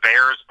for the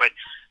Bears. But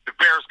the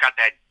Bears got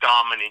that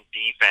dominant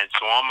defense,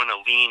 so I'm going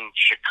to lean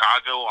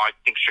Chicago. I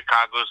think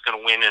Chicago's going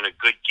to win in a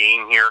good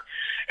game here.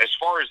 As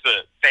far as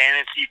the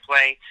fantasy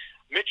play,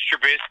 Mitch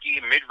Trubisky,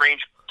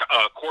 mid-range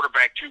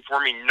quarterback 2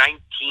 for me,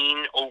 19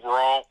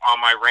 overall on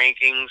my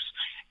rankings.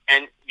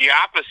 And the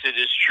opposite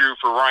is true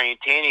for Ryan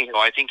Tannehill.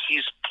 I think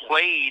he's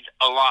played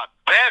a lot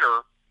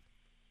better,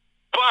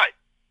 but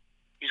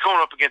he's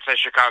going up against that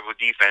Chicago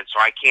defense,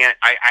 so I can't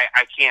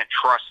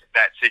trust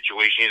that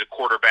situation. He's a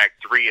quarterback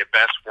 3 at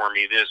best for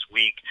me this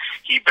week.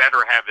 He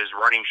better have his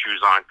running shoes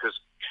on because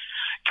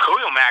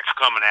Khalil Mack's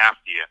coming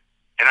after you.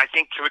 And I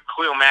think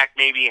Khalil Mack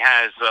maybe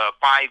has 5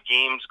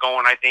 games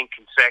going,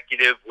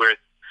 consecutive or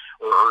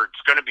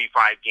it's going to be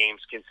 5 games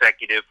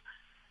consecutive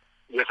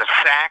with a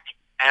sack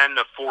and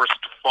the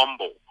forced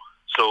fumble.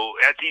 So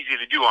that's easy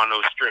to do on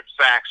those strip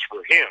sacks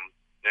for him.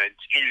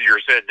 It's easier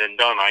said than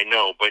done, I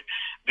know. But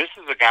this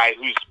is a guy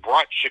who's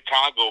brought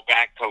Chicago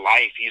back to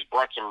life. He's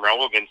brought some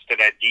relevance to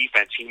that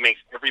defense. He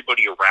makes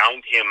everybody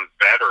around him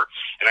better.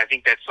 And I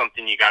think that's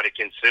something you got to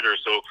consider.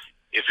 So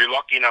if you're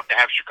lucky enough to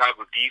have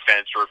Chicago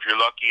defense, or if you're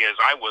lucky as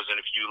I was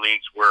in a few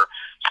leagues where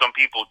some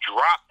people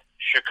dropped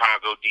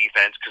Chicago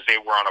defense because they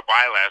were on a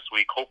bye last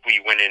week, hopefully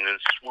you went in and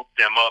swooped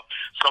them up.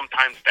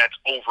 Sometimes that's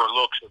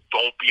overlooked, so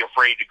don't be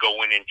afraid to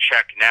go in and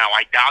check now.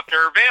 I doubt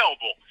they're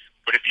available,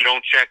 but if you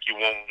don't check, you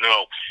won't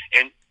know.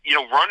 And,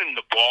 running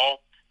the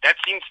ball, that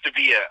seems to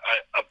be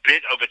a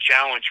bit of a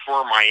challenge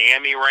for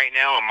Miami right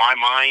now. In my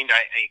mind,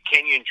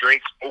 Kenyon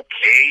Drake's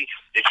okay.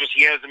 It's just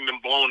he hasn't been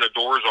blowing the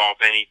doors off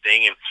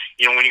anything. And,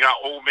 when you got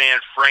old man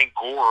Frank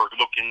Gore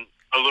looking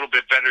a little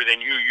bit better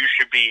than you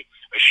should be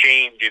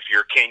ashamed if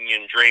you're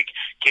Kenyon Drake.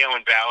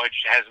 Kalen Ballage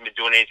hasn't been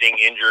doing anything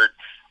injured.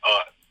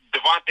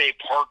 Devontae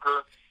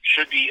Parker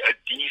should be a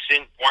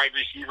decent wide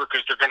receiver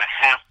because they're going to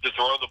have to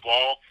throw the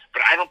ball,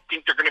 but I don't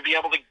think they're going to be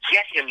able to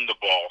get him the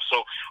ball.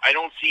 So I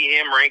don't see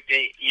him ranked,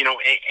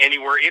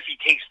 anywhere. If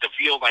he takes the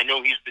field, I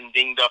know he's been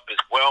dinged up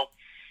as well.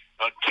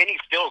 Kenny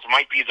Stills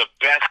might be the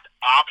best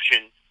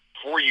option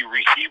for you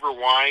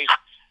receiver-wise.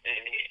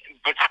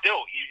 But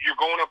still, you're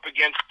going up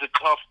against the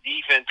tough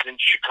defense in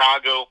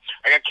Chicago.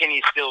 I got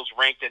Kenny Stills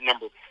ranked at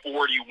number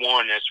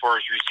 41 as far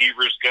as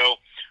receivers go.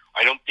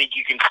 I don't think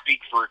you can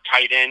speak for a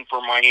tight end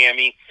for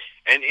Miami.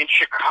 And in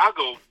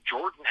Chicago,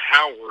 Jordan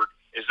Howard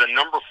is the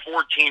number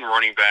 14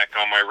 running back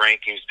on my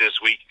rankings this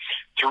week.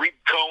 Tariq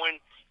Cohen,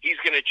 he's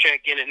going to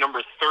check in at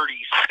number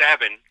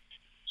 37.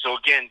 So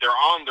again, they're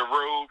on the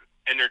road,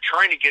 and they're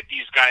trying to get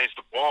these guys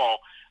the ball.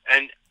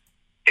 And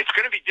it's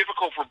going to be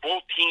difficult for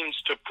both teams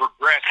to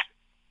progress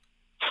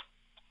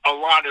a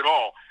lot at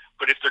all.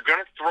 But if they're going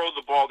to throw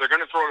the ball, they're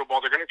going to throw the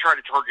ball. They're going to try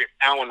to target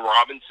Allen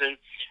Robinson.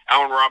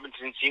 Allen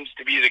Robinson seems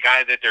to be the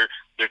guy that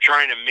they're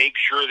trying to make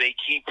sure they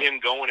keep him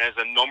going as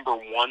a number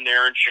 1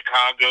 there in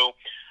Chicago.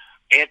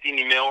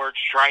 Anthony Miller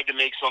tried to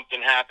make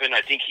something happen.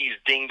 I think he's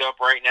dinged up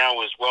right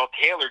now as well.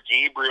 Taylor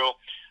Gabriel,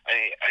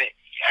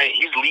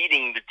 he's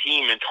leading the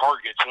team in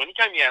targets. So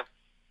anytime you have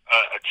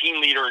a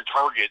team leader in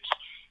targets,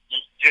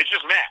 it's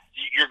just math.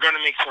 You're going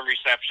to make some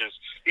receptions.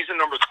 He's a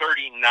number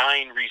 39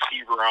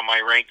 receiver on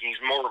my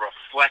rankings, more of a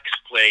flex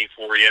play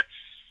for you.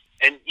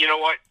 And you know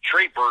what?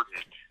 Trey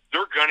Burton,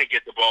 they're going to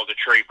get the ball to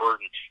Trey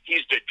Burton.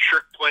 He's the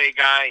trick play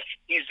guy.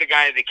 He's the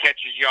guy that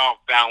catches you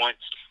off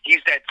balance. He's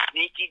that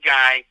sneaky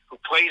guy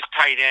who plays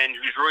tight end,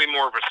 who's really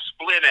more of a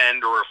split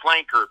end or a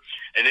flanker.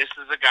 And this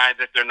is a guy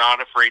that they're not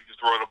afraid to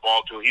throw the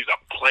ball to. He's a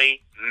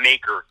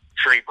playmaker,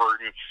 Trey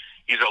Burton.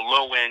 He's a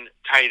low-end,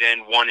 tight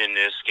end 1 in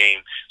this game.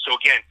 So,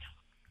 again,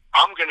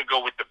 I'm going to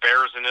go with the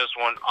Bears in this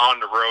one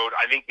on the road.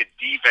 I think the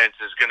defense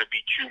is going to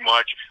be too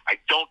much. I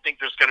don't think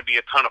there's going to be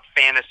a ton of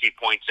fantasy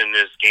points in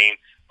this game,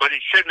 but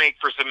it should make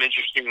for some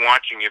interesting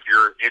watching if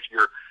you're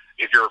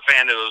a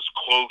fan of those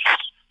close,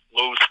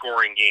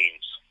 low-scoring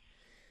games.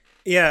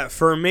 Yeah,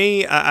 for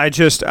me, I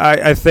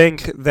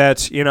think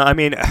that, I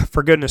mean,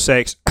 for goodness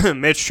sakes,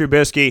 Mitch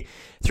Trubisky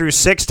threw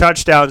 6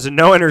 touchdowns and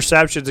no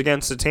interceptions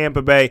against the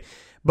Tampa Bay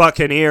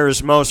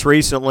Buccaneers most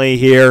recently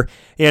here.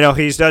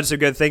 He's done some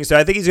good things. So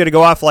I think he's going to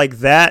go off like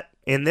that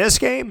in this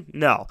game?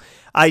 No.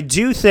 I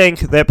do think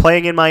that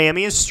playing in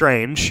Miami is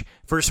strange.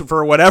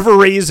 For whatever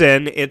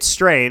reason, it's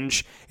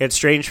strange. It's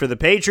strange for the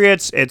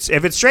Patriots.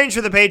 If it's strange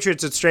for the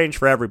Patriots, it's strange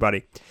for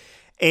everybody.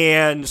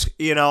 And,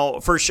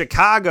 for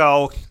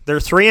Chicago, they're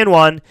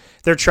 3-1.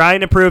 They're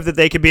trying to prove that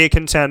they could be a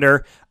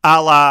contender,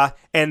 a la,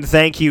 and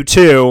thank you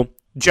to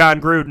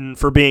John Gruden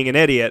for being an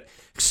idiot.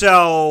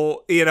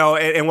 So,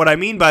 and what I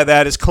mean by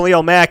that is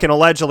Khalil Mack and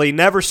allegedly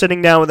never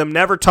sitting down with him,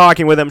 never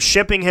talking with him,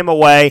 shipping him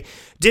away,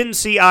 didn't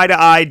see eye to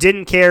eye,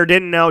 didn't care,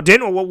 didn't know,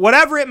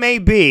 whatever it may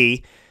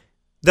be.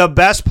 The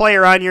best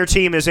player on your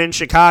team is in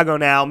Chicago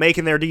now,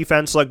 making their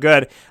defense look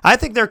good. I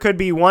think there could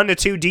be 1 to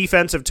 2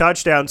 defensive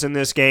touchdowns in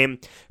this game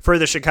for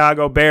the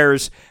Chicago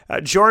Bears.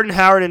 Jordan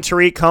Howard and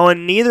Tariq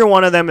Cohen, neither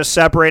one of them is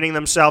separating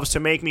themselves to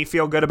make me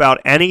feel good about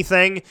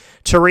anything.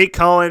 Tariq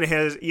Cohen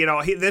has,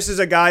 this is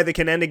a guy that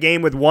can end a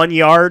game with 1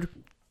 yard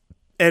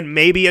and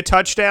maybe a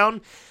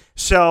touchdown.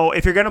 So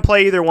if you're going to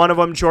play either one of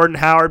them, Jordan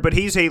Howard, but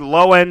he's a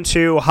low-end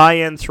 2,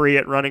 high-end 3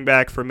 at running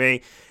back for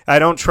me. I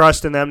don't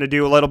trust in them to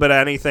do a little bit of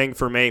anything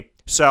for me.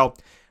 So,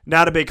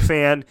 not a big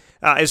fan.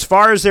 As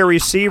far as their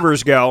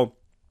receivers go,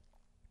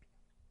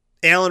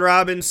 Allen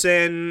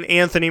Robinson,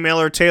 Anthony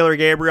Miller, Taylor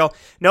Gabriel,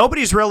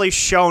 nobody's really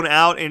shown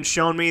out and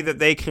shown me that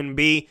they can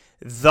be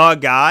the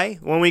guy.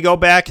 When we go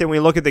back and we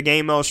look at the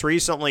game most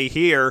recently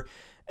here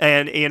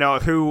and,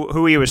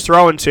 who he was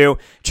throwing to,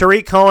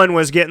 Tariq Cohen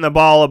was getting the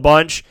ball a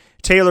bunch,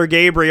 Taylor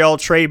Gabriel,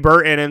 Trey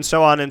Burton, and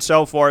so on and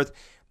so forth.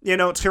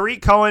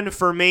 Tariq Cohen,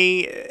 for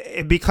me,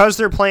 because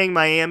they're playing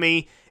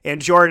Miami and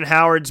Jordan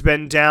Howard's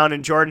been down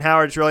and Jordan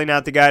Howard's really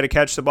not the guy to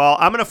catch the ball,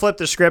 I'm going to flip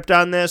the script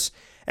on this,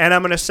 and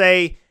I'm going to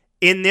say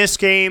in this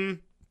game,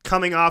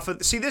 coming off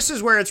of... See, this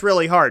is where it's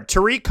really hard.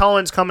 Tariq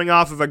Cohen's coming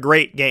off of a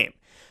great game,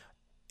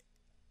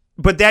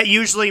 but that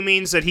usually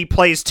means that he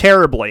plays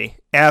terribly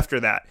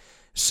after that.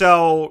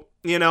 So,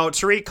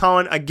 Tariq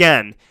Cohen,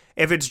 again,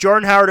 if it's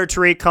Jordan Howard or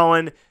Tariq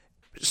Cohen,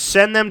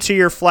 send them to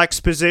your flex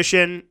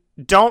position.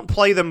 Don't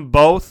play them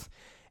both.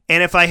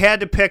 And if I had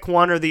to pick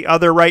one or the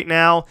other right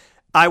now,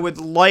 I would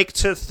like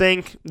to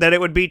think that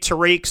it would be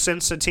Tariq,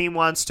 since the team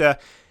wants to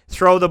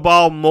throw the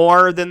ball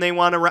more than they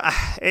want to run.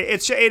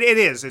 It's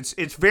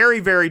very,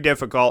 very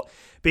difficult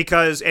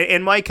because,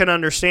 and Mike can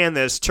understand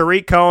this,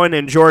 Tariq Cohen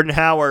and Jordan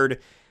Howard,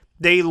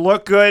 they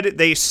look good,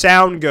 they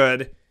sound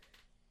good,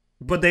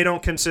 but they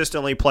don't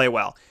consistently play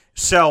well.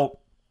 So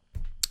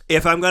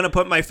if I'm going to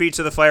put my feet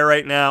to the fire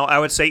right now, I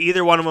would say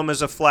either one of them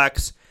is a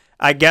flex.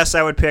 I guess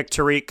I would pick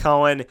Tariq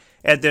Cohen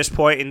at this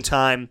point in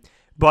time,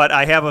 but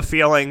I have a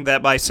feeling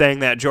that by saying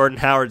that, Jordan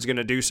Howard's going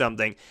to do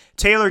something.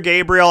 Taylor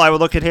Gabriel, I would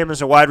look at him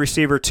as a wide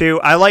receiver too.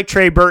 I like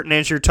Trey Burton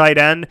as your tight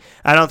end.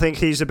 I don't think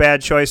he's a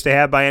bad choice to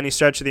have by any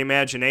stretch of the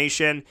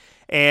imagination.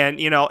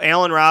 And,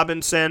 Allen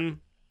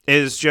Robinson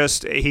is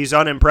he's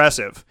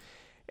unimpressive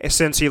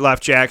since he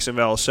left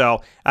Jacksonville,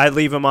 so I'd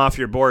leave him off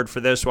your board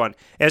for this one.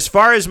 As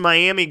far as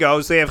Miami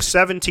goes, they have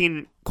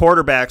 17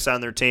 quarterbacks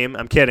on their team.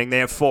 I'm kidding. They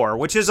have 4,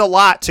 which is a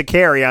lot to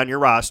carry on your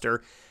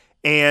roster.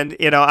 And,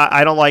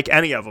 I don't like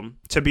any of them,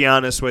 to be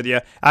honest with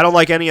you. I don't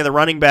like any of the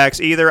running backs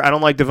either. I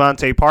don't like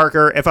Devontae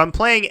Parker. If I'm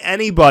playing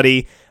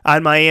anybody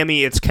on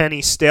Miami, it's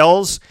Kenny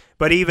Stills.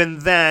 But even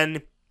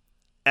then,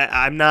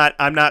 I'm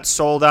not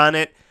sold on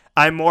it.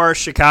 I'm more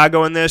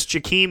Chicago in this.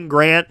 Jakeem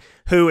Grant,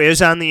 who is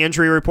on the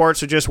injury report,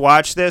 so just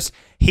watch this.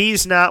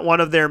 He's not one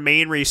of their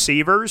main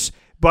receivers,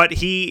 but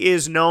he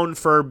is known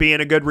for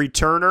being a good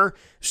returner.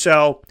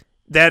 So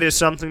that is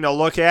something to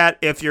look at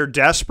if you're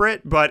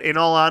desperate. But in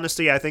all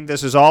honesty, I think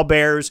this is all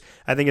Bears.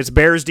 I think it's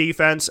Bears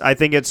defense. I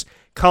think it's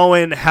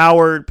Cohen,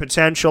 Howard,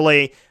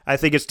 potentially. I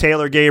think it's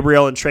Taylor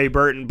Gabriel and Trey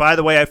Burton. By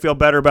the way, I feel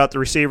better about the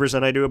receivers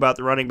than I do about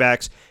the running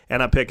backs,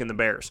 and I'm picking the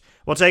Bears.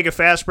 We'll take a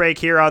fast break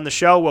here on the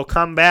show. We'll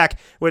come back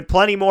with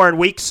plenty more in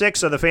Week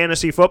 6 of the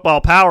Fantasy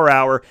Football Power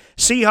Hour.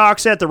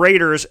 Seahawks at the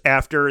Raiders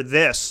after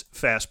this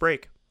fast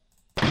break.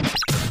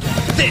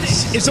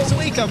 This is a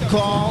wake-up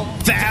call,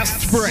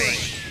 Fast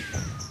Break.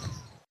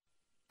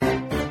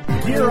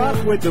 Gear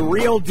up with the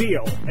real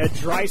deal at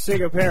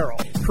Dreisig Apparel,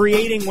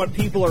 creating what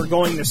people are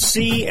going to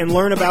see and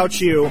learn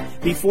about you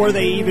before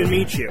they even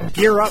meet you.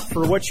 Gear up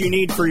for what you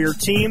need for your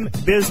team,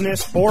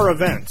 business, or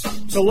event.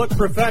 To look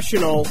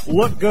professional,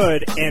 look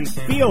good, and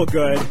feel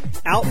good,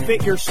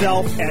 outfit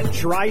yourself at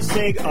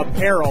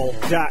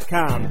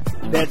DreisigApparel.com.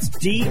 That's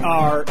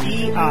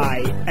DREISSIG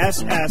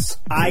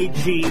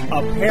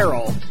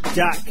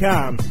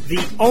Apparel.com.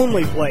 The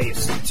only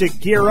place to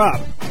gear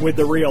up with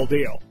the real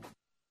deal.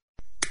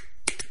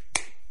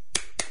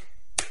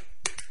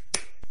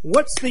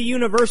 What's the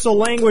universal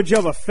language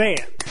of a fan?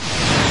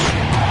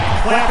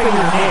 Clapping your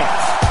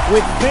hands.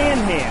 With Fan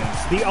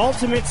Hands, the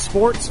ultimate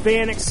sports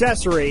fan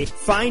accessory,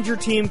 find your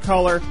team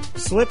color,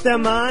 slip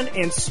them on,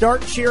 and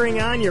start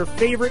cheering on your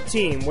favorite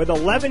team with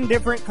 11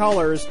 different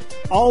colors,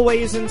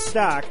 always in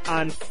stock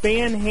on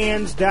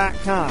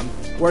fanhands.com,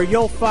 where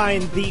you'll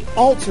find the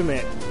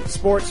ultimate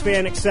sports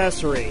fan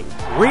accessory.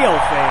 Real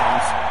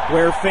fans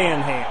wear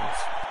Fan Hands.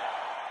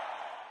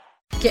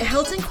 Get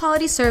Hilton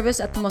quality service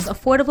at the most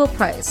affordable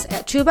price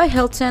at True by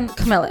Hilton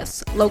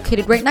Camillus,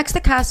 located right next to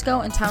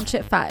Costco in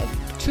Township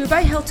 5. True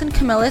by Hilton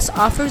Camillus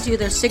offers you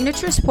their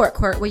signature sport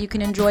court where you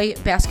can enjoy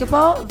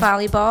basketball,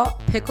 volleyball,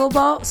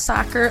 pickleball,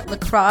 soccer,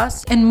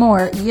 lacrosse, and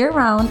more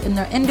year-round in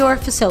their indoor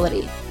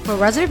facility. For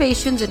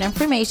reservations and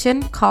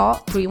information, call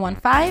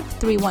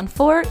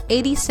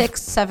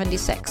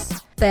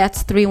 315-314-8676.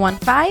 That's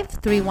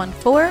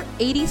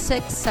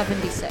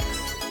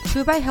 315-314-8676.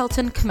 True by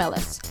Hilton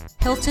Camillus.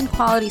 Hilton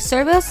quality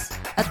service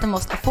at the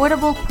most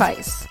affordable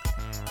price.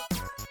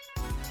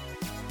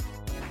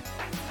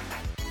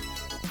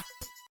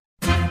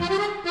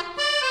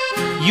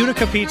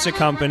 Utica Pizza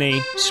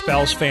Company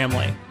spells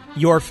family.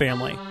 Your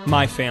family,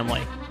 my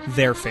family,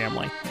 their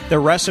family. The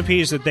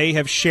recipes that they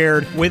have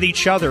shared with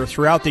each other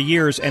throughout the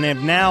years and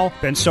have now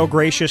been so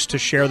gracious to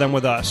share them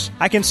with us.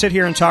 I can sit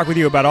here and talk with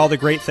you about all the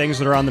great things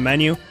that are on the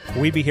menu.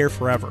 We'd be here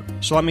forever.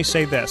 So let me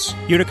say this.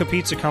 Utica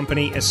Pizza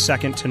Company is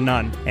second to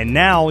none. And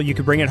now you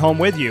can bring it home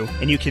with you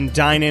and you can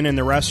dine in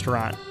the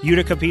restaurant.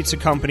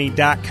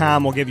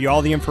 UticaPizzaCompany.com will give you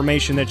all the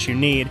information that you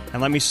need.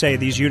 And let me say,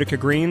 these Utica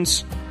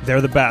greens,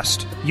 they're the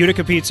best.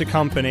 Utica Pizza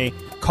Company.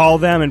 Call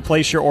them and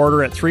place your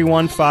order at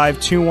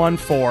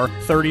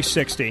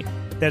 315-214-3060.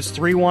 That's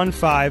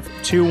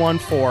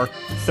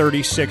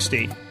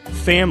 315-214-3060.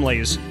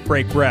 Families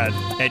break bread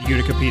at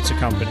Utica Pizza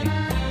Company.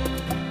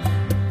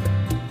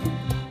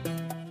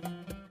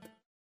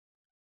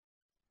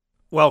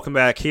 Welcome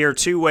back here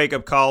to Wake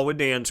Up Call with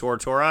Dan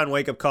Tortora on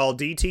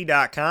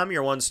wakeupcalldt.com,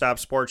 your one-stop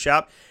sports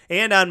shop,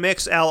 and on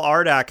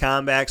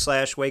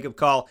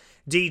mixlr.com/wakeupcalldt.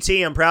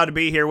 I'm proud to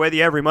be here with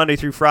you every Monday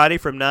through Friday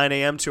from 9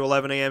 a.m. to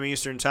 11 a.m.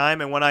 Eastern Time.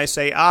 And when I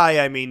say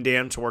I mean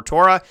Dan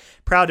Tortora.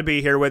 Proud to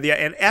be here with you.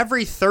 And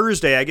every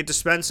Thursday I get to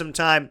spend some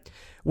time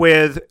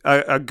with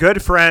a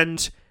good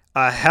friend,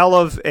 a hell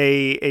of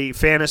a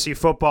fantasy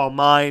football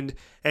mind,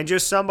 and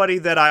just somebody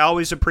that I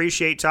always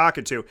appreciate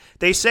talking to.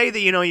 They say that,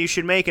 you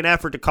should make an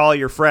effort to call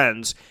your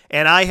friends,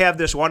 and I have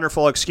this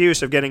wonderful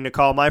excuse of getting to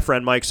call my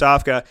friend Mike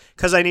Sofka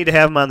because I need to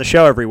have him on the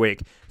show every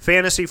week.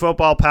 Fantasy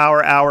Football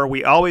Power Hour.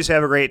 We always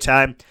have a great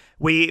time.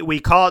 We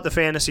call it the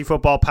Fantasy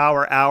Football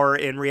Power Hour.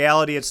 In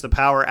reality, it's the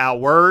Power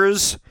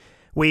Hours.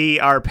 We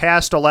are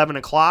past 11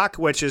 o'clock,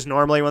 which is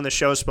normally when the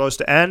show's supposed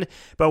to end,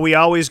 but we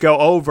always go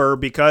over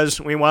because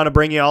we want to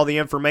bring you all the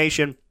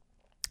information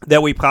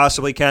that we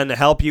possibly can to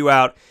help you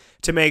out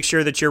to make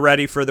sure that you're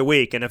ready for the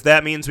week. And if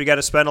that means we got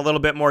to spend a little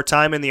bit more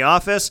time in the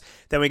office,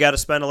 then we got to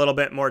spend a little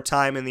bit more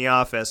time in the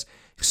office.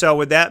 So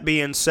with that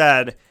being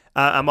said,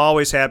 I'm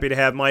always happy to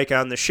have Mike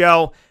on the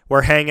show.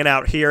 We're hanging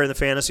out here in the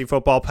Fantasy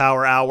Football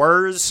Power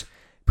Hours,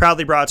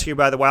 proudly brought to you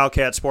by the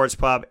Wildcat Sports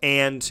Pub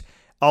and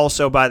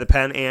also by the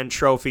Pen and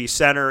Trophy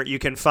Center. You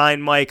can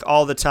find Mike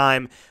all the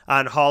time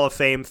on Hall of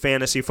Fame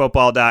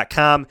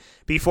FantasyFootball.com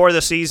before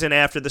the season,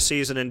 after the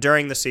season, and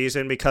during the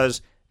season,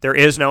 because there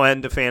is no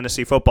end to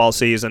fantasy football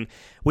season.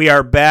 We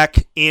are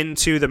back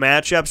into the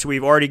matchups.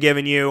 We've already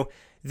given you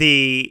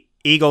the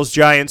Eagles,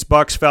 Giants,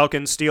 Bucks,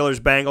 Falcons,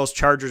 Steelers, Bengals,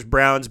 Chargers,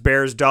 Browns,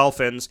 Bears,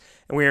 Dolphins,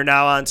 and we are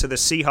now on to the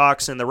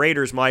Seahawks and the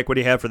Raiders. Mike, what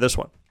do you have for this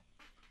one?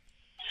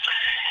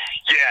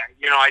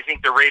 Yeah, I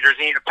think the Raiders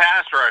need a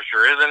pass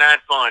rusher. Isn't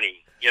that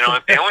funny?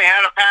 If they only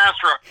had a pass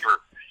rusher,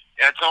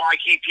 that's all I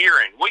keep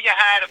hearing. Well, you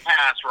had a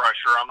pass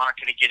rusher. I'm not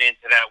going to get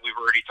into that. We've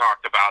already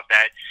talked about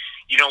that.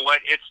 You know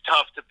what? It's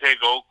tough to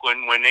pick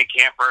Oakland when they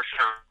can't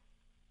pressure.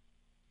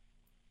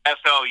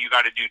 NFL, you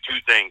got to do two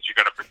things. You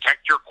got to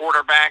protect your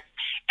quarterback,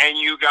 and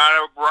you got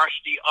to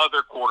rush the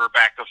other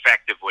quarterback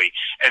effectively,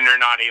 and they're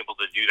not able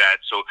to do that.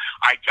 So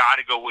I got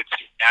to go with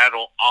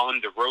Seattle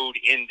on the road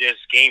in this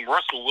game.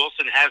 Russell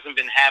Wilson hasn't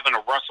been having a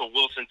Russell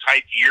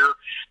Wilson-type year,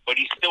 but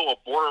he's still a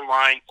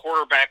borderline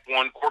quarterback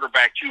 1,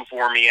 quarterback 2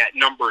 for me at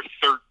number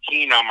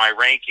 13 on my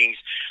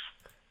rankings.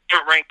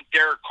 Rank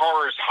Derek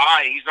Carr is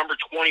high. He's number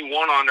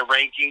 21 on the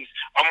rankings.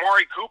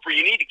 Amari Cooper,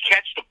 you need to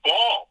catch the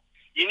ball.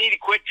 You need to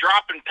quit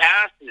dropping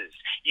passes.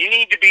 You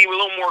need to be a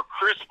little more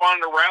crisp on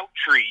the route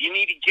tree. You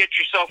need to get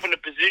yourself in a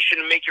position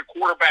to make your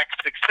quarterback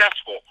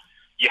successful.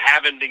 You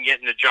haven't been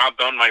getting the job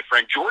done, my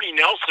friend. Jordy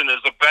Nelson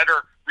is a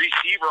better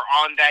receiver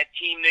on that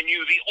team than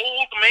you. The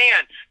old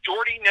man,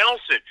 Jordy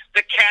Nelson,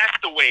 the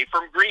castaway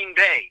from Green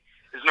Bay,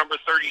 is number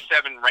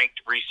 37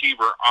 ranked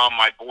receiver on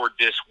my board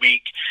this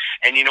week.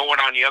 And you know what?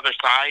 On the other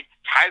side,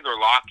 Tyler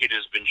Lockett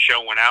has been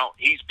showing out.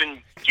 He's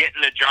been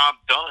getting the job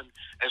done.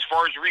 As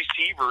far as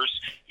receivers,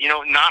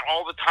 not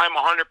all the time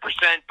 100%,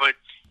 but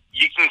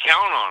you can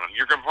count on him.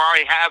 You're going to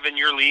probably have in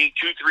your league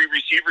 2-3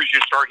 receivers you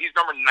start. He's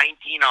number 19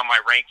 on my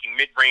ranking,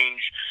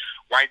 mid-range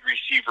wide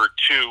receiver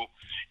 2.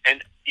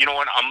 And, you know,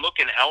 when I'm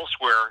looking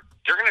elsewhere,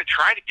 they're going to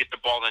try to get the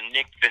ball to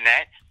Nick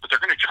Vannett, but they're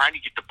going to try to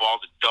get the ball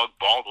to Doug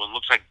Baldwin.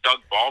 Looks like Doug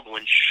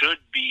Baldwin should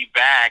be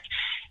back.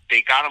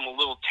 They got him a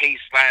little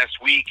taste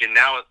last week, and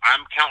now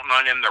I'm counting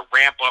on him to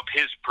ramp up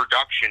his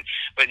production.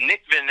 But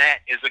Nick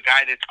Vannett is a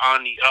guy that's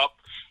on the up.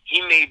 He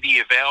may be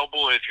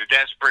available if you're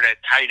desperate at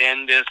tight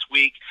end this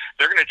week.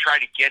 They're going to try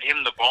to get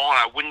him the ball, and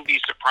I wouldn't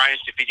be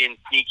surprised if he didn't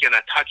sneak in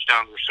a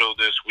touchdown or so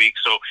this week.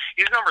 So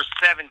he's number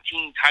 17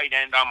 tight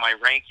end on my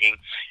ranking.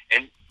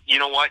 And you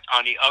know what?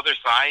 On the other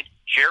side,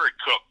 Jared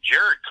Cook.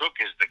 Jared Cook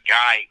is the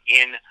guy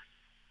in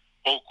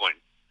Oakland.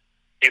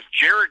 If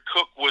Jared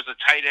Cook was a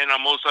tight end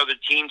on most other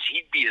teams,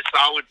 he'd be a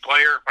solid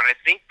player. But I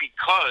think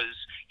because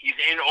he's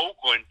in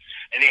Oakland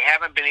and they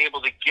haven't been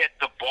able to get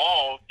the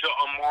ball to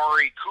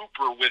Amari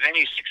Cooper with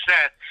any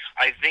success,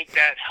 I think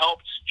that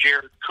helps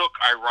Jared Cook,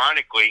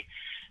 ironically.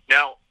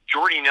 Now,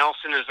 Jordy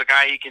Nelson is a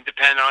guy you can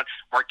depend on.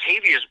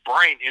 Martavius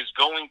Bryant is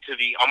going to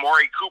the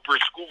Amari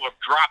Cooper School of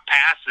Drop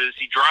Passes.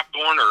 He dropped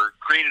one or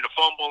created a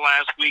fumble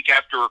last week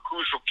after a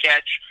crucial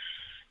catch.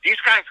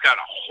 These guys got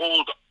to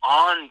hold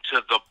on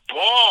to the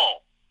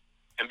ball.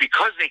 And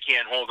because they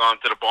can't hold on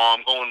to the ball,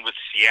 I'm going with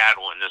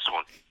Seattle in this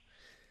one.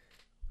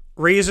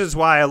 Reasons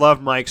why I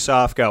love Mike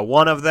Sofko.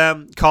 One of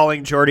them,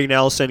 calling Jordy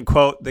Nelson,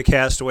 quote, the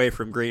castaway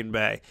from Green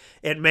Bay.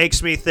 It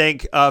makes me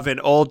think of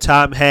an old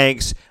Tom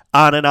Hanks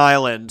on an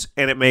island,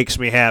 and it makes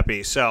me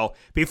happy. So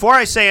before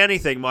I say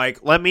anything,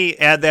 Mike, let me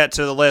add that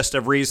to the list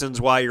of reasons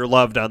why you're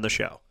loved on the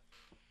show.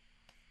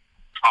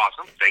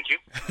 Awesome. Thank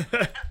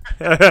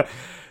you.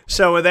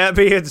 So with that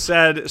being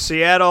said,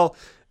 Seattle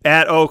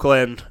at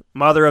Oakland,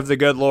 mother of the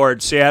good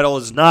Lord. Seattle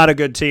is not a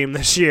good team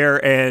this year,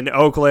 and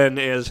Oakland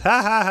is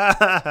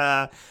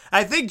ha.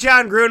 I think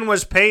John Gruden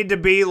was paid to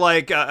be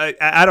like,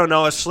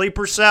 a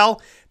sleeper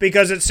cell,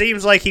 because it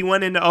seems like he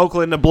went into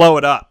Oakland to blow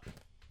it up.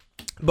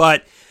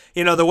 But,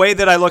 you know, the way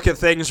that I look at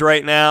things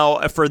right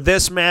now, for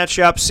this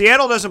matchup,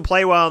 Seattle doesn't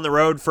play well on the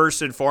road,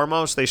 first and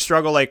foremost. They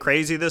struggle like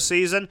crazy this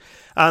season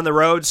on the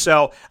road,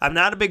 so I'm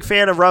not a big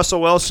fan of Russell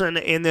Wilson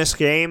in this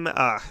game.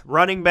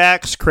 Running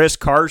backs, Chris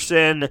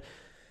Carson.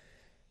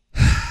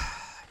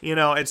 You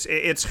know,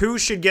 it's who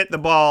should get the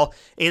ball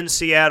in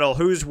Seattle,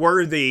 who's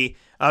worthy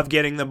of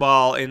getting the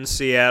ball in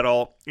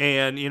Seattle.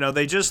 And, you know,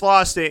 they just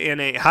lost it in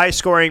a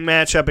high-scoring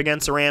matchup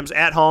against the Rams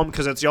at home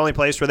because it's the only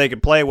place where they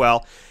could play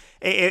well.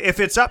 If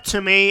it's up to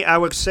me, I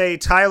would say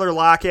Tyler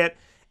Lockett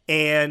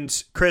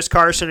and Chris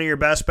Carson are your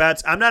best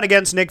bets. I'm not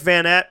against Nick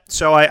Vannett,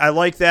 so I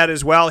like that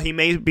as well. He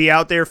may be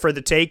out there for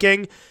the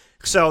taking.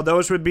 So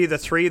those would be the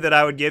three that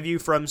I would give you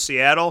from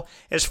Seattle.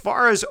 As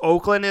far as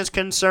Oakland is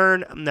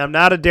concerned, I'm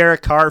not a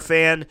Derek Carr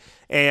fan,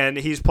 and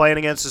he's playing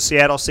against the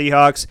Seattle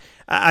Seahawks.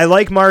 I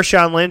like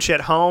Marshawn Lynch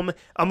at home.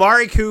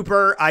 Amari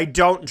Cooper, I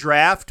don't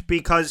draft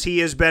because he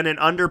has been an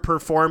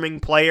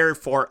underperforming player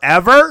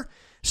forever.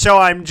 So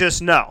I'm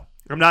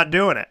not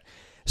doing it.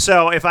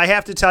 So if I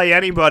have to tell you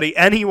anybody,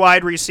 any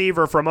wide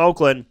receiver from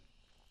Oakland,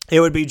 it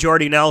would be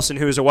Jordy Nelson,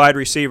 who's a wide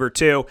receiver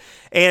too.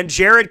 And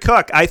Jared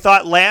Cook, I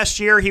thought last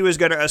year he was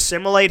going to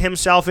assimilate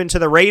himself into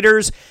the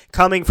Raiders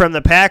coming from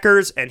the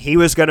Packers, and he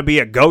was going to be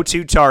a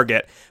go-to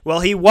target.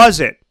 Well, he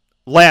wasn't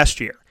last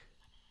year,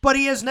 but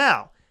he is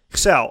now.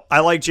 So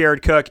I like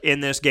Jared Cook in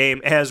this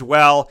game as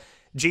well.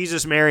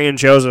 Jesus, Mary, and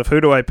Joseph,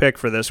 who do I pick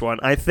for this one?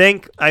 I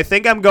think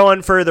I'm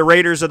going for the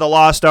Raiders of the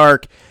Lost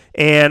Ark,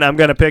 and I'm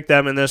going to pick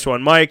them in this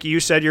one. Mike, you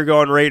said you're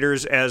going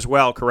Raiders as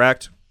well,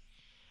 correct?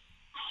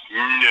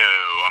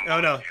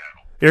 No.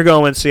 You're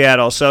going with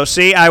Seattle. So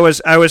see, I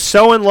was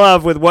so in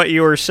love with what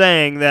you were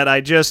saying that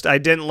I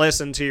didn't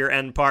listen to your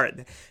end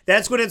part.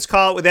 That's what it's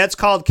called. That's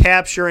called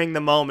capturing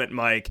the moment,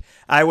 Mike.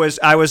 I was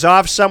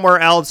off somewhere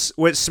else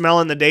with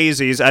smelling the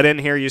daisies. I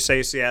didn't hear you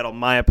say Seattle.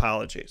 My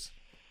apologies.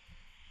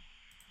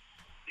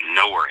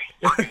 No worry.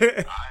 We'll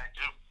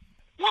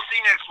see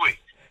you next week.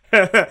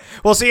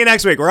 We'll see you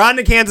next week. We're on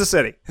to Kansas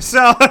City.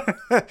 So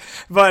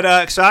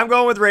I'm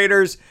going with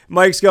Raiders.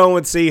 Mike's going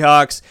with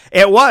Seahawks.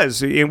 It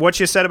was. What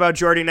you said about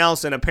Jordy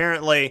Nelson,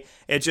 apparently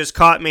it just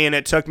caught me and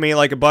it took me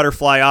like a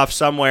butterfly off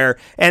somewhere,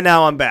 and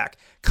now I'm back.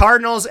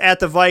 Cardinals at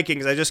the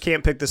Vikings. I just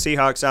can't pick the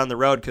Seahawks on the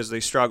road because they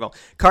struggle.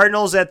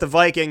 Cardinals at the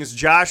Vikings.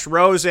 Josh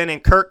Rosen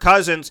and Kirk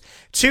Cousins,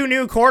 two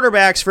new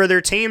quarterbacks for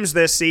their teams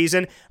this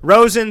season.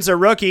 Rosen's a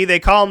rookie. They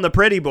call him the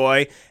pretty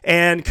boy.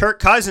 And Kirk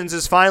Cousins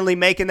is finally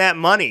making that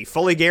money,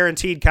 fully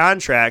guaranteed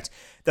contract.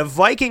 The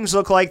Vikings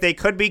look like they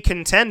could be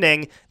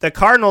contending. The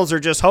Cardinals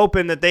are just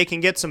hoping that they can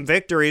get some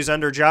victories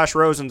under Josh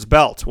Rosen's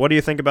belt. What do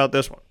you think about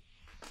this one?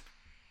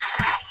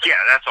 Yeah,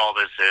 that's all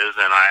this is,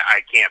 and I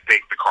can't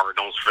pick the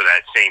Cardinals for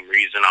that same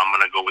reason. I'm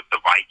going to go with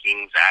the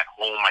Vikings at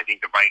home. I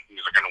think the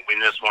Vikings are going to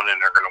win this one, and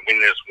they're going to win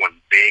this one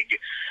big.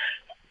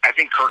 I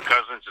think Kirk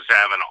Cousins is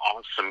having an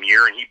awesome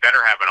year, and he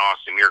better have an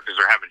awesome year because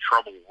they're having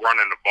trouble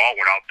running the ball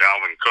without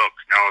Dalvin Cook.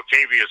 Now,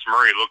 Latavius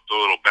Murray looked a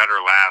little better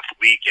last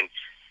week, and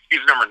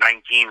he's number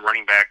 19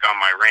 running back on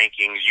my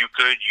rankings. You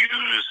could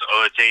use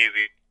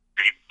Latavius,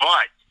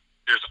 but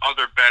there's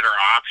other better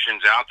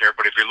options out there.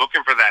 But if you're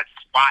looking for that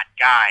spot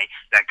guy,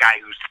 that guy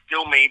who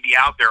still may be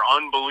out there,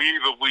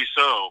 unbelievably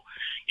so,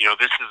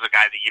 this is a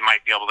guy that you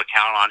might be able to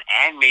count on,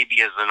 and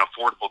maybe as an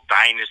affordable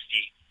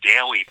dynasty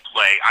daily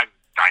play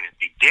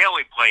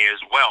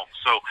as well.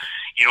 So,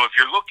 if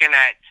you're looking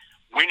at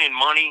winning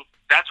money,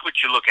 that's what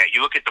you look at. You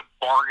look at the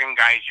bargain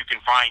guys you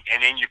can find, and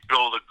then you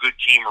build a good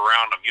team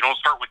around them. You don't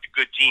start with the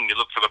good team. You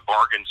look for the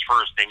bargains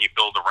first, then you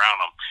build around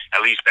them.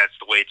 At least that's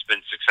the way it's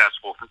been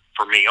successful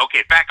for me.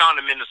 Okay, back on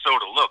to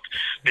Minnesota. Look,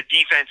 the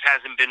defense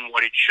hasn't been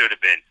what it should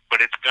have been, but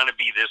it's going to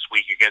be this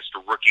week against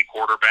a rookie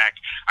quarterback.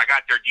 I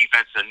got their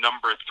defense, the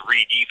number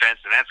 3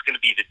 defense, and that's going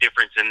to be the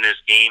difference in this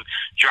game.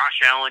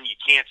 Josh Allen, you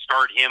can't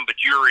start him,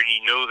 but you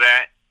already know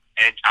that.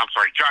 And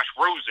Josh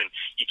Rosen,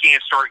 you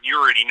can't start. You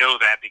already know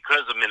that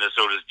because of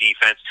Minnesota's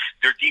defense.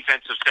 Their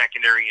defensive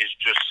secondary is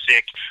just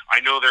sick.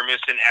 I know they're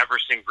missing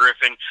Everson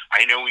Griffin.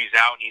 I know he's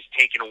out and he's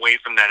taken away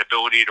from that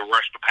ability to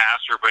rush the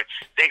passer, but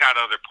they got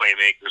other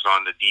playmakers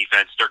on the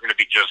defense. They're going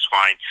to be just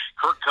fine.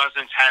 Kirk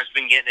Cousins has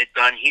been getting it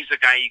done. He's a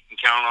guy you can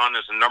count on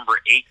as a number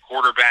 8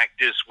 quarterback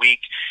this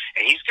week,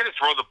 and he's going to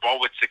throw the ball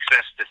with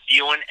success to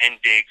Thielen and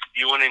Diggs.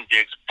 Thielen and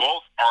Diggs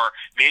both are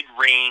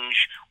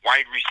mid-range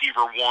wide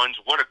receiver ones.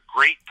 What a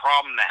great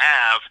problem to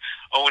have.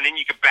 Oh, and then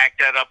you can back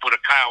that up with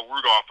a Kyle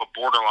Rudolph, a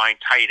borderline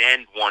tight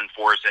end one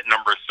for us at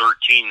number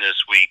 13 this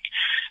week.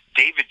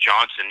 David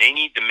Johnson, they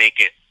need to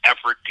make an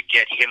effort to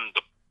get him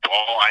the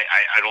ball.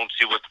 I don't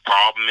see what the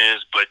problem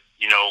is, but,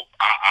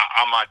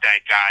 I'm not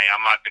that guy.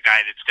 I'm not the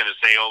guy that's going to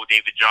say, oh,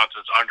 David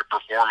Johnson's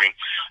underperforming.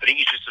 I think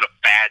he's just in a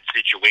bad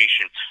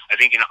situation. I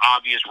think in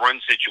obvious run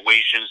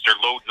situations, they're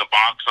loading the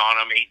box on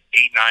him,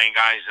 8, 9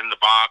 guys in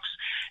the box.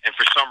 And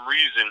for some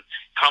reason,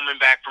 coming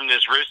back from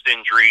this wrist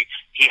injury,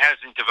 he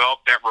hasn't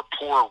developed that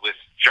rapport with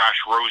Josh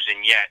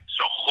Rosen yet.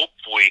 So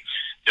hopefully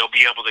they'll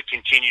be able to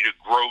continue to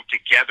grow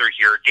together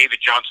here. David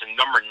Johnson,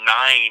 number 9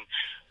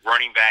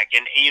 running back.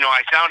 And,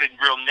 I sounded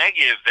real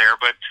negative there,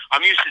 but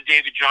I'm used to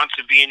David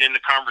Johnson being in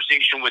the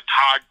conversation with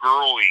Todd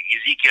Gurley,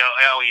 Ezekiel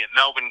Elliott,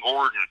 Melvin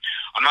Gordon.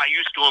 I'm not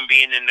used to him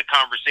being in the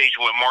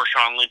conversation with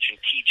Marshawn Lynch and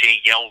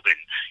TJ Yeldon,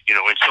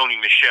 and Sony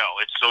Michel.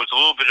 So it's a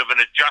little bit of an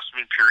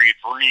adjustment period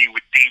for me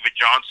with David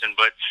Johnson,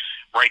 but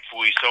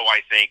rightfully so, I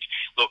think.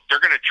 Look,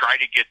 they're going to try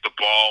to get the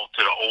ball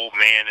to the old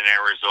man in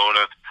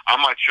Arizona.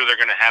 I'm not sure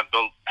they're going to have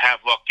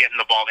luck getting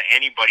the ball to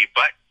anybody,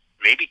 but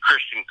maybe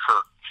Christian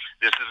Kirk.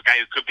 This is a guy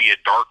who could be a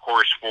dark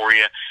horse for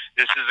you.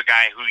 This is a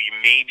guy who you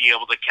may be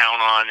able to count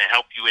on and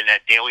help you in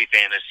that daily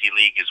fantasy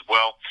league as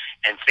well.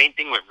 And same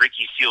thing with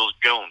Ricky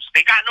Seals-Jones.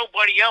 They got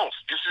nobody else.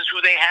 This is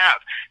who they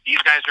have.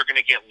 These guys are going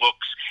to get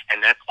looks,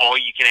 and that's all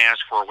you can ask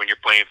for when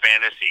you're playing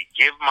fantasy.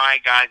 Give my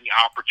guy the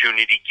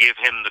opportunity. Give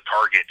him the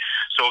target.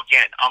 So,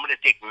 again, I'm going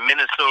to take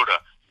Minnesota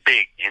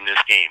big in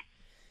this game.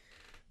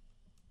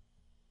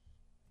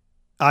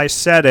 I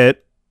said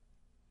it,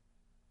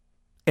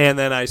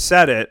 and then I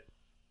said it,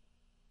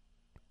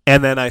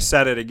 and then I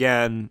said it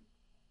again,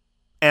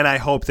 and I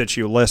hope that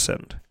you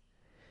listened.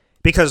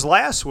 Because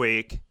last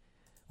week,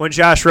 when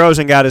Josh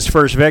Rosen got his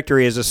first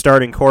victory as a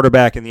starting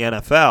quarterback in the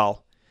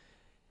NFL,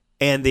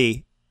 and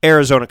the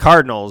Arizona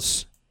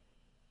Cardinals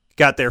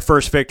got their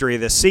first victory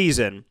this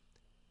season,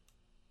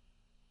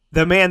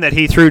 the man that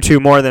he threw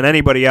to more than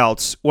anybody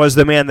else was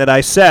the man that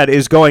I said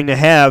is going to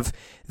have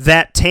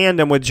that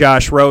tandem with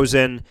Josh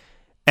Rosen,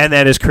 and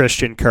that is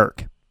Christian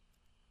Kirk.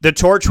 The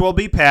torch will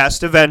be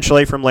passed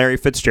eventually from Larry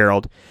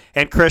Fitzgerald,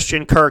 and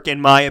Christian Kirk, in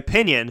my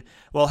opinion,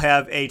 will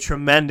have a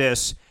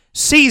tremendous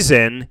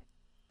season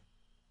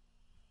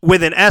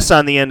with an S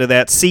on the end of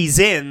that,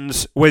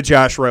 seasons with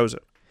Josh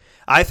Rosen.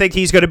 I think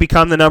he's going to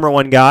become the number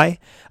 1 guy.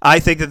 I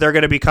think that they're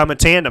going to become a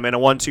tandem and a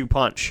 1-2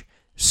 punch.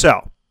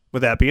 So,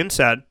 with that being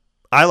said,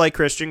 I like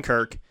Christian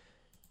Kirk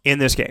in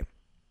this game.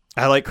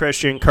 I like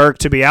Christian Kirk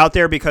to be out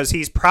there because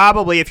he's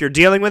probably, if you're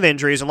dealing with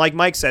injuries, and like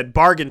Mike said,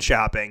 bargain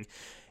shopping,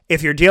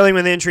 if you're dealing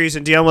with injuries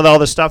and dealing with all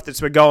the stuff that's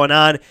been going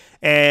on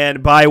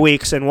and bye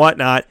weeks and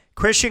whatnot,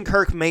 Christian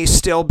Kirk may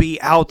still be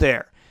out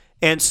there.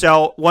 And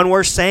so when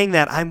we're saying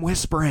that, I'm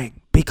whispering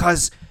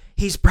because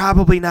he's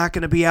probably not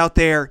going to be out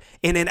there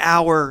in an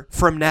hour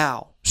from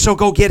now. So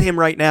go get him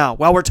right now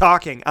while we're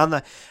talking on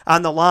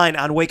the line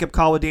on Wake Up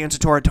Call with Dan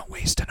Tortora. Don't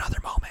waste another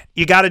moment.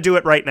 You got to do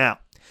it right now.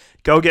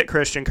 Go get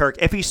Christian Kirk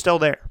if he's still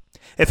there.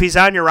 If he's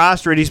on your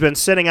roster and he's been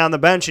sitting on the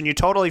bench and you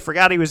totally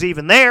forgot he was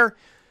even there,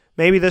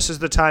 maybe this is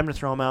the time to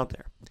throw him out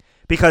there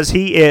because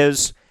he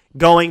is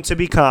going to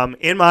become,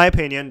 in my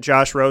opinion,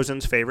 Josh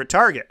Rosen's favorite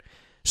target.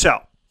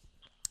 So,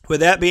 with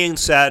that being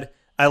said,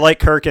 I like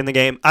Kirk in the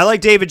game. I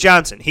like David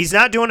Johnson. He's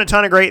not doing a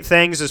ton of great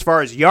things as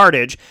far as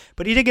yardage,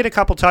 but he did get a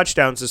couple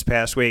touchdowns this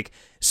past week,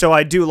 so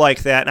I do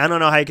like that. And I don't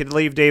know how you could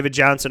leave David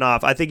Johnson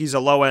off. I think he's a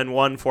low-end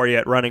 1 for you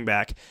at running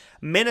back.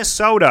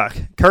 Minnesota,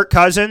 Kirk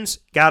Cousins,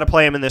 got to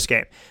play him in this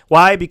game.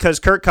 Why? Because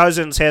Kirk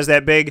Cousins has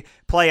that big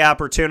play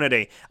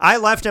opportunity. I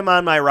left him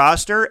on my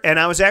roster, and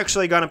I was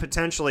actually going to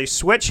potentially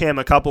switch him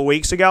a couple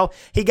weeks ago.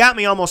 He got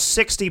me almost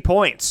 60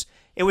 points.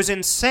 It was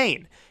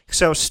insane.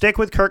 So stick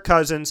with Kirk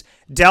Cousins.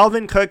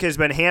 Dalvin Cook has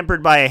been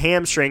hampered by a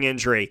hamstring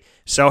injury.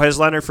 So has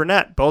Leonard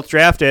Fournette, both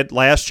drafted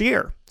last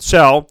year.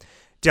 So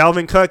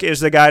Dalvin Cook is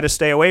the guy to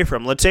stay away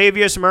from.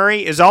 Latavius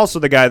Murray is also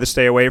the guy to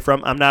stay away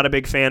from. I'm not a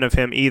big fan of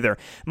him either.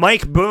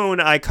 Mike Boone,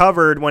 I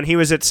covered when he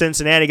was at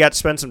Cincinnati, got to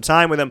spend some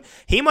time with him.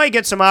 He might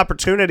get some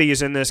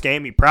opportunities in this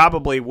game. He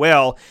probably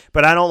will,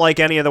 but I don't like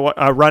any of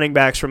the running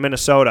backs from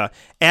Minnesota.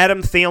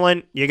 Adam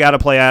Thielen, you got to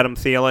play Adam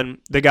Thielen.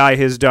 The guy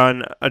has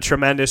done a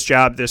tremendous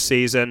job this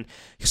season.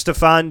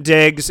 Stephon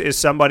Diggs is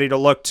somebody to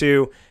look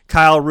to.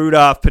 Kyle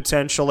Rudolph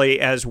potentially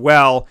as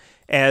well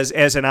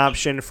as an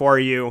option for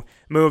you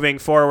moving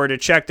forward. To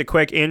check the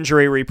quick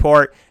injury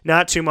report,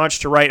 not too much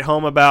to write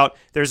home about.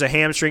 There's a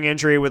hamstring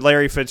injury with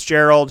Larry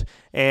Fitzgerald,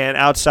 and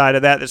outside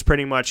of that, that's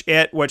pretty much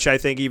it, which I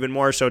think even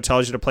more so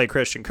tells you to play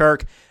Christian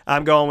Kirk.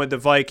 I'm going with the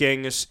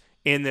Vikings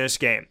in this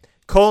game.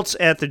 Colts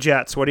at the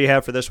Jets. What do you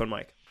have for this one,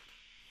 Mike?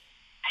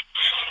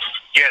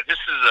 Yeah, this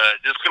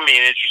is going to be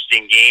an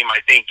interesting game.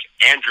 I think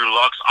Andrew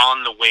Luck's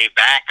on the way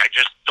back. I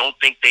just don't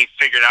think they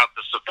figured out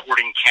the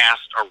supporting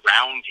cast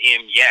around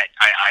him yet.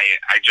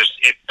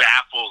 It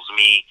baffles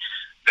me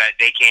that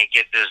they can't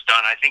get this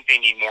done. I think they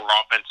need more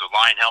offensive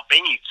line help. They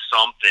need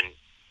something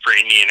for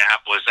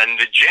Indianapolis. And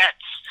the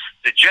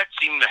Jets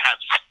seem to have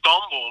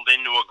stumbled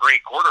into a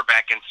great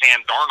quarterback in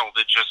Sam Darnold.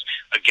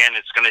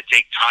 It's going to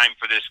take time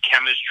for this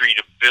chemistry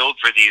to build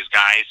for these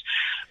guys.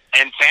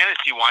 And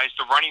fantasy-wise,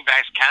 the running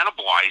backs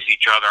cannibalize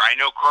each other. I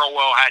know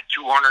Crowell had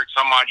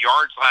 200-some-odd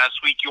yards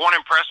last week. You want to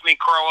impress me,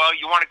 Crowell?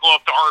 You want to go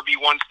up to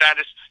RB1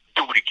 status?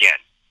 Do it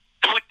again.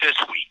 Do it this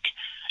week,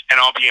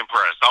 and I'll be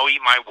impressed. I'll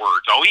eat my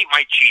words. I'll eat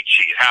my cheat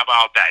sheet. How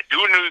about that?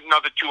 Do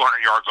another 200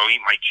 yards, I'll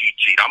eat my cheat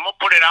sheet. I'm going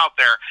to put it out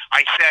there.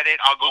 I said it.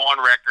 I'll go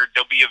on record.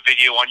 There'll be a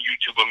video on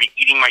YouTube of me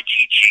eating my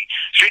cheat sheet.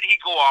 Should he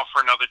go off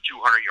for another 200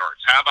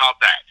 yards? How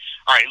about that?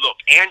 All right, look,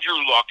 Andrew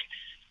Luck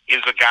is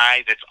a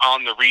guy that's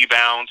on the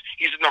rebound.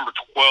 He's the number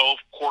 12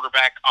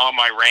 quarterback on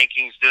my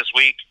rankings this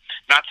week.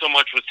 Not so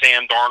much with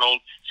Sam Darnold.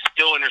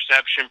 Still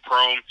interception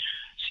prone.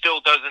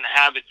 Still doesn't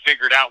have it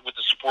figured out with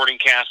the supporting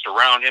cast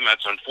around him.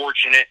 That's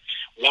unfortunate.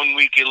 1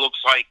 week it looks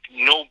like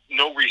no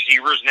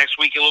receivers. Next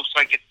week it looks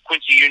like it's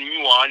Quincy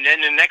Enunwa. And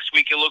then the next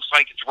week it looks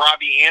like it's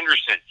Robbie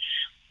Anderson.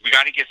 We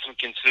got to get some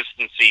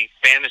consistency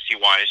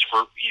fantasy-wise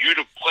for you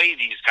to play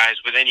these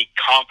guys with any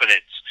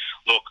confidence.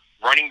 Look,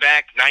 running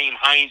back, Nyheim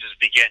Hines has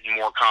been getting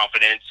more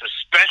confidence,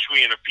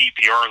 especially in a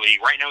PPR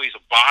league. Right now he's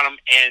a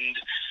bottom-end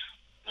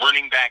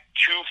running back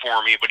 2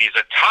 for me, but he's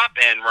a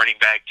top-end running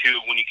back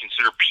 2 when you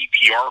consider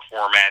PPR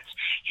formats.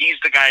 He's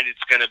the guy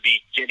that's going to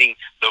be getting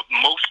the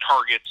most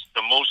targets,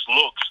 the most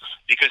looks,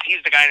 because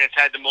he's the guy that's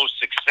had the most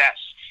success.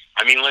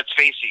 I mean, let's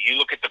face it, you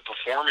look at the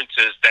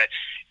performances that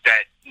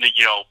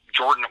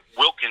Jordan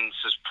Wilkins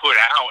has put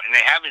out, and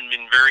they haven't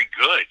been very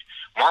good.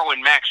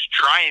 Marlon Mack's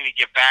trying to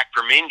get back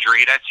from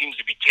injury. That seems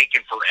to be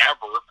taking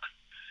forever.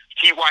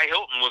 T.Y.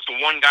 Hilton was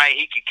the one guy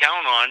he could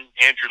count on,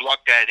 Andrew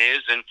Luck that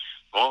is, and,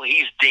 well,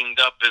 he's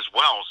dinged up as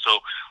well. So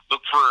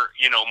look for,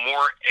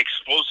 more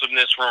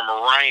explosiveness from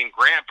Ryan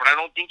Grant, but I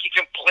don't think you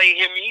can play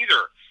him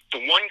either. The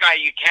one guy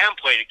you can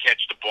play to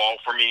catch the ball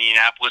from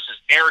Indianapolis is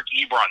Eric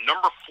Ebron,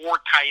 number 4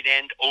 tight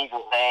end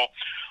overall.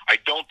 I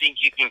don't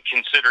think you can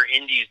consider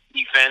Indy's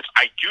defense.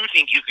 I do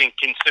think you can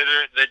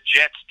consider the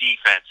Jets'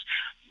 defense.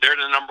 They're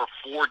the number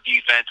 4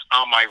 defense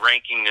on my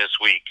ranking this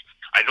week.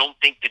 I don't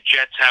think the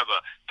Jets have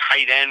a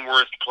tight end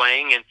worth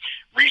playing. And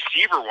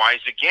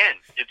receiver-wise, again,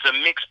 it's a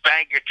mixed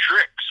bag of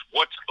tricks.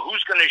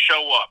 Who's going to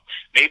show up?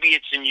 Maybe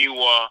it's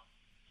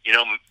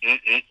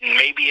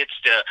maybe it's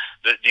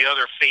the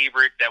other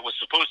favorite that was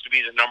supposed to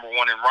be the number 1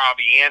 in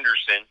Robbie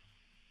Anderson.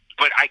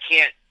 But I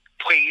can't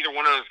play either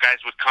one of those guys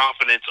with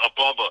confidence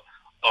above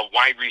a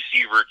wide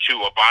receiver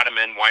 2, a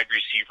bottom-end wide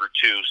receiver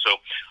 2. So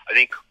I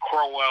think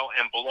Crowell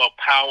and Bilal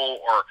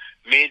Powell are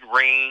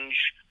mid-range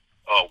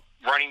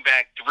running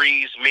back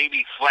 3s,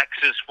 maybe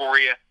flexes for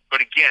you.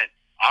 But again,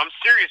 I'm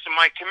serious in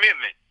my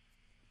commitment.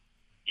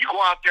 You go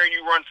out there and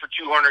you run for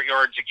 200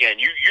 yards again.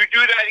 You do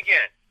that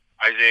again,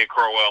 Isaiah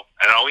Crowell,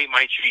 and I'll eat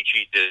my cheat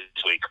sheet this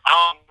week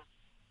on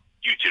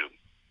YouTube.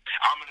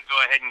 I'm going to go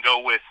ahead and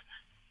go with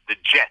the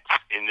Jets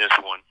in this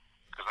one,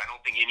 because I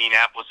don't think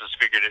Indianapolis has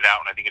figured it out,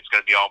 and I think it's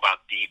going to be all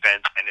about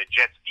defense, and the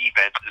Jets'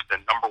 defense is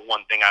the number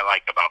 1 thing I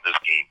like about this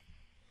game.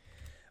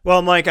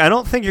 Well, Mike, I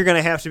don't think you're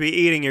going to have to be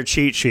eating your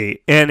cheat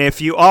sheet, and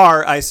if you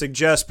are, I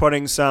suggest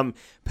putting some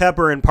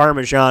pepper and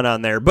Parmesan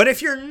on there. But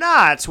if you're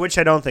not, which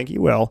I don't think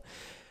you will,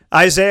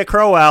 Isaiah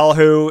Crowell,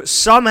 who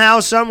somehow,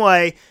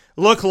 someway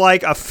looked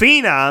like a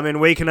phenom in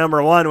week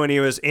number 1 when he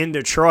was in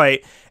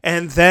Detroit,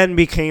 and then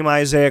became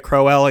Isaiah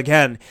Crowell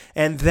again.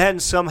 And then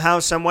somehow,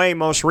 someway,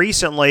 most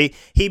recently,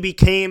 he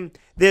became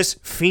this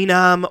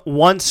phenom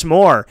once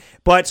more.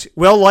 But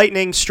will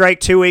Lightning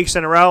strike 2 weeks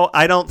in a row?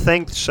 I don't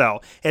think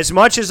so. As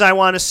much as I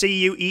want to see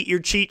you eat your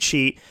cheat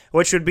sheet,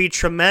 which would be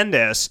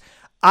tremendous,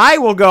 I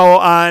will go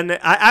on.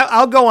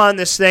 I'll go on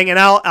this thing, and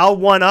I'll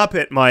one-up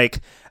it, Mike.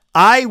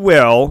 I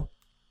will.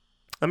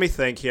 Let me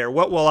think here.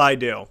 What will I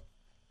do?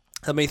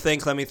 Let me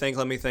think.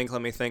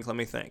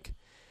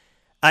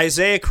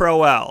 Isaiah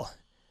Crowell,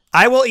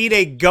 I will eat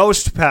a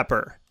ghost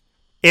pepper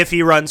if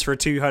he runs for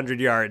 200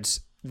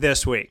 yards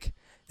this week.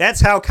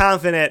 That's how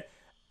confident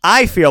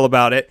I feel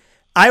about it.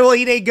 I will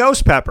eat a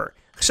ghost pepper.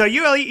 So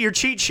you'll eat your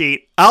cheat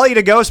sheet. I'll eat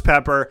a ghost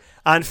pepper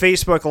on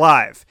Facebook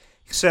Live.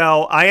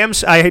 So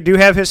I do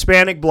have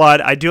Hispanic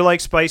blood. I do like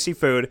spicy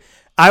food.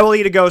 I will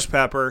eat a ghost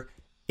pepper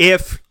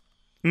if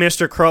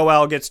Mr.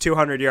 Crowell gets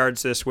 200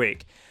 yards this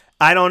week.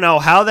 I don't know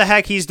how the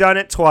heck he's done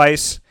it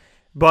twice,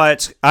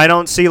 but I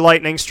don't see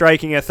lightning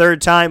striking a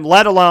third time,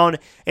 let alone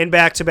in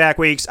back-to-back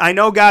weeks. I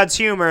know God's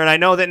humor, and I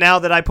know that now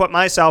that I put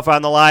myself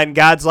on the line,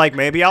 God's like,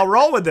 maybe I'll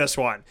roll with this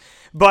one.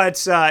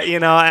 But,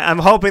 I'm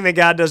hoping that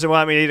God doesn't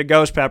want me to eat a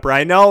ghost pepper.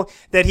 I know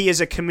that he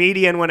is a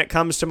comedian when it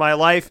comes to my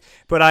life,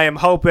 but I am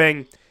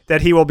hoping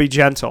that he will be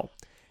gentle.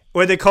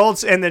 With the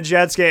Colts and the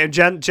Jets game,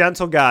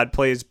 gentle God,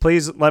 please.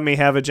 Please let me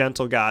have a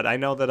gentle God. I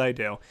know that I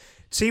do.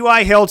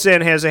 T.Y.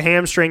 Hilton has a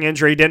hamstring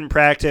injury, didn't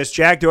practice.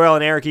 Jack Doyle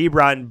and Eric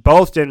Ebron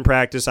both didn't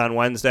practice on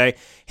Wednesday.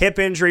 Hip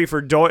injury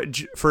for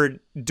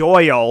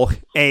Doyle,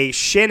 a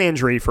shin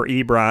injury for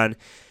Ebron.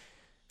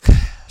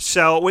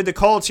 So with the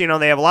Colts, they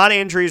have a lot of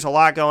injuries, a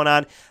lot going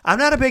on. I'm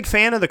not a big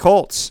fan of the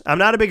Colts. I'm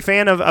not a big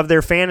fan of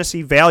their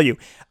fantasy value.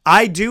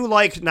 I do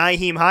like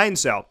Nyheim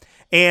Hines, though.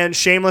 And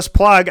shameless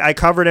plug, I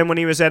covered him when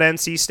he was at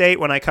NC State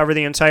when I covered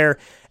all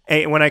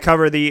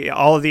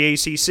of the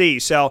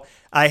ACC. So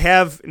I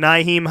have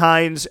Nyheim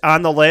Hines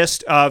on the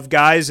list of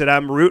guys that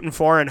I'm rooting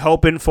for and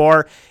hoping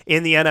for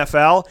in the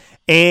NFL.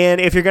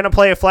 And if you're going to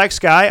play a flex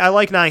guy, I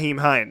like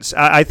Nyheim Hines.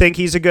 I think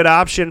he's a good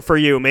option for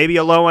you. Maybe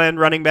a low-end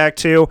running back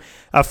too,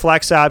 a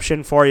flex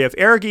option for you. If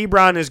Eric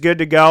Ebron is good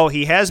to go,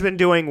 he has been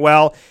doing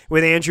well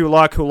with Andrew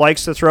Luck, who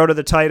likes to throw to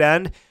the tight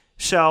end.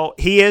 So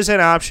he is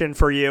an option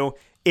for you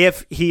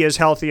if he is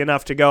healthy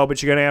enough to go,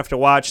 but you're going to have to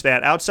watch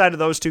that. Outside of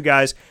those two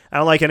guys, I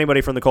don't like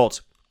anybody from the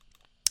Colts.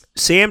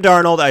 Sam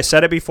Darnold, I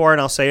said it before and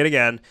I'll say it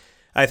again.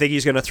 I think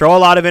he's going to throw a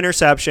lot of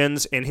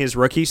interceptions in his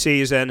rookie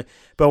season,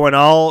 but when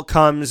all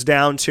comes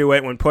down to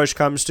it, when push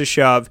comes to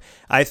shove,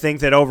 I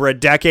think that over a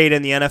decade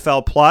in the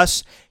NFL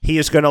plus, he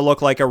is going to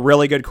look like a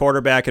really good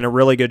quarterback and a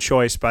really good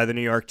choice by the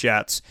New York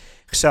Jets.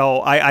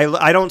 So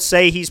I don't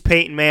say he's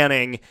Peyton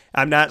Manning.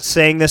 I'm not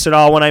saying this at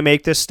all when I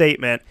make this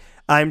statement.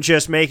 I'm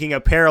just making a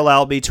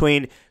parallel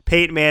between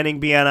Peyton Manning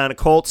being on a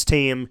Colts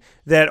team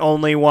that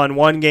only won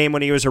one game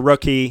when he was a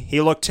rookie. He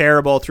looked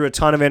terrible, threw a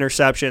ton of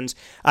interceptions.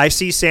 I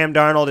see Sam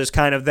Darnold as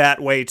kind of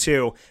that way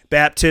too.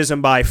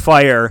 Baptism by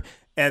fire,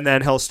 and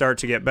then he'll start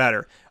to get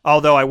better.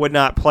 Although I would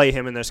not play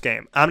him in this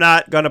game. I'm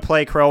not going to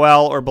play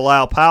Crowell or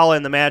Bilal Powell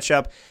in the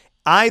matchup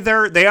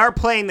either. They are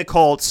playing the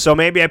Colts, so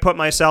maybe I put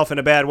myself in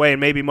a bad way,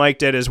 and maybe Mike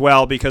did as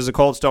well, because the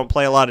Colts don't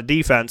play a lot of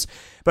defense.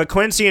 But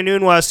Quincy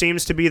Enunwa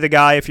seems to be the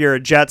guy, if you're a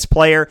Jets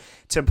player,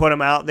 to put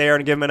him out there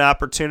and give him an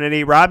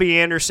opportunity. Robbie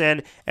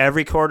Anderson,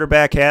 every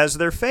quarterback has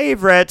their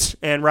favorite,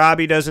 and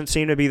Robbie doesn't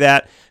seem to be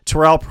that.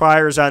 Terrell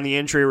Pryor's on the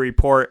injury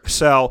report.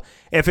 So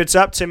if it's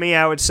up to me,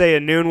 I would say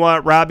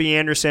Enunwa, Robbie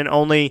Anderson,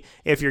 only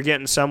if you're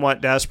getting somewhat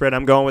desperate.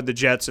 I'm going with the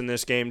Jets in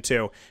this game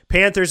too.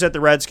 Panthers at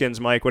the Redskins,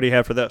 Mike. What do you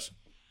have for this?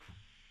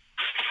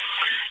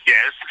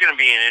 Yeah, this is going to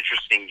be an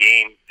interesting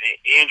game.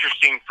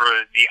 Interesting for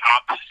the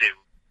opposite.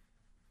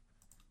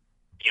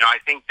 I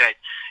think that,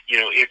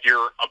 if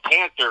you're a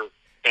Panther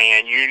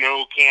fan,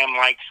 Cam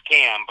likes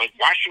Cam, but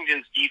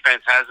Washington's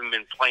defense hasn't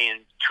been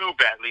playing too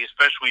badly,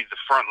 especially the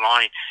front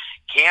line.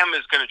 Cam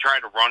is going to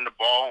try to run the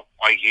ball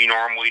like he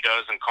normally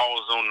does and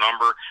call his own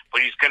number,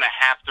 but he's going to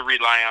have to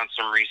rely on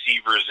some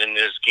receivers in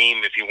this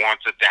game if he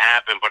wants it to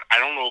happen. But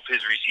I don't know if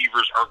his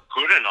receivers are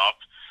good enough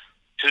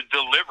to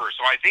deliver.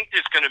 So I think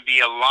there's going to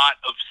be a lot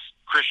of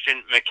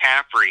Christian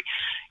McCaffrey.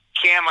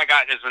 Cam I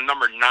got as a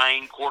number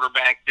 9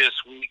 quarterback this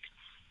week.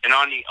 And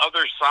on the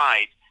other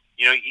side,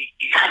 you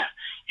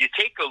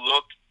take a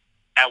look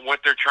at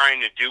what they're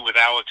trying to do with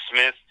Alex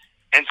Smith,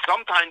 and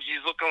sometimes he's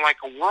looking like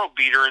a world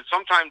beater, and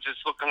sometimes it's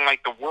looking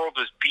like the world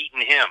is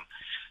beating him.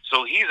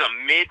 So he's a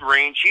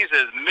mid-range. He's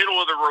as middle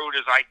of the road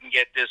as I can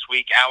get this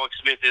week. Alex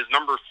Smith is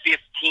number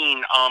 15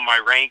 on my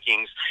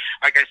rankings.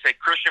 Like I said,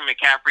 Christian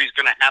McCaffrey is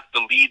going to have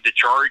to lead the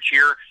charge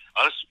here,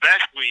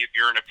 especially if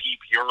you're in a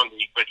PPR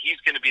league, but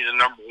he's going to be the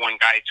number 1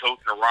 guy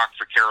toting the rock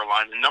for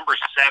Carolina. Number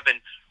 7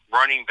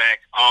 running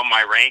back on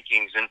my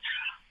rankings. And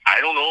I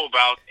don't know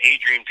about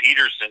Adrian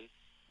Peterson.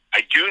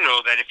 I do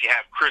know that if you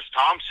have Chris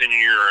Thompson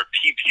in your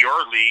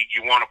PPR league,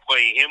 you want to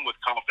play him with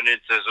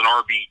confidence as an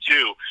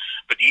RB2.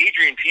 But the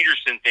Adrian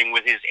Peterson thing,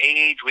 with his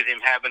age, with him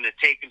having to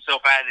take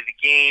himself out of the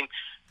game,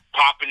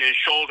 popping his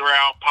shoulder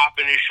out,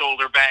 popping his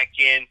shoulder back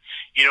in,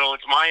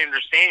 it's my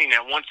understanding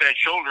that once that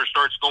shoulder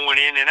starts going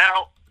in and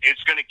out,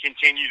 it's going to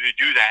continue to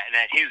do that. And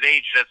at his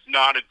age, that's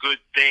not a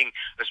good thing,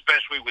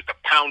 especially with the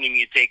pounding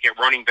you take at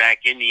running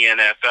back in the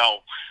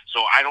NFL.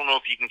 So I don't know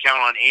if you can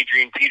count on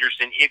Adrian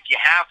Peterson. If you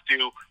have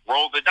to,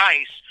 roll the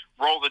dice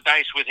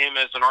with him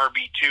as an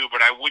RB2,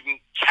 but I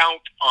wouldn't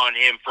count on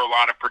him for a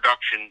lot of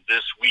production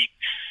this week.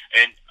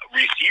 And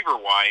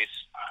receiver-wise,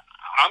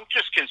 I'm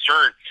just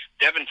concerned.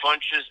 Devin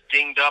Funchess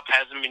dinged up,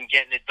 hasn't been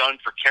getting it done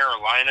for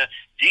Carolina.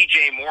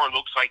 DJ Moore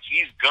looks like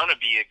he's gonna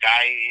be a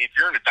guy. If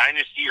you're in a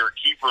dynasty or a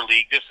keeper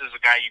league, this is a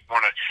guy you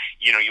want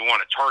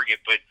to target.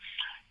 But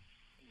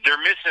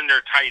they're missing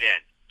their tight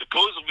end.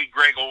 Supposedly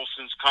Greg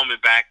Olson's coming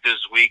back this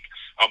week.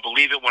 I'll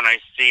believe it when I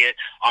see it.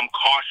 I'm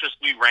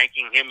cautiously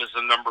ranking him as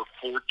the number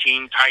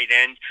 14 tight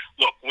end.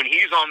 Look, when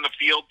he's on the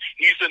field,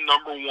 he's the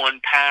number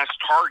 1 pass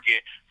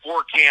target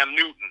for Cam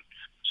Newton.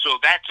 So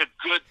that's a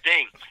good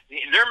thing.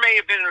 There may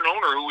have been an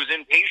owner who was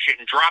impatient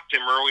and dropped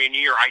him early in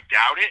the year. I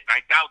doubt it. I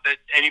doubt that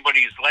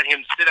anybody's let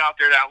him sit out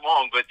there that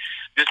long. But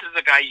this is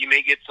a guy you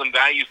may get some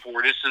value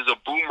for. This is a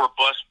boom or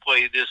bust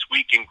play this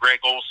week in Greg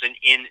Olson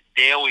in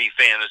daily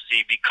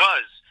fantasy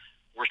because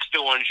we're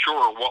still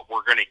unsure what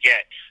we're going to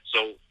get.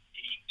 So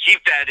keep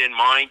that in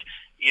mind.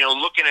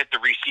 Looking at the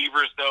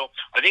receivers, though,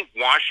 I think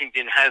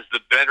Washington has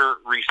the better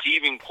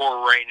receiving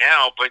core right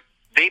now, but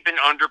they've been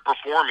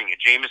underperforming.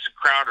 Jamison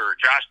Crowder,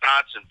 Josh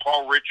Dotson,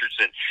 Paul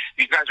Richardson,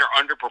 these guys are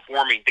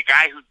underperforming. The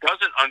guy who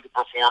doesn't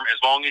underperform as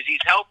long as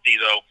he's healthy,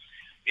 though,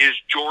 is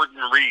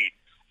Jordan Reed.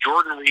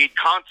 Jordan Reed,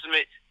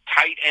 consummate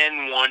tight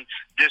end 1.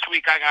 This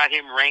week I got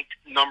him ranked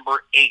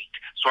number 8.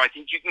 So I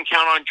think you can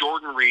count on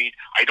Jordan Reed.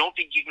 I don't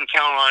think you can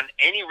count on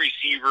any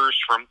receivers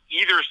from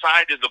either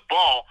side of the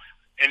ball.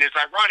 And it's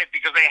ironic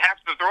because they have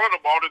to throw the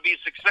ball to be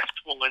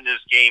successful in this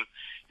game.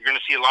 You're going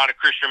to see a lot of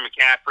Christian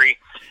McCaffrey.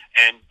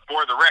 And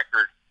for the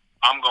record,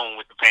 I'm going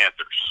with the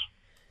Panthers.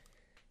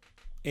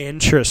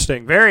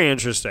 Interesting. Very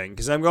interesting,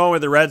 because I'm going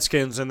with the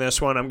Redskins in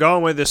this one. I'm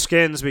going with the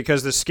Skins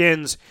because the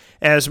Skins,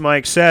 as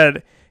Mike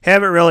said,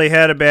 haven't really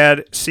had a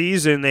bad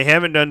season. They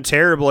haven't done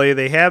terribly.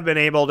 They have been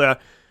able to,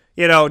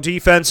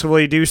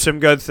 defensively do some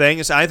good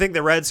things. I think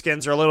the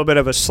Redskins are a little bit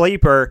of a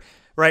sleeper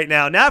right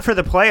now. Not for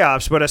the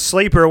playoffs, but a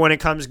sleeper when it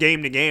comes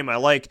game to game. I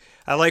like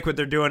what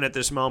they're doing at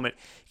this moment.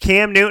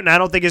 Cam Newton, I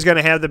don't think is going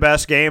to have the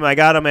best game. I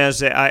got him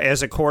as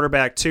a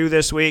quarterback 2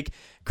 this week.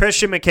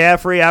 Christian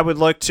McCaffrey, I would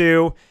look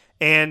to.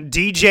 And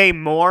DJ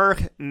Moore,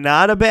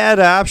 not a bad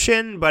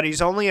option, but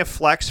he's only a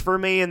flex for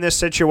me in this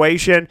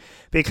situation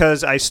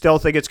because I still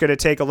think it's going to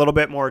take a little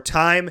bit more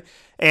time,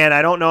 and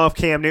I don't know if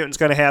Cam Newton's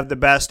going to have the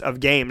best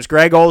of games.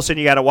 Greg Olson,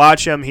 you got to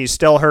watch him. He's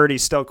still hurt.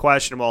 He's still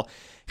questionable.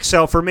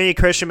 So for me,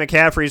 Christian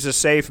McCaffrey is a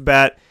safe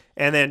bet,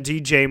 and then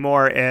DJ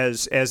Moore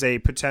as a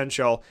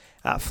potential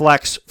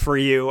flex for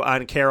you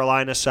on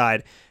Carolina's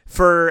side.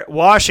 For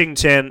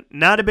Washington,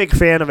 not a big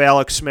fan of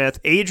Alex Smith.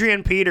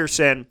 Adrian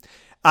Peterson,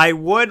 I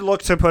would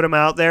look to put him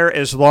out there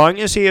as long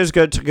as he is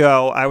good to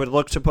go. I would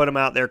look to put him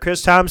out there.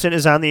 Chris Thompson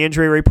is on the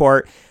injury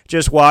report.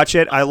 Just watch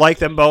it. I like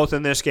them both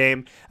in this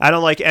game. I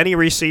don't like any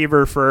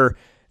receiver for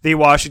the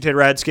Washington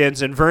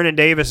Redskins, and Vernon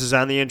Davis is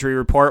on the injury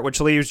report,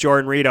 which leaves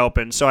Jordan Reed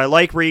open. So I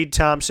like Reed,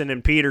 Thompson,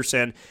 and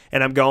Peterson,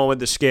 and I'm going with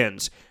the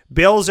Skins.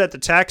 Bills at the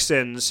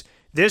Texans.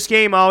 This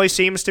game always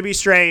seems to be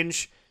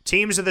strange.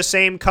 Teams are the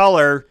same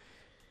color.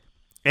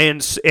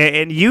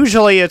 And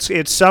usually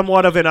it's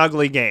somewhat of an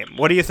ugly game.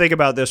 What do you think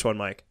about this one,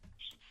 Mike?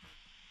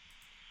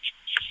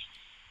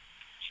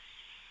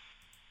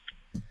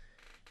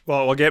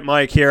 Well, we'll get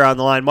Mike here on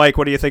the line. Mike,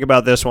 what do you think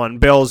about this one?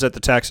 Bills at the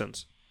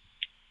Texans.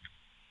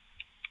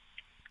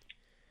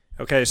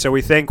 Okay, so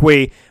we think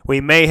we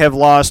may have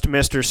lost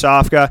Mr.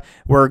 Sofka.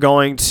 We're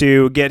going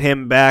to get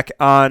him back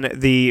on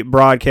the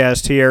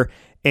broadcast here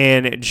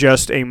in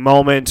just a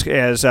moment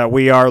as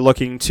we are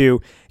looking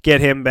to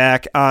get him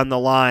back on the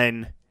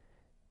line.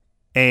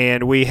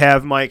 And we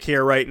have Mike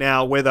here right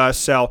now with us.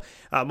 So,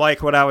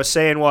 Mike, what I was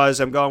saying was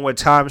I'm going with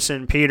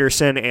Thompson,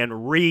 Peterson,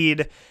 and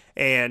Reed.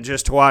 And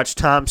just to watch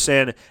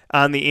Thompson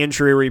on the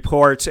injury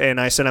report. And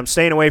I said I'm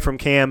staying away from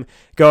Cam,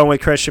 going with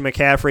Christian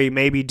McCaffrey,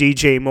 maybe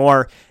DJ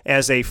Moore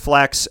as a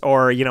flex,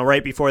 or,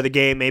 right before the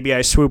game, maybe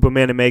I swoop him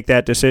in and make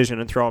that decision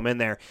and throw him in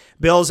there.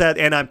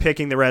 And I'm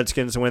picking the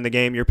Redskins to win the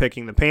game. You're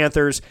picking the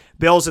Panthers.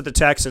 Bills at the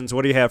Texans.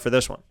 What do you have for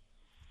this one?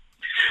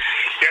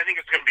 Yeah, I think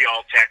it's going to be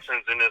all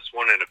Texans in this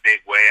one in a big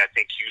way. I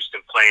think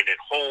Houston playing at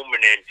home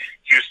and then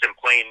Houston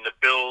playing the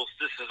Bills.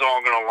 This is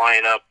all going to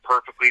line up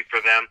perfectly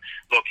for them.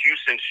 Look,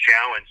 Houston's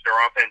challenged. Their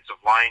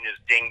offensive line is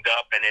dinged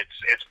up, and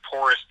it's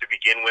porous to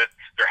begin with.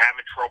 They're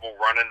having trouble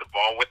running the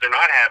ball. What they're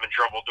not having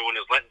trouble doing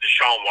is letting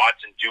Deshaun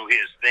Watson do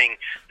his thing.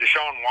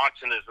 Deshaun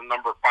Watson is the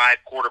number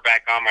 5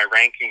 quarterback on my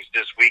rankings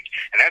this week,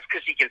 and that's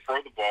because he can throw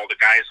the ball to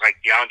guys like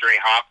DeAndre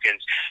Hopkins.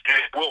 And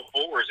Will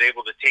Fuller is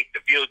able to take the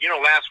field.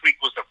 Last week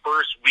was the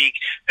first week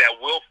that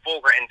Will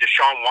Fuller and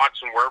Deshaun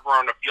Watson were ever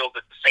on the field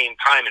at the same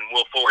time, and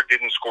Will Fuller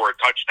didn't score a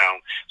touchdown.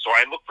 So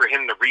I look for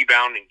him to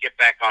rebound and get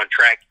back on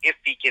track if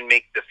he can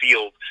make the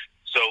field.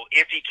 So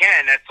if he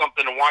can, that's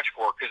something to watch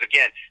for because,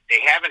 again, they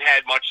haven't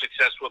had much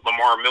success with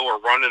Lamar Miller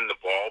running the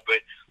ball.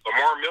 But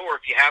Lamar Miller,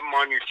 if you have him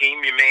on your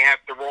team, you may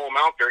have to roll him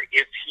out there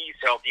if he's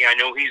healthy. I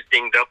know he's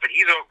dinged up, but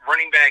he's a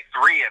running back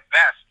 3 at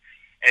best.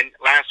 And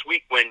last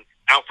week when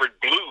Alfred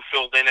Blue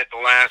filled in at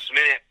the last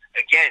minute,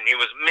 again, it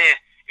was meh.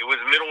 It was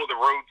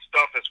middle-of-the-road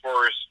stuff as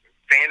far as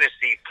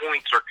fantasy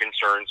points are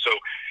concerned. So,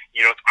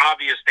 it's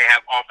obvious they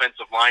have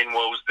offensive line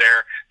woes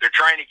there. They're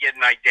trying to get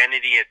an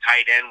identity at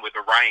tight end with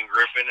a Ryan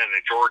Griffin and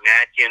a Jordan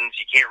Atkins.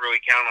 You can't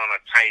really count on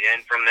a tight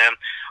end from them.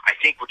 I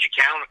think what you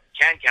can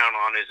count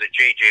on is a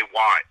J.J.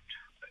 Watt,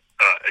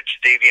 a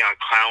Jadeveon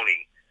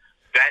Clowney.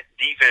 That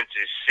defense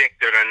is sick.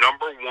 They're the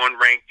number 1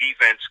 ranked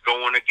defense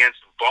going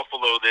against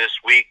Buffalo this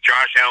week.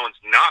 Josh Allen's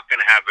not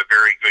going to have a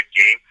very good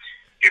game.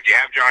 If you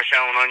have Josh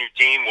Allen on your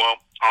team, well,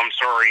 I'm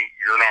sorry,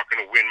 you're not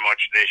going to win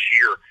much this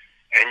year.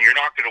 And you're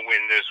not going to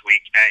win this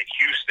week at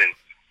Houston.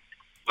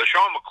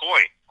 LaShawn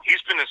McCoy,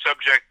 he's been the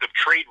subject of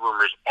trade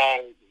rumors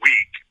all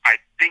week. I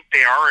think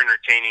they are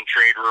entertaining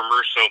trade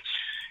rumors, so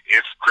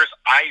if Chris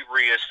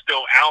Ivory is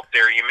still out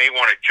there, you may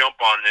want to jump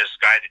on this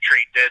guy. The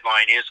trade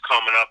deadline is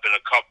coming up in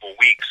a couple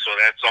weeks, so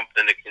that's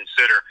something to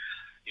consider.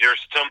 There's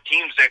some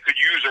teams that could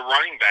use a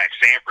running back.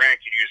 San Fran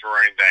could use a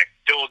running back.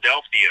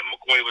 Philadelphia,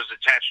 McCoy was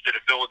attached to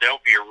the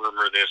Philadelphia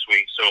rumor this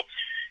week, so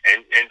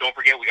and don't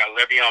forget, we got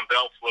Le'Veon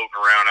Bell floating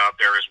around out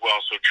there as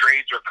well. So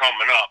trades are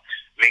coming up.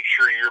 Make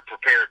sure you're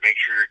prepared. Make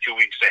sure you're 2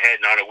 weeks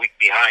ahead, not a week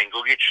behind.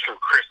 Go get you some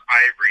Chris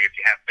Ivory if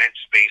you have bench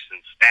space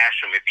and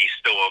stash him if he's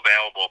still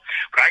available.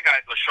 But I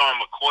got LaShawn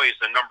McCoy as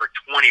the number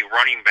 20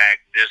 running back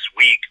this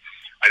week.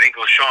 I think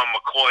LaShawn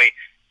McCoy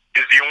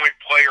is the only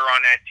player on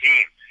that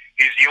team.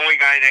 He's the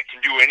only guy that can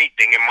do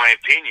anything, in my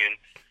opinion,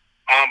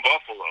 on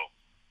Buffalo.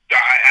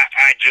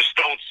 I just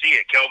don't see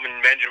it. Kelvin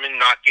Benjamin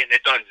not getting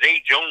it done.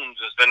 Zay Jones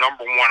is the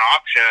number 1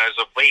 option as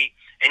of late,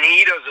 and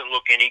he doesn't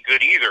look any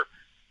good either.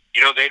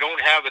 You know, they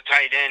don't have a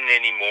tight end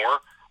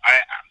anymore.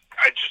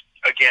 I just,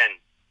 again,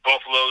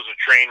 Buffalo's a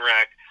train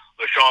wreck.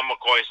 LaShawn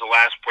McCoy's the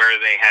last player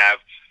they have.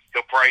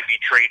 He'll probably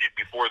be traded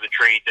before the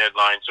trade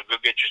deadline, so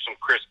go get you some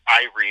Chris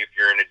Ivory if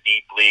you're in a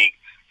deep league.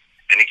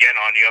 And again,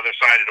 on the other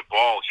side of the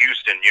ball,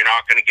 Houston, you're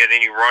not going to get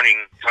any running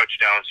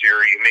touchdowns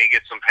here. You may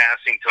get some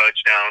passing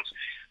touchdowns.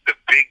 The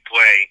big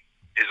play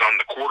is on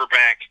the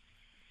quarterback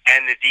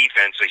and the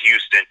defense of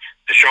Houston.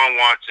 Deshaun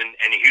Watson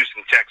and the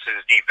Houston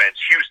Texans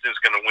defense. Houston's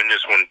going to win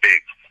this one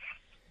big.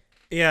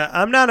 Yeah,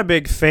 I'm not a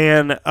big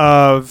fan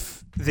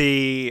of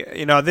the,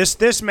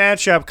 this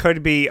matchup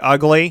could be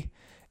ugly.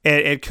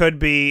 It could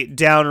be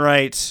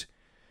downright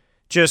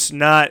just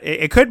not,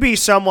 it could be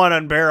somewhat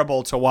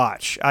unbearable to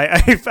watch.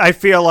 I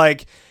feel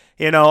like,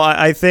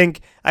 I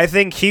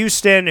think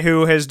Houston,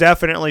 who has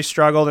definitely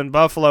struggled, and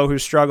Buffalo, who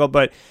struggled,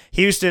 but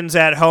Houston's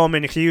at home,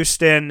 and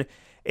Houston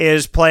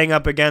is playing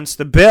up against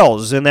the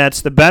Bills, and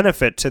that's the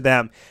benefit to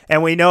them.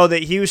 And we know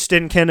that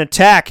Houston can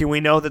attack, and we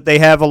know that they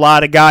have a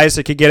lot of guys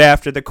that could get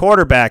after the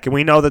quarterback, and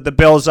we know that the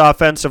Bills'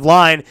 offensive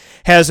line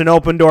has an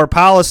open-door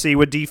policy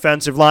with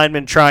defensive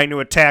linemen trying to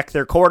attack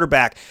their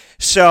quarterback.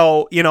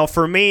 So,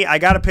 for me, I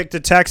got to pick the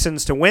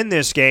Texans to win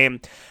this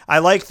game. I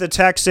like the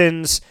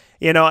Texans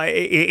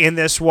in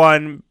this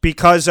one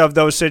because of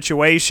those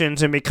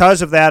situations, and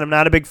because of that, I'm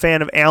not a big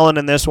fan of Allen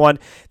in this one.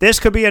 This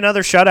could be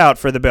another shutout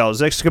for the Bills.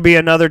 This could be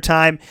another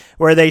time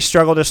where they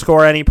struggle to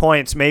score any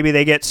points. Maybe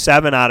they get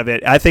 7 out of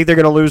it. I think they're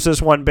going to lose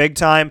this one big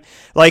time.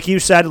 Like you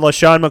said,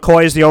 LaShawn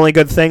McCoy is the only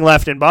good thing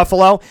left in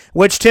Buffalo,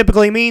 which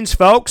typically means,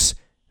 folks,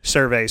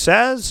 survey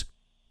says,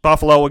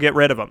 Buffalo will get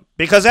rid of him.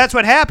 Because that's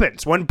what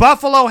happens. When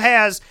Buffalo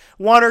has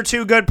 1 or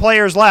 2 good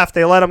players left,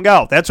 they let them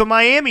go. That's what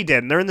Miami did,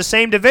 and they're in the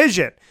same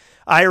division.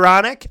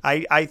 Ironic?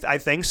 I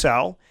think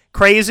so.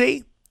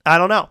 Crazy? I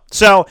don't know.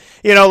 So,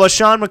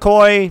 LaShawn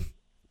McCoy,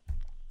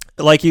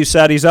 like you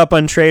said, he's up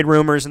on trade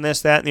rumors and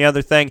this, that, and the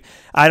other thing.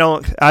 I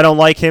don't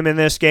like him in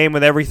this game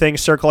with everything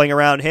circling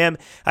around him.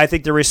 I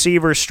think the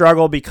receivers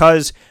struggle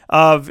because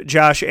of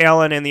Josh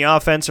Allen and the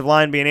offensive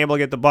line being able to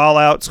get the ball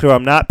out. So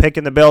I'm not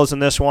picking the Bills in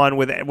this one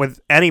with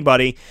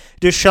anybody.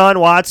 Deshaun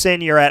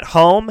Watson, you're at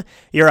home.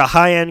 You're a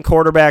high-end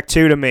quarterback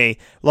too to me.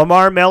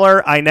 Lamar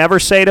Miller, I never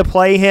say to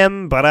play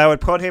him, but I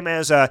would put him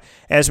as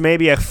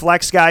maybe a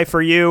flex guy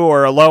for you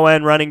or a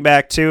low-end running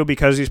back too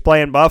because he's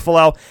playing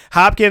Buffalo.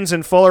 Hopkins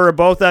and Fuller are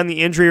both on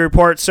the injury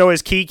report. So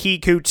is Kiki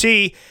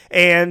Kuti.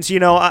 And,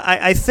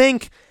 I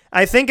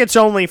think it's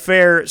only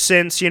fair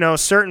since,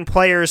 certain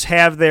players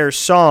have their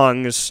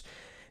songs,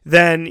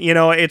 then,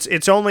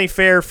 it's only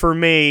fair for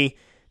me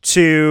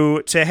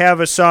to have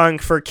a song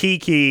for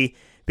Kiki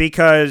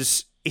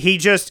because he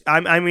just,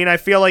 I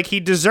feel like he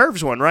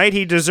deserves one, right?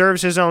 He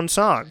deserves his own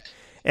song.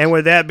 And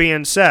with that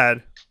being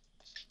said,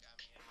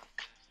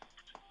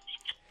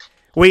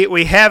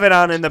 we have it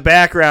on in the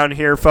background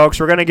here, folks.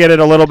 We're going to get it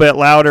a little bit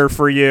louder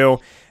for you.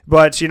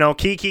 But,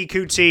 Kiki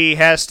Kuti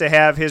has to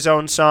have his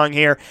own song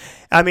here.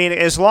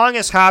 As long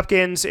as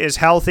Hopkins is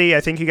healthy,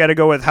 I think you got to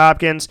go with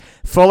Hopkins.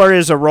 Fuller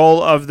is a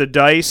roll of the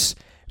dice.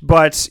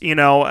 But,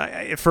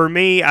 for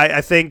me,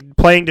 I think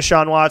playing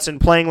Deshaun Watson,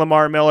 playing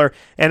Lamar Miller,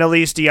 and at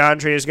least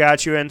DeAndre has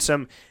got you in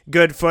some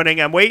good footing.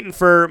 I'm waiting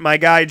for my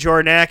guy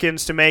Jordan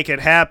Atkins to make it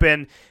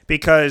happen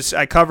because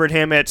I covered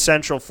him at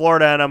Central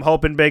Florida, and I'm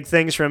hoping big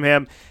things from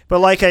him. But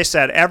like I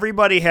said,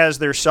 everybody has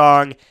their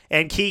song,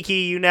 and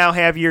Kiki, you now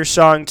have your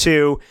song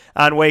too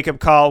on Wake Up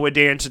Call with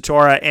Dan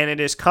Tortora, and it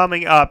is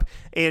coming up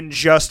in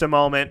just a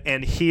moment,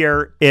 and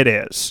here it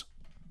is.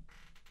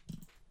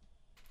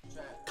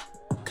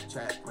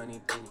 Track money,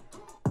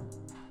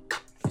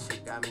 this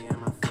shit got me in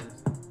my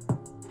feelings.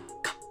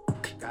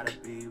 Gotta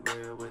be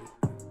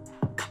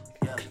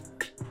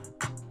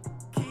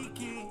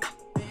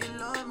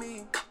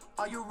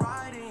Are you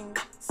riding?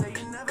 Say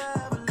you never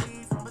ever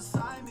leave from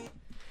beside me.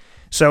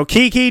 So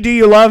Kiki, Do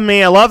You Love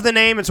Me? I love the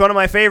name. It's one of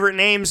my favorite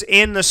names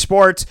in the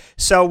sport.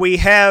 So we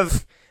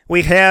have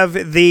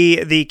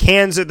the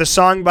Kansas, the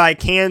song by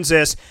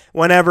Kansas,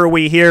 whenever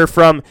we hear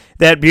from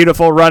that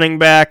beautiful running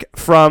back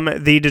from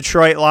the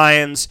Detroit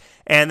Lions.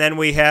 And then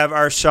we have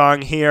our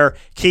song here,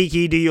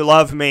 Kiki, Do You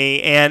Love Me?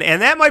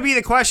 And that might be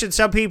the question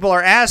some people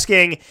are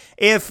asking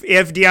if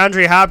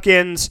DeAndre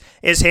Hopkins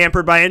is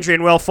hampered by injury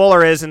and Will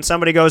Fuller is, and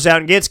somebody goes out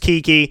and gets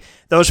Kiki.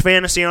 Those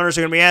fantasy owners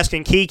are going to be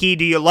asking, Kiki,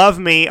 do you love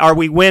me? Are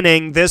we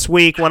winning this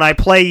week when I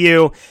play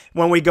you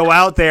when we go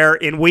out there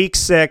in week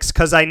 6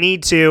 because I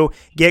need to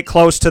get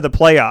close to the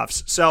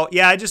playoffs? So,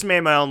 yeah, I just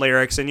made my own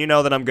lyrics, and you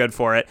know that I'm good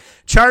for it.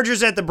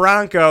 Chargers at the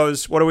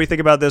Broncos. What do we think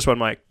about this one,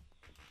 Mike?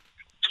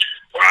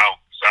 Wow.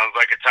 Sounds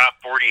like a top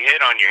 40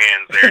 hit on your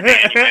hands there,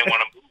 Dan. You might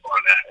want to move on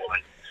that one.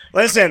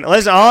 Listen,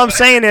 all I'm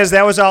saying is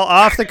that was all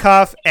off the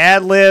cuff,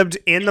 ad-libbed,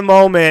 in the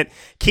moment.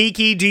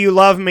 Kiki, do you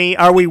love me?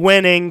 Are we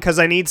winning? Because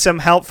I need some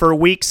help for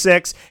week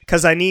 6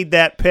 because I need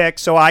that pick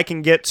so I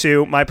can get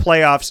to my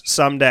playoffs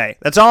someday.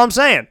 That's all I'm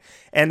saying.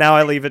 And now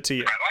I leave it to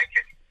you. I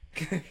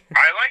like it.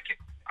 I like it.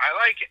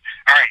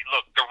 All right,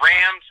 look, the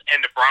Rams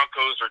and the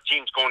Broncos are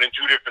teams going in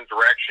two different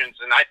directions,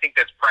 and I think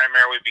that's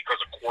primarily because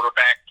of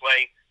quarterback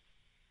play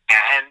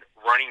and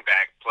running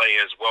back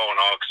play as well, and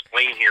I'll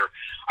explain here.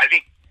 I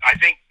think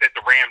that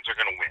the Rams are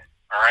going to win.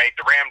 All right,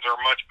 the Rams are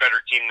a much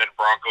better team than the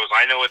Broncos.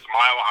 I know it's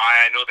mile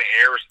high. I know the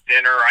air is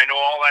thinner. I know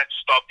all that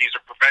stuff. These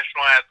are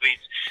professional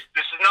athletes.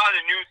 This is not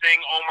a new thing.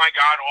 Oh my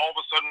God! All of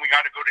a sudden we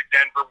got to go to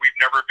Denver. We've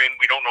never been.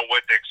 We don't know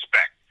what to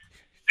expect.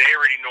 They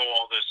already know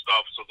all this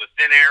stuff. So the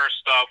thin air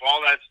stuff,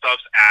 all that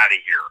stuff's out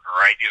of here.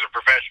 All right, these are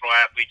professional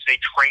athletes. They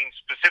train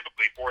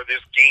specifically for this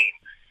game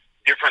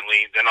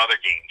differently than other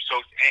games.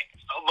 So,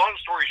 long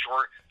story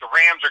short, the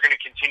Rams are going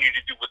to continue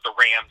to do what the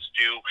Rams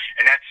do,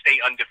 and that's stay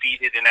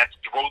undefeated, and that's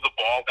throw the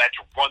ball, that's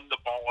run the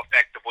ball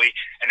effectively,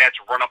 and that's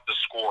run up the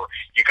score.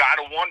 You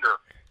got to wonder,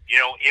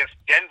 if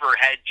Denver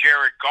had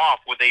Jared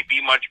Goff, would they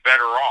be much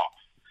better off?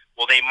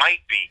 Well, they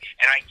might be,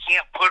 and I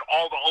can't put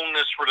all the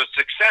onus for the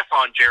success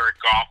on Jared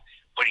Goff,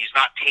 but he's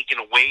not taken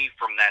away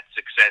from that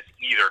success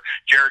either.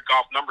 Jared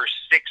Goff, number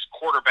 6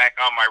 quarterback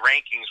on my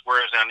rankings,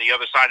 whereas on the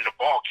other side of the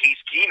ball, Case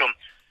Keenum,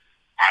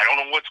 I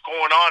don't know what's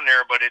going on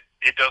there, but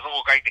it doesn't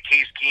look like the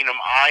Case Keenum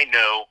I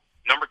know.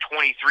 Number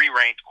 23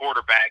 ranked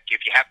quarterback.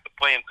 If you have to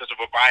play him because of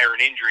a bye or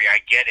an injury,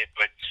 I get it.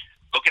 But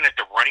looking at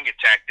the running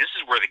attack, this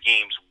is where the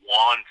game's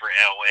won for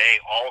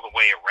L.A. all the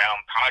way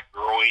around. Todd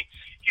Gurley,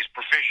 he's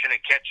proficient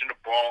at catching the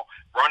ball,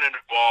 running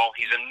the ball.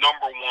 He's a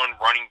number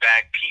 1 running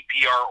back,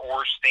 PPR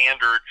or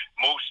standard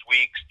most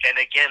weeks. And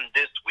again,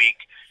 this week.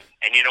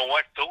 And you know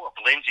what? Philip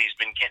Lindsay's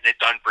been getting it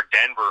done for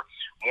Denver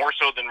more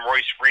so than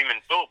Royce Freeman.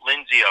 Philip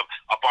Lindsay,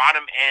 a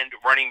bottom-end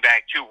running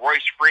back 2.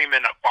 Royce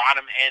Freeman, a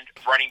bottom-end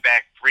running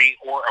back 3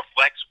 or a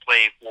flex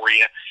play for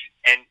you.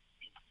 And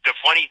the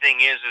funny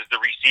thing is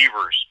the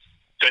receivers.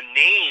 The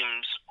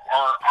names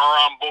are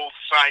on both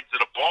sides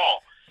of the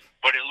ball.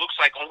 But it looks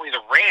like only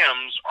the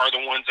Rams are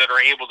the ones that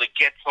are able to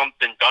get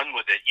something done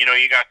with it. You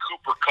got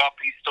Cooper Kupp.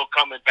 He's still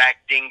coming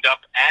back dinged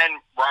up, and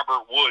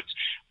Robert Woods.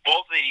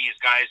 Both of these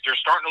guys, they're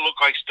starting to look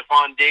like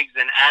Stephon Diggs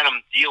and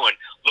Adam Thielen.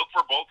 Look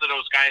for both of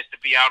those guys to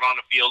be out on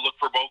the field. Look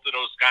for both of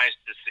those guys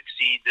to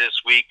succeed this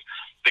week.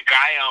 The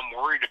guy I'm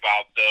worried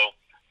about, though,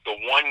 the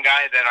one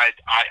guy that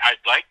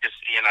I'd like to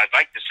see, and I'd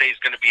like to say is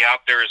going to be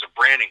out there, is a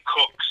Brandon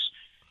Cooks.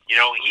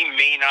 He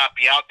may not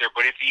be out there,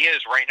 but if he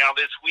is right now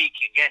this week,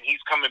 again,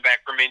 he's coming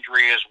back from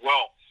injury as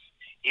well.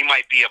 He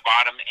might be a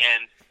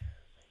bottom-end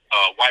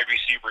wide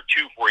receiver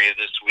 2 for you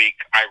this week,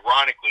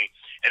 ironically.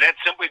 And that's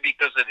simply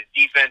because of the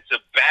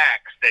defensive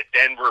backs that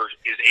Denver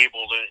is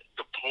able to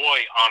deploy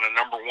on a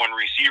number 1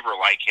 receiver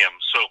like him.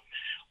 So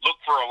look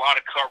for a lot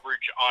of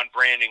coverage on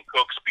Brandon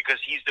Cooks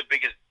because he's the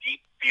biggest deep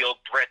field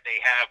threat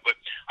they have.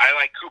 But I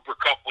like Cooper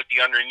Kupp with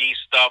the underneath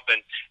stuff and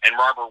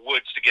Robert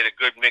Woods to get a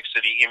good mix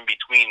of the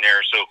in-between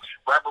there. So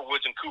Robert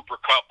Woods and Cooper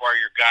Kupp are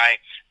your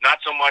guy. Not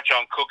so much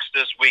on Cooks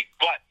this week,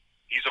 but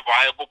he's a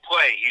viable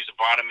play. He's a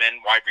bottom-end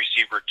wide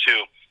receiver,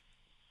 too.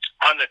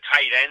 On the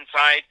tight end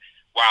side,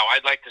 wow,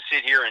 I'd like to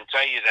sit here and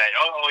tell you that,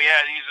 oh,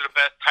 yeah, these are the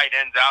best tight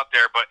ends out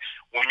there. But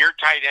when your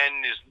tight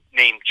end is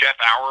named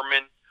Jeff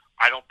Hourman,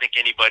 I don't think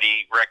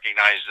anybody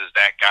recognizes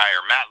that guy.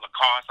 Or Matt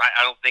Lacoste, I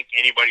don't think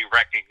anybody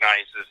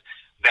recognizes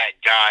that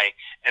guy.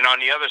 And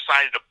on the other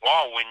side of the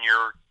ball, when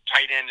your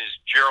tight end is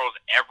Gerald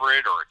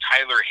Everett or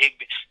Tyler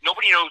Higbee,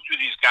 nobody knows who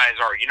these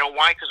guys are. You know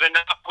why? Because they're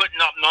not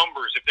putting up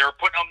numbers. If they were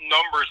putting up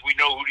numbers, we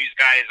know who these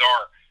guys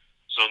are.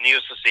 So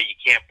needless to say,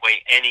 you can't play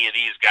any of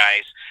these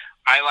guys.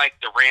 I like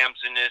the Rams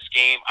in this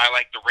game. I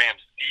like the Rams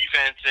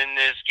defense in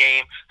this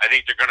game. I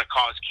think they're going to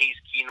cause Case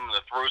Keenum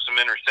to throw some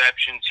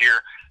interceptions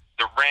here.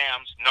 The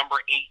Rams, number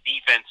 8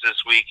 defense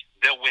this week,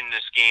 they'll win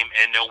this game,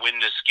 and they'll win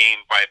this game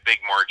by a big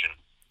margin.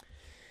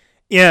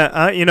 Yeah,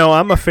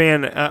 I'm a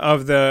fan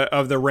of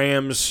the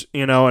Rams,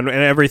 and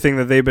everything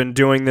that they've been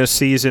doing this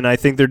season. I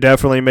think they're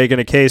definitely making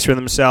a case for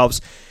themselves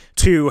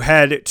to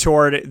head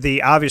toward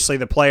obviously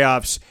the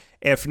playoffs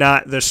if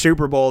not the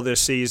Super Bowl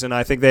this season.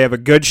 I think they have a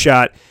good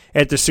shot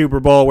at the Super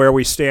Bowl where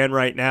we stand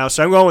right now.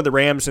 So I'm going with the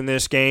Rams in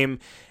this game.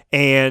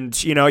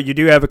 And, you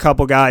do have a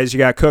couple guys. You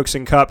got Cooks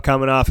and Kupp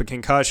coming off of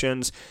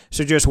concussions.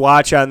 So just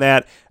watch on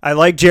that. I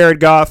like Jared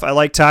Goff. I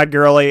like Todd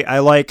Gurley. I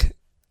like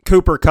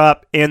Cooper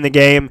Kupp in the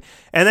game.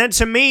 And then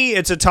to me,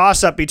 it's a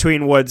toss-up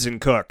between Woods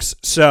and Cooks.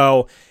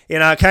 So,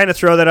 I kind of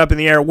throw that up in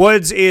the air.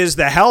 Woods is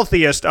the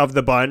healthiest of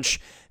the bunch.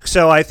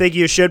 So I think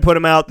you should put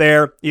him out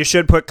there. You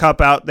should put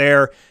Kupp out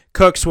there.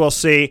 Cooks, we'll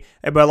see.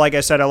 But like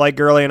I said, I like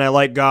Gurley and I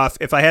like Goff.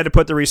 If I had to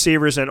put the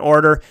receivers in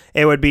order,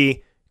 it would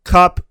be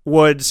Kupp,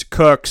 Woods,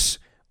 Cooks,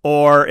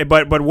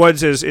 but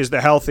Woods is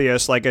the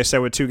healthiest, like I said,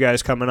 with two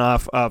guys coming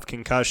off of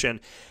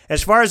concussion.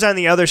 As far as on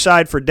the other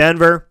side for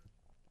Denver,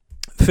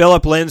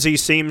 Philip Lindsay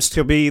seems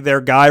to be their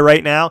guy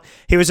right now.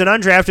 He was an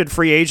undrafted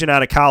free agent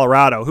out of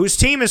Colorado, whose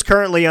team is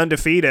currently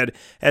undefeated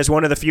as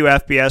one of the few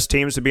FBS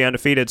teams to be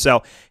undefeated.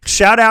 So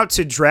shout out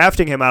to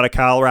drafting him out of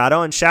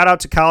Colorado, and shout out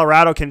to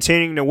Colorado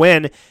continuing to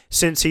win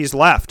since he's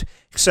left.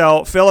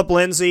 So Philip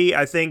Lindsay,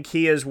 I think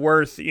he is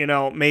worth,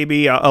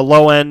 maybe a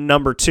low-end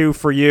number 2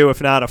 for you,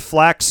 if not a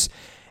flex.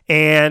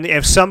 And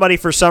if somebody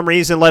for some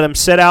reason let him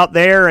sit out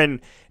there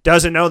and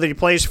doesn't know that he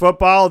plays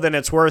football, then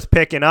it's worth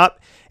picking up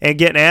and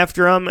getting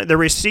after him. The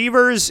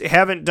receivers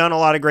haven't done a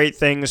lot of great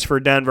things for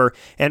Denver.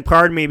 And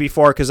pardon me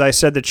before, because I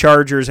said the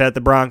Chargers at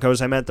the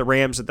Broncos. I meant the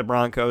Rams at the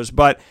Broncos.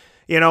 But,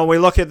 we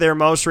look at their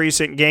most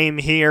recent game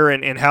here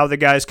and how the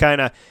guys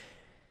kind of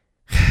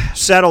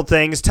settled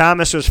things.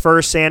 Thomas was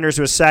first, Sanders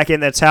was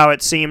second. That's how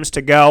it seems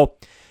to go.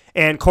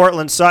 And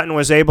Cortland Sutton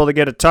was able to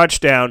get a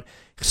touchdown.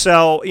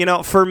 So,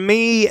 for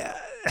me,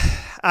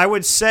 I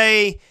would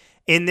say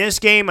in this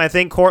game, I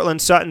think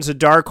Cortland Sutton's a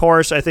dark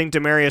horse. I think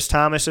Demaryius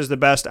Thomas is the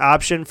best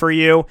option for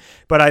you,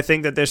 but I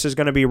think that this is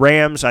going to be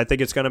Rams. I think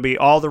it's going to be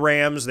all the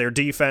Rams, their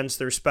defense,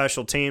 their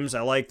special teams.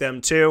 I like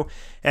them too,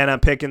 and I'm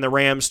picking the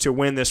Rams to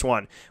win this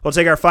one. We'll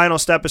take our final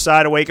step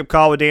aside, a wake-up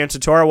call with Dan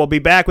Tortora. We'll be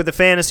back with the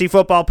Fantasy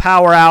Football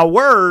Power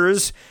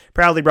Hours,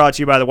 proudly brought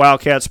to you by the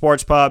Wildcat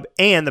Sports Pub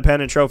and the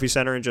Penn and Trophy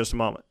Center in just a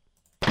moment.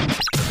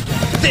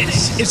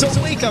 This is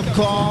a wake-up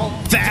call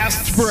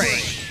fast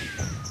break.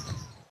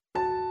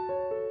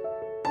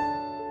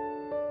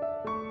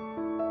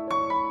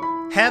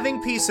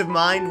 Having peace of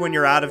mind when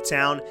you're out of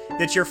town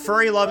that your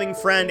furry-loving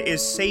friend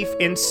is safe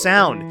and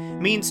sound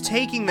means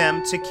taking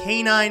them to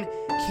Canine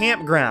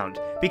Campground,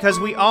 because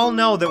we all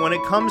know that when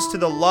it comes to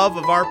the love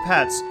of our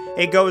pets,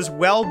 it goes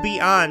well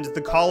beyond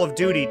the call of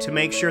duty to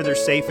make sure they're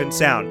safe and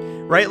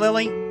sound. Right,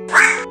 Lily?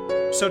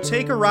 So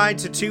take a ride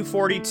to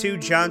 242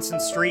 Johnson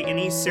Street in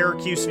East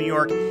Syracuse, New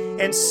York,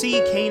 and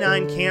see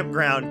Canine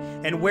Campground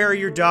and where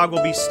your dog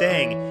will be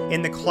staying,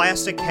 in the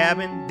classic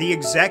cabin, the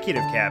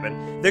executive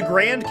cabin, the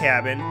grand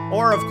cabin,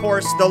 or of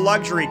course the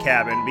luxury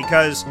cabin,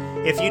 because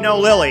if you know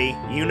Lily,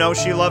 you know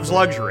she loves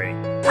luxury.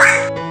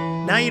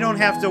 Now you don't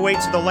have to wait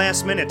to the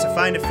last minute to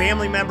find a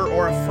family member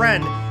or a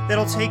friend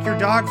that'll take your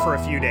dog for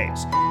a few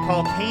days.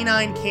 Call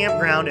Canine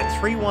Campground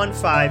at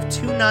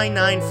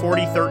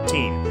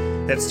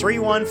 315-299-4013. That's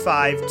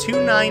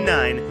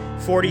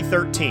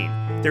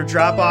 315-299-4013. Their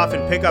drop-off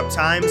and pickup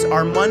times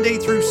are Monday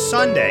through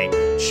Sunday.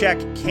 Check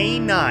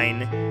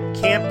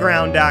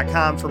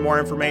K9campground.com for more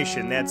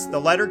information. That's the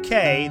letter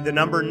K, the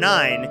number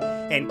 9,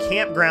 and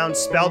campground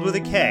spelled with a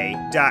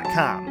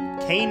K.com.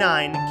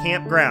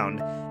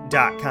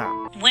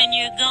 K9campground.com. When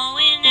you're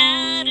going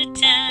out of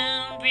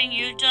town, bring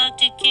your dog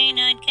to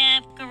Canine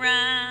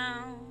Campground.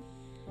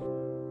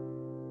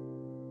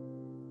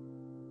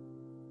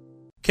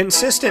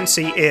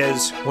 Consistency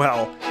is,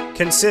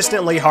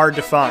 consistently hard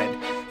to find,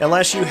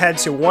 unless you head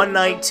to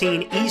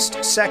 119 East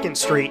 2nd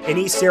Street in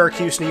East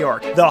Syracuse, New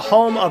York, the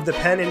home of the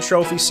Penn and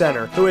Trophy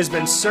Center, who has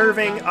been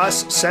serving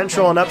us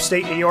Central and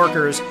Upstate New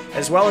Yorkers,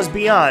 as well as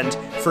beyond,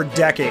 for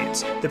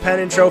decades. The Penn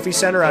and Trophy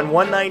Center on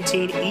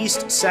 119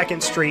 East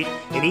 2nd Street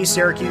in East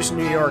Syracuse,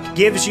 New York,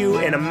 gives you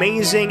an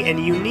amazing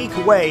and unique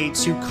way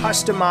to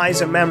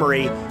customize a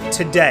memory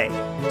today.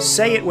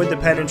 Say it with the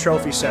Penn and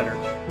Trophy Center.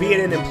 Be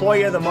it an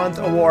Employee of the Month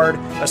award,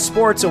 a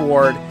sports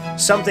award,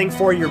 something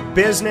for your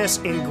business,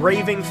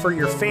 engraving for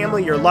your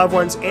family, your loved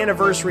ones,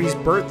 anniversaries,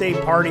 birthday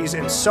parties,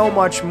 and so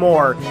much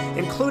more,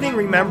 including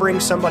remembering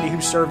somebody who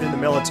served in the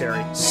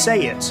military.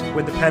 Say it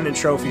with the Penn and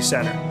Trophy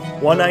Center.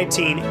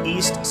 119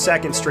 East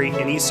 2nd Street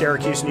in East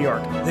Syracuse, New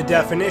York. The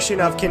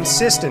definition of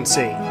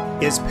consistency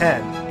is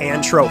Penn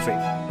and Trophy.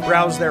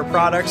 Browse their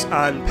products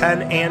on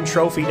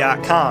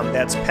pennandtrophy.com.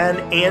 That's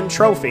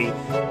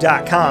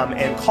pennandtrophy.com,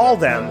 and call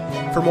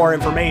them for more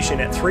information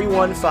at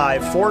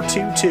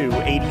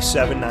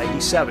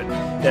 315-422-8797.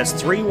 That's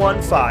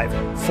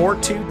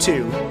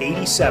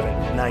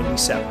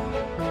 315-422-8797.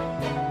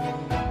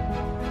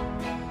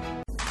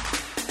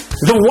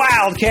 The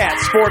Wildcat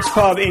Sports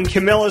Pub in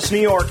Camillus, New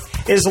York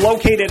is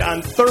located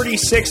on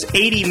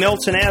 3680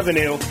 Milton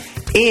Avenue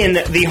in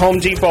the Home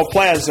Depot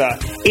Plaza.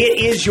 It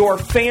is your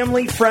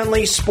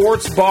family-friendly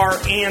sports bar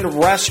and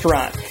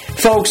restaurant.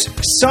 Folks,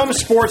 some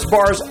sports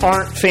bars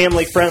aren't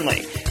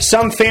family-friendly.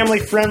 Some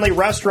family-friendly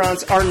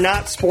restaurants are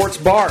not sports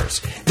bars.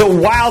 The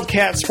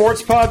Wildcat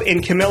Sports Pub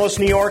in Camillus,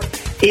 New York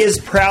is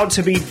proud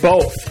to be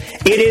both.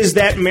 It is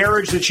that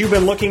marriage that you've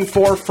been looking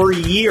for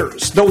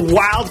years. The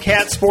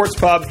Wildcat Sports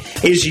Pub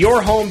is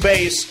your home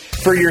base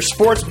for your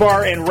sports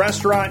bar and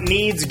restaurant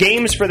needs,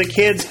 games for the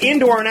kids,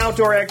 indoor and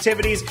outdoor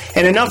activities,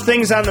 and enough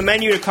things on the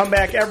menu to come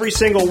back every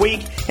single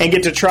week and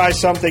get to try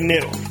something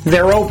new.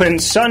 They're open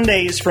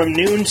Sundays from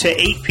noon to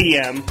 8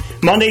 p.m.,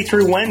 Monday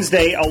through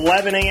Wednesday,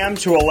 11 a.m.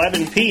 to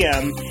 11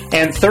 p.m.,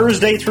 and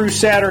Thursday through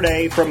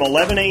Saturday from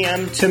 11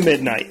 a.m. to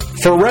midnight.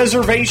 For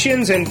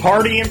reservations and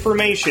party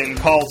information,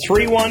 call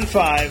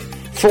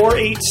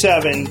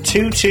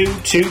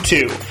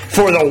 315-487-2222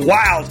 for the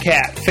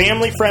Wildcat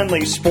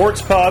family-friendly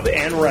sports pub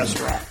and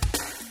restaurant.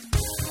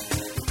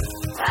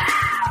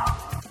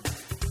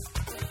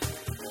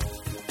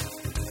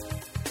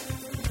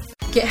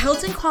 Get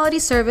Hilton quality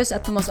service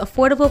at the most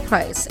affordable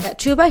price at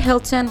True by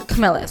Hilton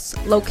Camillus,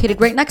 located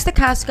right next to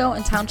Costco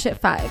in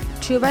Township 5.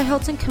 True by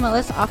Hilton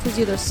Camillus offers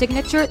you their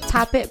signature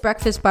Top It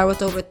breakfast bar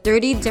with over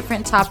 30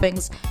 different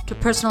toppings to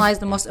personalize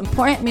the most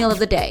important meal of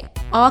the day,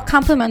 all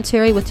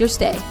complimentary with your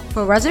stay.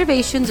 For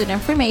reservations and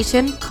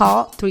information,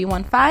 call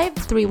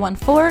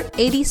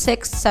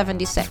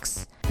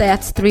 315-314-8676.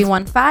 That's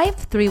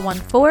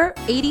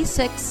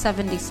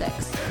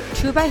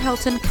 315-314-8676. True by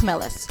Hilton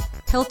Camillus.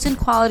 Hilton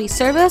quality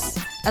service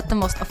at the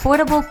most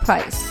affordable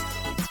price.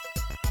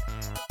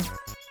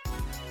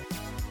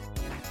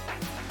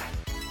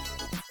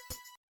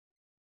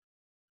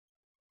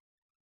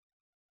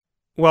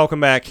 Welcome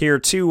back here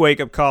to Wake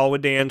Up Call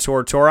with Dan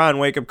Tortora on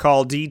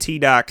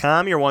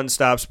wakeupcalldt.com, your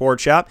one-stop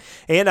sports shop,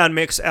 and on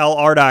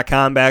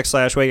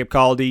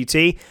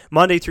mixlr.com/wakeupcalldt,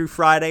 Monday through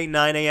Friday,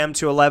 9 a.m.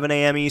 to 11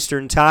 a.m.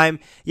 Eastern Time.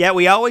 Yet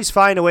we always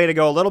find a way to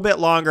go a little bit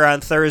longer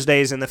on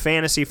Thursdays in the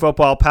Fantasy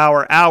Football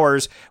Power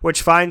Hours,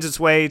 which finds its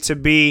way to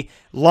be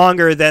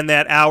longer than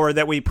that hour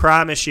that we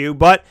promise you,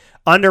 but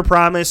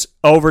under-promise,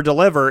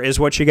 over-deliver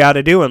is what you got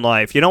to do in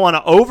life. You don't want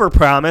to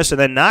over-promise and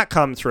then not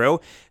come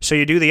through, so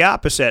you do the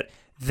opposite.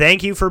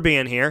 Thank you for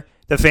being here.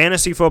 The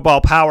Fantasy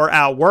Football Power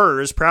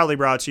Hours, proudly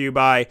brought to you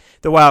by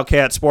the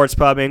Wildcat Sports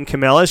Pub in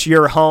Camillus.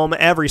 You're home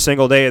every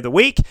single day of the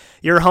week.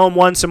 You're home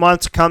once a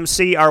month to come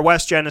see our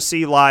West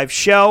Genesee live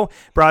show,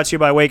 brought to you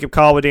by Wake Up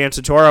Call with Dan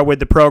Tortora, with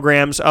the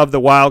programs of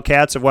the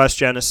Wildcats of West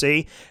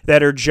Genesee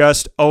that are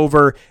just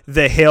over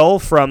the hill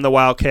from the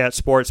Wildcat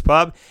Sports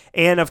Pub.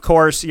 And, of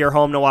course, you're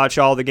home to watch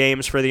all the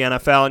games for the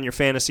NFL and your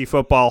fantasy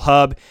football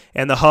hub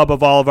and the hub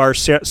of all of our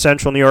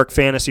Central New York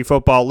fantasy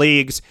football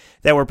leagues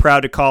that we're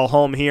proud to call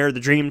home here. The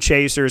Dream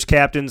Chasers,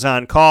 Captains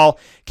on Call,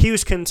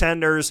 Q's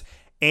Contenders,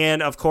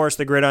 and, of course,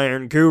 the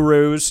Gridiron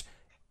Gurus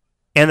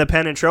and the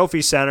Penn and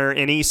Trophy Center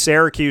in East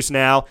Syracuse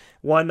now,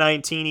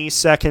 119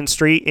 East 2nd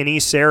Street in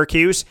East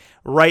Syracuse,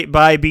 right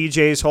by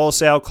BJ's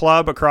Wholesale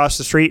Club across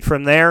the street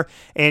from there,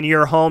 and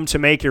you're home to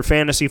make your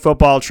fantasy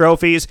football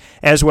trophies,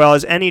 as well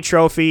as any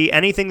trophy,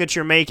 anything that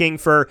you're making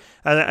for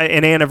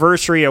an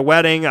anniversary, a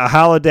wedding, a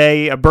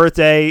holiday, a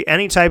birthday,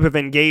 any type of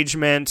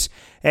engagement,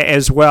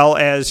 as well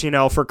as,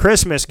 for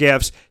Christmas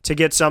gifts, to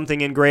get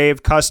something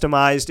engraved,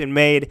 customized, and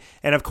made.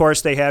 And, of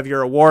course, they have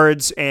your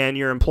awards and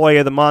your Employee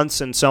of the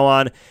Months and so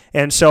on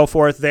and so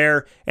forth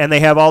there. And they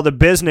have all the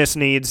business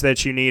needs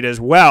that you need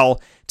as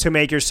well to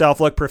make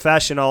yourself look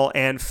professional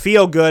and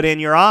feel good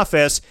in your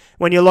office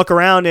when you look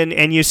around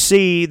and you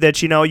see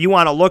that, you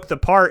want to look the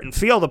part and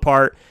feel the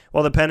part.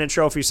 Well, the Penn and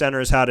Trophy Center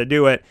is how to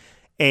do it.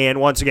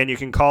 And, once again, you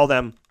can call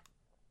them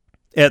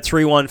at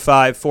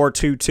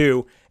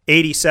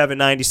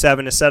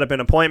 315-422-8797 to set up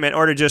an appointment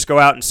or to just go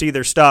out and see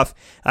their stuff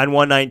on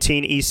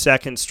 119 East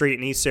 2nd Street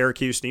in East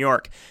Syracuse, New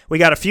York. We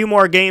got a few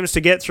more games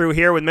to get through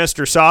here with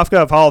Mr. Sofka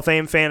of Hall of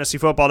Fame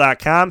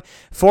FantasyFootball.com.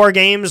 4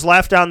 games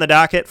left on the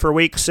docket for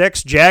Week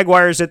 6.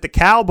 Jaguars at the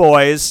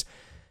Cowboys.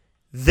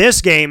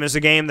 This game is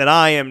a game that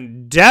I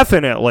am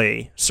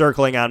definitely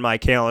circling on my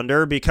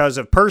calendar because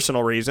of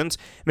personal reasons.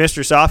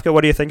 Mr. Sofka,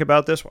 what do you think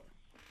about this one?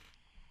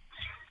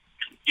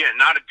 Yeah,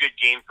 not a good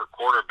game for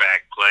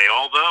quarterback play.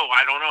 Although,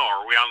 I don't know,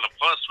 are we on the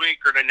plus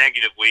week or the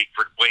negative week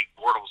for Blake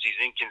Bortles? He's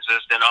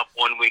inconsistent, up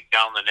one week,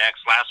 down the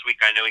next. Last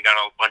week, I know he got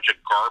a bunch of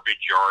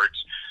garbage yards.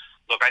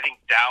 Look, I think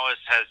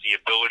Dallas has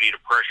the ability to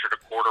pressure the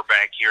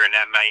quarterback here, and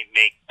that might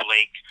make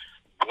Blake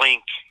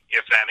blink,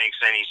 if that makes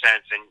any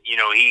sense. And,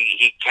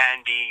 he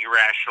can be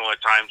irrational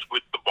at times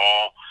with the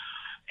ball.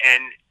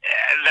 And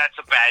that's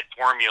a bad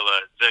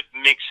formula. The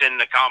mix in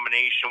the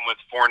combination with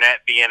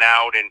Fournette being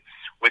out and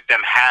with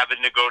them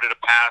having to go to the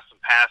pass and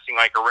passing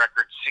like a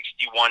record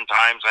 61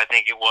 times, I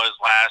think it was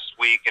last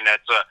week, and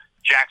that's a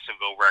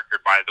Jacksonville record,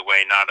 by the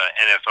way, not an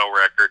NFL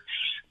record.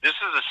 This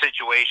is a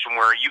situation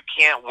where you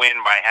can't win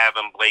by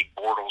having Blake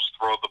Bortles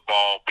throw the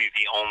ball be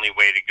the only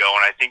way to go,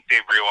 and I think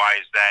they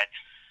realized that.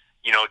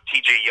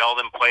 TJ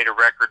Yeldon played a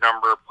record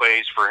number of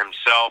plays for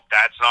himself.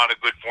 That's not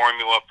a good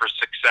formula for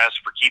success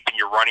for keeping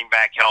your running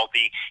back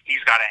healthy.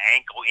 He's got an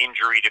ankle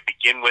injury to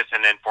begin with,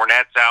 and then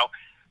Fournette's out.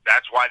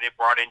 That's why they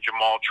brought in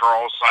Jamal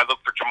Charles. So I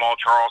look for Jamal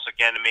Charles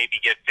again to maybe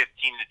get 15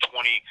 to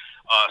 20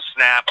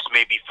 snaps,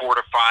 maybe 4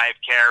 to 5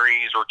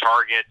 carries or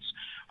targets.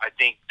 I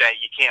think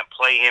that you can't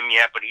play him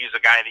yet, but he's a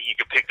guy that you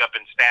could pick up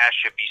and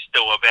stash if he's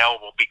still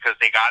available, because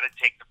they got to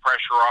take the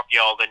pressure off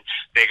Yeldon.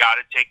 They got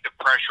to take the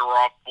pressure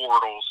off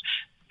Bortles.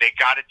 They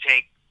got to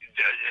take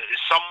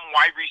some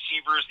wide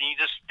receivers need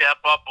to step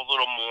up a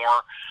little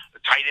more.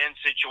 The tight end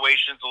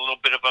situation's a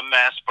little bit of a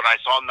mess, but I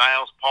saw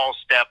Niles Paul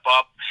step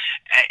up,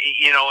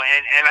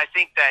 and I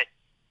think that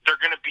they're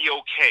going to be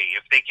okay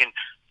if they can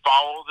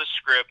follow the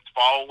script,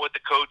 follow what the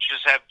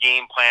coaches have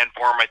game planned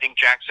for them. I think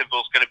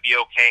Jacksonville's going to be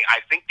okay.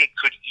 I think they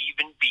could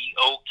even be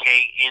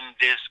okay in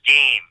this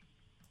game.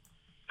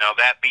 Now,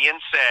 that being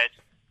said,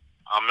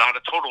 I'm not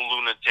a total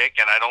lunatic,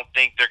 and I don't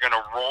think they're going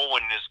to roll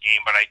in this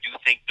game, but I do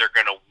think they're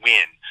going to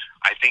win.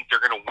 I think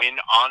they're going to win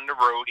on the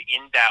road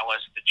in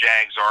Dallas, the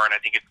Jags are, and I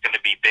think it's going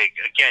to be big.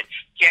 Again,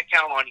 can't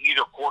count on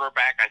either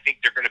quarterback. I think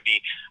they're going to be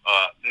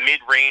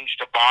mid-range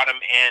to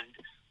bottom-end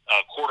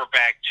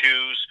quarterback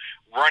twos.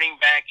 Running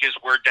back is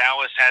where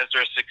Dallas has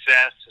their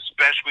success,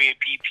 especially in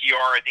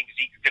PPR. I think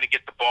Zeke's going to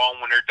get the ball,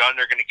 and when they're done,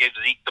 they're going to give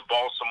Zeke the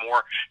ball some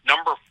more.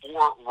 Number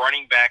 4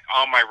 running back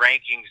on my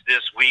rankings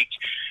this week.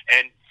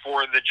 And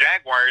for the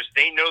Jaguars,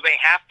 they know they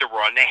have to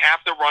run. They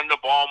have to run the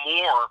ball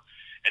more,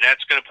 and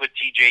that's going to put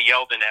TJ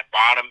Yeldon at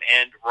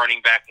bottom-end running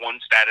back 1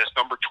 status,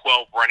 number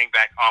 12 running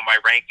back on my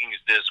rankings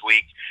this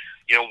week.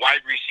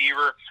 Wide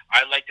receiver,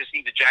 I'd like to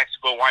see the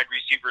Jacksonville wide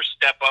receivers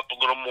step up a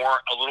little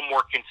more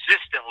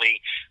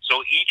consistently.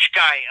 So each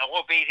guy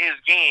elevate his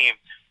game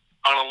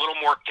on a little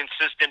more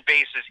consistent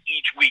basis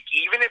each week,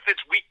 even if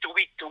it's week to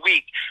week to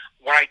week.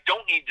 What I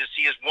don't need to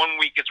see is 1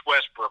 week it's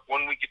Westbrook,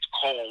 1 week it's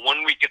Cole,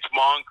 1 week it's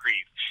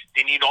Moncrief.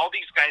 They need all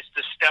these guys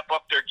to step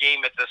up their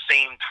game at the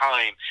same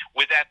time.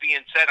 With that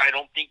being said, I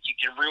don't think you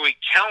can really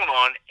count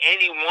on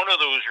any one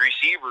of those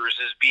receivers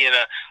as being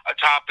a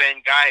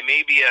top-end guy.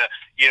 Maybe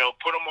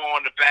put them all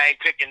in the bag,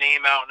 pick a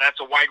name out, and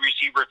that's a wide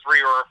receiver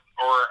 3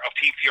 or a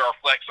PPR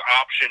flex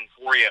option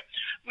for you.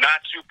 Not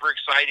super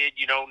excited,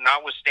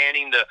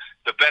 notwithstanding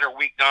the better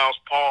week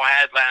Niles Paul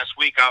had last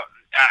week.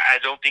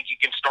 I don't think you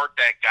can start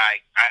that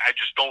guy. I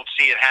just don't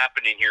see it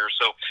happening here.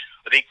 So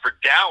I think for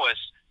Dallas,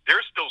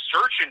 they're still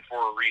searching for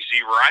a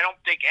receiver. I don't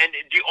think, and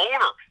the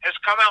owner has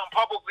come out and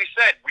publicly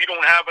said, we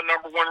don't have a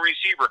number 1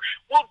 receiver.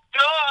 Well,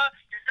 duh,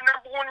 your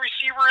number 1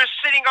 receiver is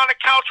sitting on a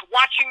couch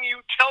watching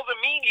you tell the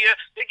media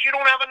that you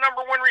don't have a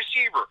number 1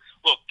 receiver.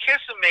 Look, kiss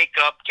and make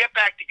up, get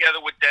back together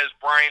with Dez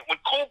Bryant.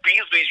 When Cole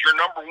Beasley is your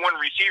number 1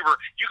 receiver,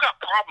 you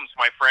got problems,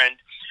 my friend.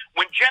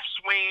 When Jeff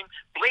Swain,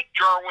 Blake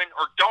Jarwin,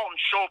 or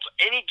Dalton Schultz,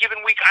 any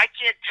given week, I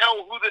can't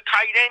tell who the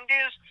tight end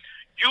is,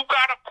 you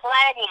got a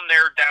problem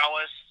there,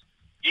 Dallas.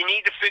 You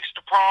need to fix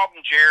the problem,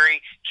 Jerry.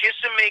 Kiss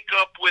and make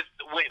up with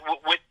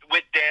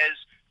Dez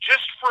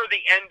just for the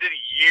end of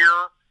the year.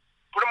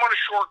 Put him on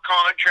a short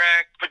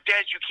contract. But,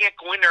 Dez, you can't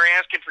go in there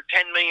asking for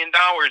 $10 million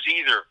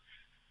either.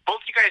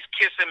 Both you guys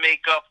kiss and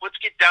make up. Let's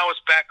get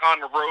Dallas back on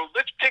the road.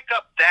 Let's pick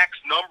up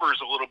Dak's numbers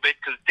a little bit,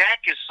 because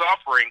Dak is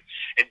suffering,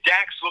 and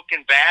Dak's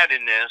looking bad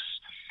in this,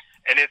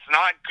 and it's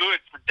not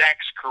good for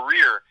Dak's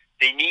career.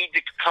 They need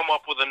to come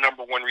up with a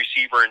number 1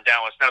 receiver in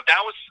Dallas. Now,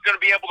 Dallas is going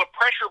to be able to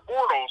pressure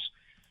Bortles.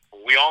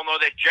 We all know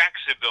that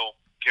Jacksonville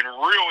can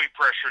really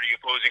pressure the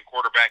opposing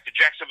quarterback. The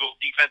Jacksonville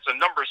defense, a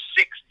number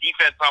 6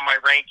 defense on my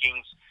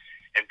rankings,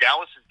 and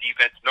Dallas'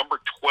 defense, number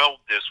 12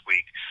 this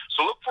week.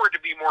 So look for it to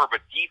be more of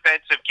a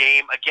defensive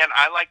game. Again,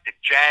 I like the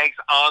Jags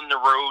on the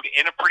road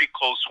in a pretty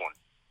close one.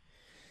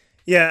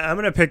 Yeah, I'm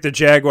going to pick the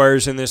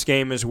Jaguars in this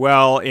game as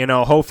well.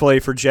 Hopefully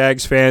for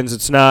Jags fans,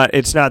 it's not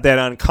that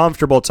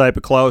uncomfortable type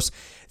of close.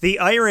 The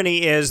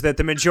irony is that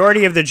the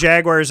majority of the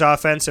Jaguars'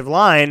 offensive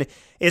line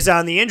is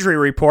on the injury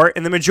report,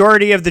 and the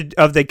majority of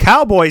the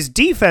Cowboys'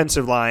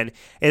 defensive line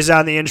is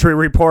on the injury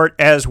report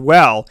as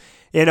well.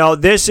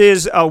 This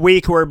is a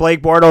week where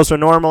Blake Bortles will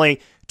normally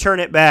turn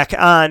it back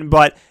on,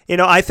 but,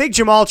 I think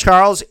Jamal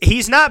Charles,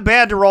 he's not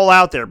bad to roll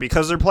out there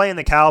because they're playing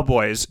the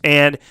Cowboys,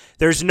 and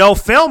there's no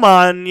film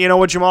on,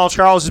 what Jamal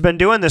Charles has been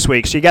doing this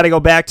week, so you got to go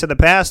back to the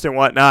past and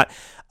whatnot.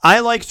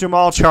 I like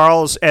Jamal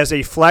Charles as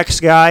a flex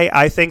guy.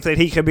 I think that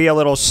he could be a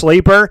little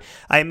sleeper.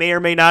 I may or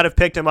may not have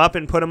picked him up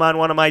and put him on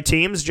one of my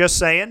teams, just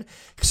saying.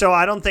 So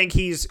I don't think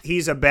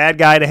he's a bad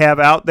guy to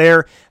have out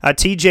there.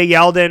 TJ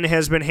Yeldon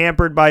has been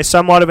hampered by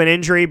somewhat of an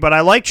injury, but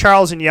I like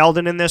Charles and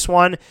Yeldon in this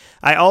one.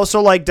 I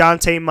also like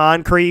Dante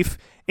Moncrief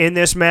in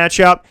this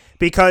matchup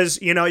because,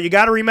 you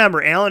got to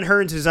remember, Allen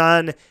Hurns is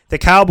on the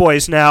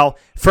Cowboys now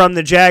from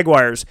the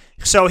Jaguars.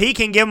 So he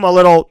can give him a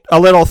little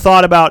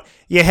thought about,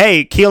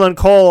 hey, Keelan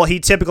Cole,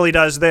 he typically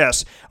does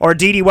this, or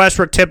Dede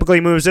Westbrook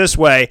typically moves this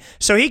way.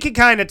 So he can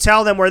kind of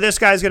tell them where this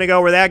guy's going to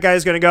go, where that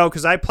guy's going to go,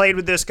 because I played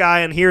with this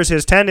guy and here's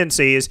his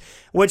tendencies,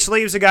 which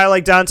leaves a guy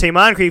like Dante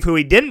Moncrief, who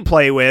he didn't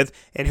play with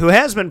and who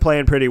has been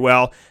playing pretty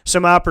well,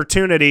 some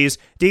opportunities.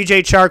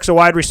 DJ Chark's a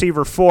wide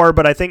receiver 4,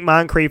 but I think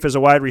Moncrief is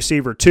a wide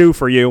receiver 2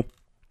 for you.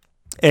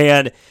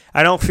 And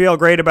I don't feel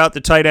great about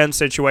the tight end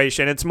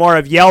situation. It's more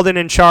of Yeldon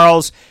and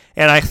Charles,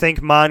 and I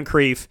think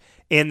Moncrief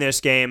in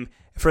this game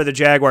for the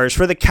Jaguars.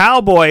 For the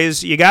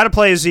Cowboys, you got to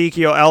play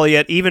Ezekiel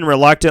Elliott, even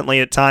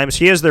reluctantly at times.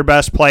 He is their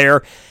best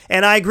player.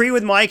 And I agree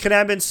with Mike, and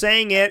I've been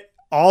saying it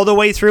all the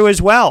way through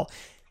as well.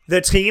 The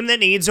team that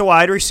needs a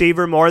wide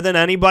receiver more than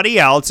anybody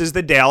else is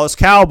the Dallas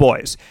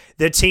Cowboys.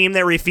 The team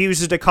that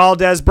refuses to call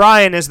Dez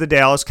Bryant is the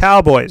Dallas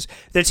Cowboys.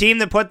 The team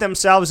that put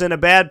themselves in a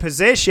bad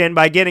position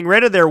by getting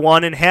rid of their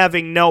one and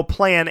having no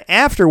plan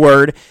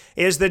afterward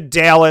is the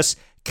Dallas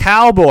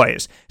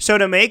Cowboys. So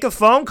to make a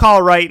phone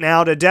call right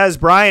now to Dez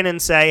Bryant and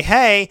say,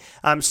 hey,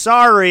 I'm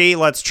sorry,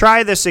 let's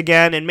try this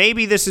again, and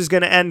maybe this is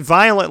going to end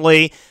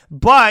violently,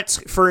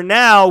 but for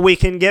now we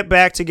can get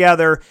back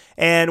together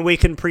and we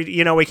can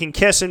we can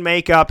kiss and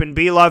make up and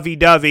be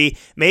lovey-dovey.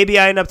 Maybe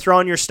I end up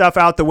throwing your stuff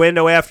out the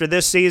window after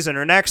this season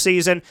or next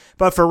season,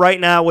 but for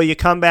right now, will you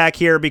come back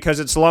here because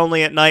it's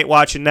lonely at night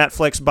watching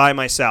Netflix by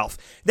myself?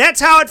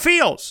 That's how it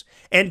feels.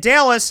 And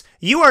Dallas,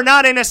 you are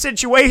not in a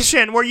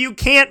situation where you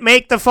can't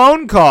make the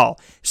phone call.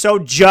 So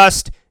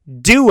just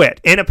do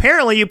it. And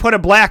apparently you put a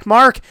black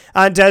mark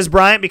on Dez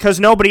Bryant because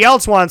nobody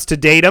else wants to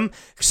date him.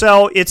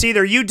 So it's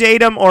either you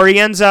date him or he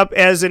ends up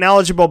as an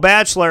eligible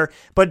bachelor.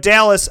 But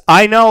Dallas,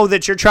 I know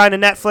that you're trying to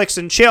Netflix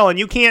and chill, and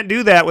you can't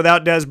do that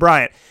without Dez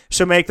Bryant.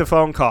 So make the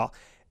phone call.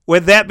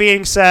 With that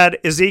being said,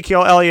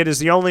 Ezekiel Elliott is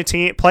the only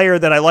player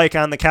that I like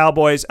on the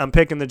Cowboys. I'm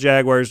picking the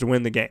Jaguars to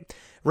win the game.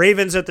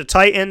 Ravens at the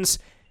Titans.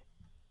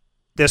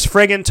 This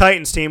friggin'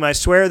 Titans team, I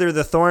swear they're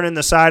the thorn in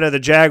the side of the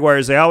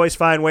Jaguars. They always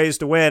find ways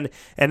to win,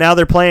 and now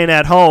they're playing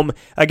at home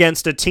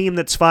against a team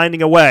that's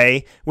finding a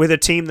way with a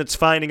team that's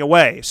finding a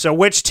way. So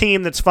which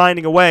team that's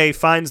finding a way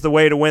finds the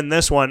way to win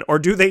this one, or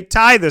do they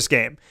tie this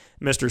game,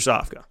 Mr.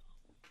 Sofka?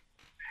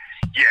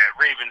 Yeah,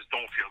 Ravens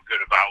don't feel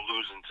good about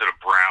losing to the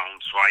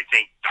Browns, so I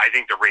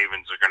think the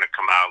Ravens are going to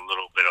come out a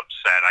little bit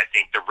upset. I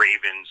think the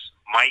Ravens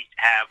might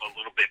have a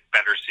little bit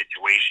better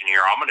situation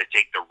here. I'm going to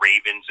take the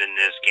Ravens in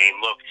this game.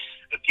 Look,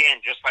 again,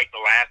 just like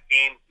the last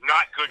game,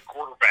 not good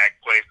quarterback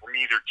play from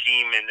either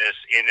team in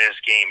this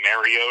game.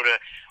 Mariota,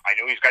 I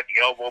know he's got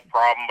the elbow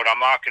problem, but I'm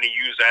not going to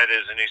use that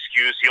as an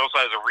excuse. He also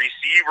has a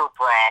receiver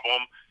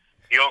problem.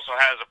 He also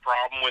has a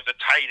problem with a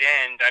tight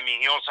end. I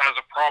mean, he also has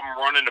a problem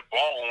running the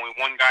ball. Only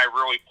one guy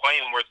really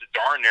playing worth the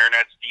darn there, and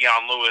that's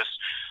Dion Lewis.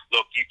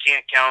 Look, you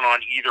can't count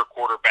on either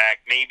quarterback,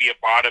 maybe a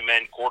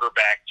bottom-end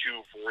quarterback,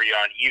 too, for you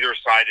on either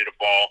side of the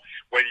ball,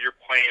 whether you're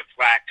playing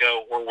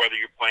Flacco or whether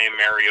you're playing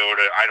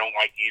Mariota. I don't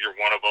like either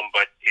one of them,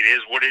 but it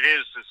is what it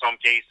is in some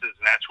cases,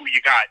 and that's who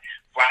you got.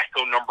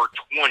 Flacco number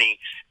 20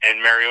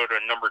 and Mariota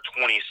number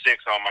 26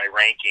 on my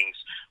rankings.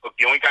 Look,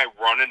 the only guy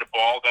running the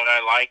ball that I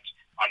like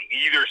on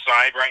either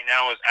side right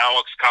now is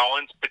Alex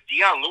Collins, but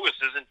Dion Lewis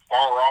isn't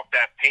far off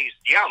that pace.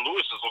 Dion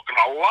Lewis is looking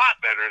a lot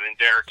better than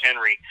Derrick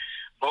Henry.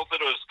 Both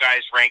of those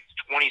guys ranked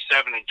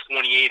 27 and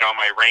 28 on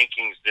my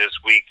rankings this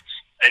week.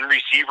 And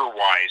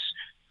receiver-wise,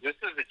 this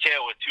is the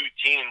tale of two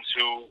teams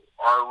who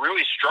are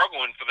really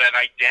struggling for that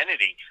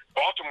identity.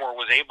 Baltimore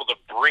was able to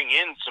bring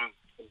in some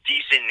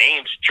decent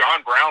names.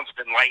 John Brown's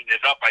been lighting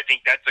it up. I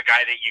think that's a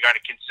guy that you got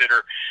to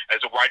consider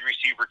as a wide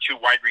receiver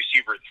 2, wide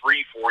receiver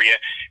 3 for you.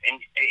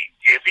 And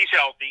if he's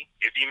healthy,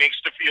 if he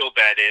makes the field,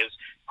 that is.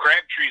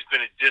 Crabtree's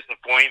been a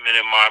disappointment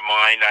in my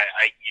mind.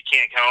 You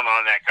can't count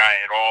on that guy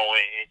at all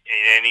in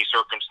any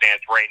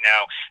circumstance right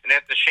now. And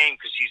that's a shame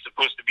because he's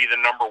supposed to be the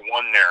number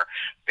one there.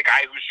 The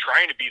guy who's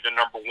trying to be the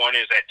number one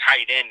is at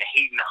tight end,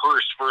 Hayden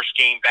Hurst, first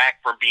game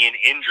back from being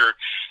injured.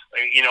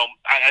 You know,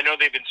 I know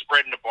they've been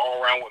spreading the ball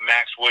around with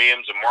Max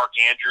Williams and Mark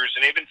Andrews,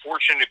 and they've been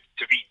fortunate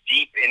to be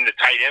deep in the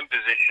tight end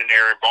position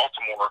there in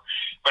Baltimore.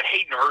 But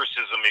Hayden Hurst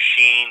is a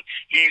machine.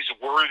 He's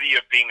worthy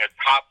of being a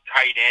top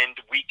tight end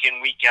week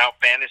in, week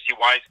out,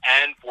 fantasy-wise,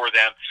 and for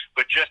them,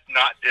 but just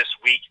not this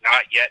week,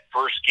 not yet.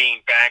 First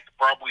game back,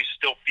 probably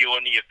still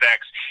feeling the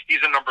effects.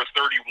 He's a number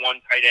 31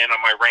 tight end on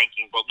my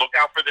ranking, but look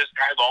out for this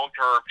guy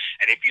long-term,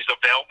 and if he's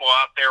available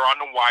out there on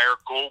the wire,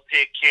 go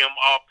pick him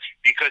up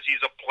because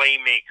he's a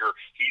playmaker.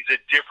 He's a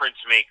difference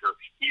maker.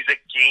 He's a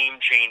game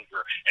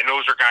changer, and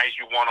those are guys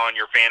you want on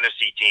your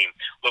fantasy team.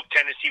 Look,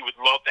 Tennessee would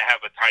love to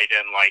have a tight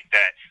end like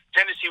that.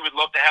 Tennessee would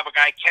love to have a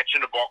guy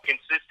catching the ball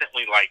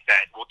consistently like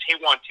that. Well,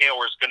 Taywan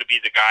Taylor is going to be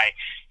the guy.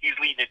 He's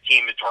leading the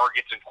team in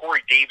targets, and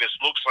Corey Davis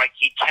looks like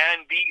he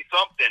can be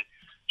something,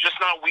 just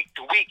not week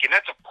to week, and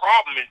that's a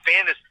problem in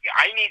fantasy.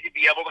 I need to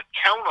be able to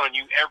count on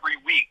you every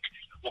week.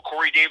 Well,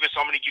 Corey Davis,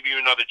 I'm going to give you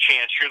another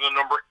chance. You're the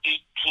number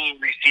 18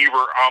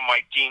 receiver on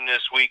my team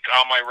this week,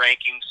 on my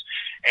rankings.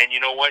 And you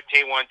know what,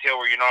 Taywan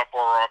Taylor, you're not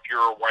far off.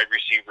 You're a wide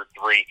receiver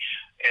 3.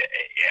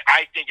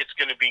 I think it's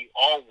going to be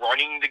all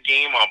running the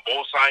game on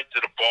both sides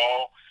of the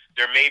ball.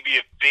 There may be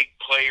a big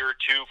player,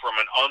 too, from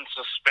an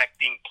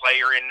unsuspecting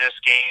player in this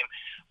game.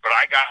 But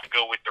I got to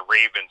go with the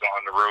Ravens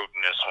on the road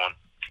in this one.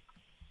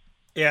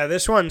 Yeah,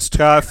 this one's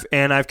tough,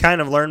 and I've kind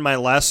of learned my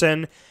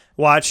lesson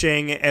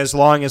watching as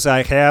long as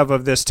I have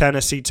of this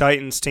Tennessee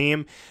Titans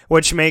team,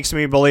 which makes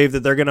me believe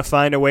that they're going to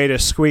find a way to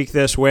squeak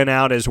this win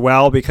out as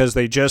well because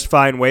they just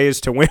find ways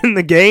to win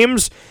the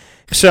games.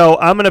 So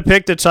I'm going to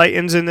pick the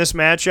Titans in this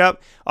matchup,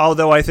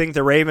 although I think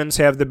the Ravens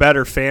have the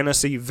better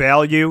fantasy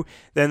value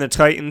than the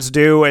Titans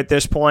do at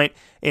this point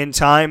in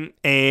time.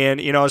 And,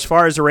 you know, as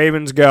far as the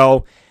Ravens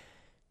go,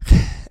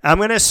 I'm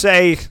going to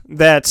say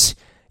that,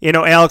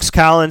 Alex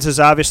Collins is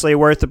obviously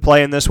worth the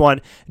play in this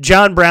one.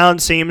 John Brown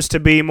seems to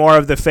be more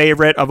of the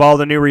favorite of all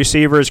the new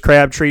receivers,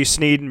 Crabtree,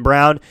 Snead, and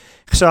Brown.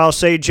 So I'll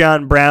say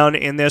John Brown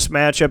in this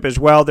matchup as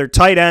well. They're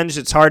tight ends.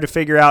 It's hard to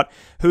figure out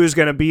who's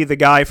going to be the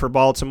guy for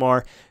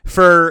Baltimore.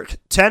 For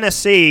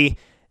Tennessee,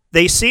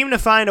 they seem to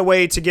find a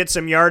way to get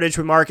some yardage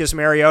with Marcus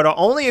Mariota.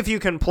 Only if you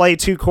can play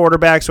two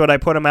quarterbacks would I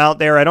put him out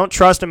there. I don't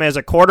trust him as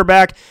a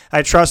quarterback.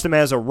 I trust him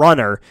as a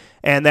runner,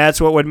 and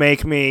that's what would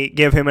make me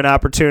give him an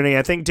opportunity.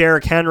 I think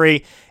Derrick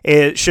Henry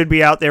should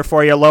be out there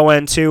for you, low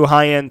end 2,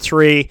 high end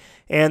 3,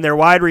 and their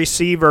wide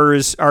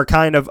receivers are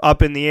kind of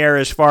up in the air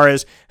as far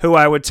as who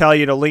I would tell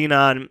you to lean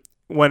on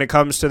when it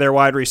comes to their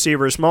wide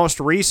receivers. Most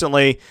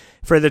recently,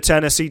 for the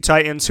Tennessee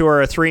Titans, who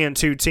are a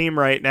 3-2 team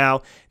right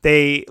now,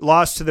 they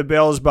lost to the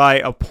Bills by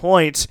a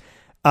point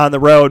on the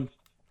road.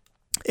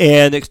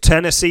 And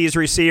Tennessee's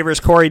receivers,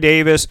 Corey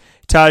Davis,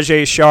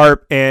 Tajay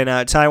Sharp, and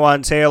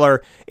Tywan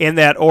Taylor, in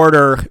that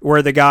order,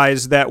 were the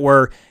guys that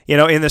were,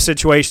 in the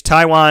situation.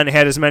 Tywan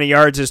had as many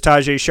yards as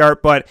Tajay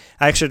Sharp, but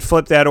I should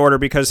flip that order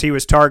because he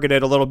was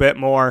targeted a little bit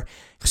more.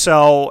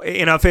 So,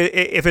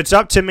 if it's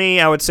up to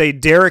me, I would say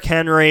Derrick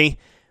Henry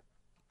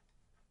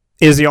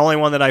is the only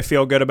one that I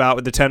feel good about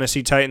with the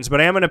Tennessee Titans. But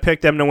I am going to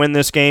pick them to win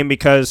this game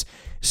because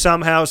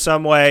somehow,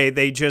 some way,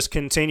 they just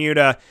continue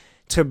to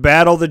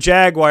battle the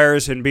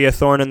Jaguars and be a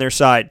thorn in their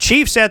side.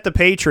 Chiefs at the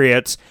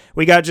Patriots.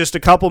 We got just a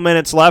couple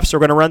minutes left, so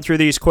we're going to run through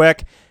these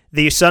quick.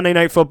 The Sunday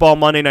Night Football,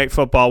 Monday Night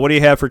Football. What do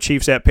you have for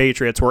Chiefs at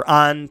Patriots? We're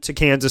on to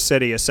Kansas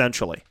City,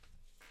 essentially.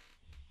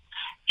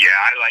 Yeah,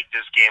 I like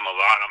this game a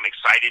lot. I'm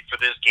excited for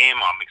this game.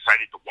 I'm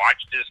excited to watch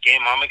this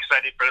game. I'm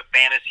excited for the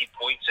fantasy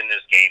points in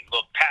this game.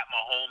 Look, Pat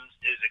Mahomes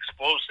is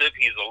explosive.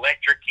 He's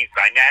electric. He's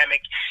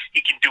dynamic.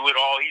 He can do it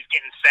all. He's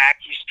getting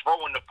sacked. He's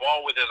throwing the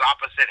ball with his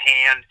opposite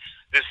hand.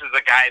 This is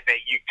a guy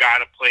that you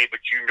got to play,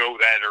 but you know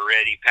that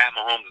already. Pat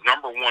Mahomes,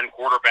 number 1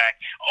 quarterback.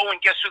 Oh, and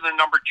guess who the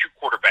number 2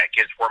 quarterback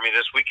is for me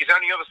this week? He's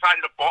on the other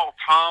side of the ball,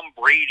 Tom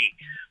Brady.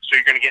 So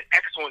you're going to get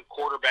excellent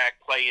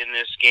quarterback play in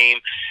this game,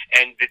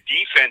 and the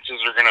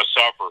defenses are going to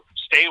suffer.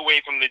 Stay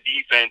away from the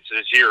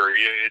defenses here.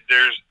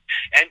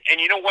 And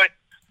you know what?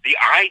 The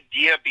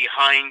idea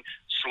behind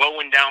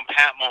slowing down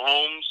Pat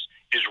Mahomes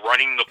is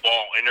running the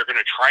ball, and they're going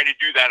to try to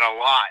do that a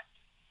lot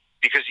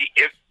because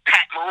if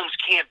Pat Mahomes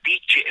can't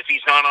beat you if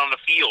he's not on the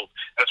field.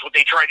 That's what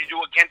they try to do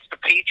against the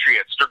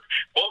Patriots.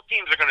 Both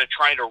teams are going to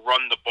try to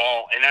run the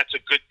ball, and that's a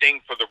good thing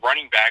for the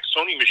running back.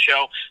 Sony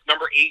Michel,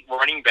 number 8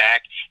 running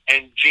back,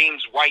 and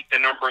James White, the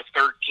number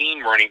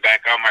 13 running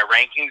back on my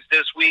rankings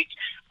this week.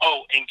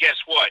 Oh, and guess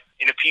what?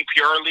 In a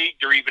PPR league,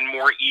 they're even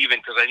more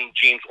even because I think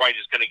James White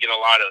is going to get a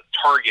lot of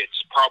targets,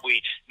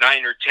 probably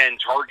 9 or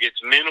 10 targets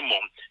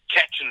minimum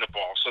catching the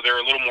ball. So they're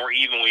a little more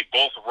evenly,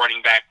 both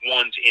running back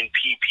ones in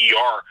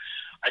PPR.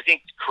 I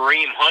think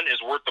Kareem Hunt is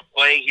worth the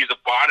play. He's a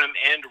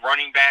bottom-end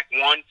running back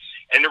 1.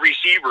 And the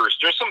receivers,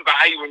 there's some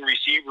value in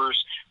receivers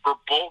for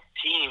both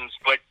teams,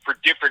 but for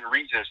different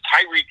reasons.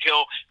 Tyreek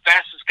Hill,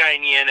 fastest guy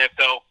in the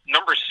NFL,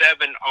 number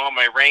 7 on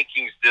my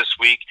rankings this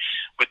week.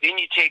 But then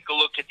you take a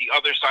look at the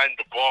other side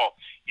of the ball.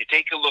 You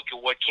take a look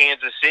at what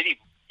Kansas City,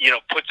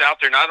 puts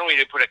out there. Not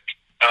only do they put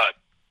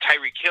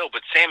Tyreek Hill,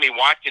 but Sammy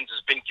Watkins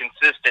has been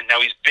consistent.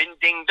 Now, he's been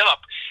dinged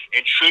up,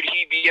 and should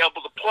he be able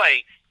to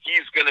play,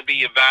 he's going to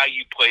be a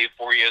value play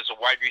for you as a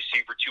wide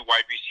receiver 2,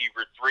 wide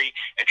receiver 3.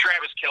 And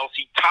Travis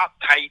Kelce, top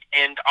tight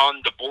end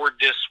on the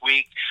board this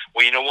week.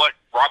 Well, you know what?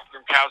 Rob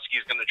Gronkowski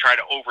is going to try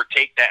to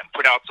overtake that and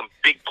put out some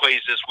big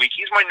plays this week.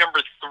 He's my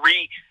number 3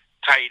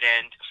 tight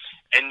end.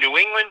 And New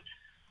England,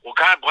 well,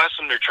 God bless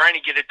them. They're trying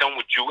to get it done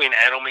with Julian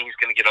Edelman. He's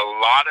going to get a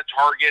lot of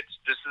targets.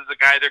 This is the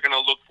guy they're going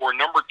to look for.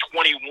 Number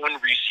 21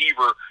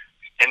 receiver.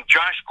 And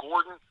Josh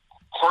Gordon,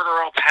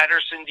 Cordarrelle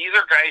Patterson, these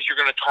are guys you're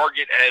going to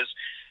target as,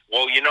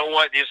 well, you know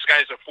what? This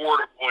guy's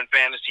affordable in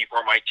fantasy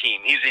for my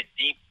team. He's a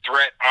deep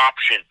threat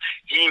option.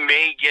 He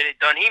may get it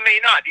done. He may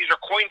not. These are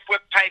coin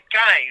flip type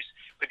guys,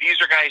 but these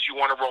are guys you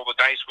want to roll the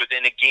dice with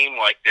in a game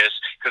like this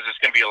because it's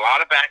going to be a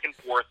lot of back and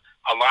forth,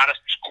 a lot of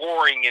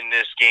scoring in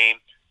this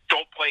game.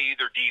 Don't play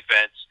either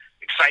defense.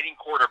 Exciting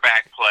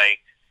quarterback play.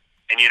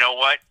 And you know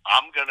what?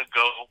 I'm going to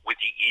go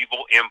with the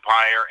evil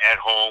empire at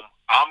home.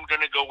 I'm going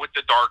to go with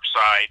the dark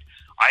side.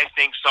 I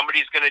think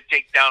somebody's going to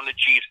take down the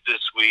Chiefs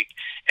this week.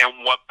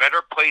 And what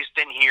better place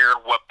than here,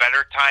 what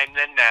better time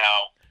than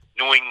now,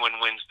 New England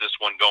wins this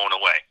one going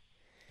away.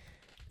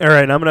 All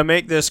right, I'm going to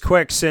make this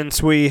quick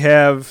since we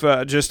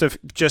have just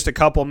a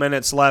couple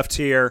minutes left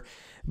here.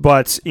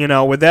 But,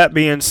 with that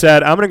being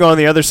said, I'm going to go on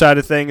the other side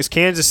of things.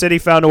 Kansas City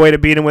found a way to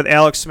beat him with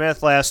Alex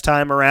Smith last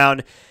time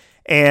around.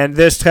 And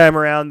this time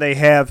around they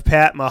have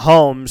Pat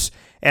Mahomes.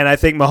 And I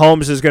think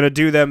Mahomes is going to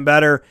do them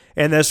better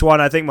in this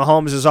one. I think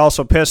Mahomes is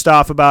also pissed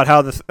off about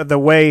how the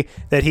way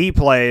that he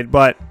played.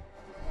 But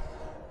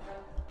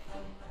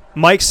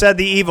Mike said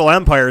the evil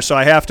empire, so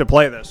I have to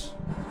play this.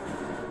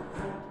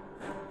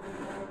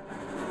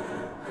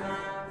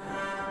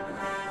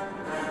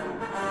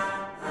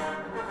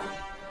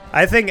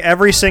 I think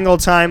every single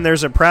time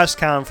there's a press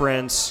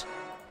conference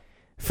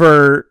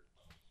for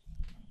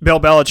Bill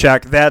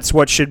Belichick, that's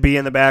what should be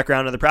in the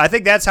background of the I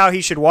think that's how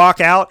he should walk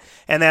out,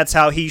 and that's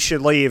how he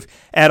should leave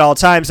at all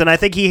times. And I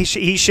think he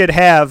should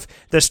have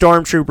the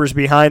stormtroopers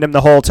behind him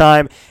the whole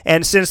time.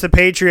 And since the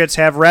Patriots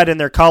have red in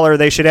their color,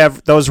 they should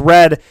have those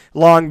red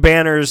long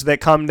banners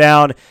that come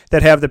down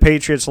that have the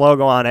Patriots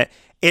logo on it.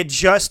 It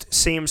just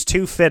seems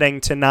too fitting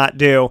to not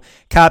do.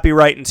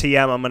 Copyright and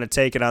TM, I'm going to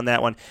take it on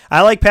that one.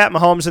 I like Pat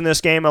Mahomes in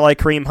this game. I like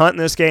Kareem Hunt in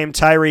this game.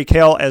 Tyreek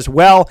Hill as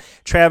well.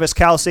 Travis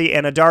Kelce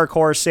and a dark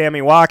horse,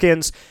 Sammy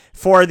Watkins.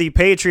 For the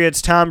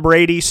Patriots, Tom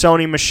Brady,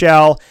 Sony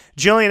Michel.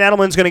 Julian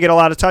Edelman's going to get a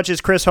lot of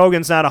touches. Chris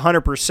Hogan's not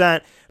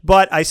 100%,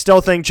 but I still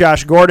think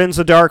Josh Gordon's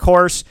a dark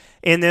horse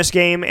in this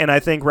game, and I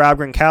think Rob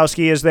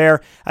Gronkowski is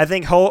there. I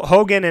think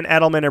Hogan and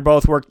Edelman are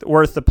both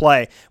worth the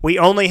play. We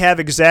only have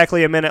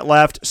exactly a minute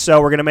left,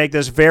 so we're going to make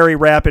this very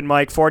rapid,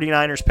 Mike.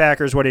 49ers,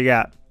 Packers, what do you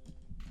got?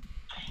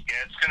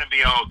 Yeah, it's going to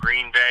be all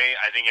Green Bay.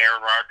 I think Aaron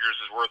Rodgers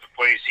is worth a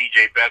play.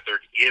 C.J. Beathard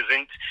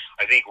isn't.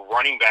 I think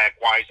running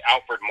back-wise,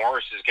 Alfred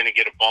Morris is going to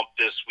get a bump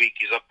this week.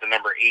 He's up to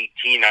number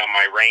 18 on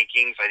my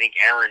rankings. I think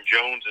Aaron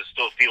Jones is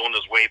still feeling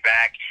his way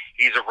back.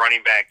 He's a running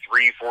back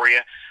 3 for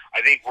you.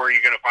 I think where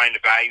you're going to find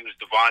the value is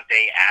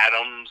Devontae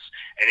Adams.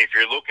 And if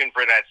you're looking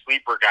for that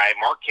sleeper guy,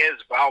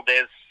 Marquez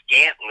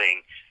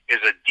Valdez-Scantling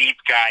is a deep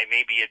guy,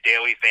 maybe a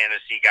daily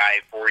fantasy guy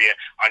for you.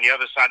 On the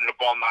other side of the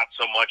ball, not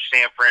so much.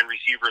 San Fran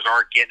receivers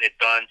aren't getting it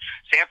done.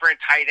 San Fran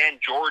tight end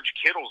George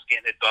Kittle's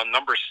getting it done,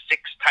 number 6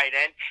 tight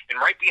end. And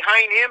right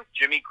behind him,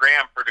 Jimmy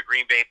Graham for the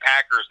Green Bay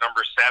Packers,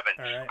 number 7.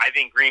 Right. I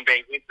think Green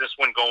Bay wins this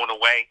one going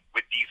away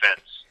with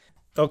defense.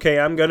 Okay,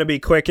 I'm going to be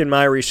quick in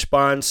my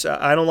response.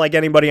 I don't like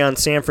anybody on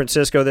San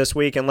Francisco this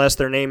week unless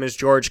their name is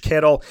George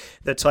Kittle,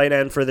 the tight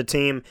end for the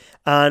team.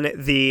 On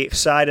the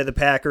side of the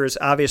Packers,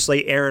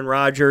 obviously Aaron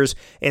Rodgers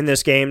in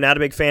this game. Not a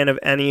big fan of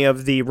any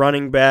of the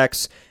running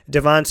backs.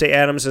 Devontae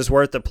Adams is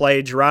worth the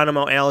play.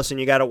 Geronimo Allison,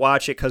 you got to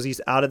watch it because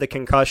he's out of the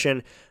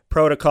concussion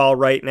protocol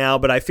right now.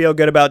 But I feel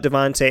good about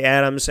Devontae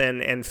Adams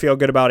and feel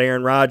good about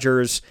Aaron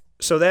Rodgers.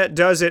 So that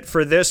does it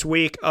for this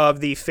week of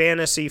the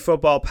Fantasy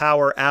Football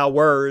Power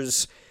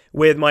Hours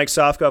with Mike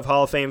Sofka of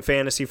Hall of Fame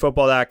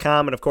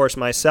FantasyFootball.com and, of course,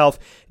 myself,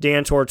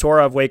 Dan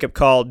Tortora of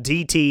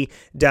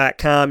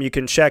WakeUpCallDT.com. You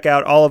can check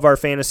out all of our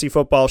fantasy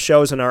football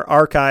shows in our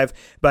archive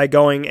by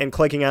going and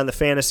clicking on the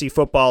Fantasy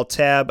Football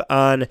tab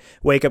on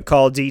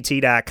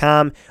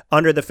WakeUpCallDT.com.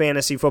 Under the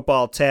Fantasy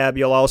Football tab,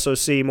 you'll also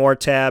see more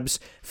tabs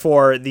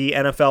for the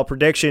NFL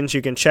predictions.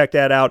 You can check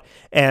that out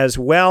as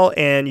well,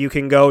 and you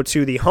can go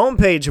to the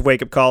homepage of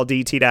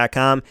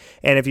WakeUpCallDT.com,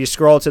 and if you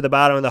scroll to the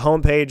bottom of the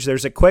homepage,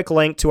 there's a quick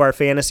link to our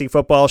Fantasy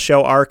Football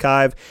Show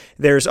archive.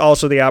 There's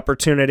also the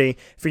opportunity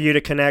for you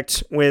to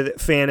connect with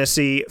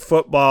fantasy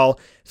football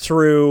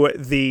through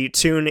the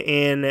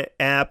TuneIn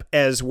app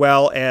as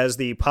well as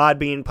the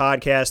Podbean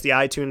podcast, the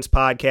iTunes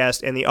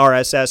podcast, and the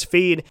RSS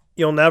feed.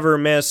 You'll never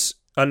miss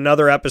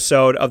another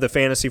episode of the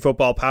Fantasy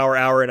Football Power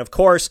Hour. And of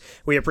course,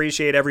 we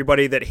appreciate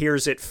everybody that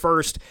hears it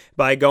first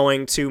by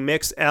going to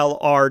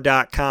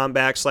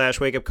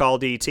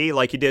mixlr.com/wakeupcalldt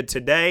like you did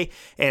today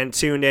and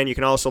tuned in. You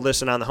can also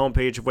listen on the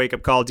homepage of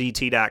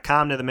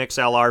wakeupcalldt.com to the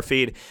MixLR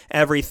feed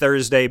every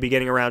Thursday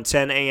beginning around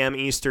 10 a.m.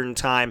 Eastern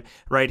Time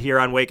right here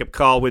on Wake Up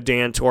Call with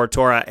Dan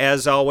Tortora.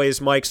 As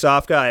always, Mike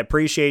Sofka, I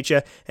appreciate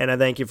you, and I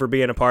thank you for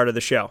being a part of the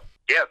show.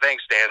 Yeah,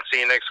 thanks, Dan. See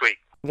you next week.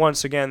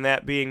 Once again,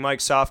 that being Mike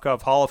Sofka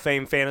of Hall of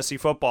Fame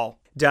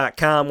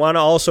FantasyFootball.com. Want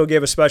to also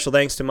give a special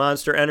thanks to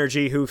Monster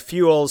Energy, who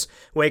fuels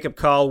Wake Up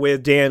Call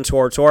with Dan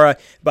Tortora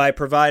by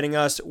providing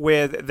us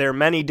with their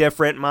many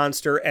different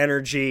Monster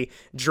Energy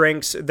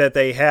drinks that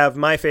they have.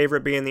 My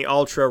favorite being the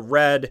Ultra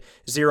Red,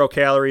 0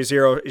 calorie,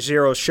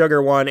 zero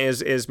sugar one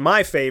is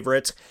my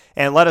favorite.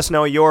 And let us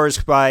know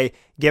yours by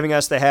giving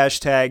us the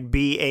hashtag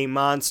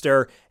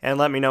 #BeAMonster, and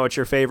let me know what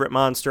your favorite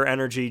Monster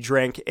Energy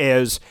drink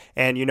is,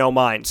 and you know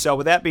mine. So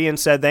with that being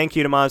said, thank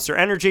you to Monster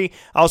Energy.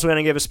 Also going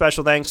to give a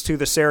special thanks to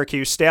the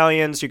Syracuse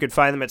Stallions. You can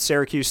find them at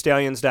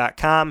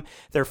SyracuseStallions.com.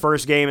 Their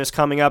first game is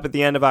coming up at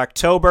the end of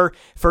October.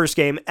 First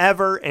game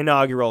ever,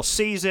 inaugural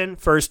season.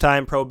 First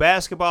time pro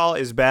basketball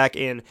is back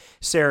in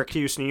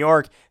Syracuse, New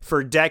York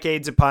for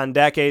decades upon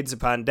decades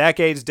upon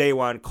decades.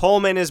 Dajuan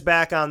Coleman is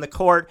back on the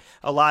court.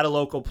 A lot of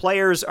local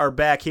players are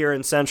back here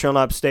in Central and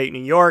Upstate New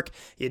York.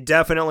 You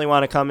definitely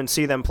want to come and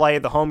see them play.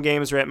 The home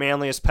games are at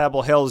Manlius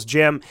Pebble Hills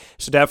Gym,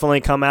 so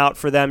definitely come out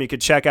for them. You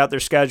could check out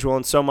their schedule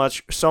and so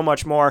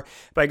much more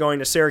by going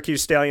to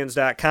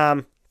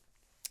SyracuseStallions.com.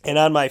 And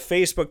on my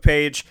Facebook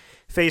page,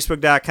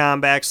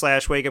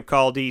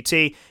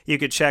 Facebook.com/WakeUpCallDT. You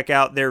could check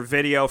out their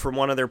video from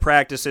one of their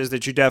practices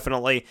that you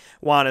definitely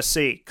want to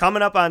see.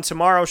 Coming up on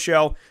tomorrow's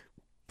show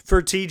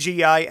for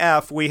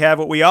TGIF, we have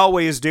what we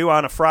always do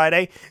on a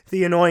Friday,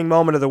 the Annoying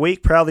Moment of the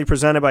Week, proudly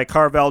presented by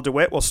Carvel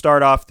DeWitt. We'll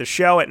start off the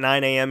show at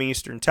 9 a.m.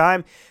 Eastern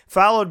Time,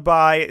 followed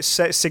by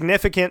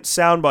Significant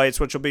Soundbites,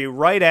 which will be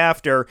right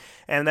after,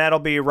 and that'll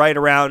be right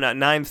around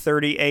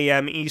 9:30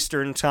 a.m.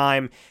 Eastern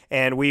Time,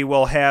 and we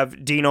will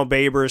have Dino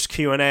Babers'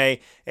 Q&A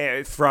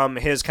from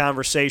his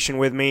conversation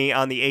with me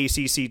on the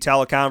ACC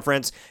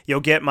teleconference. You'll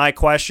get my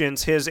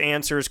questions, his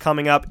answers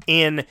coming up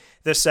in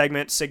the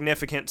segment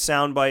Significant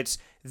Soundbites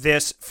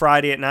this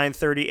Friday at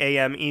 9:30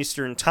 a.m.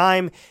 Eastern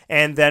Time.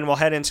 And then we'll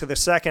head into the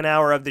second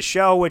hour of the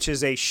show, which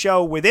is a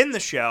show within the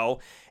show.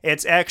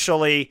 It's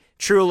actually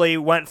truly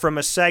went from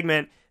a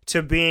segment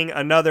to being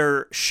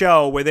another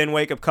show within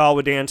Wake Up Call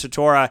with Dan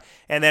Tortora,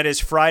 and that is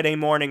Friday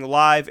Morning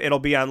Live. It'll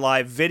be on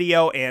live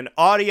video and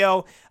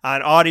audio.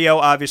 On audio,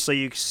 obviously,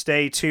 you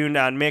stay tuned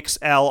on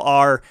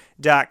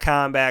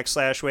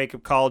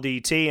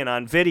mixlr.com/wakeupcalldt, and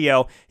on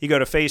video, you go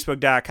to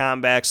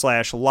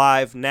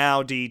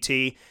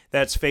facebook.com/livenowdt.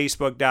 That's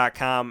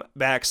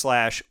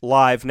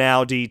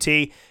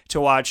facebook.com/livenowdt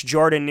to watch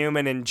Jordan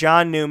Newman and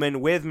John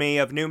Newman with me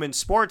of Newman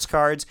Sports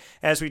Cards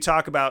as we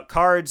talk about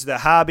cards, the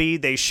hobby.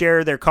 They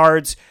share their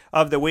cards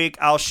of the week.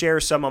 I'll share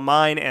some of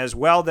mine as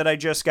well that I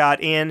just got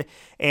in,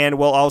 and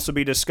we'll also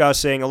be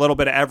discussing a little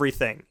bit of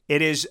everything.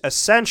 It is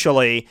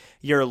essentially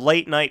your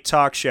late night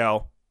talk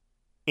show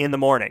in the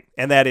morning,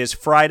 and that is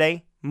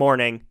Friday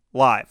Morning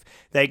Live.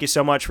 Thank you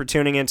so much for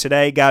tuning in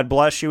today. God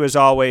bless you as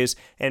always,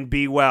 and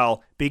be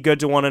well, be good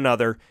to one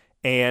another,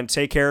 and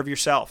take care of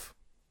yourself.